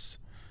outdoors, it's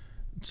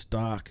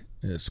dark,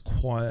 it's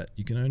quiet.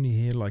 You can only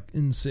hear like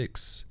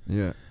insects.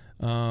 Yeah.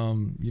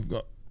 You've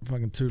got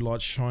fucking 2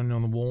 lights shining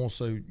on the wall,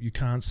 so you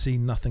can't see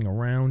nothing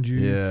around you.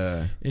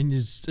 Yeah. And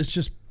it's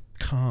just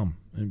calm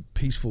and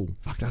peaceful.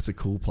 Fuck, that's a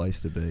cool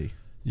place to be.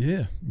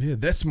 Yeah.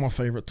 That's my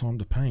favorite time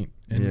to paint.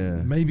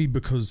 And maybe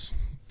because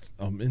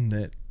I'm in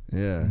that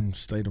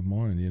state of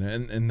mind, you know,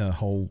 and the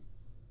whole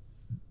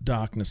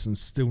darkness and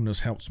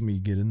stillness helps me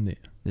get in there.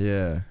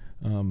 Yeah.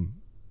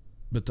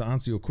 But to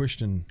answer your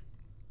question,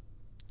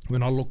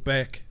 when I look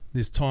back,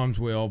 there's times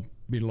where I'll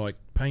be like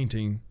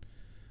painting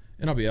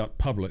and I'll be out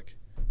public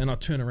and I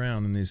turn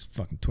around and there's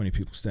fucking 20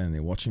 people standing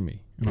there watching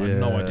me. And I had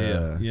no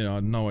idea. You know, I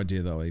had no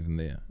idea they were even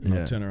there. And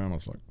I turn around and I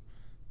was like,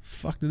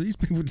 fuck, did these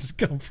people just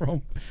come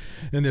from?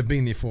 And they've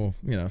been there for,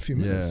 you know, a few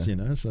minutes, you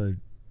know. So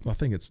I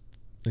think it's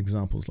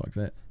examples like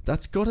that.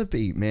 That's got to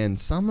be, man,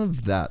 some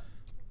of that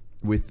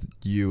with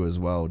you as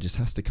well just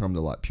has to come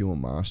to like pure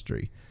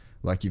mastery.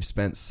 Like you've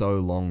spent so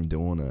long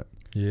doing it.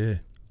 Yeah.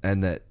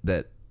 And that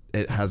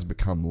it has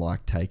become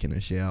like taking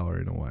a shower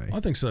in a way. I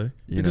think so.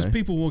 Because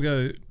people will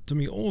go to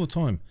me all the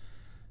time,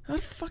 how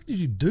the fuck did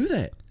you do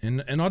that?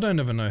 And I don't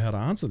ever know how to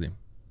answer them.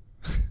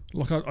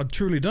 Like I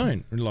truly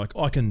don't. Like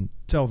I can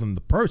tell them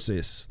the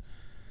process,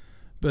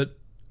 but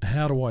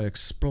how do I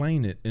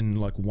explain it in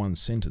like one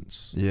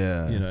sentence?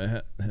 Yeah. You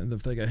know,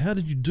 if they go, how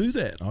did you do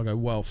that? I go,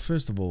 well,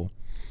 first of all,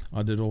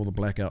 I did all the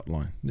black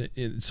outline.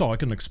 So I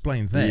can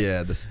explain that.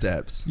 Yeah, the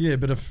steps. Yeah,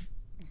 but if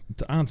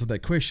to answer that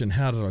question,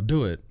 how did I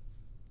do it?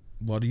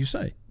 What do you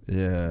say?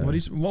 Yeah.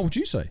 What would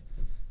you say?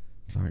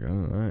 Fuck, I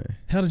don't know.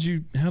 How did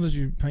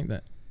you paint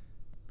that?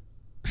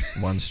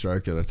 One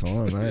stroke at a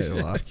time,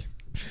 eh? Like.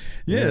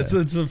 Yeah,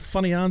 it's a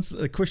funny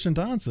answer, a question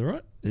to answer,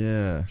 right?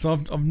 Yeah. So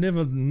I've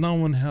never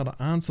known how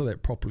to answer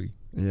that properly.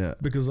 Yeah.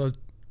 Because I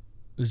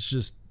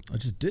just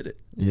did it.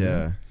 Yeah.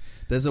 Know?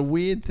 There's a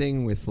weird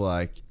thing with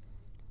like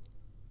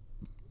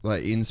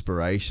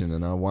inspiration,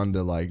 and I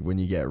wonder like when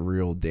you get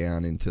real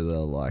down into the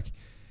like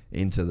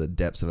into the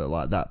depths of it,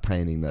 like that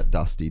painting that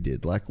Dusty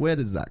did. Like, where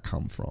does that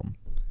come from?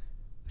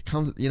 It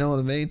comes, you know what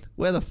I mean?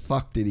 Where the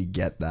fuck did he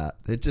get that?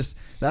 It just,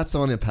 that's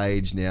on a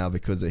page now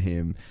because of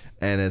him,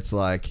 and it's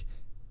like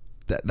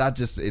that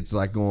just, it's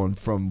like going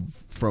from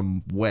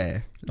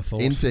where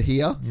into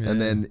here,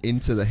 and then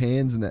into the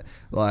hands, and that,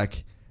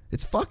 like,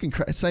 it's fucking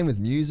crazy. Same with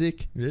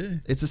music. Yeah,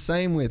 it's the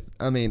same with,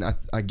 I mean,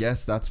 I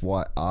guess that's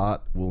why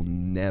art will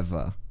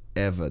never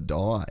ever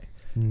die.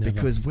 Never.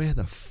 Because where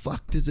the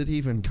fuck does it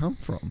even come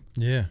from?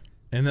 Yeah.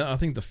 And I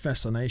think the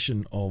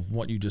fascination of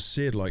what you just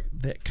said, like,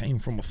 that came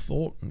from a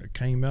thought and it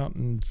came out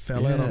and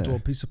fell out onto a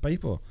piece of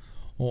paper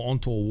or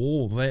onto a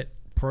wall. That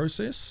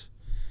process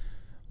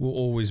will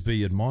always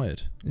be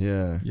admired.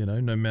 Yeah. You know,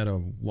 no matter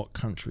what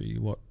country,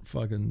 what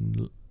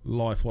fucking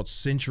life, what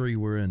century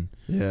we're in.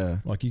 Yeah.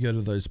 Like, you go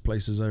to those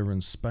places over in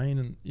Spain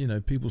and, you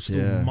know, people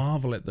still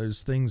marvel at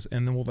those things,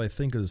 and then all they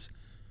think is,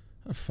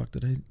 oh, fuck,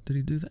 did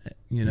he do that?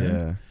 You know?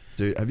 Yeah.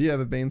 Dude, have you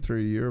ever been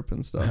through Europe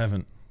and stuff? I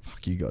haven't.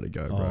 Fuck, you got to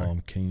go, bro. Oh,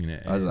 I'm keen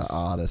as an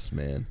artist,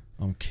 man.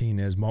 I'm keen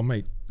as. My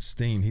mate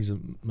Steen, he's a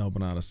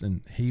Melbourne artist,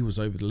 and he was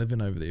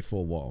living over there for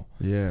a while.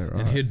 Yeah,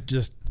 right. And he'd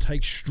just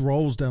take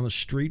strolls down the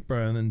street,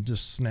 bro, and then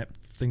just snap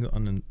things,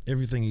 and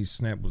everything he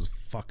snapped was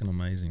fucking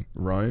amazing.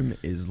 Rome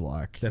is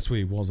like... That's where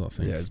he was, I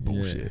think. Yeah, it's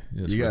bullshit.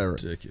 Yeah,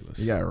 it's ridiculous.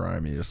 You go to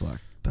Rome, you're just like,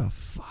 the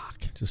fuck?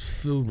 Just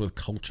filled with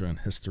culture and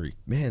history.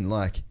 Man,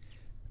 like...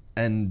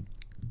 And...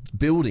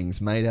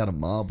 buildings made out of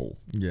marble,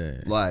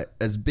 like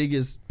as big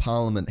as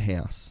Parliament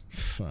House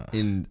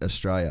in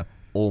Australia,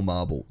 all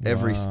marble.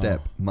 Every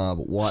step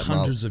marble, white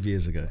marble. Hundreds of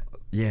years ago.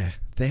 Yeah,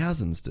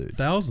 thousands, dude.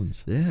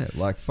 Thousands. Yeah,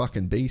 like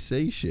fucking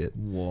BC shit.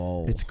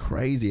 Whoa, it's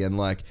crazy. And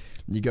like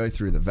you go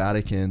through the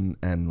Vatican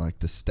and like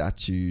the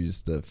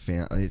statues,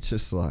 it's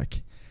just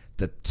like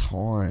the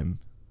time.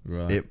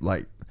 Right. It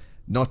like,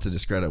 not to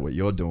discredit what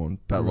you're doing,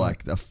 but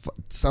like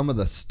some of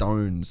the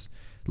stones.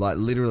 Like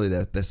literally,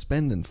 they're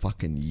spending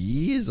fucking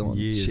years on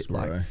shit,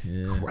 like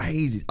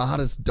crazy.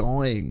 Artists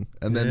dying,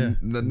 and then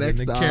the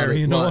next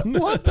artist, like,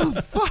 what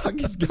the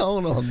fuck is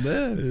going on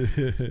there?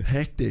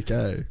 Hectic,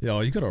 eh?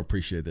 Yeah, you got to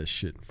appreciate that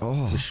shit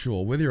for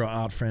sure. Whether you're an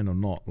art fan or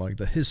not, like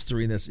the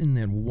history that's in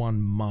that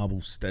one marble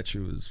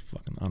statue is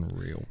fucking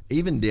unreal.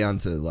 Even down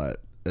to like,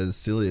 as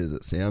silly as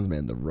it sounds,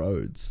 man, the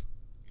roads,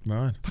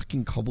 right?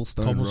 Fucking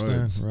cobblestone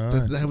roads,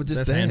 right? They were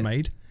just that's there.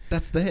 handmade.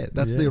 That's there.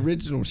 That's the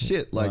original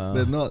shit. Like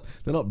they're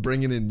not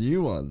bringing in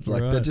new ones. Like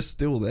they're just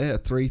still there.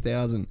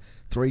 3,000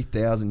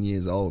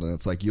 years old, and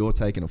it's like you're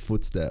taking a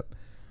footstep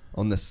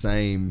on the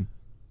same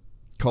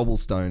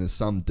cobblestone as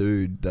some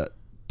dude that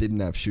didn't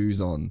have shoes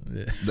on.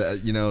 Yeah.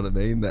 That, you know what I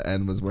mean?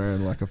 And was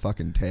wearing like a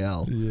fucking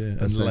towel. Yeah,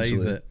 and laid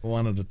it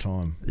one at a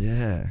time.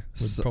 Yeah,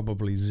 with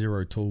probably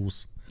zero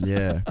tools.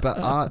 Yeah, but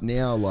art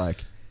now, like.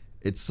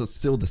 It's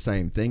still the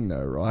same thing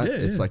though, right? Yeah,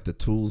 it's like the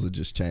tools have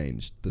just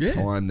changed. The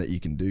time that you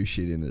can do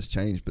shit in has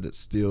changed, but it's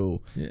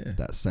still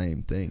that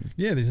same thing.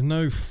 Yeah, there's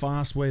no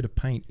fast way to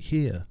paint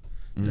hair.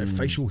 You know,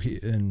 facial hair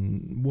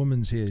and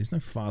women's hair. There's no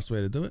fast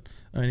way to do it.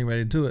 The only way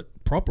to do it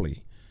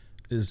properly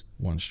is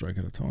one stroke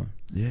at a time.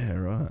 Yeah,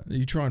 right.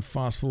 You try and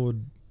fast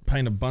forward,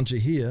 paint a bunch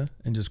of hair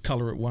and just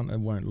colour it one, it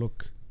won't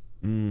look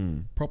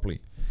properly.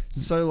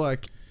 So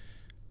like...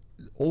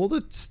 all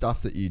the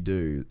stuff that you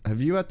do,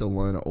 have you had to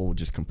learn it all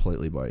just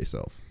completely by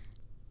yourself?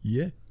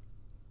 Yeah.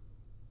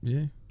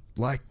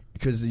 Like,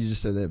 because you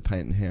just said they're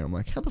painting hair. I'm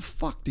like, how the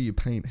fuck do you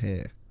paint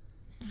hair?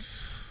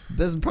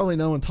 There's probably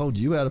no one told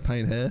you how to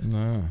paint hair.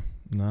 No,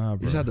 bro. You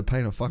just had to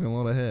paint a fucking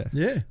lot of hair.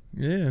 Yeah.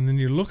 And then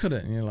you look at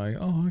it and you're like,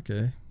 oh,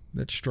 okay,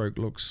 that stroke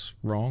looks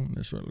wrong.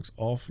 That stroke looks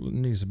off. It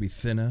needs to be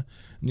thinner.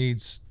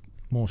 Needs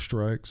more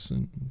strokes,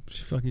 and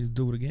fucking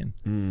do it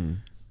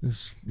again.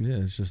 It's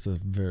just a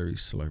very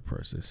slow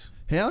process.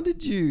 How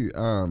did you,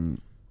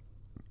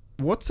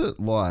 what's it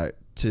like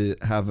to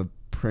have a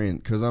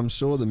print? Because I'm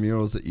sure the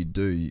murals that you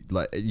do,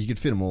 like, you could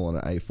fit them all on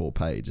an A4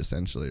 page,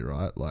 essentially,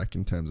 right? Like,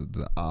 in terms of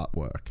the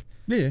artwork.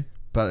 Yeah.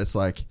 But it's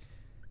like,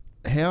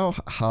 how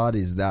hard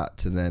is that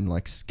to then,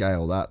 like,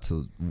 scale that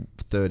to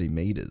 30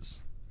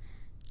 meters?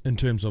 In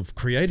terms of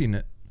creating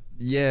it?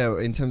 Yeah,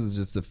 in terms of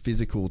just the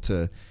physical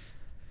to...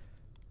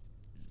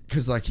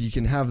 Because like you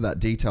can have that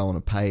detail on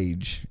a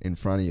page in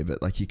front of you,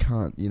 but like you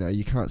can't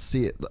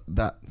see it.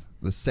 That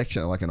the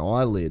section, like an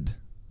eyelid,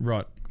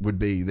 right, would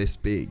be this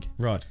big.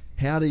 Right.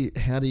 How do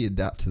you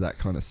adapt to that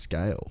kind of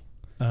scale?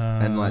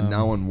 And like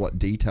knowing what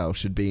detail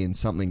should be in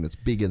something that's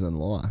bigger than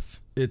life.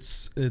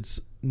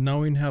 It's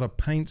knowing how to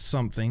paint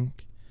something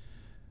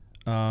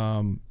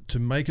to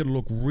make it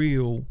look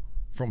real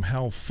from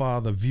how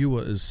far the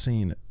viewer is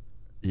seeing it.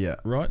 Yeah.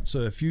 Right.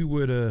 So if you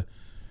were to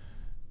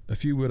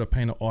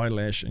paint an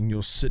eyelash and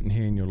you're sitting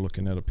here and you're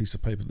looking at a piece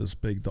of paper this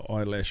big, the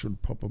eyelash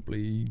would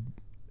probably,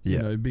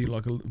 be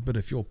like but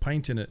if you're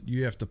painting it,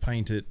 you have to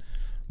paint it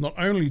not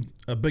only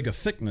a bigger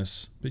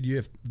thickness, but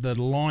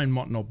the line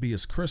might not be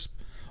as crisp,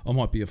 or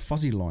might be a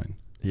fuzzy line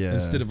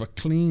instead of a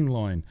clean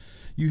line.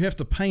 You have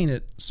to paint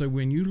it so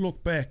when you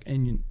look back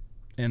and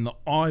the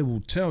eye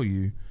will tell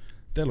you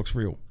that looks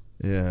real.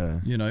 Yeah.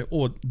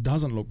 Or it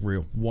doesn't look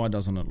real. Why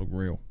doesn't it look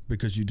real?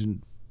 Because you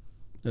didn't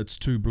it's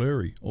too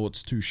blurry or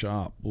it's too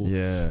sharp. Or,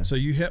 Yeah. So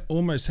you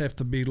almost have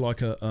to be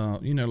like a,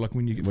 like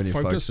when you get focus,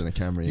 focusing a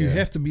camera, you yeah.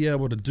 have to be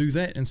able to do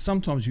that, and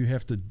sometimes you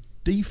have to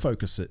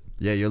defocus it.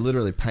 Yeah, you're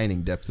literally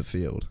painting depth of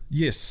field.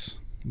 Yes,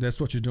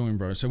 that's what you're doing,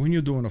 bro. So when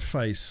you're doing a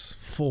face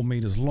 4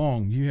 meters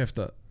long, you have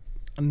to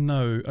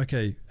know,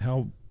 okay,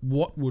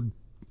 what would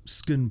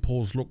skin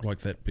pores look like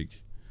that big?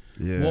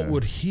 Yeah. What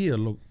would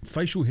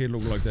facial hair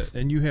look like that?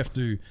 And you have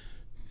to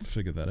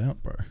figure that out,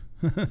 bro.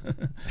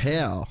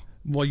 How?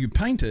 Well, you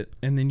paint it,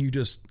 and then you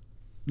just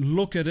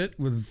look at it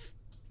with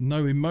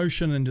no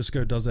emotion and just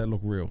go, does that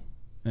look real?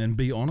 And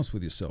be honest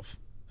with yourself.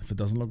 If it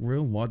doesn't look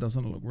real, why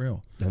doesn't it look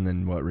real? And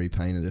then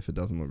repaint it if it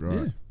doesn't look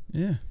right?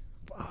 Yeah.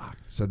 Fuck.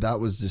 So that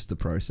was just the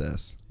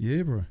process.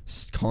 Yeah, bro.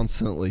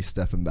 Constantly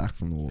stepping back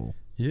from the wall.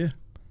 Yeah.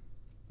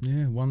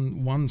 Yeah,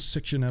 one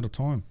section at a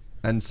time.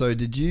 And so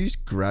did you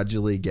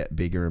gradually get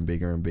bigger and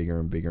bigger and bigger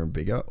and bigger and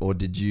bigger? Or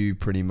did you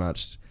pretty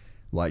much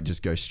like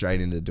just go straight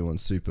into doing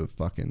super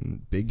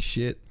fucking big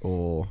shit?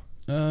 Or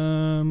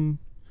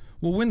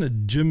well, when the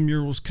gym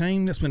murals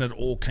came, that's when it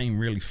all came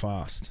really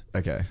fast.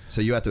 okay,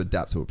 so you had to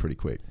adapt to it pretty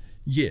quick.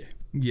 Yeah.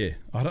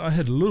 I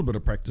had a little bit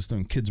of practice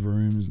doing kids'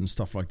 rooms and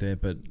stuff like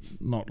that, but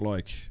not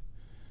like,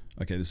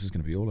 okay, this is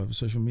going to be all over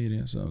social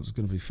media, so it's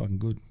going to be fucking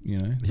good,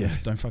 Yeah.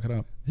 Don't fuck it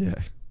up. Yeah.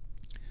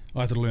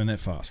 I had to learn that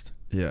fast.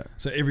 Yeah.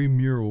 So every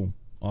mural,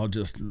 I'll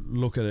just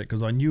look at it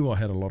because I knew I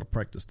had a lot of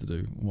practice to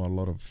do, a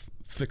lot of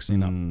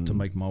fixing up to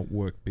make my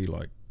work be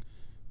like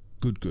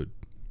good,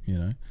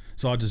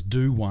 So I just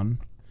do one,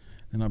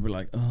 and I'll be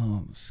like,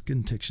 oh, the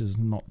skin texture's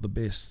not the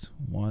best.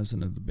 Why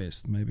isn't it the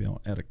best? Maybe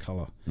I'll add a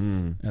colour,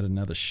 add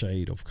another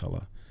shade of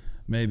colour.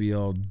 Maybe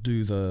I'll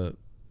do the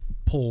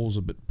pores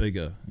a bit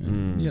bigger.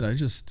 And, you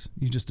just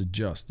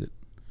adjust it,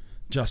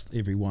 just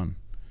every one,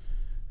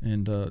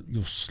 and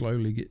you'll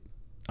slowly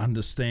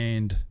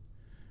understand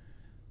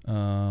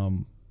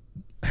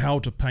how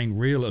to paint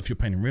real. If you're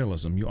painting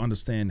realism, you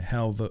understand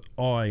how the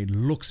eye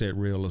looks at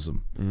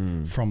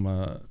realism from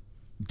a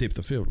depth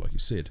of field, like you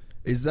said.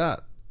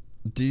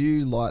 Do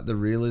you like the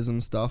realism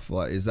stuff?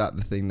 Like, is that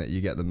the thing that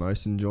you get the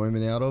most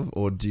enjoyment out of?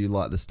 Or do you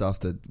like the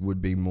stuff that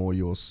would be more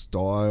your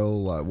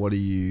style? Like, what do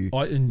you...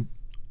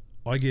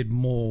 I get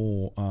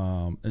more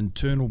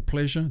internal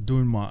pleasure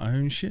doing my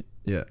own shit.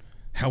 Yeah.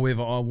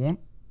 However I want,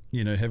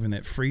 having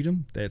that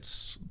freedom,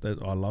 that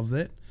I love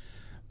that.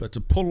 But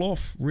to pull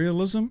off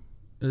realism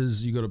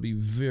is you got to be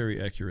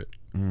very accurate.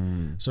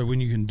 So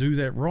when you can do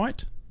that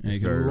right, and It's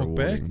you can very look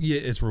back, rewarding.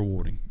 it's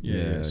rewarding.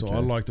 Yeah. So okay. I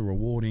like the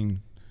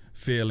rewarding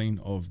feeling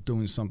of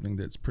doing something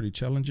that's pretty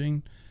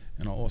challenging,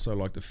 and I also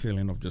like the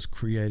feeling of just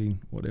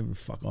creating whatever the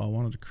fuck I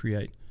wanted to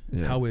create,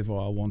 however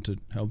I wanted,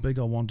 how big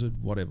I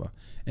wanted, whatever,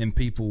 and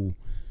people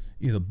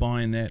either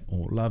buying that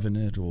or loving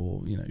it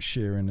or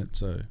sharing it.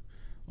 So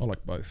I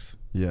like both.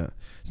 Yeah.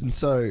 And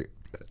so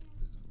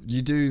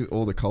you do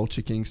all the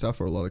Culture King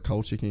stuff, or a lot of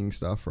Culture King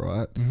stuff,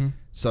 right? Mm-hmm.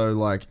 So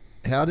like,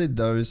 how did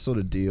those sort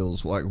of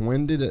deals, like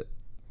when did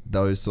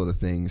those sort of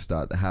things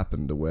start to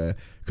happen to where,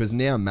 because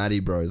now Matty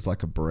Bro is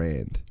like a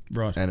brand,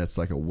 right? And it's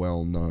like a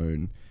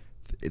well-known,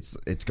 it's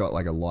got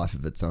like a life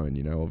of its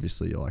own,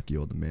 obviously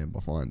you're the man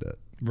behind it,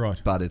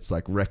 right? But it's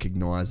like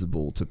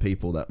recognizable to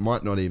people that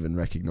might not even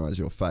recognize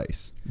your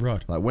face,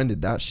 right? Like, when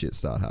did that shit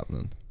start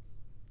happening?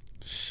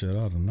 Shit,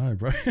 I don't know,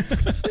 bro.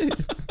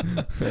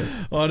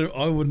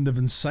 I wouldn't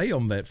even say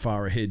I'm that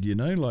far ahead,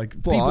 like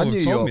people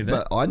have told me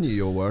that. But I knew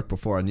your work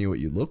before I knew what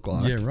you looked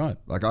like. Yeah, right.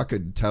 Like, I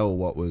could tell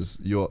what was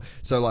your...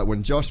 So, like,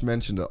 when Josh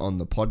mentioned it on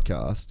the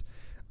podcast,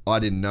 I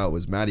didn't know it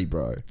was Matty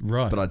Bro.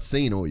 Right. But I'd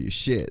seen all your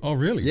shit. Oh,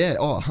 really? Yeah,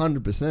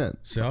 100%.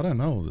 See, I don't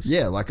know all this.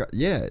 Yeah,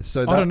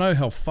 so I don't know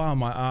how far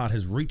my art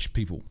has reached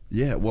people.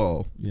 Yeah,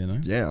 well...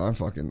 Yeah,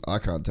 I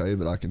can't tell you,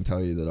 but I can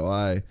tell you that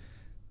I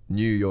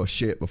knew your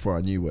shit before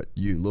I knew what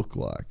you look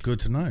like. Good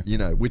to know.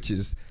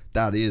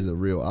 That is a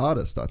real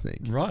artist, I think.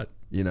 Right.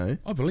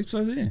 I believe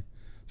so, yeah.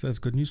 So that's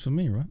good news for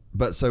me, right?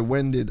 But so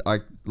when did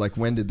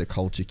the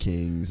Culture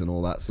Kings and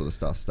all that sort of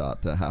stuff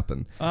start to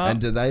happen? And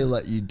do they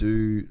let you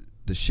do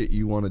the shit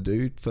you want to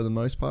do for the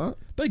most part?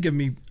 They give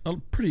me a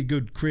pretty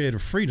good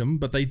creative freedom,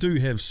 but they do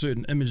have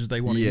certain images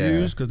they want to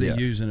use because they're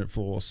using it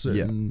for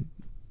certain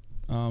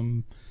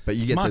but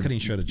you get marketing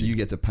strategy. You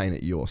get to paint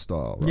it your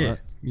style, right?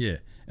 Yeah.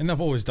 And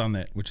I've always done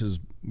that, which is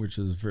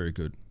very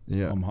good.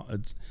 Yeah.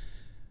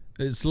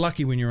 It's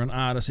lucky when you're an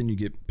artist and you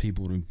get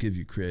people to give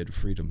you creative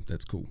freedom.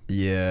 That's cool.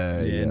 Yeah.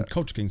 And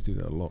Culture Kings do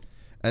that a lot.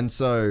 And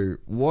so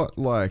what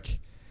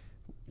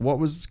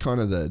was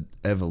kind of the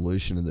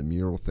evolution of the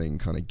mural thing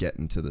kind of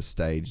getting to the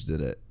stage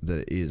that it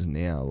is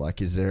now?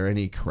 Like, is there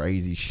any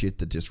crazy shit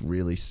that just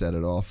really set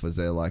it off? Was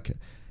there like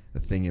a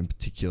thing in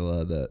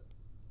particular that,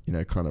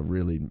 kind of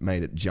really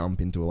made it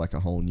jump into like a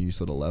whole new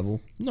sort of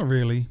level? Not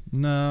really.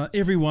 Nah,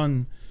 every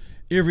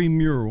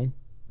mural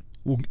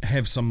will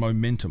have some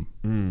momentum.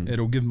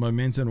 It'll give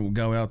momentum. It will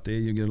go out there.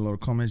 You'll get a lot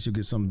of comments. You'll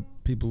get some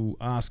people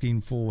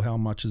asking for how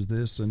much is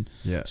this, and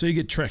so you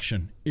get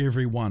traction.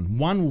 Every one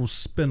will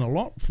spin a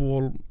lot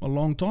for a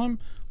long time.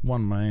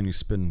 One may only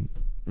spin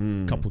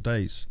a couple of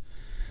days.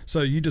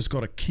 So you just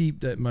got to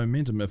keep that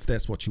momentum. If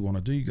that's what you want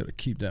to do, you got to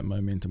keep that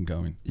momentum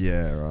going.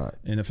 Yeah, right.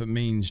 And if it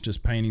means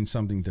just painting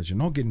something that you're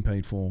not getting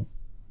paid for,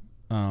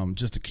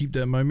 just to keep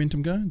that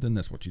momentum going, then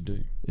that's what you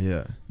do.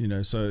 Yeah. You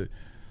know, so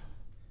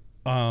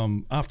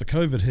after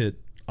COVID hit,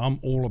 I'm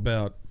all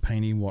about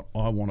painting what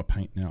I want to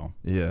paint now.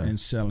 Yeah. And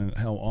selling it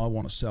how I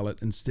want to sell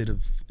it and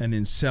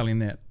then selling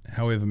that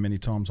however many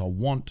times I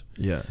want.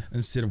 Yeah.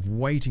 Instead of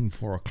waiting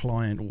for a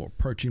client or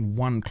approaching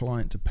one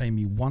client to pay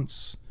me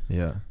once,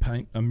 Yeah.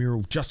 paint a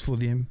mural just for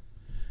them.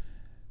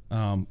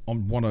 I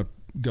want to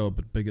go a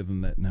bit bigger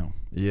than that now.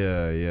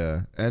 Yeah,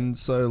 yeah. And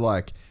so,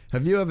 like,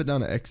 have you ever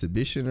done an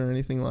exhibition or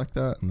anything like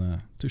that? Nah,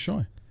 too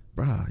shy.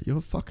 Bruh,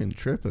 you're fucking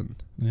tripping.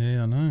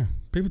 Yeah, I know.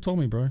 People told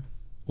me, bro.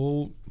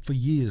 For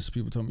years,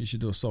 people told me you should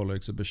do a solo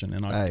exhibition,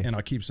 and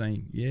I keep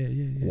saying, yeah.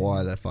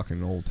 Why? They're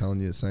fucking all telling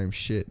you the same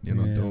shit. You're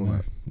not doing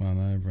it. I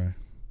know, bro.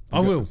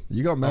 I will.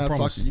 You got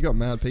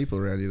mad people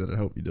around you that'll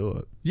help you do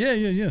it. Yeah.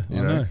 You I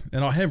know.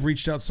 And I have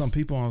reached out to some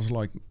people, and I was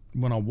like,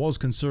 when I was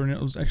considering it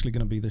was actually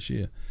going to be this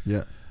year.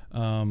 Yeah.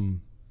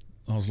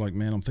 I was like,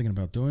 man, I'm thinking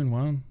about doing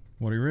one.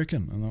 What do you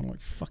reckon? And I'm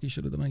like, fuck, you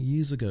should have done it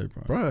years ago,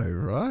 bro. Bro,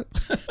 right?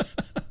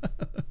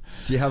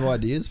 Do you have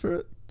ideas for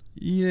it?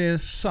 Yeah,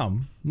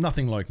 some.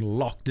 Nothing like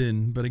locked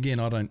in, but again,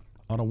 I don't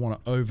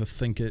want to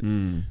overthink it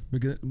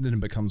because then it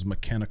becomes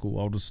mechanical.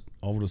 I'll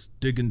just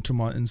dig into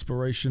my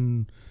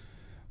inspiration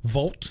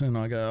vault and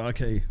I go,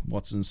 okay,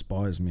 what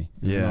inspires me?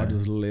 Yeah. And I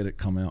just let it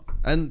come out.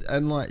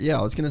 And like, yeah,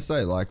 I was gonna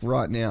say, like,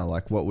 right now,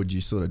 like, what would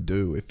you sort of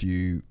do if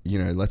you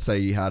know, let's say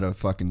you had a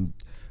fucking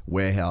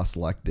warehouse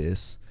like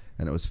this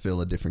and it was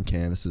full of different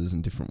canvases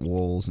and different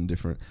walls and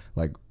different,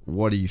 like,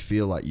 what do you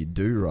feel like you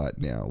do right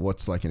now?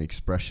 What's like an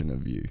expression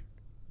of you?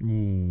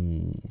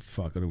 Ooh,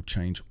 fuck, it'll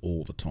change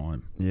all the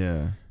time.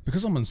 Yeah.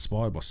 Because I'm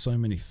inspired by so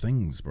many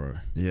things, bro.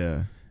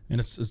 Yeah.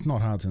 And it's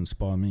not hard to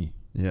inspire me.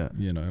 Yeah.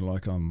 You know,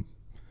 like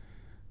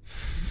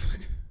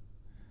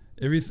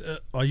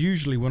I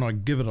usually, when I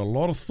give it a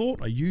lot of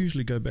thought, I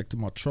usually go back to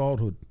my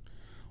childhood,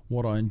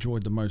 what I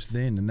enjoyed the most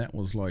then, and that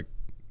was like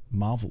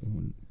Marvel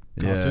and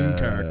cartoon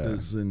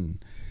characters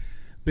and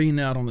being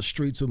out on the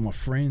streets with my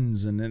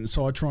friends, and then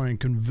so I try and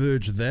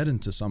converge that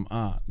into some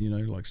art. You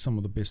know, like some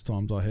of the best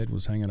times I had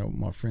was hanging out with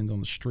my friends on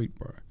the street,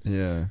 bro.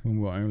 Yeah. When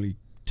we were only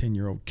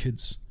 10-year-old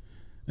kids,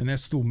 and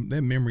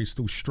that memory's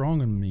still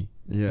strong in me.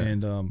 Yeah.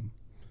 And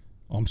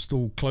I'm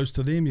still close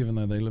to them, even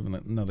though they live in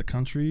another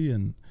country,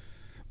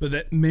 but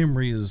that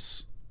memory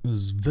is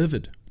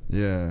vivid.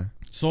 Yeah.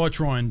 So I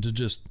try and to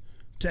just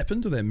tap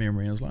into that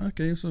memory. I was like,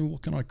 okay, so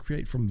what can I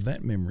create from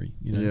that memory?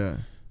 You know. Yeah.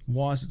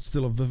 Why is it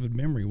still a vivid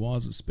memory? Why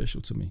is it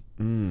special to me?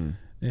 And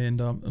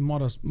it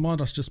might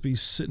just be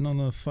sitting on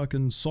the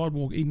fucking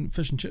sidewalk eating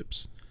fish and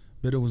chips,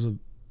 but it was a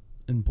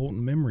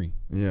important memory.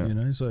 Yeah. You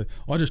know, so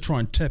I just try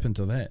and tap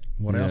into that.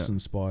 What else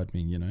inspired me?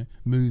 You know,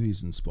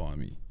 movies inspire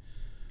me.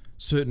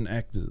 Certain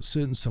actors,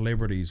 certain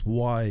celebrities,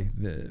 why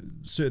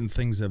certain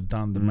things they've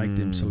done to make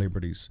them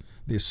celebrities,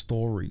 their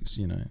stories.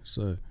 You know,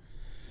 so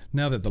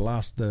now that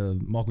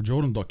the Michael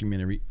Jordan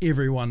documentary,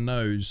 everyone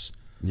knows.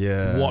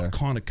 Yeah. What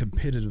kind of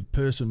competitive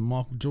person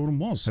Michael Jordan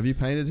was. Have you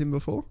painted him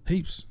before?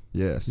 Heaps.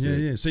 Yes.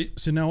 Yeah. See,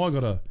 now I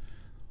got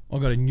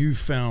a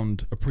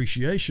newfound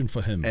appreciation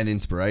for him. And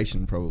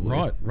inspiration, probably.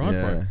 Right,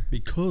 yeah. bro.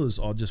 Because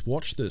I just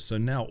watched this, so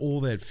now all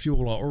that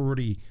fuel I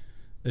already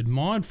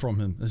admired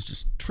from him has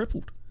just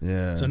tripled.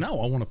 Yeah. So now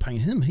I want to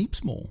paint him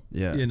heaps more.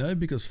 Yeah. You know,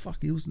 because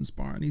fuck, he was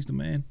inspiring. He's the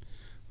man.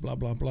 Blah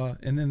blah blah.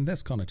 And then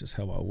that's kind of just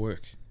how I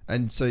work.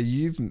 And so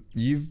you've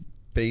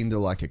been to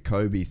like a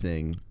Kobe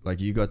thing,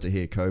 like you got to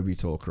hear Kobe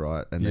talk,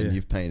 right? And then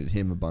you've painted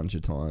him a bunch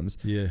of times.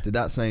 Yeah. Did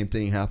that same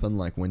thing happen,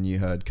 like when you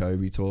heard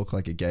Kobe talk,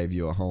 like it gave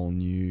you a whole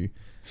new...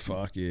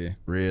 Fuck yeah.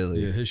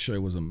 Really? Yeah, his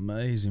show was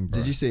amazing, bro.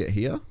 Did you see it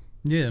here?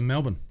 Yeah, in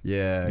Melbourne.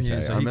 Yeah, okay. Yeah,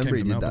 so I remember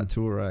he did Melbourne. that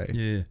tour, eh?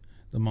 Yeah,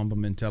 the Mamba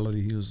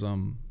mentality. He was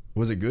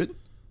Was it good?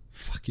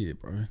 fuck yeah,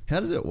 bro. How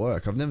did it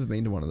work? I've never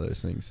been to one of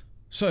those things.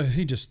 So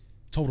he just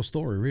told a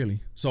story,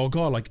 really. So a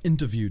guy like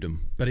interviewed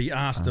him, but he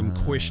asked him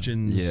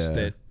questions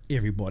that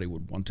everybody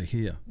would want to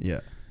hear. Yeah.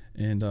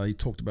 And he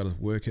talked about his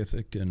work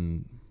ethic,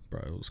 and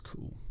bro, it was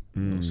cool.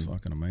 It was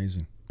fucking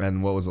amazing.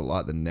 And what was it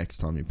like the next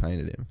time you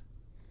painted him?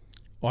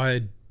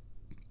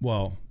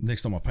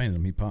 Next time I painted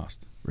him, he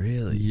passed.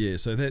 Really? Yeah,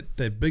 so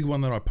that big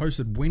one that I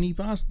posted when he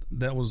passed,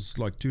 that was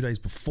like 2 days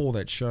before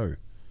that show.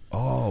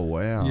 Oh,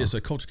 wow. Yeah,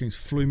 so Culture Kings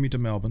flew me to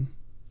Melbourne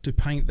to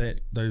paint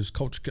those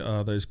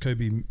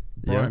Kobe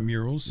Bryant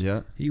murals.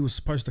 Yeah. He was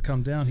supposed to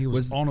come down. He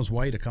was on his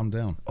way to come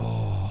down.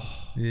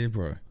 Oh. Yeah,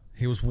 bro.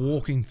 He was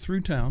walking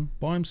through town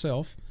by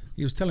himself.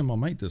 He was telling my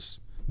mate this.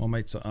 My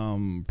mate's a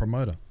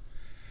promoter.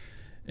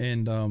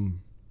 And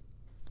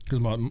because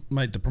my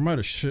mate, the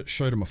promoter,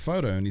 showed him a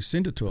photo and he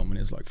sent it to him and he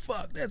was like,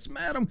 fuck, that's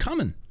mad, I'm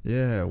coming.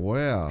 Yeah,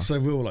 wow. So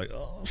we were like,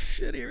 oh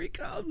shit, here he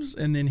comes.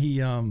 And then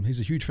he's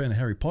a huge fan of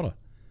Harry Potter.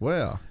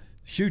 Wow.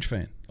 Huge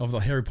fan of the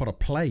Harry Potter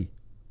play.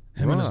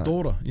 Him and his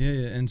daughter.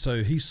 Yeah. And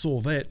so he saw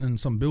that in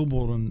some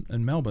billboard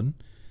in Melbourne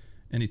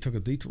and he took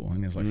a detour and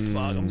he was like,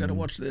 fuck, I'm going to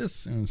watch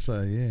this. And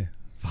so, yeah.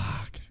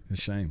 Fuck. a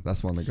shame.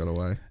 That's one that got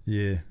away.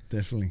 Yeah,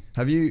 definitely.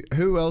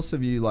 Who else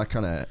have you like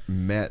kind of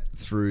met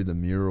through the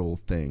mural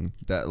thing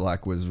that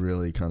like was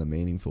really kind of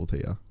meaningful to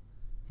you?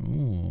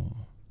 Oh,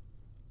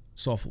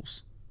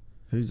 Soffles.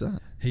 Who's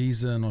that?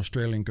 He's an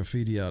Australian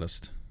graffiti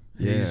artist.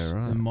 He's,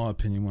 right. in my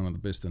opinion, one of the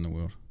best in the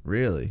world.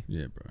 Really?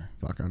 Yeah, bro.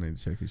 Fuck, I need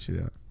to check his shit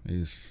out.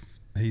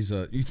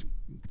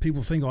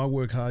 People think I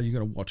work hard. You got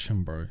to watch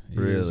him, bro. He's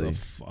Really? a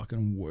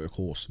fucking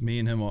workhorse. Me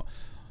and him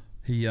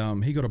he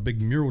got a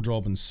big mural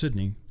job in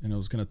Sydney, and it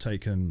was going to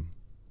take him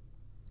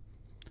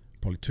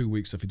probably 2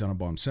 weeks if he done it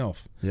by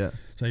himself. Yeah.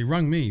 So he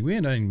rung me. We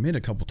had only met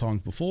a couple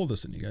times before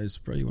this, and he goes,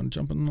 "Bro, you want to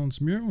jump in on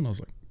this mural?" And I was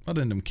like, I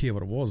didn't even care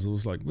what it was. It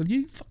was like, with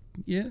you? Fuck,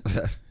 yeah.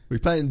 We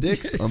painting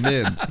dicks? I'm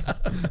in.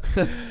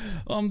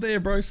 I'm there,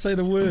 bro. Say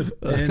the word.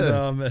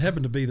 And it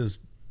happened to be this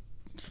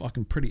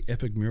fucking pretty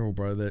epic mural,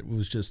 bro, that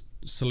was just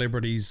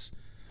celebrities,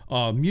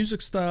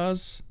 music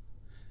stars,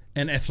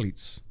 and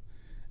athletes.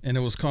 And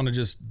it was kind of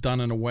just done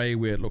in a way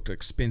where it looked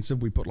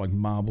expensive. We put like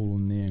marble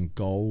in there and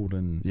gold,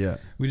 and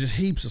we did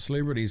heaps of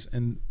celebrities.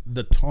 And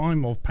the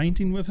time of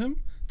painting with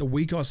him, the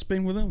week I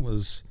spent with him,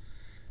 was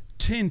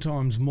 10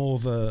 times more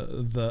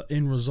the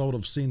end result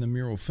of seeing the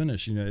mural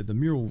finish. You know, the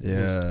mural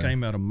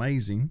came out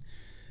amazing,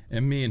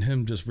 and me and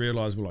him just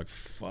realized we're like,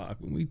 fuck,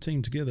 when we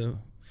team together,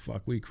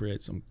 fuck, we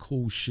create some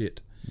cool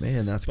shit.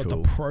 Man, that's cool. But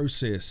the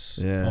process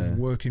of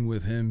working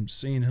with him,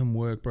 seeing him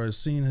work, bro,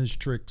 seeing his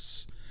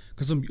tricks,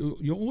 because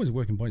you're always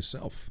working by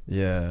yourself.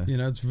 Yeah. You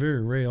know, it's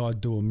very rare I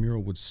do a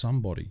mural with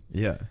somebody.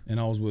 Yeah. And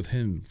I was with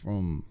him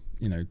from,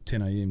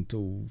 10 a.m.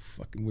 till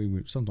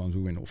fucking, sometimes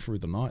we went all through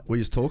the night. Were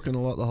you talking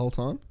a lot the whole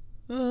time?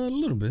 A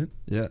little bit.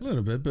 Yeah. A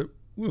little bit, but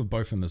we were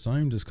both in the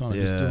same, just kind of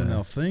just doing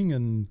our thing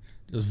and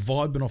just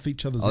vibing off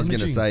each other's I was going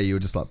to energy. say, you were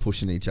just like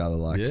pushing each other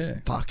like,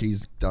 fuck,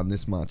 he's done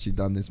this much, he's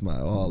done this much.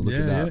 Oh, look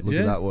at that. Look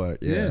at that work.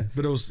 Yeah.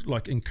 But it was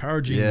like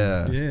encouraging.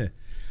 Yeah.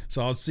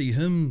 So I'd see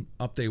him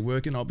up there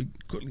working. I'll be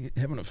quickly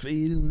having a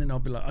feed, and then I'll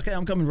be like, okay,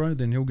 I'm coming, bro.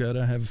 Then he'll go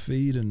to have a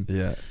feed, and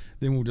then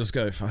we'll just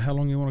go, for how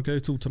long you want to go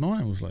till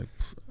tonight? I was like,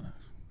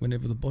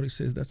 whenever the body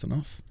says that's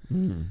enough.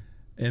 And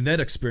that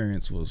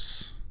experience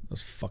was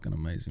fucking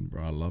amazing,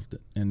 bro. I loved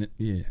it. And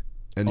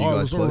And you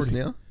guys close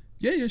now?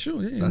 Yeah,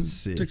 sure. Yeah, that's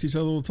sick. Text each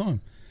other all the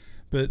time.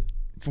 But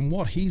from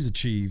what he's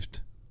achieved,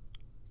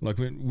 like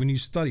when you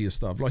study his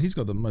stuff, like he's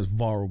got the most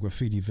viral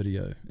graffiti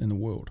video in the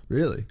world.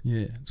 Really?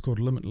 Yeah, it's called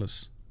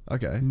Limitless.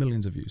 Okay.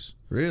 Millions of views.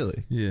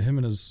 Really? Yeah, him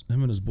and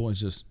his boys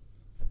just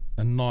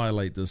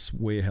annihilate this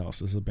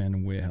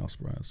abandoned warehouse,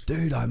 bro.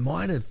 Dude, I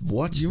might have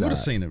watched that. You would have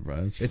seen it, bro.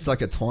 It's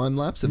like a time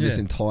lapse of this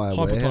entire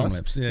Hyper warehouse. time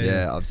lapse.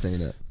 Yeah, I've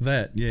seen it.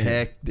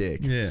 Hectic.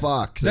 Yeah.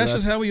 Fuck. So that's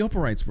just how he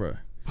operates, bro.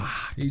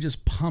 Fuck. He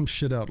just pumps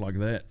shit out like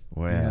that.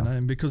 Wow.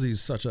 And because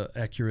he's such an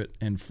accurate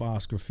and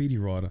fast graffiti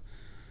writer,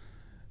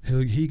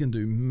 he can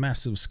do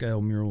massive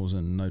scale murals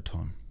in no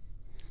time.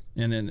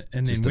 And then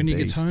when he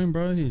gets home,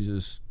 bro, he's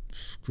just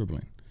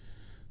scribbling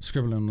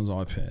on his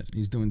iPad.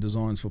 He's doing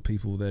designs for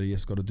people that he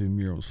has got to do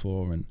murals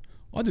for, and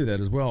I do that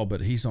as well.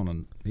 But he's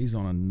on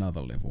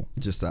another level.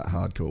 Just that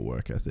hardcore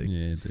work ethic.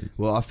 Yeah, dude.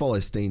 Well, I follow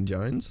Steen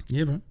Jones.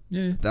 Yeah, bro.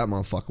 Yeah. That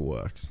motherfucker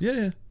works.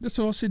 Yeah. That's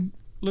what I said.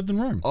 Lived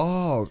in Rome.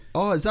 Oh,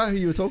 is that who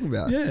you were talking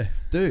about? Yeah.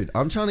 Dude,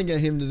 I'm trying to get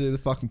him to do the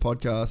fucking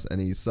podcast, and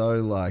he's so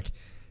like,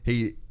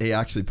 he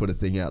actually put a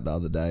thing out the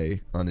other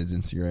day on his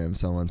Instagram.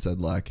 Someone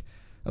said like,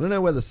 I don't know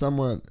whether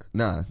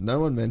no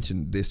one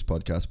mentioned this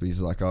podcast, but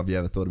he's like, oh, have you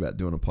ever thought about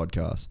doing a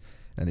podcast?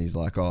 And he's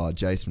like, oh,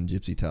 Jace from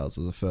Gypsy Tales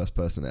was the first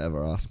person to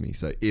ever ask me.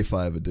 So if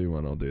I ever do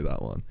one, I'll do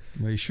that one.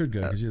 Well, you should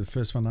go because you're the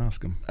first one to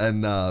ask him.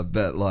 And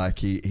but like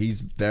he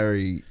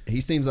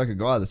seems like a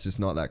guy that's just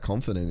not that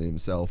confident in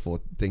himself or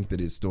think that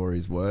his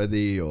story's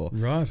worthy or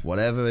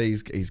whatever.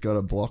 He's got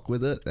a block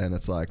with it, and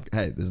it's like,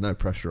 hey, there's no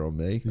pressure on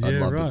me. Yeah, I'd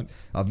love to.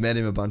 I've met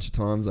him a bunch of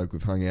times. Like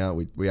we've hung out.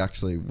 We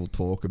actually will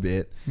talk a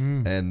bit,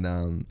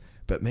 and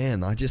but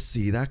man, I just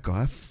see that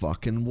guy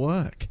fucking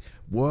work.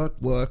 Work.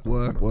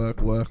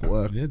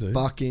 Yeah, dude.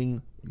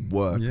 Fucking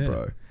work,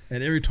 bro.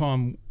 And every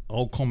time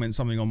I'll comment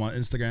something on my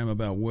Instagram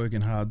about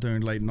working hard,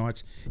 doing late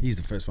nights, he's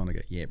the first one to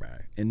go, yeah, bro.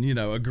 And,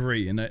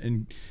 agree.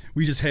 And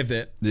we just have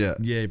that,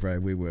 yeah, bro,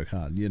 we work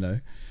hard,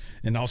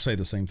 And I'll say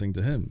the same thing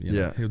to him.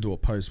 He'll do a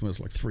post when it's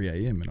like 3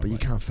 a.m. But you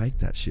can't fake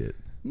that shit.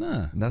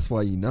 Nah. And that's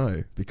why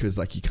because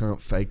like you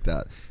can't fake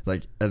that.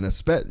 Like,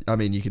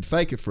 you could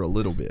fake it for a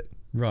little bit.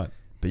 Right.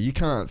 But you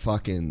can't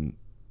fucking...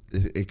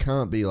 It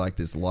can't be like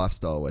this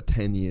lifestyle where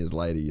 10 years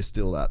later you're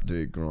still that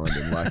dude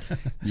grinding. Like,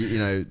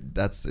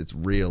 it's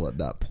real at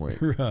that point.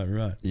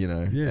 Right.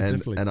 Yeah,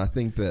 definitely. And I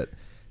think that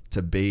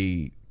to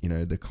be,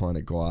 the kind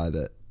of guy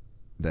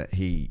that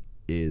he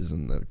is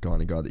and the kind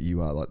of guy that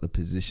you are, like the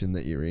position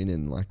that you're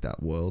in like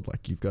that world,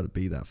 like you've got to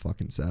be that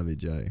fucking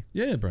savage, eh?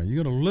 Yeah, bro. You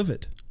got to live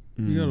it.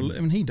 You got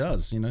to. He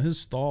does. His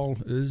style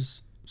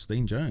is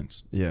Steen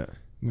Jones. Yeah.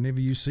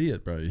 Whenever you see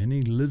it, bro, and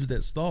he lives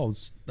that style.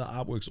 The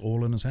artwork's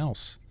all in his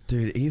house.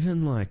 Dude,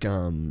 even like,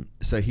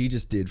 so he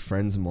just did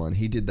Friends of Mine.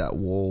 He did that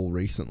wall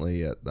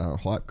recently at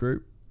Hype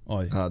Group.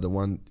 Oh, yeah. The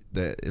one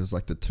that it was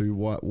like the 2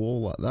 white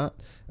wall like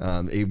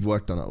that. He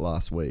worked on it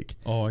last week.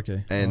 Oh,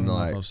 okay. And I don't know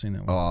like, if I've seen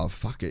that one. oh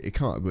fuck it, it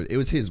can't good. It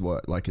was his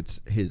work, like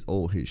it's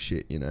all his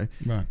shit, you know.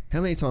 Right.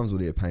 How many times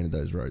would he have painted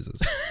those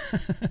roses?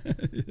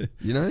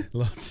 You know,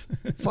 Lots.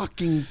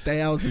 fucking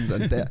thousands,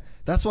 and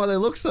that's why they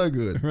look so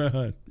good.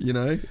 Right. You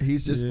know,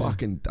 he's just Yeah.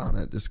 fucking done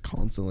it just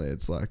constantly.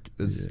 It's like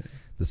there's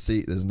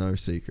there's no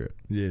secret.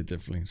 Yeah,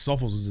 definitely.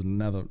 Soffels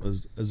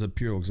is a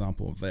pure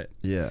example of that.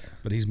 Yeah,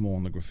 But he's more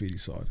on the graffiti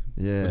side.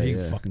 yeah, But he yeah.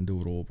 can fucking do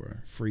it all, bro.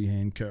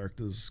 Freehand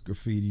characters,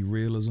 graffiti,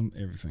 realism,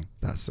 everything.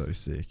 That's so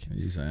sick.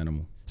 He's an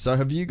animal. So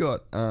have you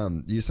got?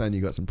 You're saying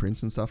you got some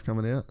prints and stuff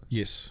coming out?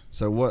 Yes.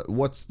 So what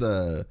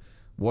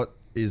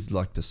is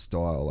like the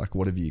style? Like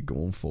what have you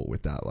gone for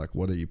with that? Like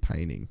what are you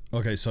painting?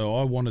 Okay, so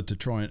I wanted to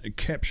try and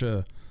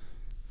capture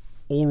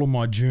all of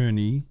my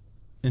journey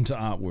into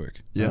artwork.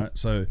 Yeah. Right?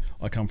 So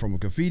I come from a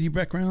graffiti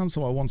background,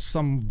 so I want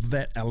some of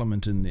that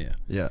element in there.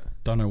 Yeah,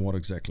 Don't know what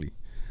exactly.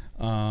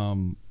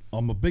 I'm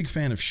a big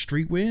fan of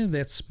streetwear.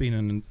 That's been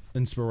an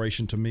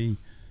inspiration to me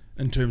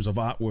in terms of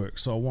artwork.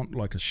 So I want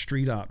like a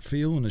street art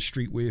feel and a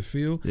streetwear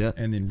feel, Yeah.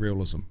 and then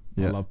realism.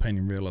 Yeah. I love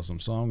painting realism.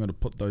 So I'm going to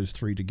put those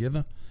 3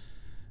 together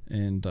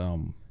and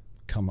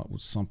come up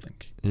with something.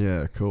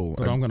 yeah, cool.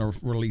 But I'm going to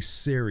release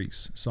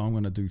series. So I'm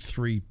going to do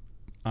 3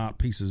 art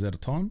pieces at a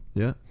time.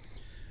 Yeah,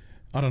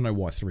 I don't know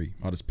why 3.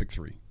 I just pick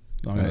 3.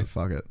 hey,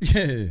 fuck it.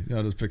 Yeah,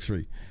 I just pick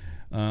 3.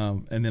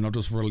 And then I'll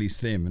just release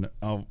them, and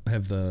I'll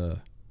have the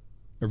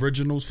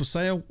originals for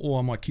sale, or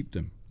I might keep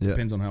them. Yeah.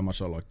 Depends on how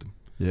much I like them.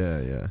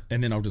 Yeah, yeah,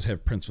 And then I'll just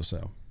have prints for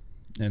sale.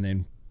 And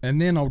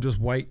then I'll just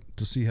wait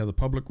to see how the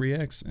public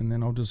reacts, and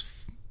then I'll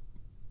just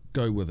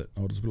go with it.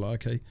 I'll just be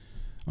like, okay,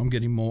 I'm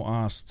getting more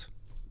asked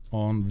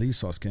on these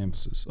size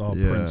canvases,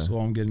 prints,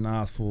 or I'm getting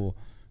asked for,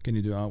 can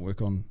you do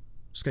artwork on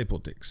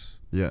skateboard decks?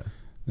 yeah,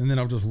 And then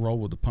I'll just roll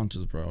with the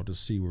punches, bro. I'll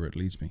just see where it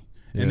leads me.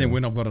 Yeah. And then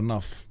when I've got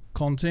enough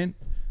content,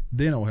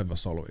 then I'll have a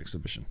solo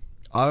exhibition.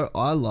 I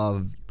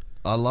love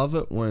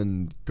it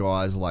when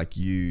guys like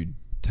you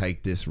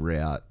take this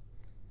route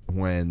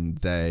when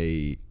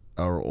they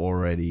are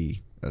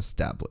already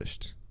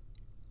established.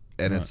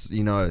 And Right. it's,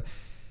 you know,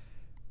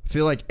 I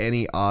feel like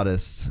any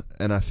artist,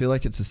 and I feel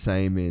like it's the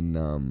same in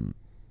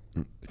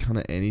kind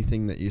of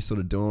anything that you're sort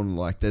of doing,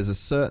 like there's a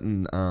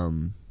certain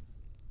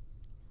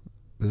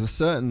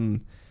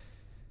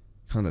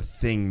kind of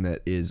thing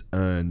that is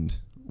earned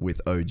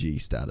with OG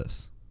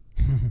status.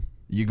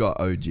 You got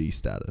OG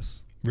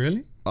status.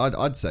 Really?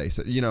 I'd say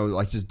so. You know,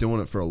 like just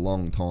doing it for a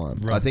long time.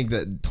 Right. I think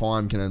that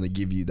time can only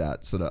give you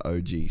that sort of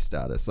OG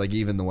status. Like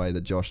even the way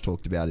that Josh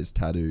talked about his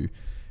tattoo.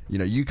 You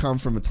know, you come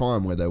from a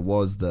time where there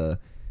was the,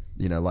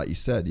 you know, like you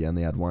said, you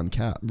only had one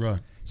cap. Right.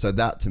 So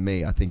that to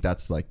me, I think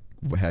that's like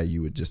how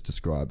you would just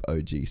describe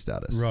OG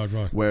status. Right.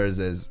 Whereas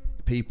there's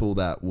people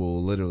that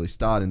will literally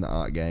start in the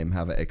art game,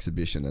 have an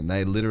exhibition, and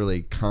they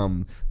literally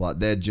come, like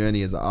their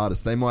journey as an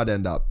artist, they might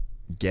end up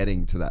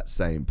getting to that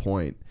same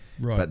point,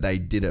 Right. but they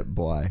did it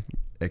by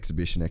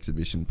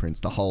exhibition prints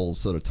the whole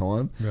sort of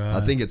time. Right.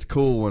 I think it's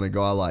cool when a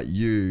guy like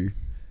you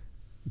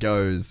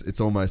goes,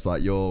 it's almost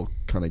like you're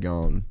kind of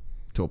going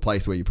to a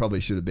place where you probably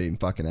should have been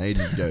fucking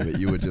ages ago, but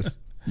you were just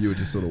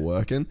sort of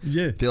working.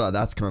 Yeah. I feel like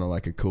that's kind of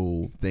like a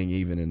cool thing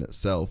even in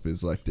itself,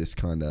 is like this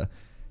kind of,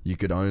 you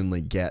could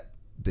only get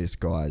this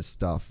guy's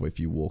stuff if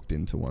you walked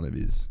into one of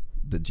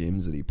the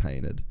gyms that he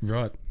painted,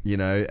 Right. you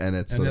know, and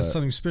it's And sort there's of,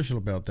 something special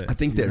about that. I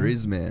think there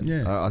is, man.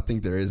 Yeah. I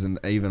think there is, and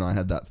even I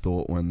had that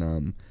thought when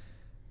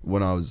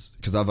I was,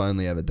 because I've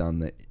only ever done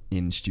the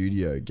in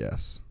studio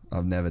guests.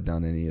 I've never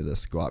done any of the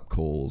Skype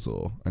calls,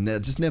 I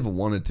just never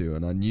wanted to,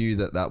 and I knew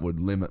that would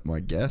limit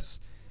my guests.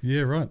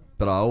 Yeah, right.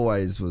 But I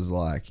always was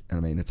like, I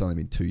mean, it's only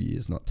been 2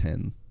 years, not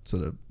 10,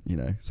 sort of, you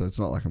know, so it's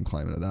not like I'm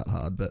claiming it that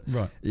hard, but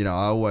Right. you know,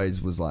 I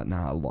always was like,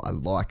 nah, I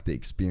like the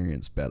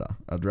experience better.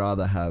 I'd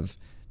rather have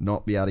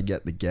not be able to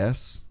get the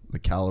guests, the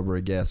caliber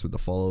of guests with the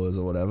followers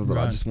or whatever, but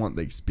I Right. just want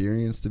the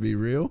experience to be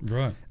real.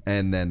 Right.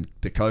 And then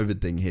the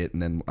COVID thing hit,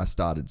 and then I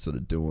started sort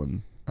of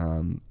doing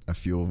a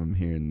few of them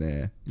here and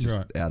there, just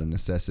Right. out of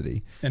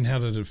necessity. And how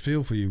did it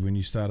feel for you when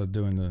you started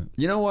doing the...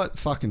 You know what?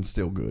 Fucking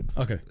still good.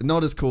 Okay.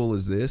 Not as cool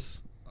as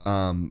this,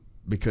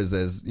 because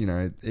there's, you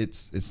know,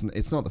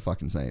 it's not the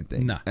fucking same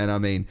thing. Nah. And I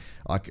mean,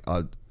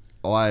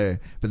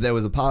 but there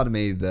was a part of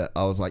me that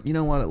I was like, you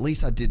know what? At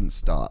least I didn't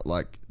start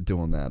like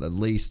doing that. At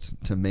least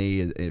to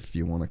me, if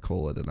you want to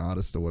call it an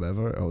artist or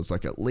whatever, I was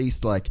like, at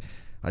least like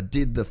I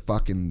did the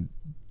thing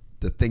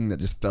that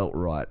just felt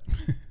right.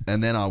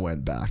 And then I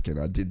went back and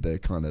I did the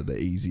kind of the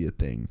easier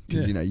thing,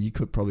 because Yeah. you know, you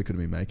could have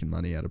been making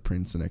money out of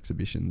prints and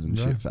exhibitions and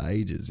Right. shit for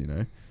ages, you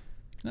know.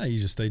 No, you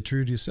just stay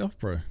true to yourself,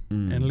 bro,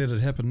 and let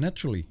it happen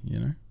naturally, you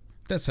know?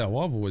 That's how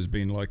I've always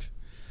been. Like,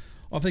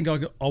 I think I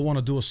want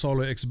to do a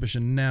solo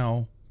exhibition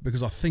now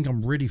because I think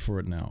I'm ready for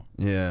it now.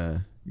 Yeah.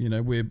 You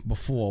know, where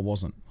before I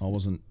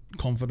wasn't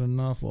confident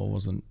enough, or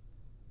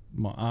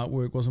my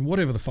artwork wasn't,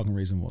 whatever the fucking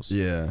reason was.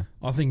 Yeah.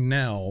 I think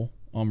now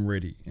I'm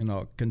ready, and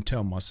I can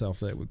tell myself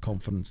that with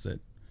confidence that,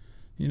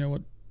 you know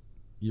what,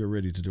 you're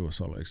ready to do a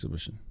solo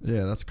exhibition.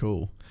 Yeah, that's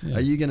cool. Yeah.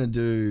 Are you gonna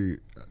do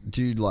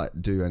you like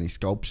do any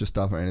sculpture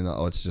stuff or anything?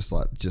 Or it's just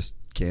like just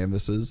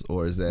canvases,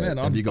 or is there?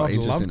 Have you got I'd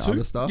interest love in to.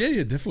 other stuff?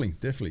 Yeah, definitely,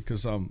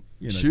 because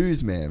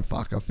shoes, man.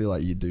 Fuck, I feel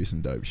like you do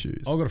some dope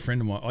shoes. I've got a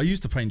friend of mine. I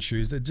used to paint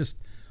shoes. They're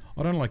just,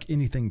 I don't like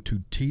anything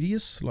too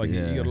tedious. Like you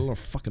got a lot of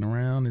fucking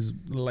around. There's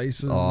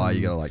laces. Oh,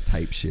 you gotta like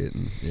tape shit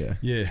and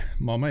Yeah,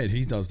 my mate,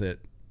 he does that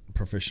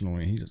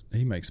professionally.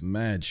 He makes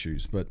mad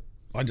shoes, but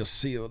I just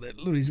see all that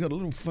little. He's got a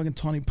little fucking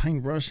tiny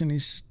paintbrush and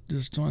he's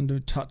just trying to do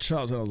touch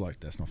ups. And I was like,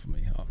 that's not for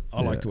me.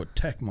 I like to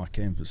attack my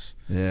canvas.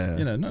 Yeah.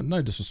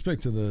 No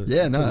disrespect to the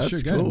that's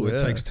shoe cool. game.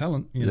 It takes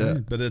talent,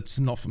 know, but it's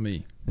not for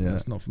me. Yeah.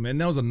 It's not for me. And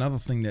that was another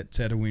thing that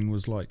tattooing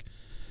was like.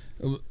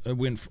 I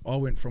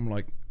went from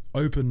like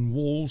open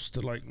walls to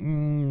like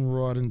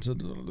right into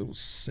the little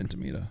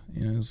centimeter.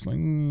 It's like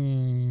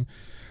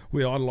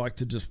where I like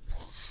to just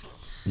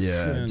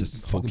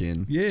just hook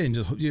in. Yeah, and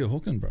just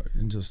hook in, bro,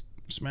 and just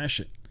smash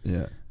it.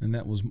 Yeah. And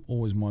that was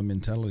always my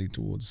mentality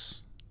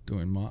towards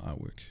doing my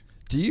artwork.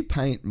 Do you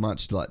paint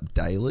much like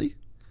daily?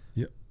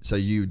 Yep. So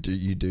you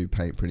do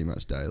paint pretty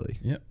much daily.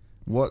 Yep.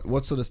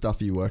 What sort of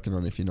stuff are you working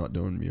on if you're not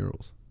doing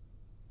murals?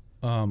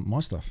 My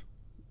stuff.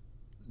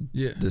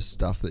 Yeah. The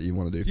stuff that you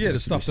want to do. For the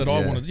stuff that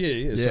I wanted.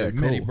 Yeah. So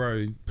cool. Matty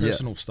Bro,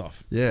 personal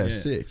stuff. Yeah,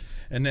 sick.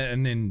 And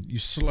then you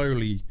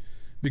slowly,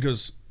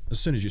 because as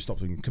soon as you stop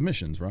doing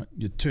commissions, right,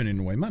 you're turning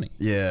away money.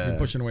 Yeah. You're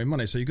pushing away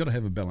money. So you've got to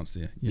have a balance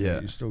there.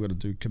 Yeah. You still got to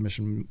do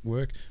commission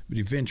work, but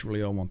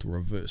eventually I want to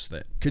reverse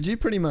that. Could you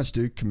pretty much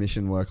do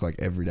commission work like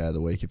every day of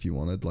the week if you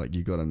wanted? Like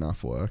you got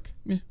enough work?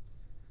 Yeah.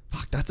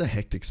 Fuck, that's a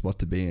hectic spot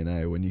to be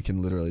in, when you can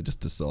literally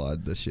just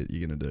decide the shit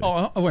you're going to do.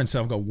 Oh, I won't say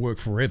I've got work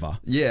forever.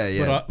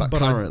 Yeah. But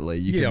currently,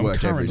 you can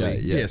work every day.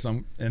 Yeah. Yes,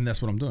 and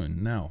that's what I'm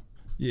doing now.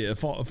 Yeah,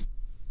 if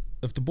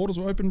the borders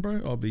were open, bro,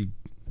 I'll be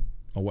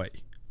away.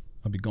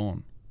 I'll be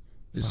gone.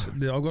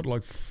 I've got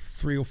like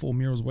 3 or 4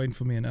 murals waiting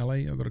for me in LA.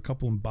 I've got a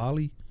couple in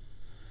Bali.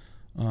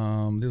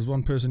 There's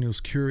one person who was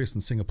curious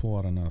in Singapore.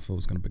 I don't know if it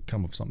was going to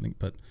become of something,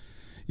 but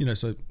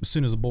so as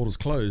soon as the borders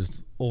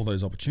closed, all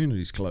those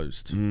opportunities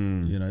closed.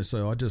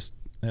 So I just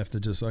have to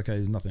okay,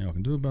 there's nothing I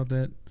can do about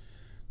that.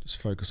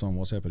 Just focus on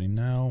what's happening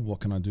now. What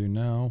can I do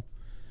now?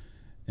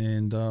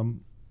 And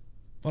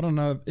I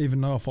don't even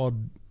know if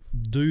I'd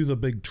do the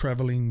big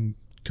traveling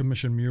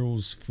commission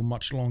murals for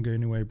much longer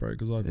anyway, bro.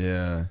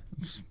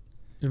 Because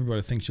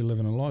everybody thinks you're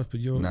living a life, but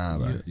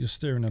you're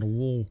staring at a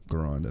wall,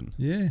 grinding.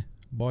 Yeah,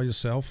 by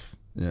yourself.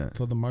 Yeah,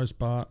 for the most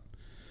part.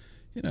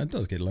 It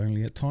does get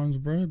lonely at times,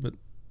 bro. But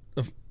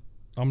if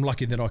I'm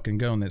lucky that I can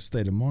go in that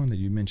state of mind that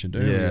you mentioned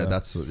earlier. Yeah,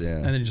 that's what. Yeah,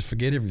 and then just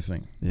forget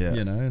everything. Yeah,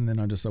 and then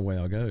away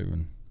I go.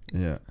 And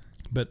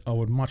but I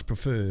would much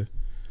prefer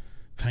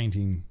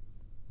painting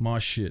my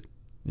shit.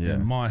 Yeah,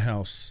 in my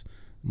house,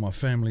 my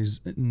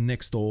family's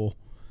next door,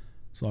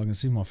 so I can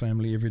see my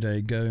family every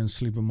day. Go and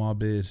sleep in my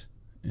bed.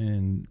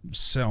 And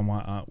sell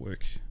my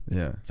artwork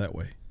that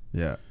way.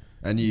 Yeah.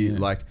 And you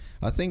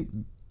I think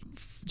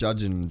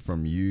judging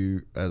from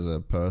you as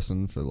a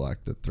person for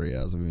like the 3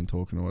 hours we've been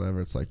talking or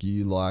whatever, it's like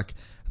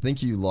I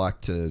think you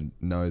like to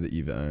know that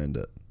you've earned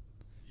it.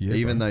 Yeah,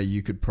 even though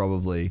you could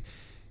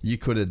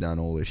have done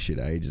all this shit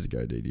ages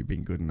ago, dude. You've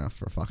been good enough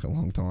for a fucking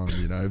long time,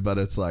 but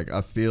it's like I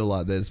feel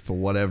like there's, for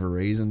whatever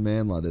reason,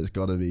 man, like there's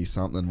got to be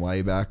something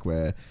way back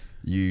where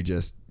you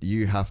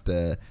have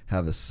to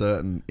have a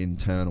certain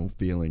internal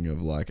feeling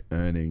of like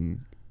earning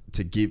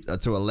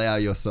to allow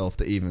yourself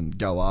to even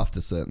go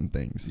after certain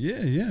things. Yeah.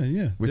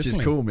 Which definitely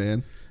is cool,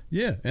 man.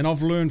 Yeah, and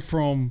I've learned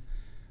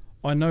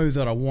I know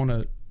that I want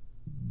to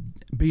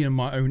be in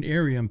my own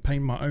area and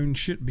paint my own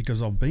shit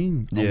because I've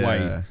been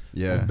away.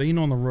 Yeah. I've been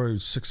on the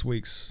road 6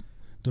 weeks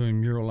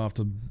doing mural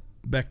after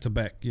back to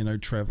back,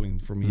 traveling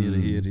from here to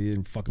here to here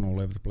and fucking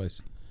all over the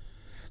place.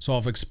 So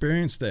I've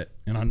experienced that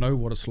and I know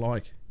what it's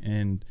like,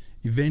 and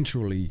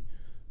eventually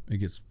it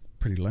gets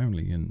pretty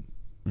lonely and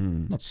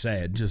not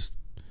sad, just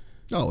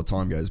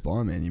time goes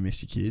by, man. You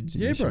miss your kids,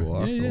 you miss your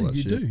wife, all that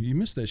you shit. do. You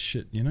miss that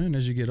shit, and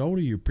as you get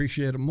older you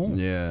appreciate it more.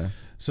 Yeah.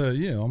 So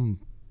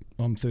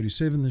I'm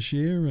 37 this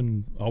year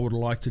and I would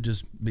like to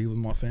just be with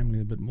my family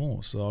a bit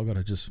more. So I've got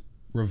to just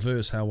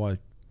reverse how I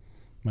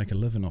make a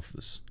living off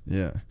this.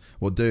 Yeah.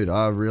 Well, dude,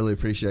 I really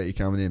appreciate you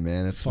coming in,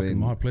 man. It's been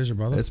my pleasure,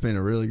 brother. It's been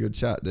a really good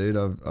chat, dude.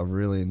 I've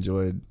really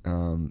enjoyed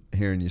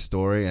hearing your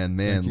story, and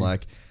man,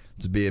 like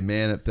to be a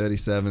man at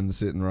 37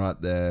 sitting right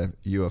there,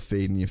 you are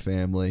feeding your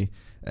family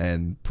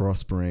and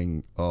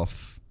prospering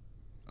off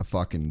a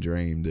fucking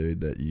dream,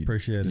 dude, that you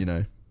appreciate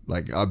it.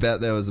 Like I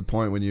bet there was a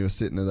point when you were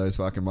sitting at those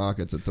fucking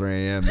markets at 3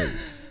 a.m.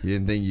 that you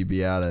didn't think you'd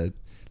be able to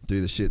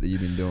do the shit that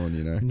you've been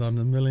doing, Not in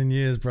a million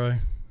years, bro.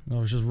 I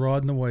was just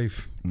riding the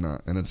wave. No,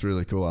 and it's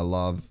really cool. I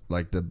love,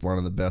 one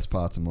of the best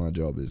parts of my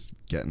job is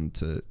getting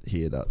to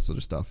hear that sort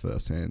of stuff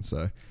firsthand.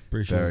 So,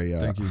 very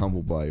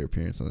humbled by your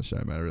appearance on the show,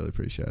 man. I really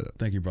appreciate it.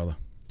 Thank you, brother.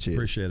 Cheers.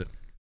 Appreciate it.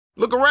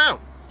 Look around.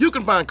 You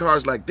can find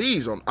cars like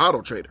these on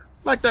AutoTrader,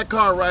 like that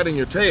car riding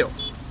your tail.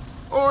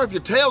 Or if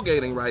you're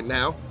tailgating right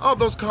now, all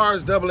those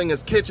cars doubling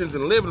as kitchens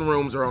and living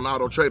rooms are on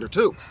AutoTrader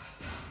too.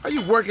 Are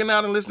you working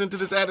out and listening to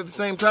this ad at the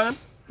same time?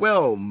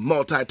 Well,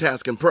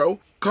 multitasking pro,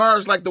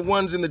 cars like the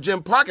ones in the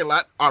gym parking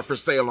lot are for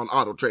sale on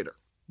AutoTrader.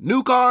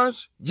 New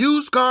cars,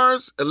 used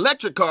cars,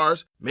 electric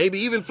cars, maybe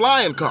even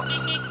flying cars.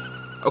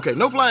 Okay,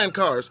 no flying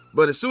cars,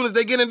 but as soon as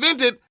they get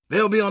invented,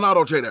 they'll be on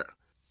AutoTrader.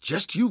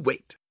 Just you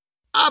wait.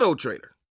 AutoTrader.